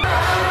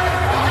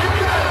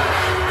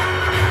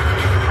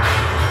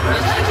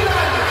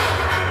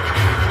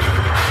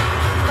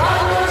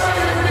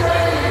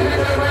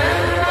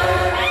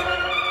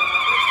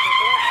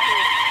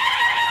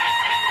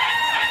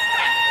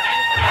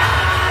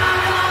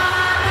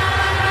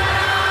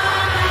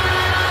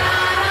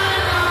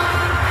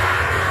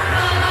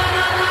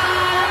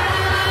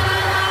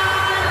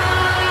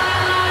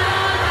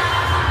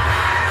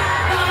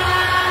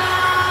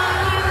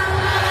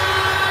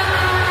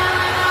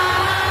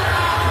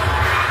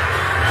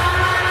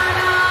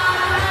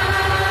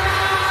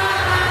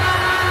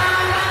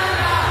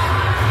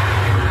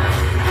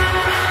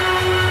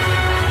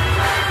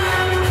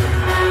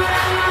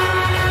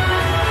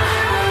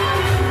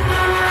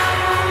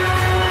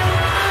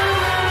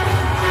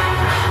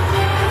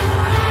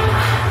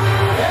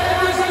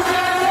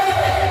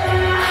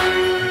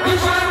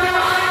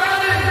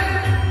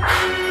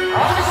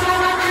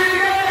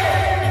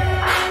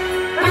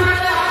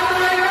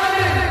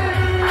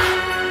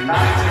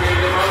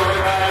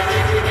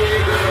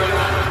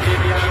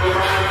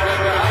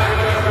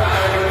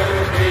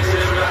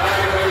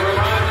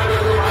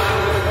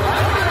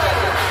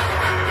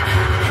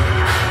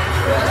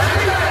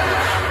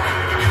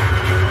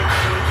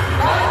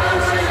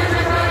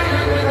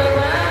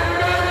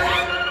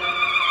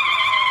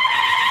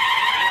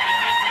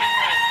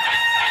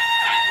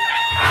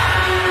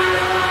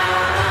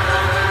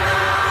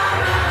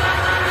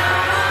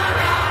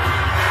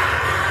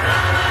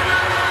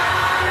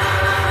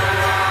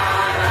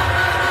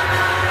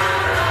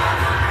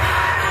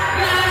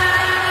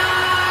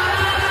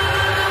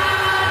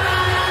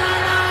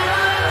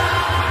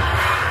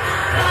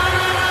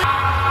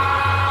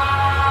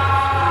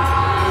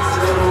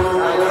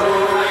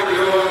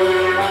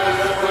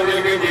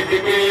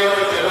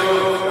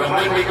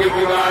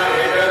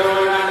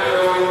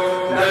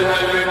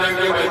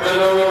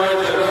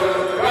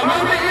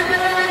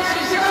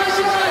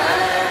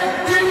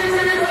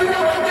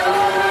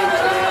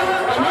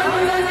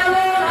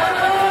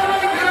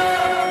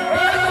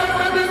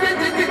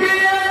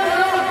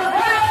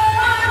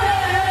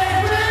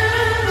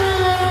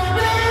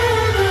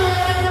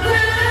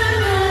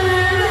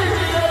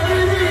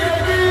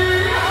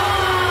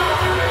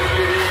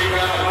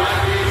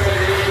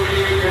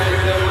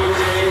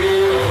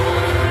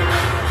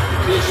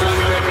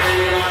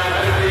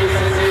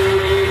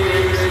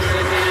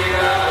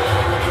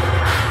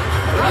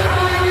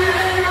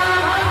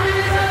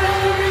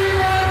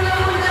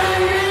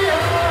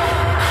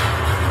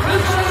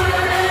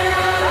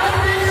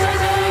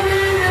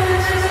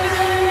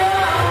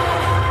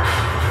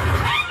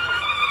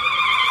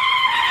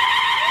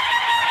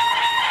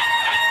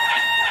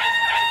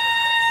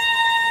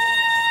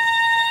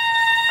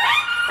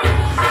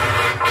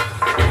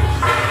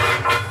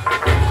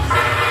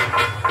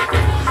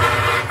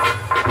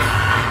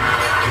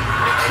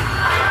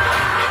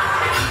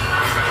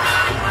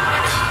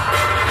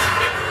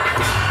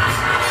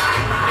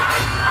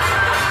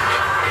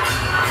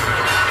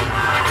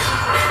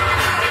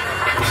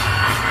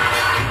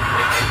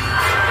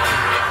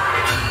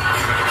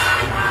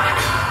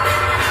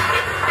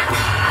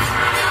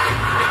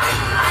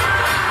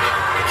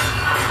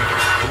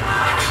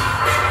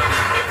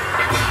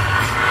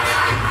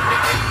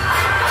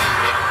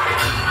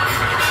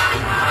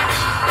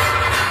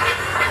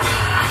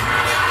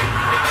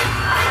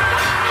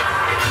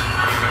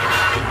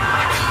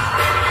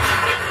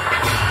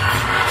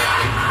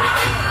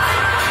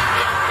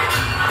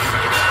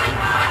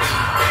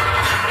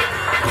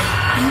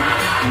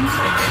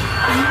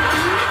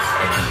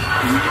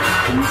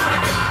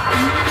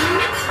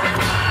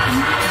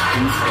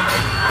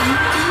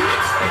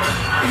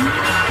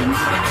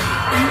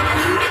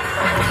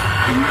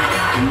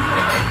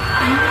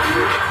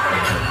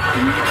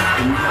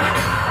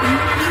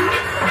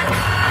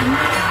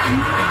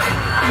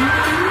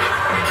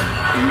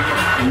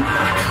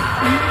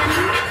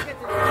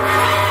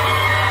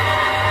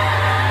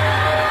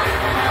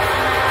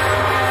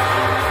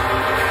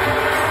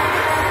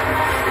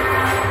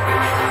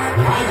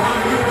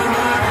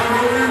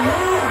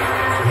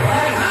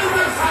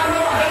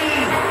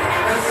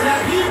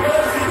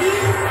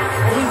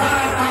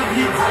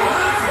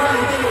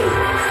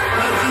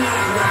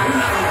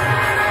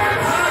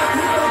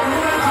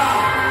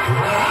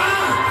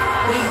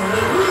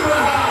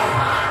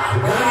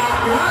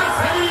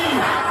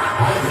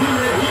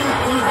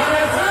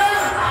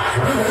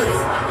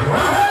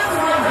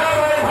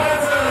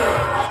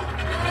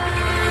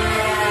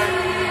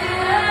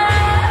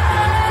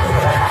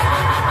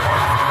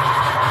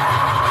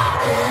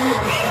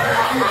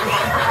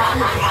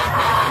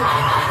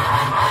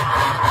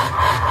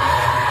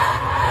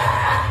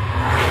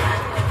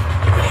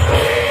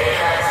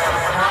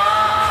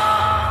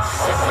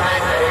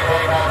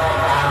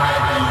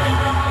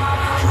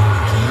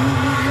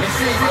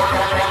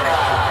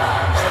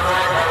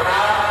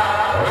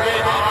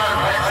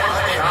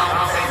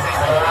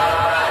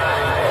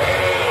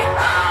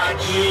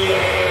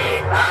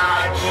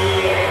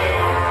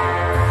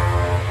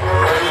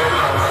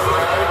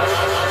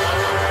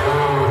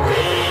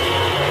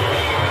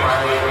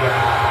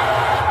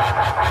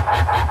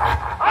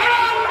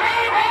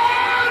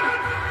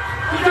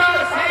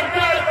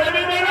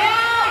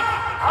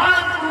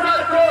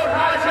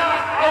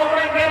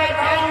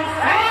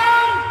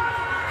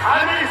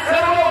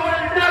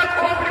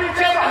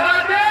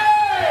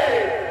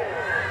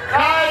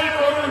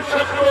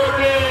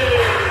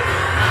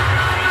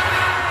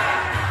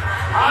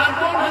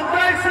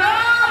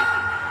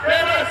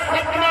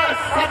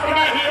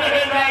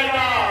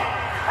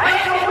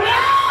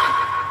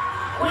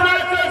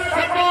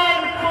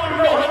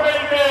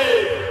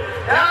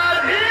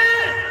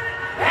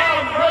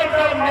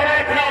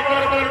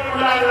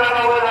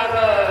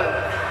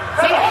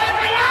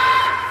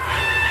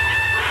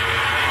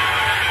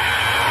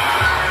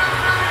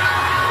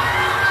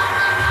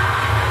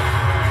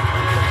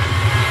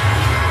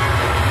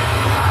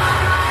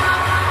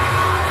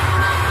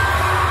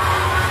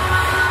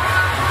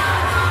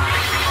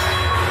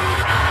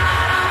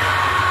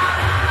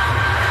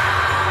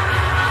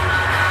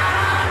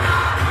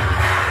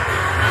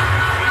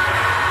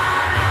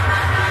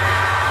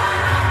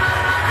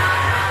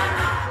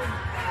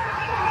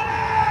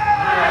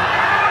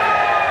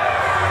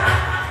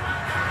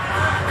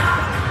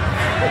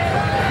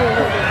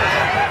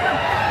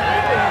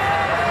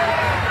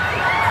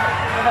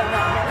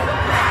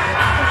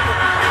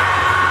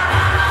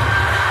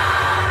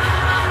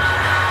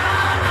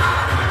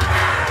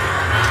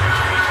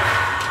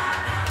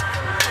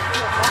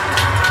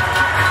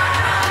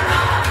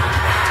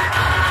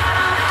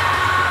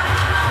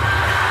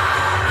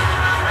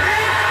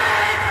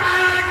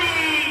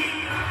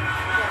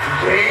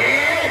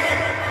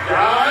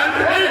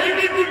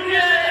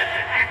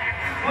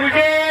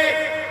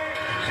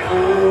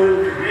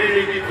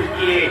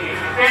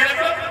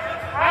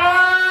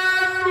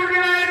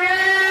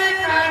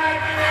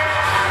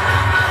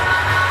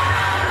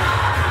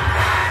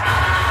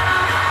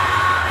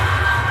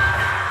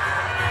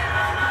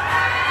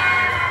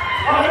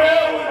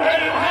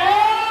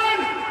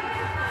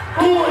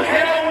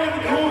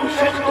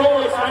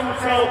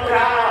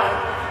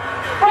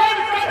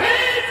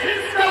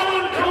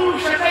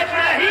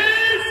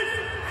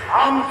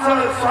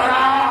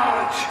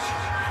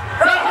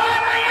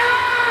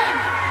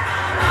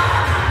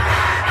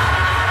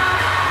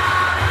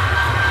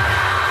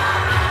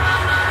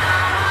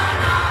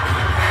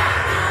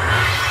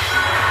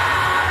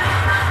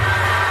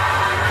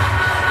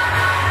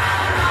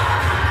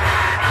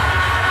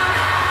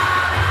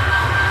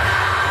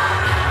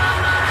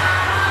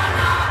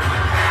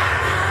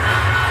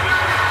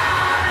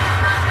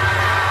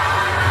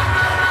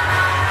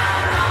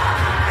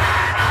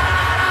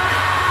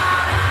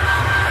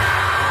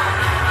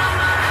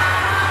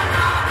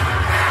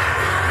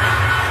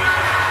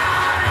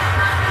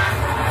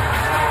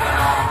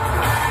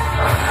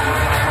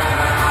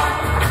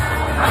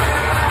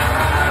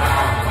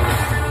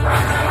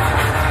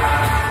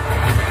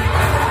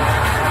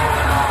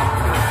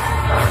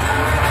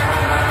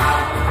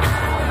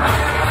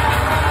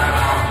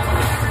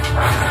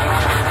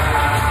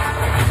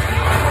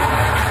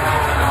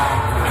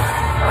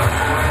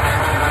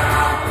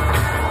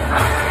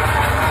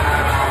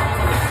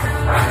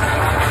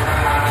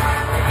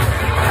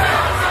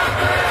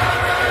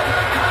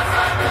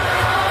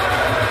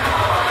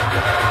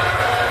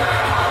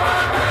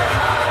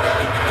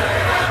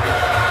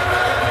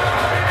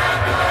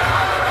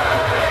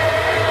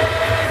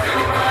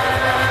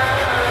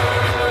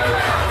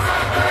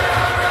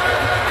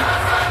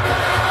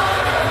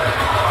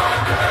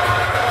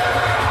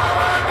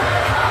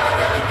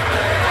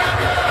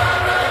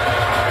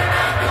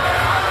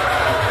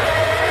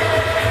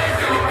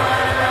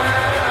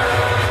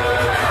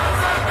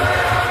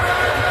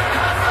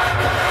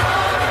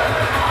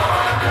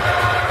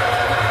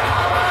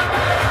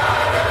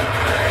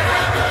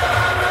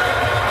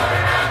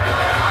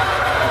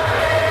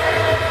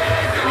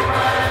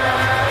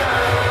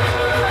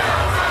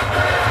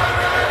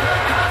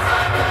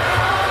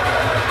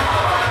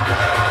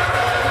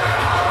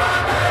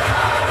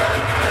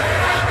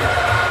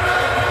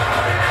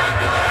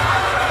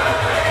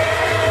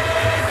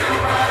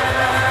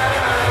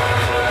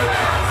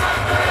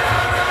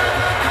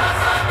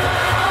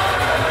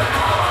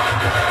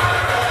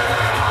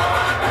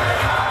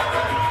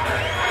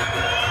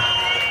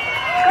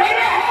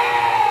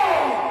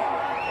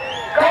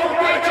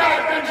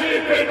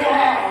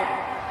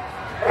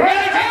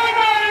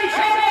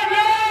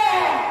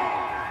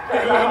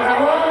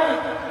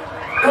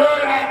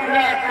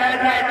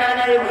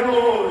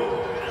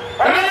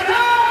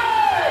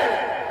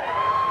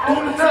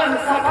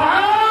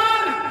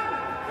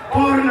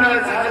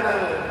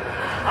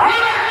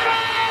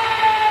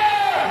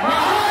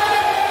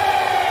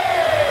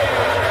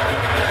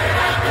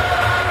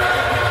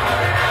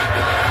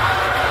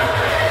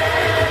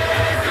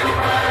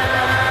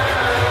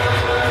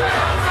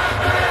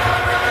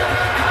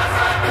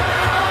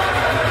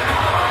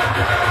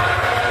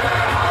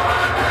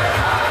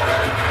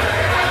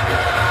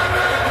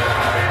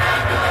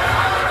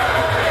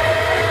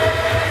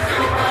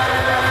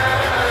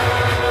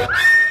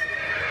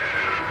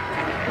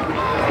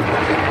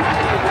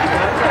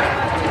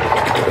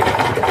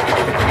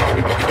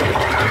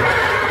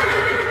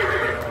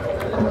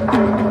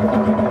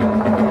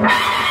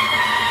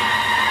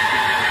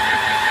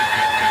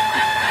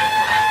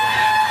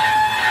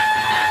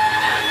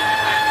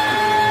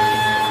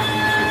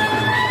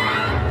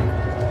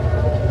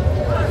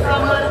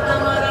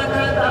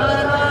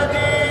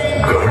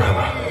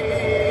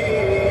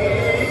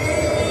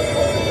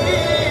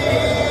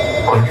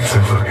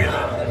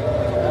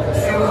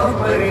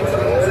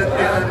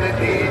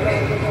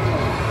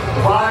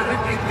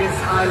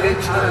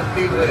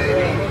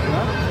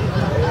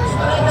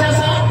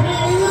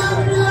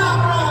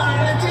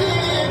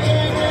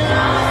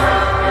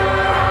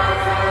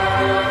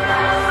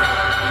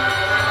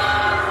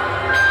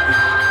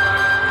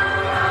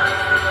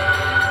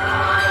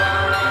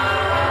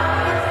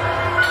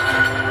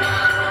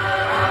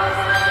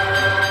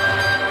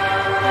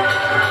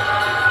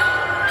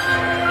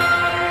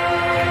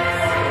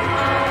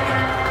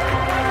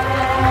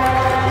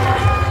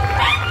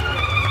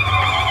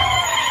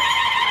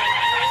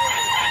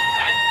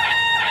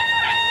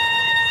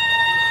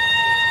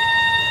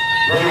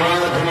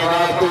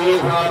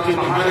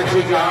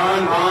 महाराष्ट्र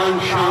ज्ञान मान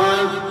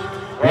शान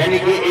यानी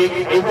कि एक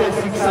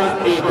ऐतिहासिक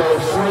साथ एक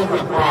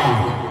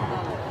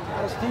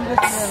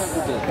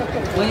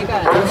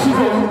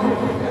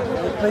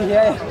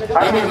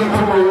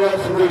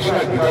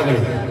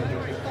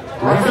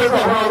गुजरता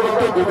हुआ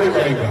वक्त गुजर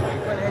जाएगा,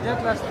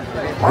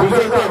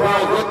 गुजरता हुआ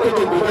वक्त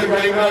तो गुजर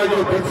जाएगा। जो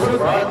दूसरे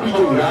बात की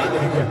जो याद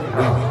है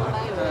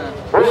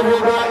वो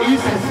होगा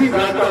इस हंसी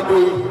रात का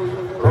कोई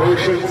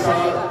रोशन सा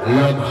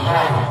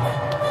लम्हा।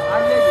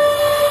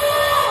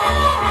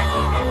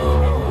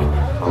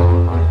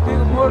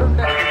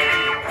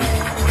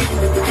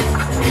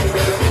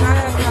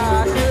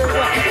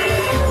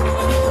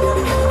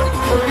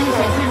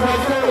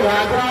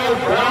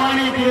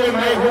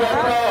 मैं हूँ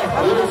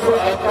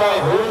आपका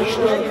होस्ट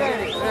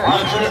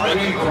मास्टर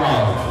अनिल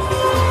कुमार।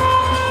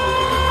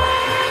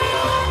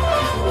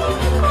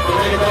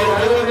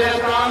 मेरा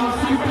काम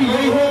सिर्फ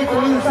यही है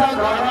कौन सा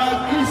गाना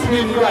किस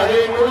फिल्म का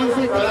है, कौन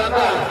से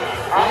कलाकार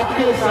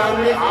आपके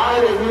सामने आ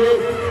रही है,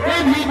 ये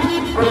भी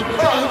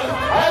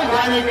हर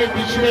गाने के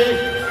बीच में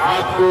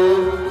आपको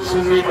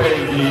सुननी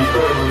पड़ेगी।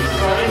 तो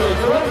सारे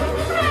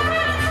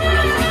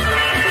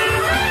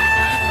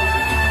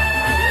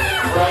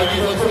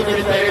दोस्तों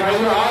मेरे प्यारे भाई,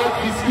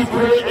 आप इसकी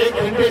पूरे 1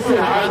 घंटे से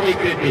राह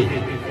देख रहे थे।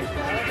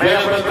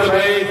 मेरा मतलब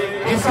है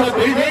इसका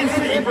दिल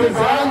से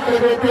इंतजार कर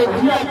रहे थे,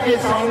 वही आपके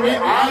सामने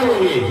आ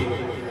रहे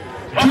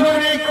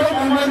जिन्होंने कम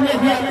उम्र में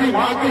भी अपनी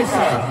मां के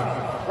साथ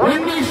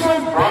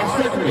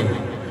 1962 में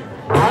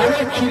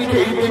भारत चीन के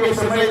युद्ध के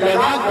समय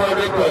लद्दाख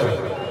बॉर्डर पर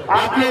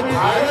आपने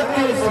भारत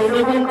के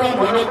सैनिकों का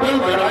मनोबल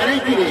बढ़ाने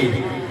के लिए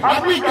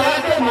अपनी कला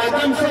के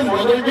माध्यम से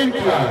मनोरंजन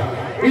किया।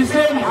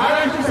 इसलिए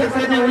महाराष्ट्र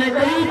सरकार ने उन्हें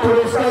कई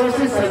पुरस्कारों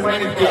से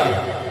सम्मानित किया।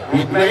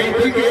 इतना ही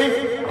ठीक है,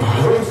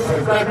 भारत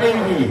सरकार ने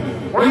भी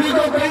उन्हीं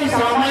को कई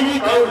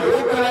सामाजिक और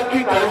लोक कला के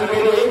कार्यों के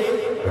लिए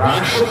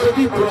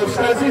राष्ट्रपति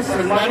पुरस्कार से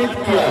सम्मानित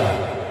किया।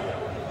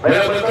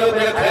 मेरा मतलब,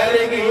 मेरा ख्याल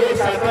है कि ये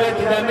सातवा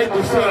जिला में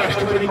दूसरा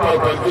राष्ट्रपति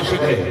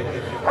पारितोषिक है।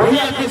 वही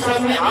आपके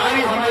सामने आ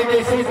रहे हमारे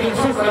जैसे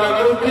 300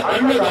 कलाकारों के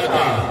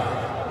अन्नदाता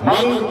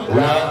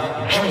मंगला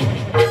जी।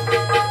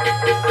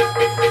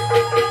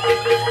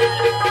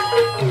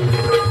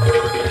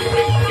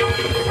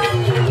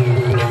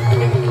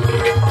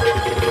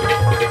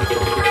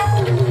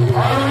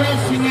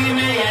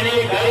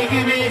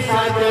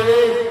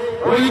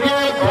 उनके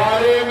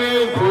बारे में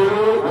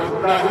गुरु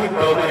उतना ही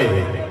कम है।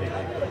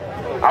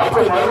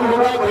 आपको मालूम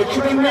होगा,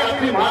 बचपन में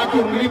अपनी मां की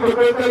उंगली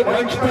पकड़कर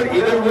मंच पर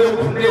इधर उधर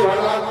घूमने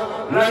वाला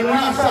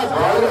नन्हा सा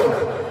बालक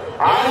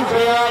आज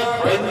गया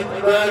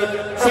बनकर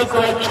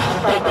सबका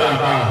चाहता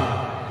कलाकार।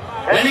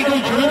 यानी कि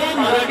जिन्होंने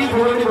मराठी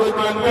बोलने बहुत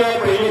काम किया,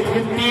 पहले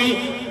हिंदी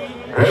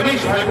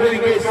रमेश भाटकर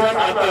के साथ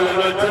आता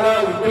लगा चला,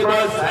 उसके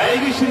बाद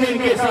सायगी शिंदे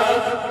के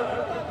साथ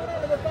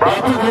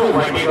बापू गुरु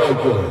भाटीगांव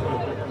को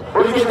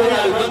उनके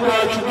तरह एल्बम आ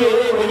चुके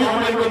हैं। वही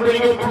हमारी कंपनी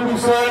के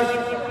प्रोड्यूसर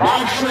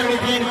मास्टर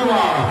नितिन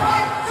कुमार।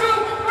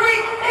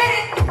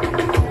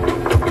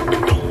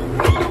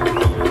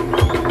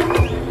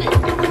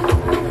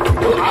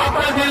 तो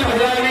आपका दिल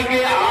बजाने के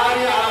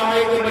आर्य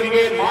हमारी कंपनी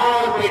के माँ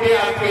और बेटे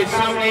आपके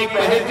सामने एक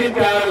बेहतरीन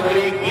प्यार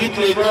भरे गीत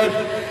लेकर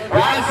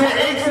वहां से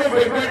एक से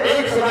बढ़कर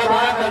एक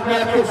सदाबहार अपने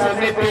आपके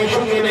सामने पेश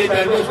होंगे।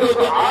 मेरे दोस्तों,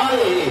 तो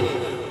आए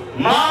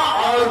माँ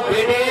और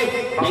बेटे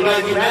मंगला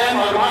जी मैम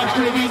और मास्टर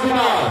नितिन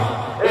कुमार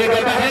एक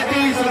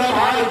बेहतरीन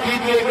सदाबहार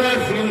गीत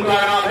लेकर फिल्म का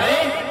नाम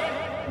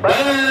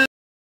है